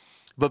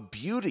 But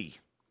beauty,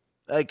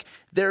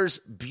 there's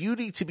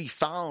beauty to be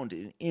found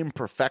in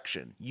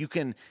imperfection. You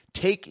can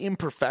take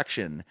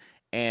imperfection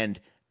and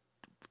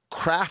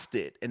craft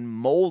it and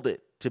mold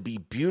it to be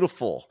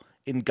beautiful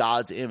in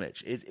God's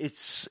image.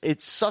 It's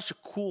such a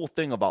cool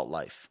thing about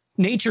life.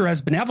 Nature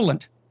as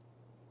benevolent.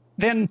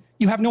 then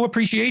you have no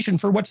appreciation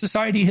for what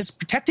society is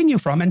protecting you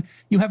from, and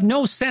you have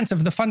no sense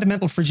of the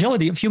fundamental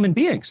fragility of human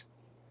beings.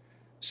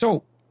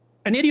 So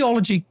an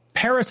ideology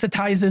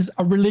parasitizes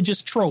a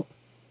religious trope.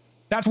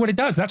 That's what it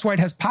does. That's why it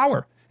has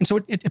power. And so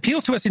it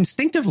appeals to us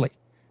instinctively,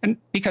 and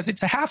because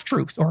it's a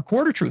half-truth or a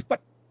quarter-truth,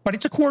 but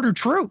it's a quarter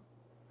true.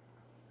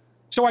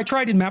 So I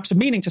tried in Maps of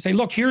Meaning to say,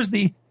 look, here's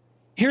the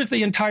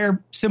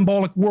entire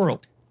symbolic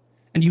world,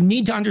 and you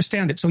need to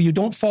understand it so you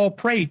don't fall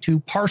prey to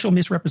partial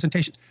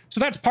misrepresentations. So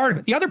that's part of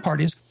it. The other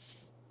part is,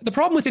 the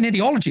problem with an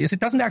ideology is it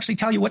doesn't actually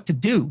tell you what to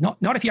do,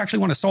 not if you actually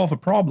want to solve a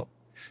problem.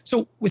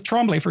 So with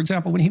Tremblay, for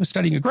example, when he was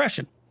studying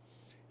aggression,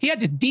 he had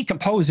to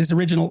decompose his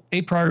original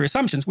a priori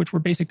assumptions, which were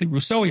basically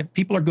Rousseauian.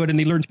 People are good and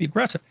they learn to be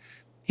aggressive.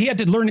 He had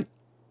to learn it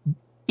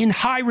in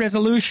high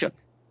resolution.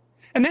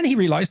 And then he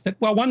realized that,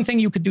 well, one thing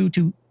you could do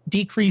to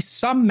decrease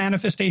some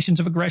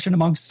manifestations of aggression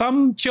among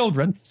some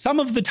children,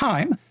 some of the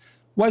time,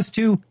 was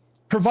to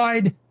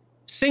provide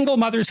single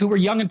mothers who were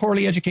young and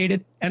poorly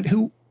educated and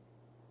who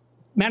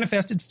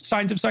manifested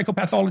signs of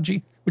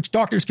psychopathology, which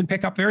doctors can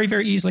pick up very,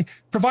 very easily,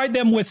 provide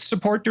them with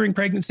support during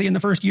pregnancy in the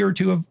first year or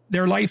two of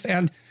their life,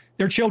 and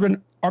their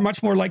children are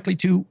much more likely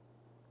to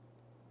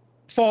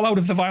fall out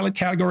of the violent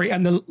category,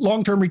 and the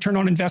long-term return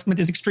on investment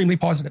is extremely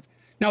positive.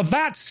 Now,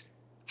 that's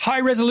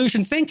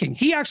high-resolution thinking.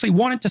 He actually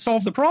wanted to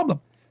solve the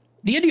problem.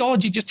 The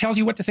ideology just tells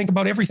you what to think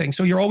about everything,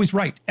 so you're always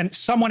right, and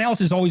someone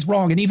else is always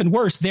wrong, and even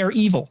worse, they're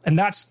evil, and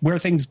that's where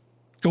things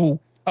go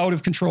out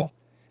of control.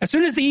 As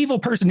soon as the evil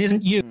person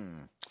isn't you...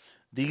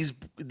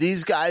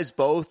 These guys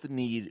both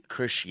need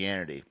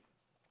Christianity,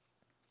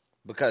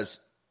 because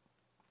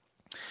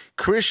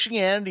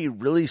Christianity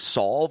really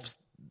solves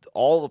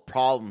all the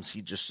problems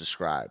he just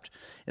described.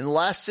 In the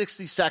last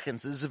 60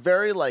 seconds, this is a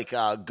very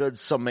good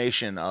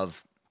summation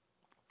of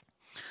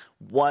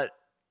what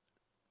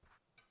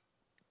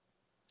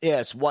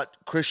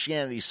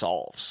Christianity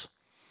solves.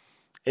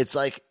 It's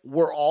like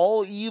we're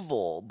all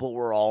evil, but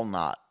we're all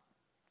not,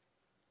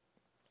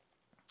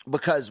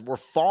 because we're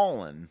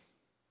fallen.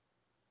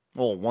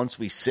 Well, once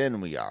we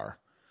sin, we are.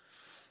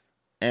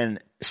 And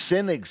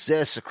sin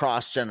exists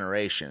across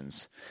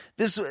generations.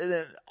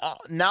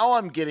 Now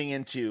I'm getting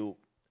into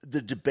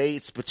the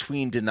debates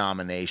between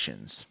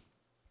denominations.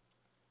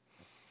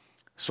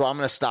 So I'm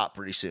going to stop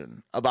pretty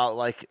soon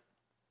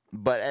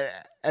but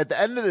at the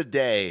end of the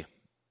day,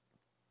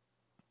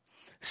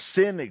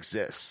 sin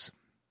exists.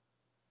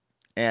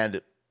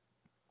 And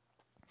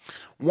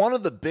one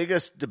of the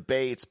biggest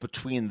debates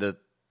between the,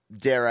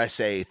 dare I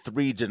say,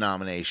 three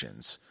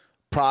denominations,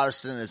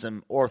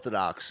 Protestantism,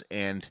 Orthodox,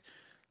 and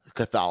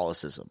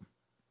Catholicism,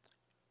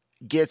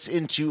 gets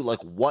into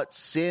what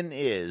sin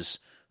is,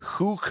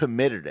 who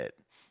committed it,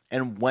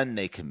 and when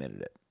they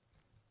committed it.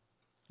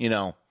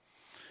 And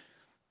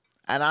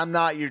I'm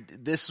not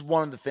this is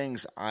one of the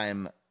things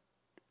I'm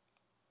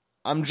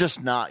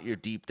just not your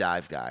deep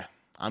dive guy.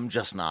 I'm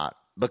just not,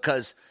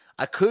 because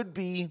I could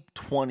be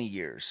 20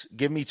 years.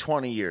 Give me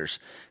 20 years,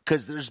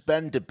 because there's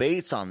been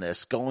debates on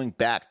this going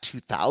back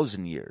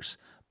 2,000 years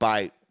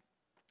by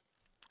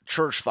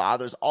church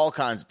fathers, all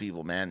kinds of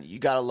people, man. You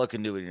got to look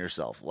into it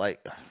yourself. But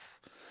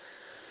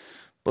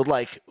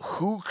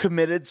who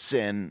committed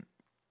sin?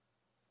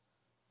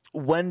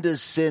 When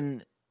does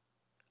sin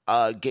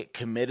get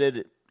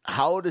committed?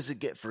 How does it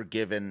get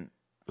forgiven?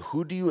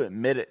 Who do you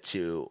admit it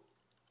to?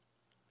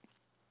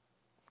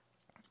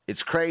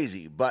 It's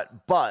crazy, but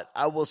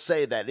I will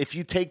say that if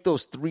you take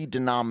those three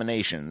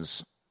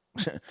denominations,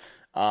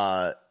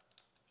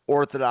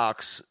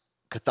 Orthodox,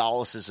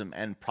 Catholicism,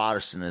 and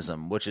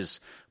Protestantism, which is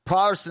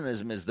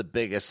Protestantism is the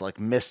biggest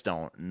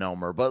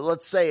misnomer, but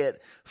let's say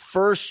it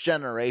first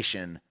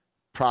generation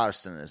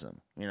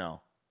Protestantism,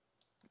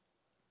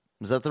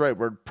 is that the right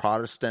word?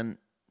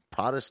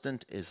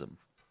 Protestantism.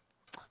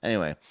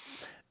 Anyway,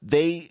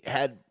 they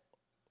had,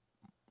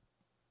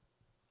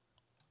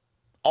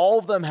 all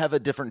of them have a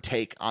different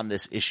take on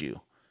this issue,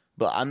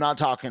 but I'm not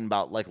talking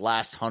about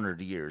last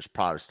 100 years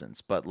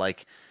Protestants, but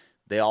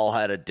they all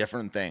had a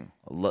different thing,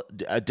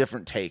 a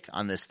different take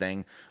on this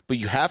thing. But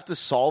you have to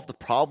solve the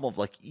problem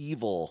of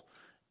evil,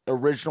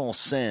 original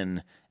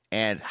sin,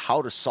 and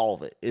how to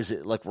solve it. Is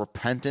it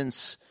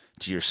repentance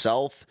to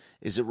yourself?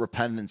 Is it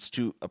repentance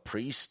to a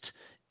priest?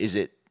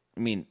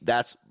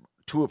 That's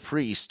to a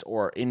priest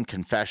or in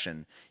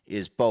confession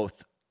is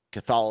both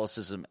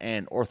Catholicism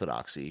and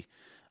Orthodoxy.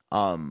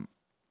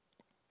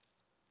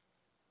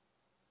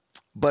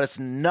 But it's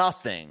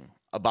nothing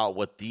about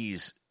what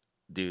these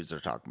dudes are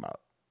talking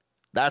about.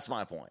 That's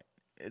my point.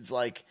 It's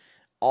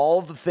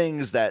all the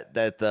things that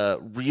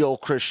the real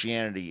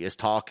Christianity is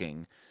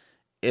talking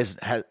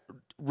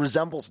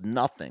resembles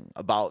nothing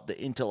about the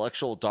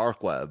intellectual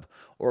dark web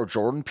or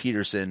Jordan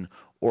Peterson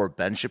or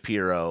Ben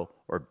Shapiro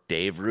or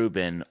Dave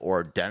Rubin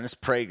or Dennis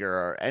Prager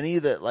or any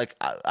of the,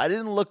 I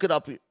didn't look it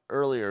up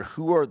earlier,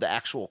 who are the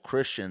actual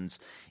Christians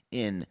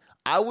in,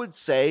 I would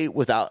say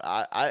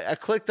I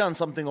clicked on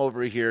something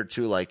over here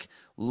to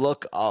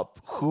look up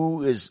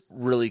who is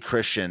really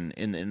Christian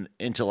in the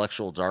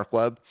intellectual dark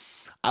web.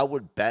 I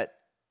would bet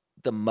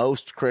the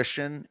most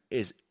Christian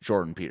is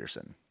Jordan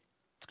Peterson.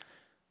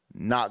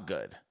 Not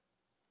good.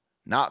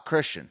 Not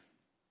Christian.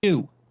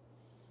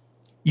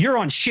 You're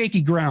on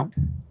shaky ground.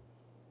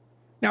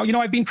 Now,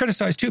 I've been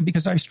criticized too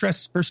because I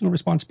stress personal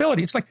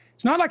responsibility. It's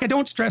not like I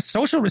don't stress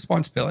social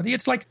responsibility.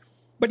 It's like,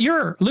 but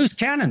you're a loose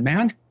cannon,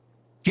 man.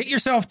 Get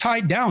yourself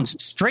tied down.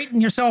 Straighten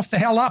yourself the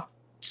hell up.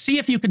 See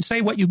if you can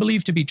say what you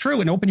believe to be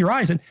true and open your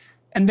eyes and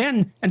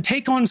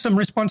take on some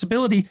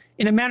responsibility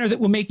in a manner that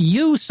will make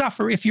you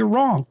suffer if you're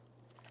wrong.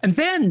 And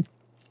then,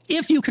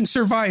 if you can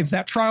survive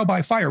that trial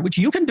by fire, which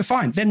you can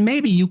define, then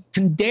maybe you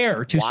can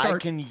dare to start. Why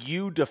can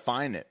you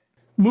define it?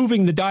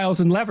 Moving the dials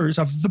and levers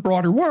of the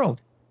broader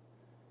world.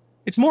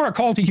 It's more a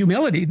call to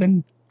humility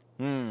than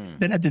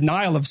a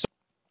denial of.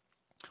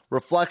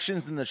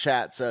 Reflections in the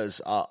chat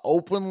says,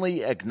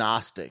 openly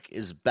agnostic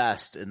is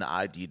best in the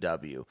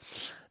IDW.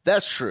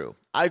 That's true.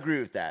 I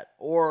agree with that.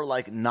 Or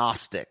like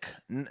Gnostic.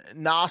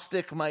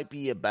 Gnostic might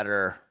be a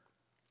better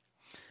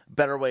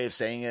way of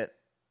saying it.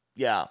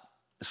 Yeah.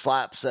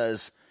 Slap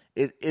says,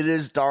 it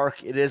is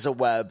dark. It is a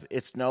web.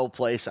 It's no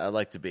place I'd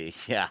like to be.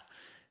 Yeah.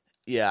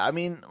 Yeah. I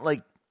mean,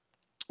 like,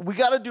 we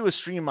got to do a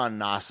stream on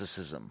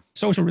Gnosticism.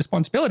 Social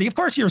responsibility. Of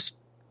course, you're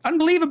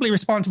unbelievably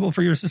responsible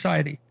for your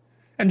society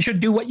and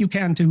should do what you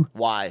can to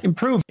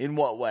improve. In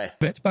what way?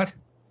 But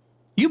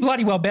you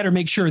bloody well better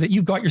make sure that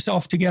you've got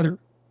yourself together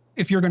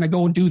if you're going to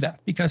go and do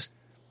that, because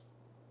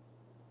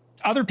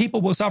other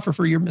people will suffer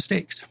for your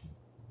mistakes.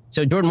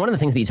 So, Jordan, one of the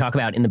things that you talk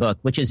about in the book,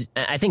 which is,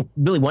 I think,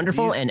 really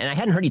wonderful, and I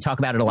hadn't heard you talk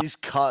about it a lot. These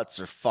cuts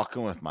are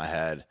fucking with my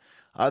head.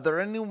 Are there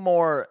any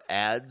more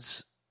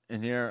ads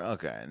in here?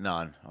 Okay,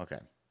 none. Okay.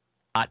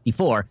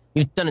 Before,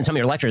 you've done in some of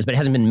your lectures, but it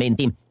hasn't been the main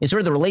theme, is sort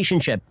of the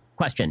relationship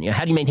question.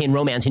 How do you maintain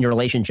romance in your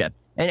relationship?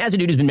 And as a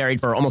dude who's been married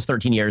for almost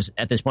 13 years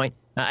at this point,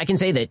 I can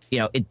say that,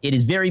 it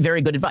is very,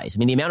 very good advice. I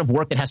mean, the amount of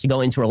work that has to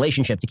go into a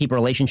relationship to keep a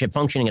relationship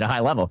functioning at a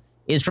high level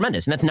is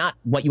tremendous. And that's not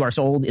what you are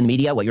sold in the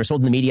media. What you're sold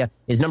in the media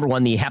is, number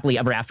one, the happily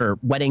ever after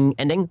wedding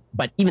ending.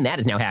 But even that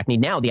is now hackneyed.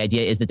 Now the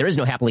idea is that there is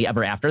no happily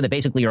ever after, that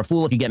basically you're a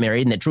fool if you get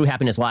married, and that true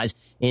happiness lies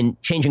in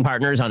changing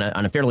partners on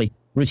a fairly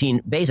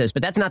routine basis.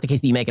 But that's not the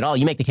case that you make at all.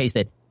 You make the case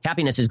that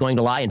happiness is going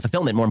to lie, and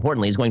fulfillment, more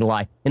importantly, is going to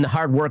lie in the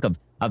hard work of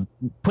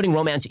putting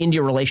romance into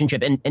your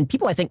relationship. And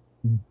people, I think,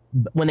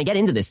 when they get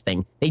into this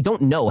thing, they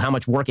don't know how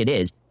much work it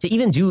is to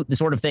even do the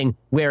sort of thing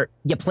where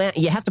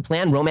you have to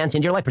plan romance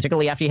into your life,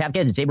 particularly after you have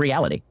kids. It's a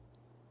reality.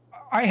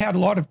 I had a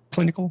lot of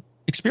clinical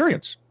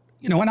experience,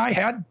 and I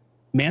had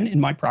men in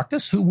my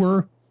practice who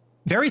were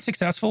very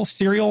successful,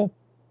 serially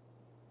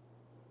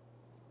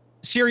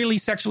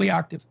sexually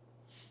active.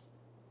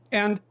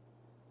 And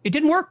it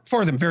didn't work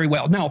for them very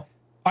well. Now,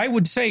 I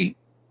would say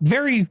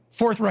very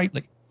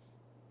forthrightly,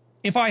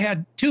 if I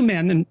had two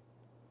men and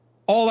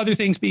all other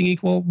things being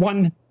equal,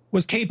 one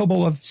was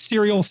capable of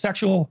serial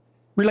sexual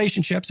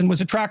relationships and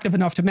was attractive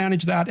enough to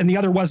manage that, and the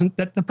other wasn't,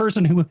 that the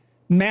person who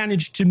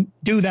managed to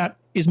do that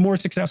is more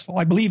successful.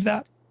 I believe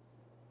that.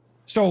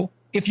 So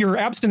if you're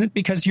abstinent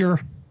because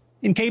you're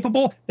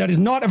incapable, that is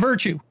not a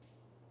virtue.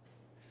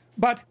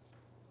 But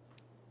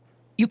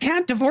you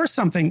can't divorce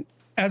something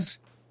as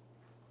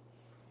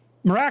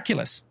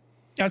miraculous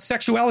as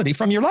sexuality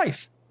from your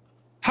life.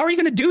 How are you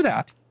going to do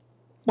that?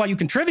 Well, you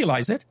can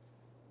trivialize it.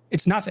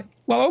 It's nothing.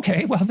 Well,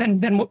 okay. Well,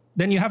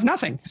 then you have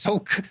nothing.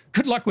 So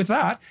good luck with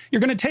that.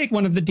 You're going to take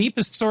one of the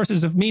deepest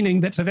sources of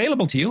meaning that's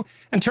available to you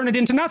and turn it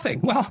into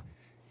nothing. Well,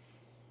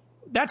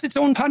 that's its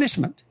own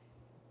punishment.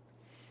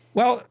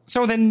 Well,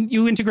 so then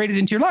you integrate it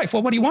into your life.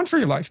 Well, what do you want for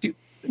your life? Do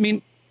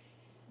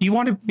you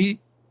want to be,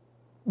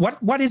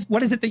 what is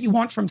it that you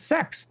want from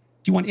sex?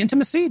 Do you want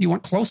intimacy? Do you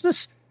want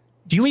closeness?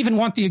 Do you even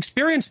want the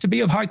experience to be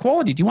of high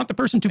quality? Do you want the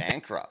person to...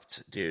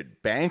 Bankrupt,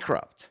 dude.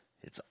 Bankrupt.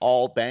 It's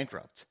all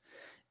bankrupt.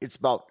 It's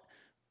about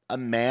a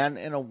man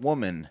and a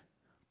woman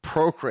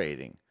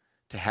procreating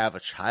to have a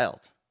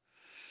child.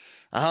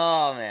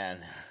 Oh, man.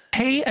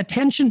 Pay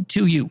attention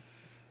to you.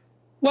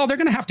 Well, they're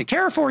going to have to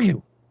care for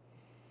you.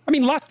 I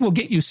mean, lust will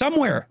get you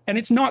somewhere, and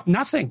it's not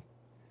nothing.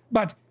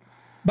 But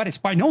it's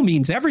by no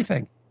means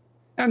everything.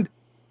 And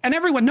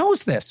everyone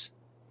knows this.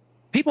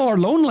 People are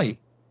lonely.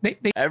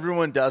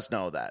 Everyone does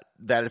know that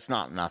it's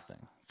not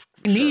nothing.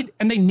 They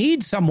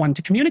need someone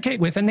to communicate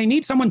with, and they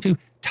need someone to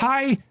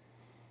tie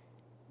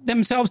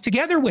themselves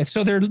together with,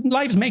 so their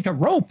lives make a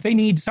rope. They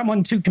need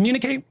someone to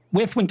communicate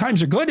with when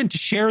times are good and to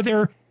share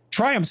their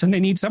triumphs, and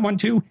they need someone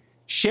to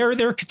share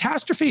their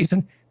catastrophes,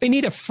 and they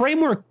need a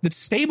framework that's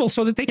stable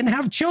so that they can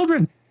have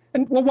children.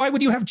 And well, why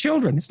would you have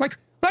children? It's like,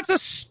 that's a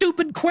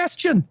stupid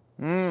question.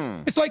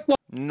 It's like, well,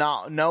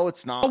 no,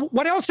 it's not.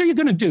 What else are you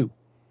going to do?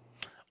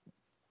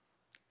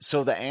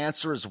 So the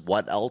answer is,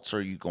 what else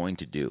are you going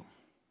to do?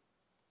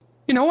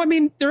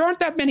 There aren't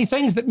that many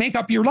things that make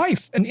up your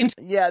life.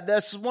 Yeah,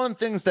 that's one of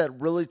the things that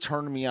really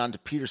turned me on to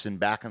Peterson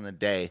back in the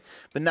day.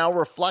 But now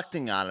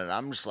reflecting on it,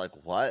 I'm just like,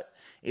 what?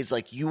 It's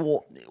like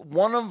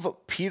one of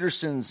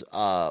Peterson's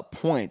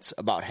points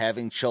about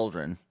having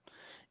children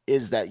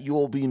is that you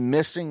will be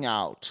missing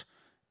out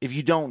if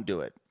you don't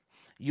do it.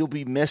 You'll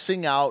be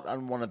missing out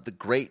on one of the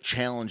great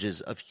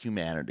challenges of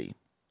humanity.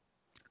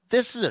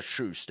 This is a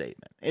true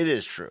statement. It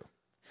is true.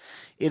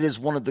 It is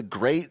one of the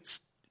great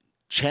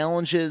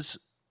challenges,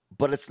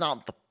 but it's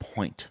not the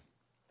point.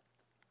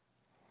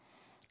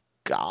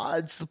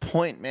 God's the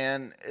point,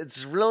 man.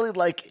 It's really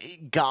like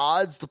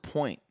God's the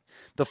point.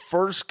 The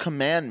first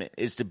commandment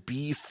is to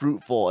be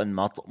fruitful and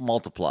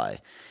multiply.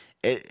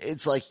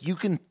 It's like you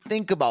can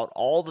think about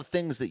all the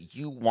things that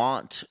you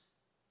want.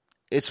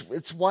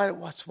 It's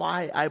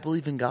why I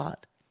believe in God.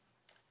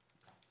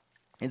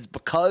 It's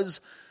because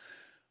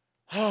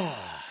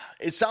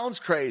it sounds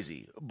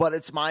crazy, but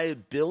it's my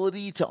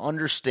ability to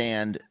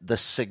understand the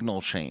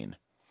signal chain.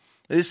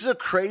 This is a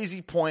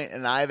crazy point,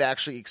 and I've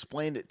actually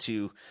explained it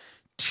to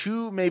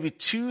maybe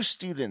two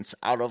students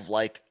out of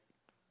like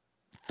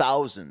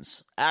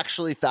thousands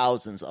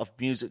of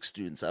music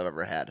students I've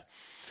ever had.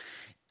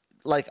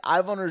 Like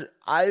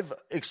I've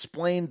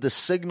explained the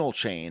signal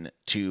chain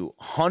to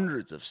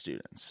hundreds of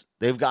students.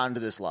 They've gotten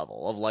to this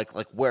level of like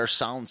where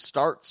sound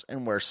starts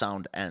and where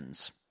sound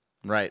ends,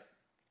 right?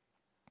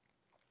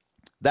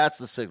 That's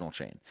the signal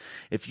chain.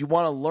 If you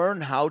want to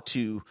learn how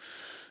to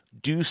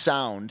do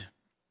sound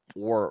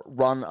or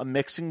run a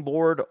mixing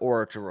board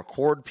or to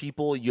record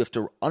people, you have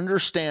to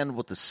understand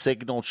what the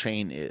signal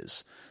chain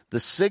is. The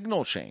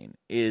signal chain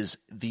is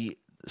the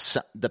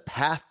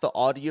path the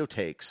audio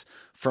takes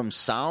from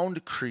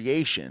sound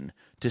creation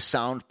to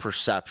sound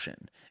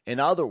perception.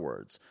 In other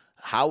words,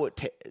 how it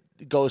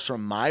goes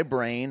from my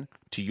brain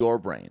to your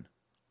brain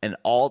and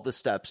all the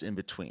steps in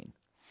between.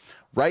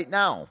 Right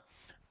now,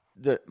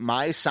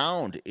 my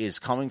sound is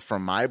coming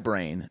from my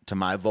brain to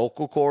my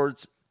vocal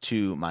cords,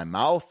 to my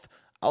mouth,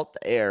 out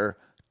the air,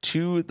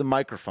 to the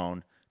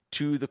microphone,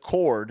 to the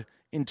cord,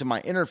 into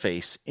my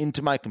interface,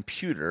 into my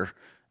computer,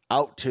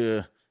 out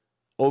to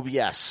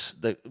OBS,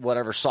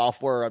 whatever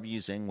software I'm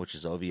using, which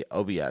is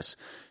OBS,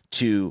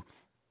 to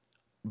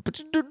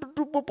the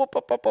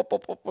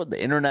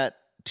internet,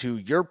 to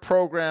your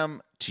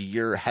program, to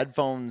your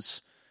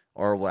headphones,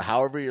 or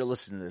however you're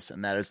listening to this,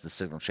 and that is the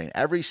signal chain.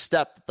 Every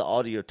step that the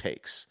audio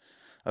takes,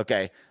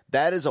 okay,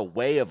 that is a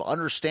way of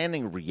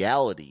understanding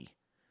reality.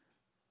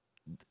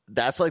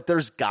 That's like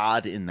there's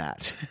God in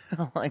that.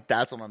 Like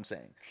that's what I'm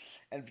saying.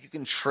 And if you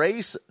can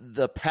trace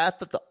the path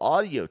that the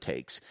audio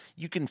takes,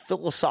 you can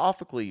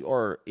philosophically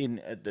or in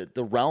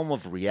the realm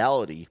of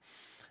reality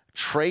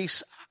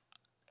trace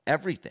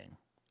everything.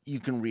 You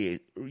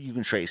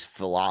can trace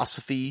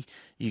philosophy.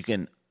 You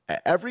can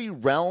every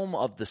realm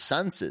of the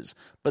senses,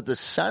 but the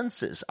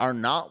senses are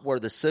not where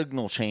the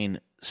signal chain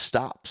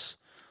stops.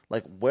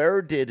 Like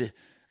where did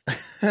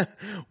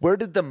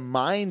the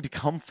mind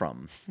come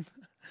from?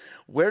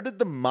 Where did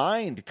the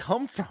mind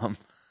come from?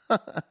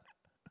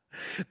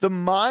 The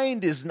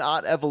mind is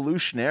not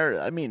evolutionary.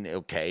 I mean,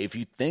 okay, if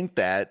you think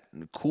that,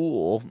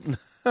 cool.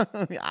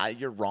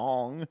 You're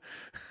wrong.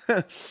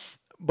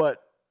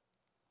 But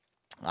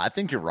I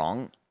think you're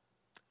wrong.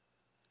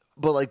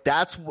 But like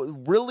that's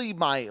what really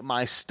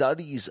my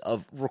studies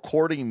of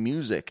recording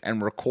music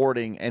and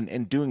recording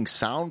and doing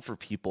sound for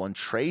people and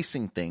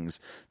tracing things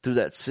through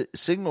that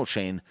signal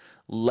chain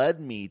led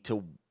me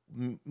to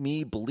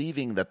me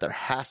believing that there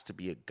has to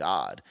be a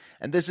God.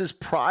 And this is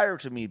prior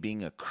to me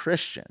being a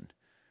Christian.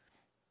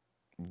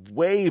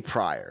 Way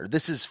prior.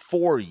 This is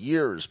 4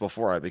 years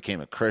before I became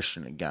a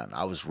Christian again.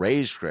 I was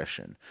raised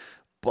Christian,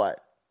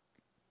 but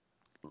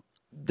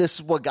this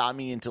is what got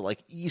me into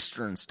like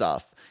Eastern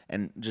stuff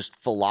and just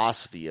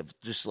philosophy of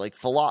just like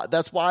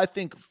that's why I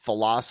think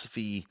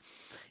philosophy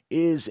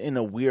is in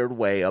a weird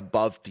way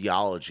above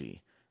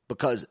theology,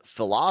 because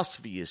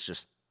philosophy is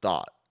just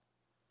thought.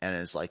 And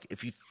it's like,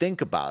 if you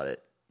think about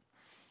it,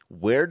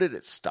 where did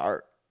it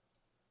start?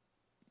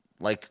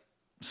 Like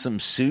some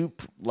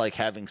soup, like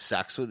having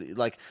sex with,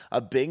 like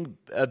a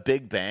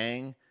big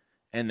bang,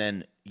 and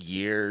then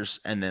years,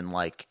 and then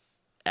like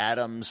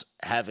atoms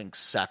having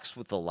sex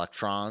with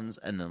electrons,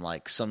 and then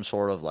like some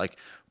sort of like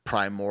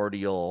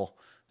primordial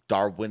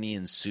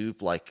Darwinian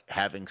soup, like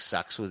having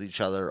sex with each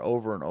other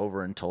over and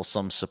over until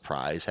some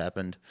surprise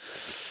happened.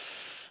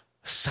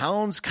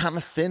 Sounds kind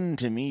of thin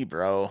to me,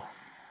 bro.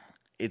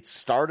 It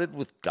started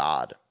with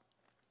God.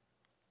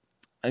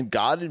 And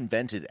God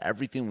invented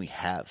everything we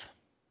have.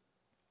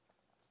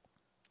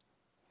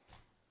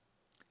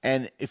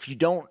 And if you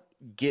don't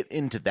get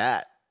into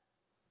that,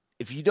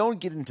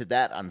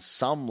 on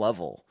some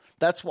level,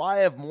 that's why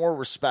I have more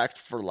respect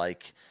for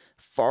like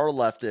far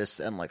leftists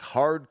and like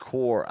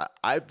hardcore.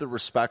 I have the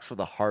respect for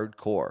the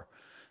hardcore,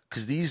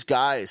 because these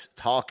guys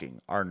talking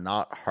are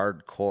not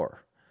hardcore.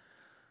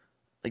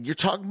 Like you're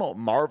talking about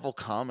Marvel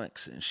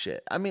comics and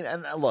shit. I mean,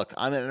 and look,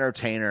 I'm an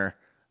entertainer.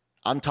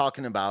 I'm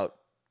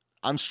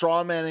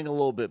straw manning a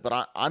little bit,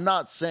 but I'm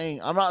not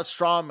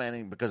straw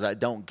manning because I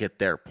don't get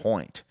their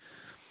point.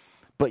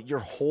 But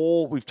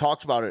we've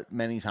talked about it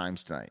many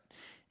times tonight.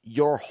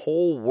 Your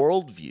whole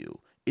worldview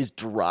is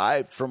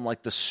derived from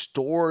like the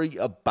story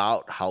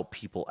about how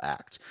people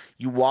act.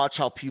 You watch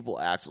how people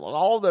act. Like,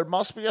 oh, there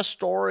must be a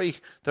story.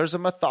 There's a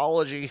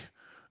mythology.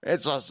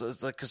 It's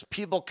like because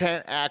people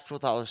can't act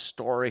without a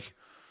story.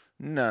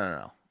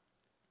 No.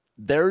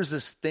 There's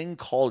this thing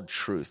called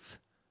truth.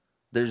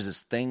 There's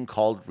this thing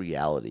called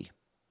reality.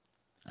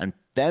 And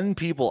then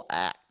people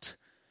act.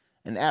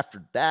 And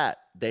after that,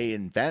 they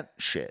invent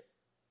shit.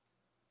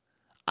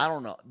 I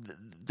don't know.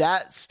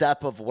 That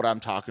step of what I'm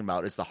talking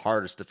about is the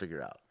hardest to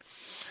figure out.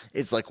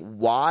 It's like,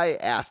 why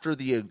after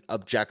the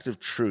objective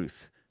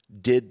truth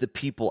did the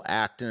people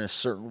act in a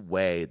certain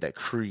way that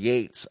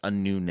creates a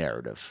new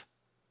narrative?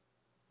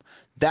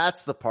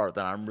 That's the part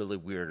that I'm really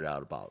weirded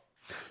out about.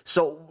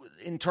 So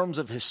in terms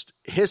of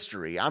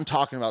history, I'm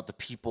talking about the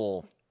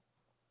people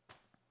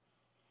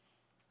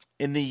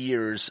in the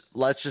years,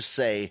 let's just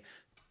say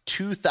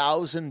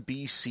 2000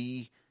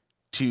 BC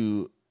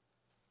to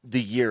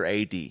the year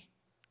AD.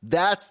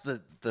 That's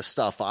the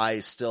stuff I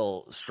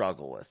still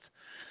struggle with.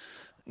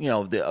 You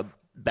know, the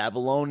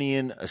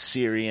Babylonian,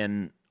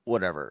 Assyrian,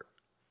 whatever.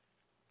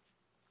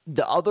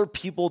 The other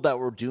people that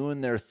were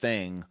doing their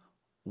thing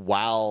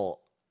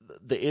while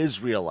the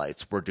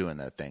Israelites were doing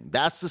their thing.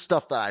 That's the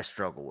stuff that I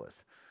struggle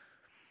with.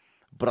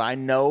 But I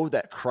know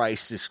that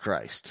Christ is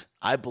Christ.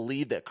 I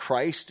believe that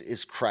Christ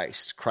is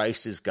Christ.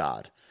 Christ is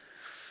God.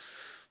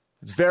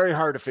 It's very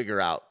hard to figure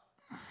out.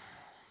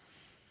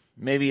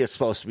 Maybe it's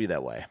supposed to be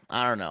that way.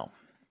 I don't know.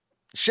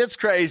 Shit's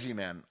crazy,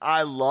 man.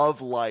 I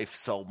love life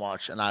so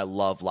much, and I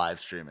love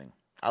live streaming.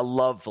 I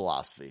love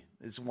philosophy.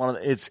 It's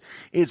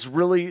it's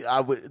really,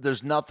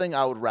 there's nothing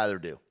I would rather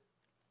do.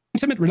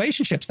 Intimate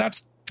relationships,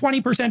 that's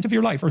 20% of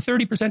your life or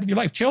 30% of your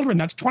life. Children,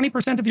 that's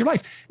 20% of your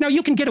life. Now,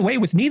 you can get away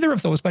with neither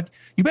of those, but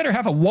you better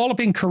have a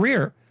walloping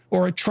career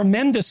or a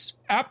tremendous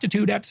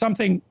aptitude at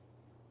something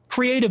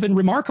creative and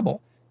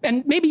remarkable.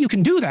 And maybe you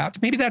can do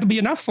that. Maybe that'll be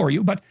enough for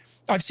you. But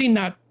I've seen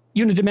that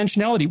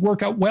unidimensionality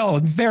work out well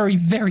and very,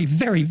 very,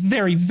 very,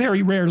 very,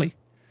 very rarely.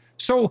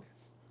 So,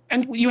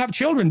 and you have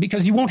children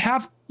because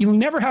you'll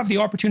never have the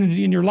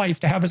opportunity in your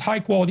life to have as high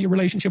quality a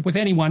relationship with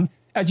anyone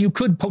as you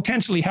could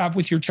potentially have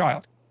with your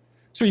child.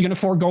 So you're going to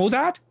forego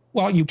that?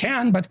 Well, you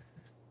can, but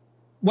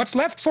what's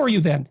left for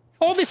you then?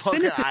 All this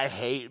cynicism. I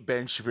hate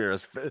Ben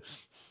Shapiro's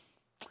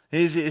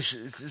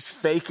his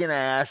faking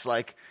ass,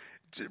 like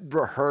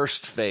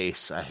rehearsed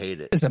face. I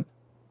hate it.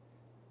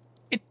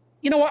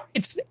 You know what?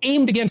 It's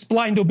aimed against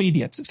blind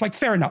obedience. It's like,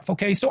 fair enough,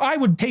 okay? So I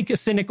would take a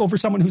cynic over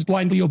someone who's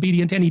blindly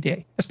obedient any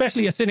day,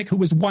 especially a cynic who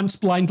was once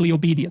blindly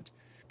obedient,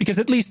 because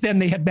at least then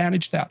they had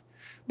managed that.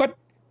 But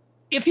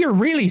if you're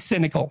really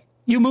cynical,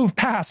 you move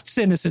past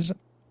cynicism.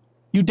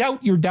 You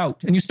doubt your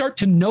doubt, and you start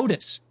to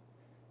notice,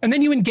 and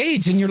then you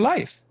engage in your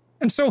life.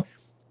 And so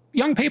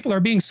young people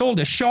are being sold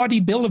a shoddy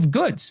bill of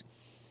goods.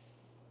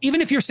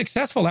 Even if you're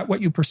successful at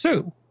what you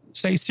pursue,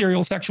 say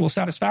serial sexual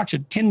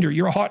satisfaction, Tinder,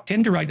 you're a hot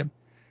Tinder item.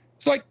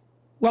 It's like,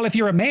 well, if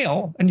you're a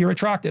male and you're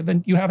attractive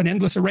and you have an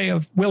endless array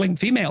of willing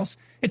females,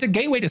 it's a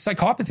gateway to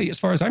psychopathy as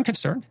far as I'm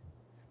concerned,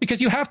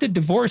 because you have to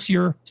divorce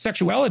your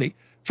sexuality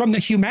from the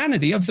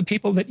humanity of the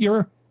people that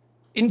you're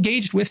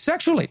engaged with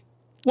sexually.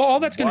 Well,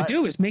 all that's going to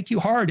do is make you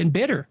hard and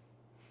bitter.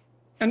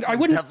 And I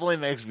wouldn't... Definitely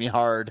makes me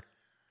hard.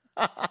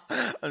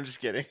 I'm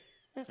just kidding.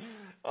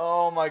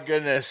 Oh, my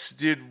goodness.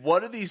 Dude,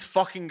 what are these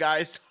fucking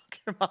guys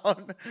talking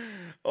about?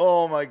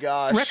 Oh, my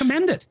gosh.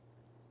 Recommend it.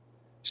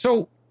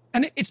 So,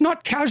 and it's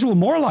not casual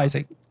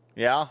moralizing.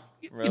 Yeah?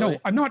 Really? You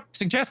know, I'm not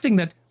suggesting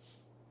that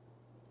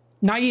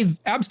naive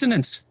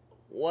abstinence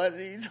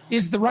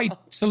is the right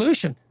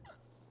solution.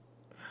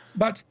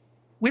 But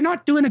we're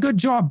not doing a good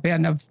job,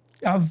 Ben,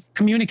 of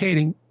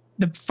communicating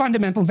the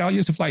fundamental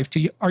values of life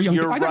to our young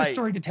people. I got a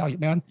story to tell you,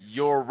 man.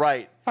 You're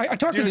right. I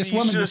talked to this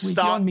woman this week,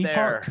 Yeonmi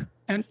Park,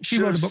 and she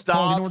wrote a book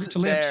called In Order to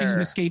Live. She's an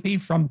escapee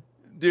from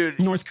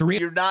North Korea.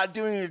 You're not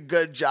doing a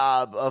good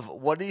job of,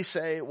 what did he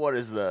say? What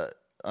is the...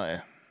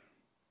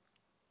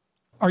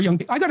 our young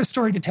people. I got a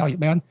story to tell you,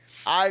 man.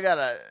 He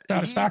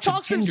talks like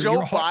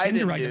Joe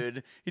Biden,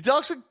 dude. He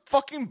talks like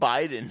fucking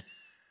Biden.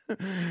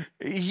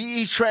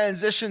 He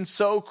transitions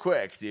so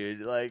quick, dude.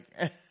 Like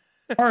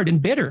hard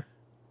and bitter.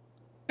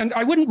 And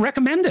I wouldn't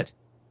recommend it.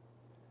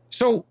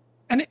 So,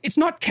 and it's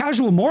not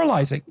casual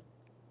moralizing.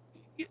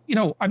 You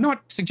know, I'm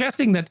not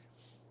suggesting that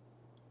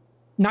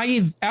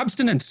naive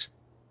abstinence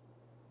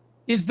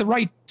is the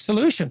right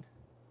solution.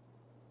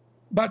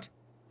 But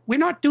we're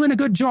not doing a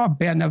good job,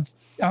 Ben,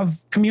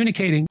 of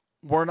communicating.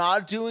 We're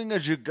not doing a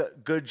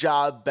good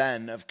job,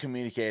 Ben, of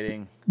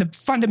communicating the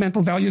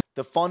fundamental values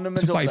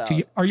of life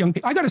to our young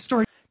people. I got a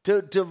story.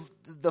 To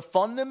the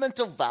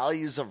fundamental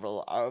values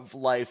of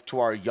life to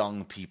our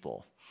young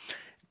people.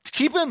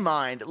 Keep in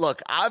mind,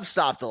 look, I've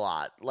stopped a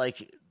lot.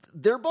 Like,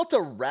 they're about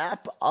to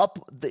wrap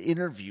up the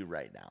interview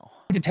right now.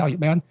 To tell you,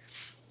 man.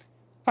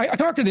 I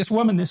talked to this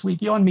woman this week,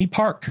 Yeonmi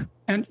Park,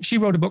 and she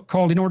wrote a book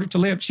called In Order to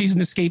Live. She's an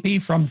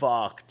escapee from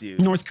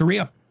North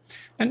Korea.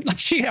 And like,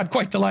 she had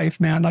quite the life,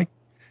 man. Like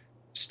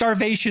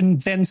starvation,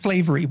 then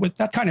slavery.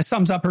 That kind of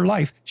sums up her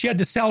life. She had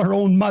to sell her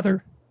own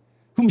mother,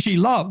 whom she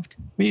loved.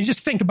 I mean, you just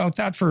think about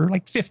that for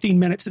like 15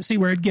 minutes and see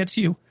where it gets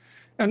you.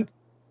 And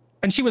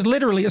she was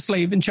literally a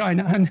slave in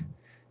China. And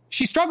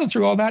she struggled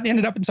through all that and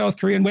ended up in South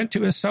Korea and went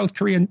to a South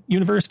Korean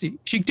university.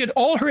 She did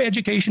all her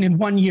education in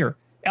 1 year.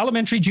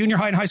 Elementary, junior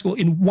high, and high school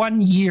in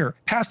 1 year.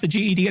 Passed the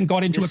GED and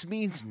got into This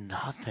means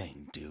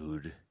nothing,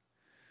 dude.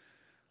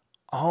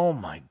 Oh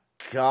my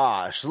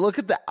gosh. Look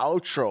at the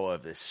outro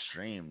of this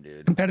stream,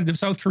 dude. Competitive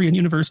South Korean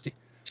university.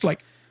 It's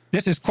like,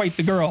 this is quite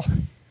the girl.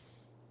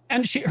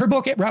 And her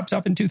book, it wraps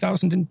up in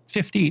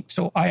 2015.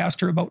 So I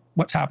asked her about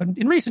what's happened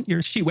in recent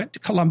years. She went to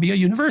Columbia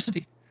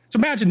University. So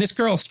imagine this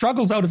girl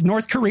struggles out of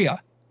North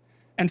Korea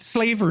and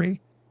slavery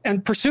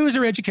and pursues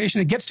her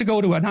education and gets to go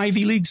to an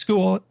Ivy League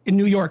school in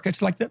New York.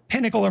 It's like the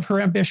pinnacle of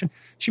her ambition.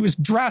 She was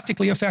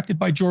drastically affected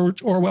by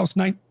George Orwell's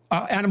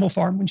Animal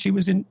Farm when she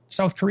was in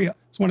South Korea.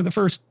 It's one of the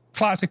first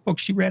classic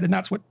books she read, and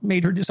that's what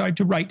made her decide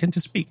to write and to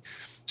speak.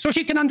 So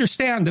she can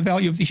understand the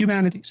value of the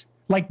humanities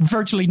like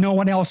virtually no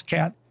one else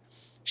can.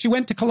 She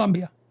went to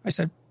Columbia. I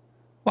said,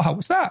 well, how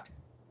was that?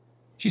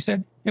 She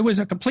said, it was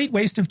a complete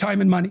waste of time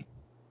and money.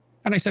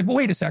 And I said, well,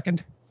 wait a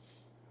second.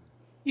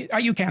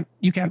 You can't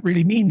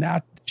really mean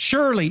that.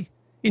 Surely,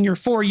 in your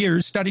 4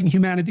 years studying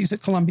humanities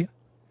at Columbia,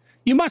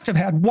 you must have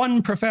had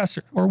one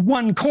professor or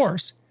one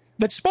course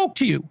that spoke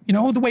to you,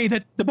 the way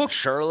that the book...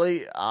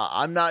 Shirley,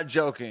 I'm not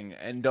joking,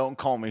 and don't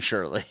call me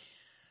Shirley.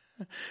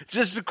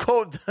 Just to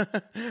quote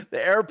the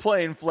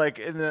airplane flick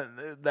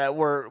that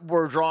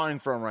we're drawing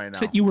from right now.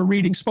 That you were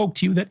reading spoke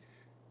to you, that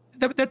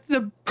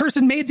the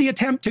person made the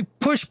attempt to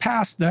push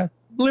past the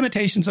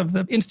limitations of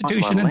the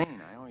institution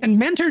and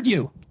mentored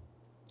you.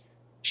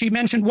 She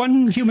mentioned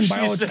one human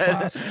biology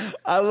class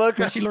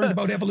where she learned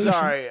about evolution,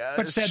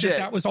 but said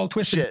that was all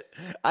twisted. Shit.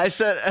 I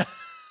said...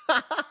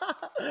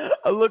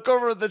 I look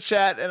over at the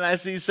chat and I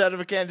see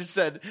Senator Candy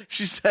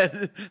she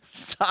said,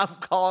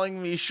 stop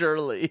calling me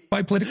Shirley.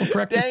 By political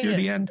correctness near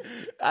the end.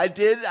 I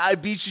did. I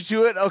beat you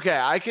to it. Okay.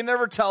 I can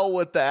never tell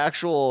with the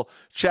actual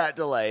chat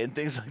delay and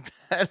things like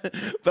that,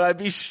 but I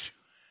beat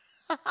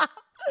you.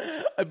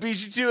 I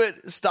beat you to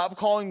it. Stop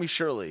calling me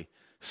Shirley.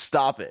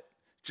 Stop it.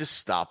 Just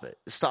stop it.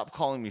 Stop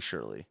calling me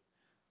Shirley.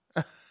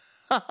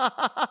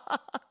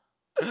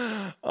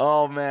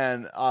 Oh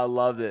man, I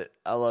loved it.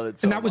 I love it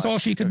so much. And that was all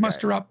she could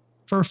muster up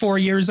for 4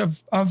 years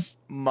of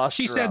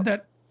she said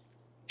that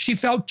she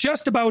felt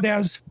just about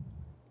as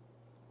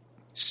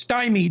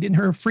stymied in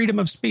her freedom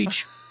of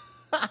speech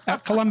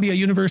at Columbia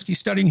University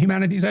studying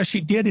humanities as she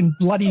did in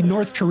bloody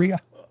North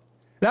Korea.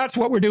 That's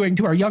what we're doing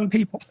to our young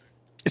people.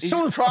 It's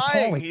so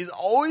crying. Appalling. He's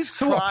always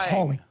so crying.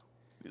 Appalling.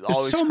 He's There's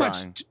always so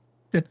crying. much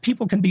that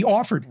people can be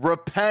offered.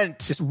 Repent.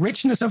 This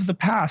richness of the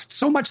past.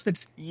 So much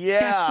that's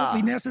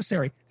desperately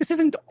necessary. This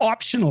isn't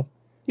optional.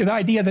 The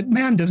idea that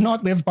man does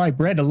not live by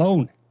bread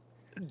alone.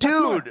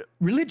 Dude.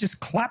 Religious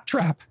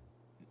claptrap.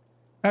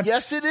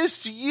 Yes, it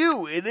is to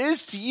you. It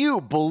is to you.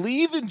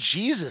 Believe in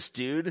Jesus,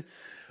 dude.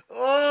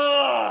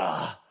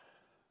 Ugh.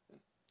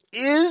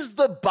 Is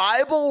the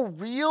Bible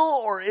real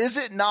or is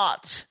it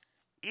not?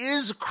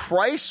 Is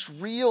Christ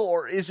real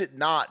or is it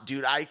not?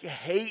 Dude, I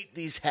hate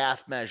these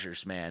half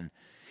measures, man.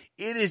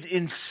 It is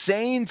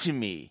insane to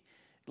me.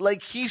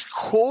 Like, he's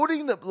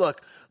quoting the...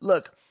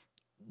 Look,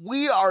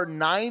 we are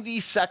 90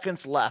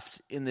 seconds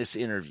left in this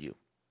interview.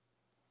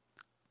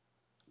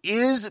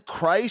 Is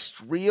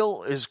Christ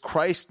real? Is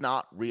Christ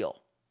not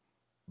real?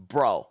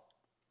 Bro.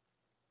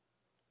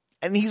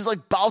 And he's like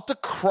about to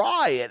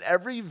cry at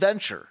every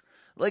venture.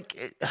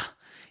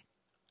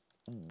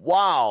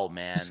 Wow,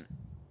 man.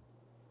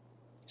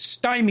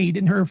 Stymied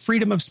in her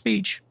freedom of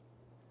speech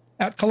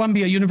at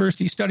Columbia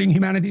University studying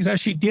humanities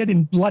as she did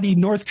in bloody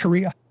North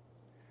Korea.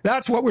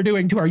 That's what we're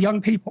doing to our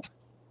young people.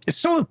 It's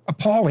so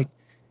appalling.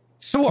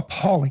 So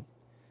appalling.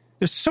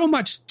 There's so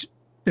much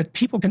that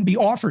people can be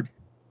offered.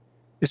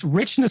 This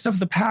richness of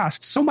the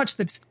past, so much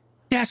that's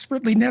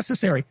desperately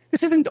necessary.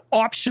 This isn't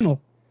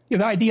optional.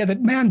 The idea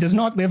that man does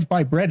not live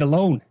by bread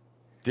alone.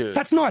 Dude.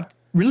 That's not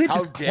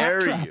religious claptrap.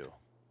 How dare you?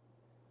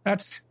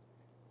 That's...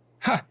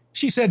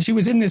 She said she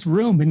was in this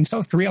room in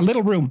South Korea, a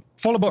little room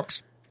full of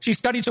books. She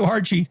studied so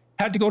hard she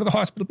had to go to the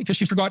hospital because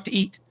she forgot to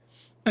eat.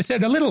 I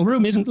said, a little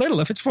room isn't little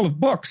if it's full of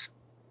books.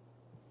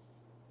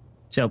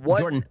 So,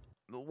 Jordan.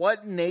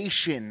 What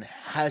nation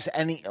has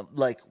any...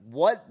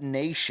 what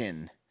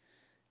nation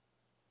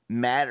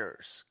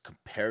matters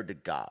compared to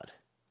God?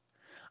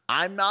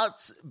 I'm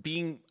not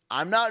being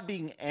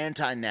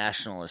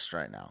anti-nationalist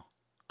right now.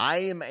 I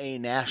am a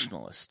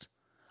nationalist.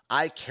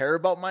 I care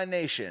about my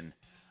nation.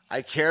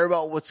 I care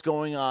about what's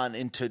going on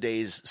in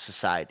today's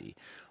society.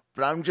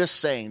 But I'm just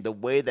saying the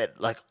way that,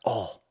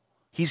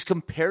 he's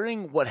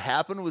comparing what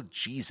happened with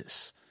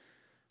Jesus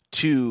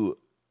to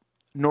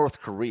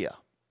North Korea.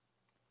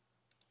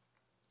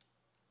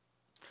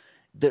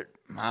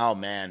 Oh,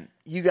 man.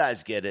 You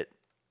guys get it.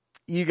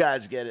 You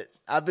guys get it.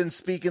 I've been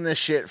speaking this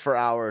shit for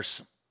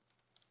hours.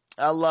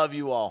 I love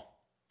you all.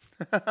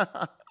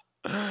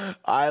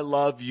 I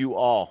love you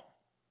all.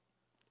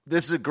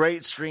 This is a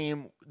great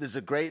stream. This is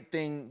a great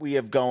thing we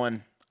have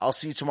going. I'll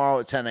see you tomorrow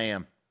at 10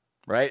 a.m.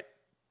 Right?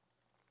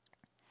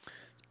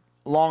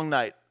 Long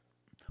night.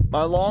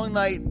 My long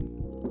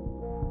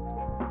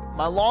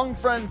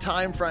friend,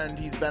 time friend,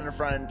 he's been a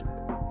friend.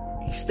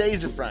 He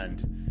stays a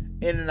friend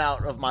in and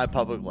out of my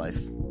public life.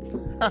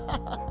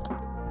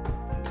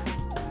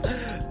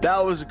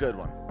 That was a good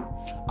one.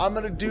 I'm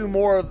going to do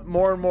more and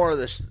more of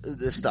this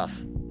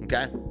stuff.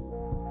 Okay?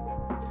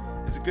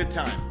 It's a good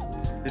time.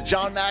 The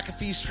John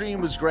McAfee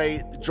stream was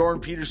great. The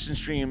Jordan Peterson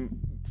stream,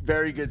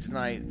 very good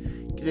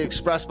tonight. To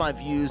express my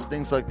views,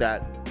 things like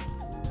that.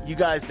 You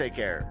guys take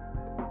care.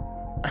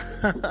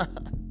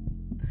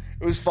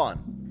 It was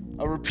fun.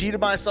 I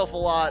repeated myself a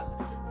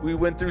lot. We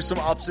went through some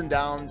ups and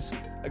downs.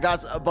 I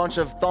got a bunch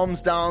of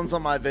thumbs downs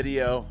on my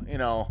video, you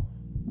know.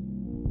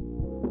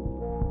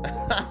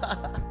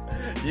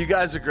 You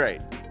guys are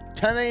great.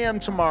 10 a.m.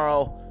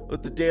 tomorrow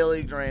with the Daily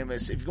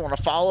Ignoramus. If you want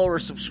to follow or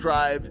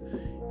subscribe,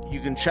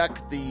 you can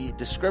check the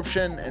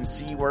description and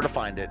see where to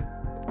find it.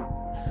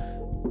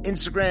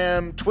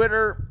 Instagram,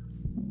 Twitter,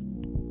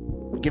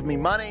 give me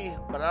money,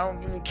 but I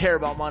don't even care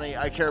about money.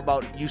 I care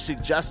about you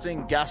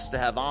suggesting guests to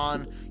have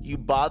on, you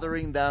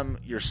bothering them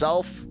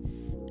yourself,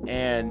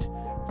 and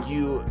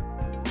you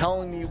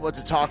telling me what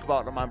to talk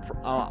about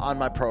on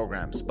my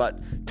programs.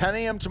 But 10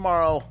 a.m.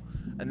 tomorrow,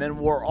 and then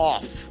we're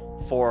off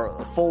for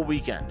a full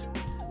weekend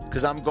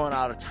because I'm going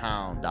out of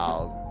town,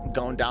 dog. I'm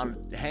going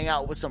down to hang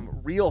out with some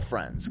real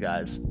friends,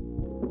 guys.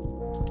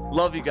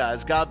 Love you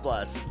guys. God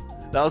bless.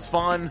 That was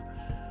fun.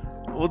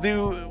 We'll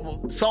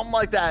do something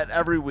like that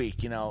every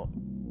week, you know.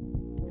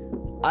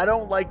 I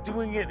don't like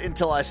doing it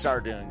until I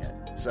start doing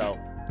it. So,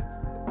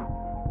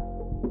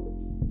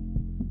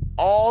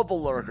 all the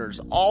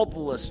lurkers, all the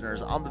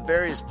listeners on the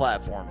various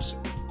platforms,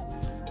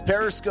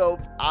 Periscope,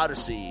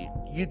 Odyssey,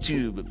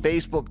 YouTube,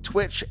 Facebook,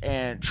 Twitch,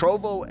 and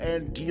Trovo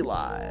and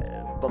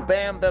DLive.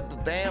 Ba-bam,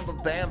 ba-bam,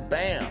 ba-bam,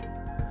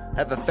 bam.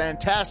 Have a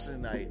fantastic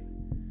night.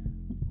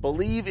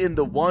 Believe in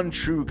the one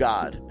true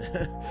God,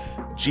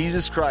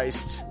 Jesus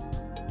Christ.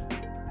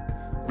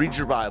 Read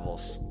your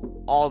Bibles.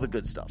 All the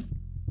good stuff.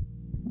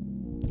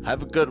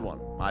 Have a good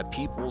one, my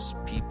people's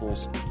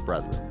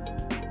brethren.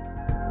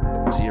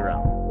 See you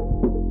around.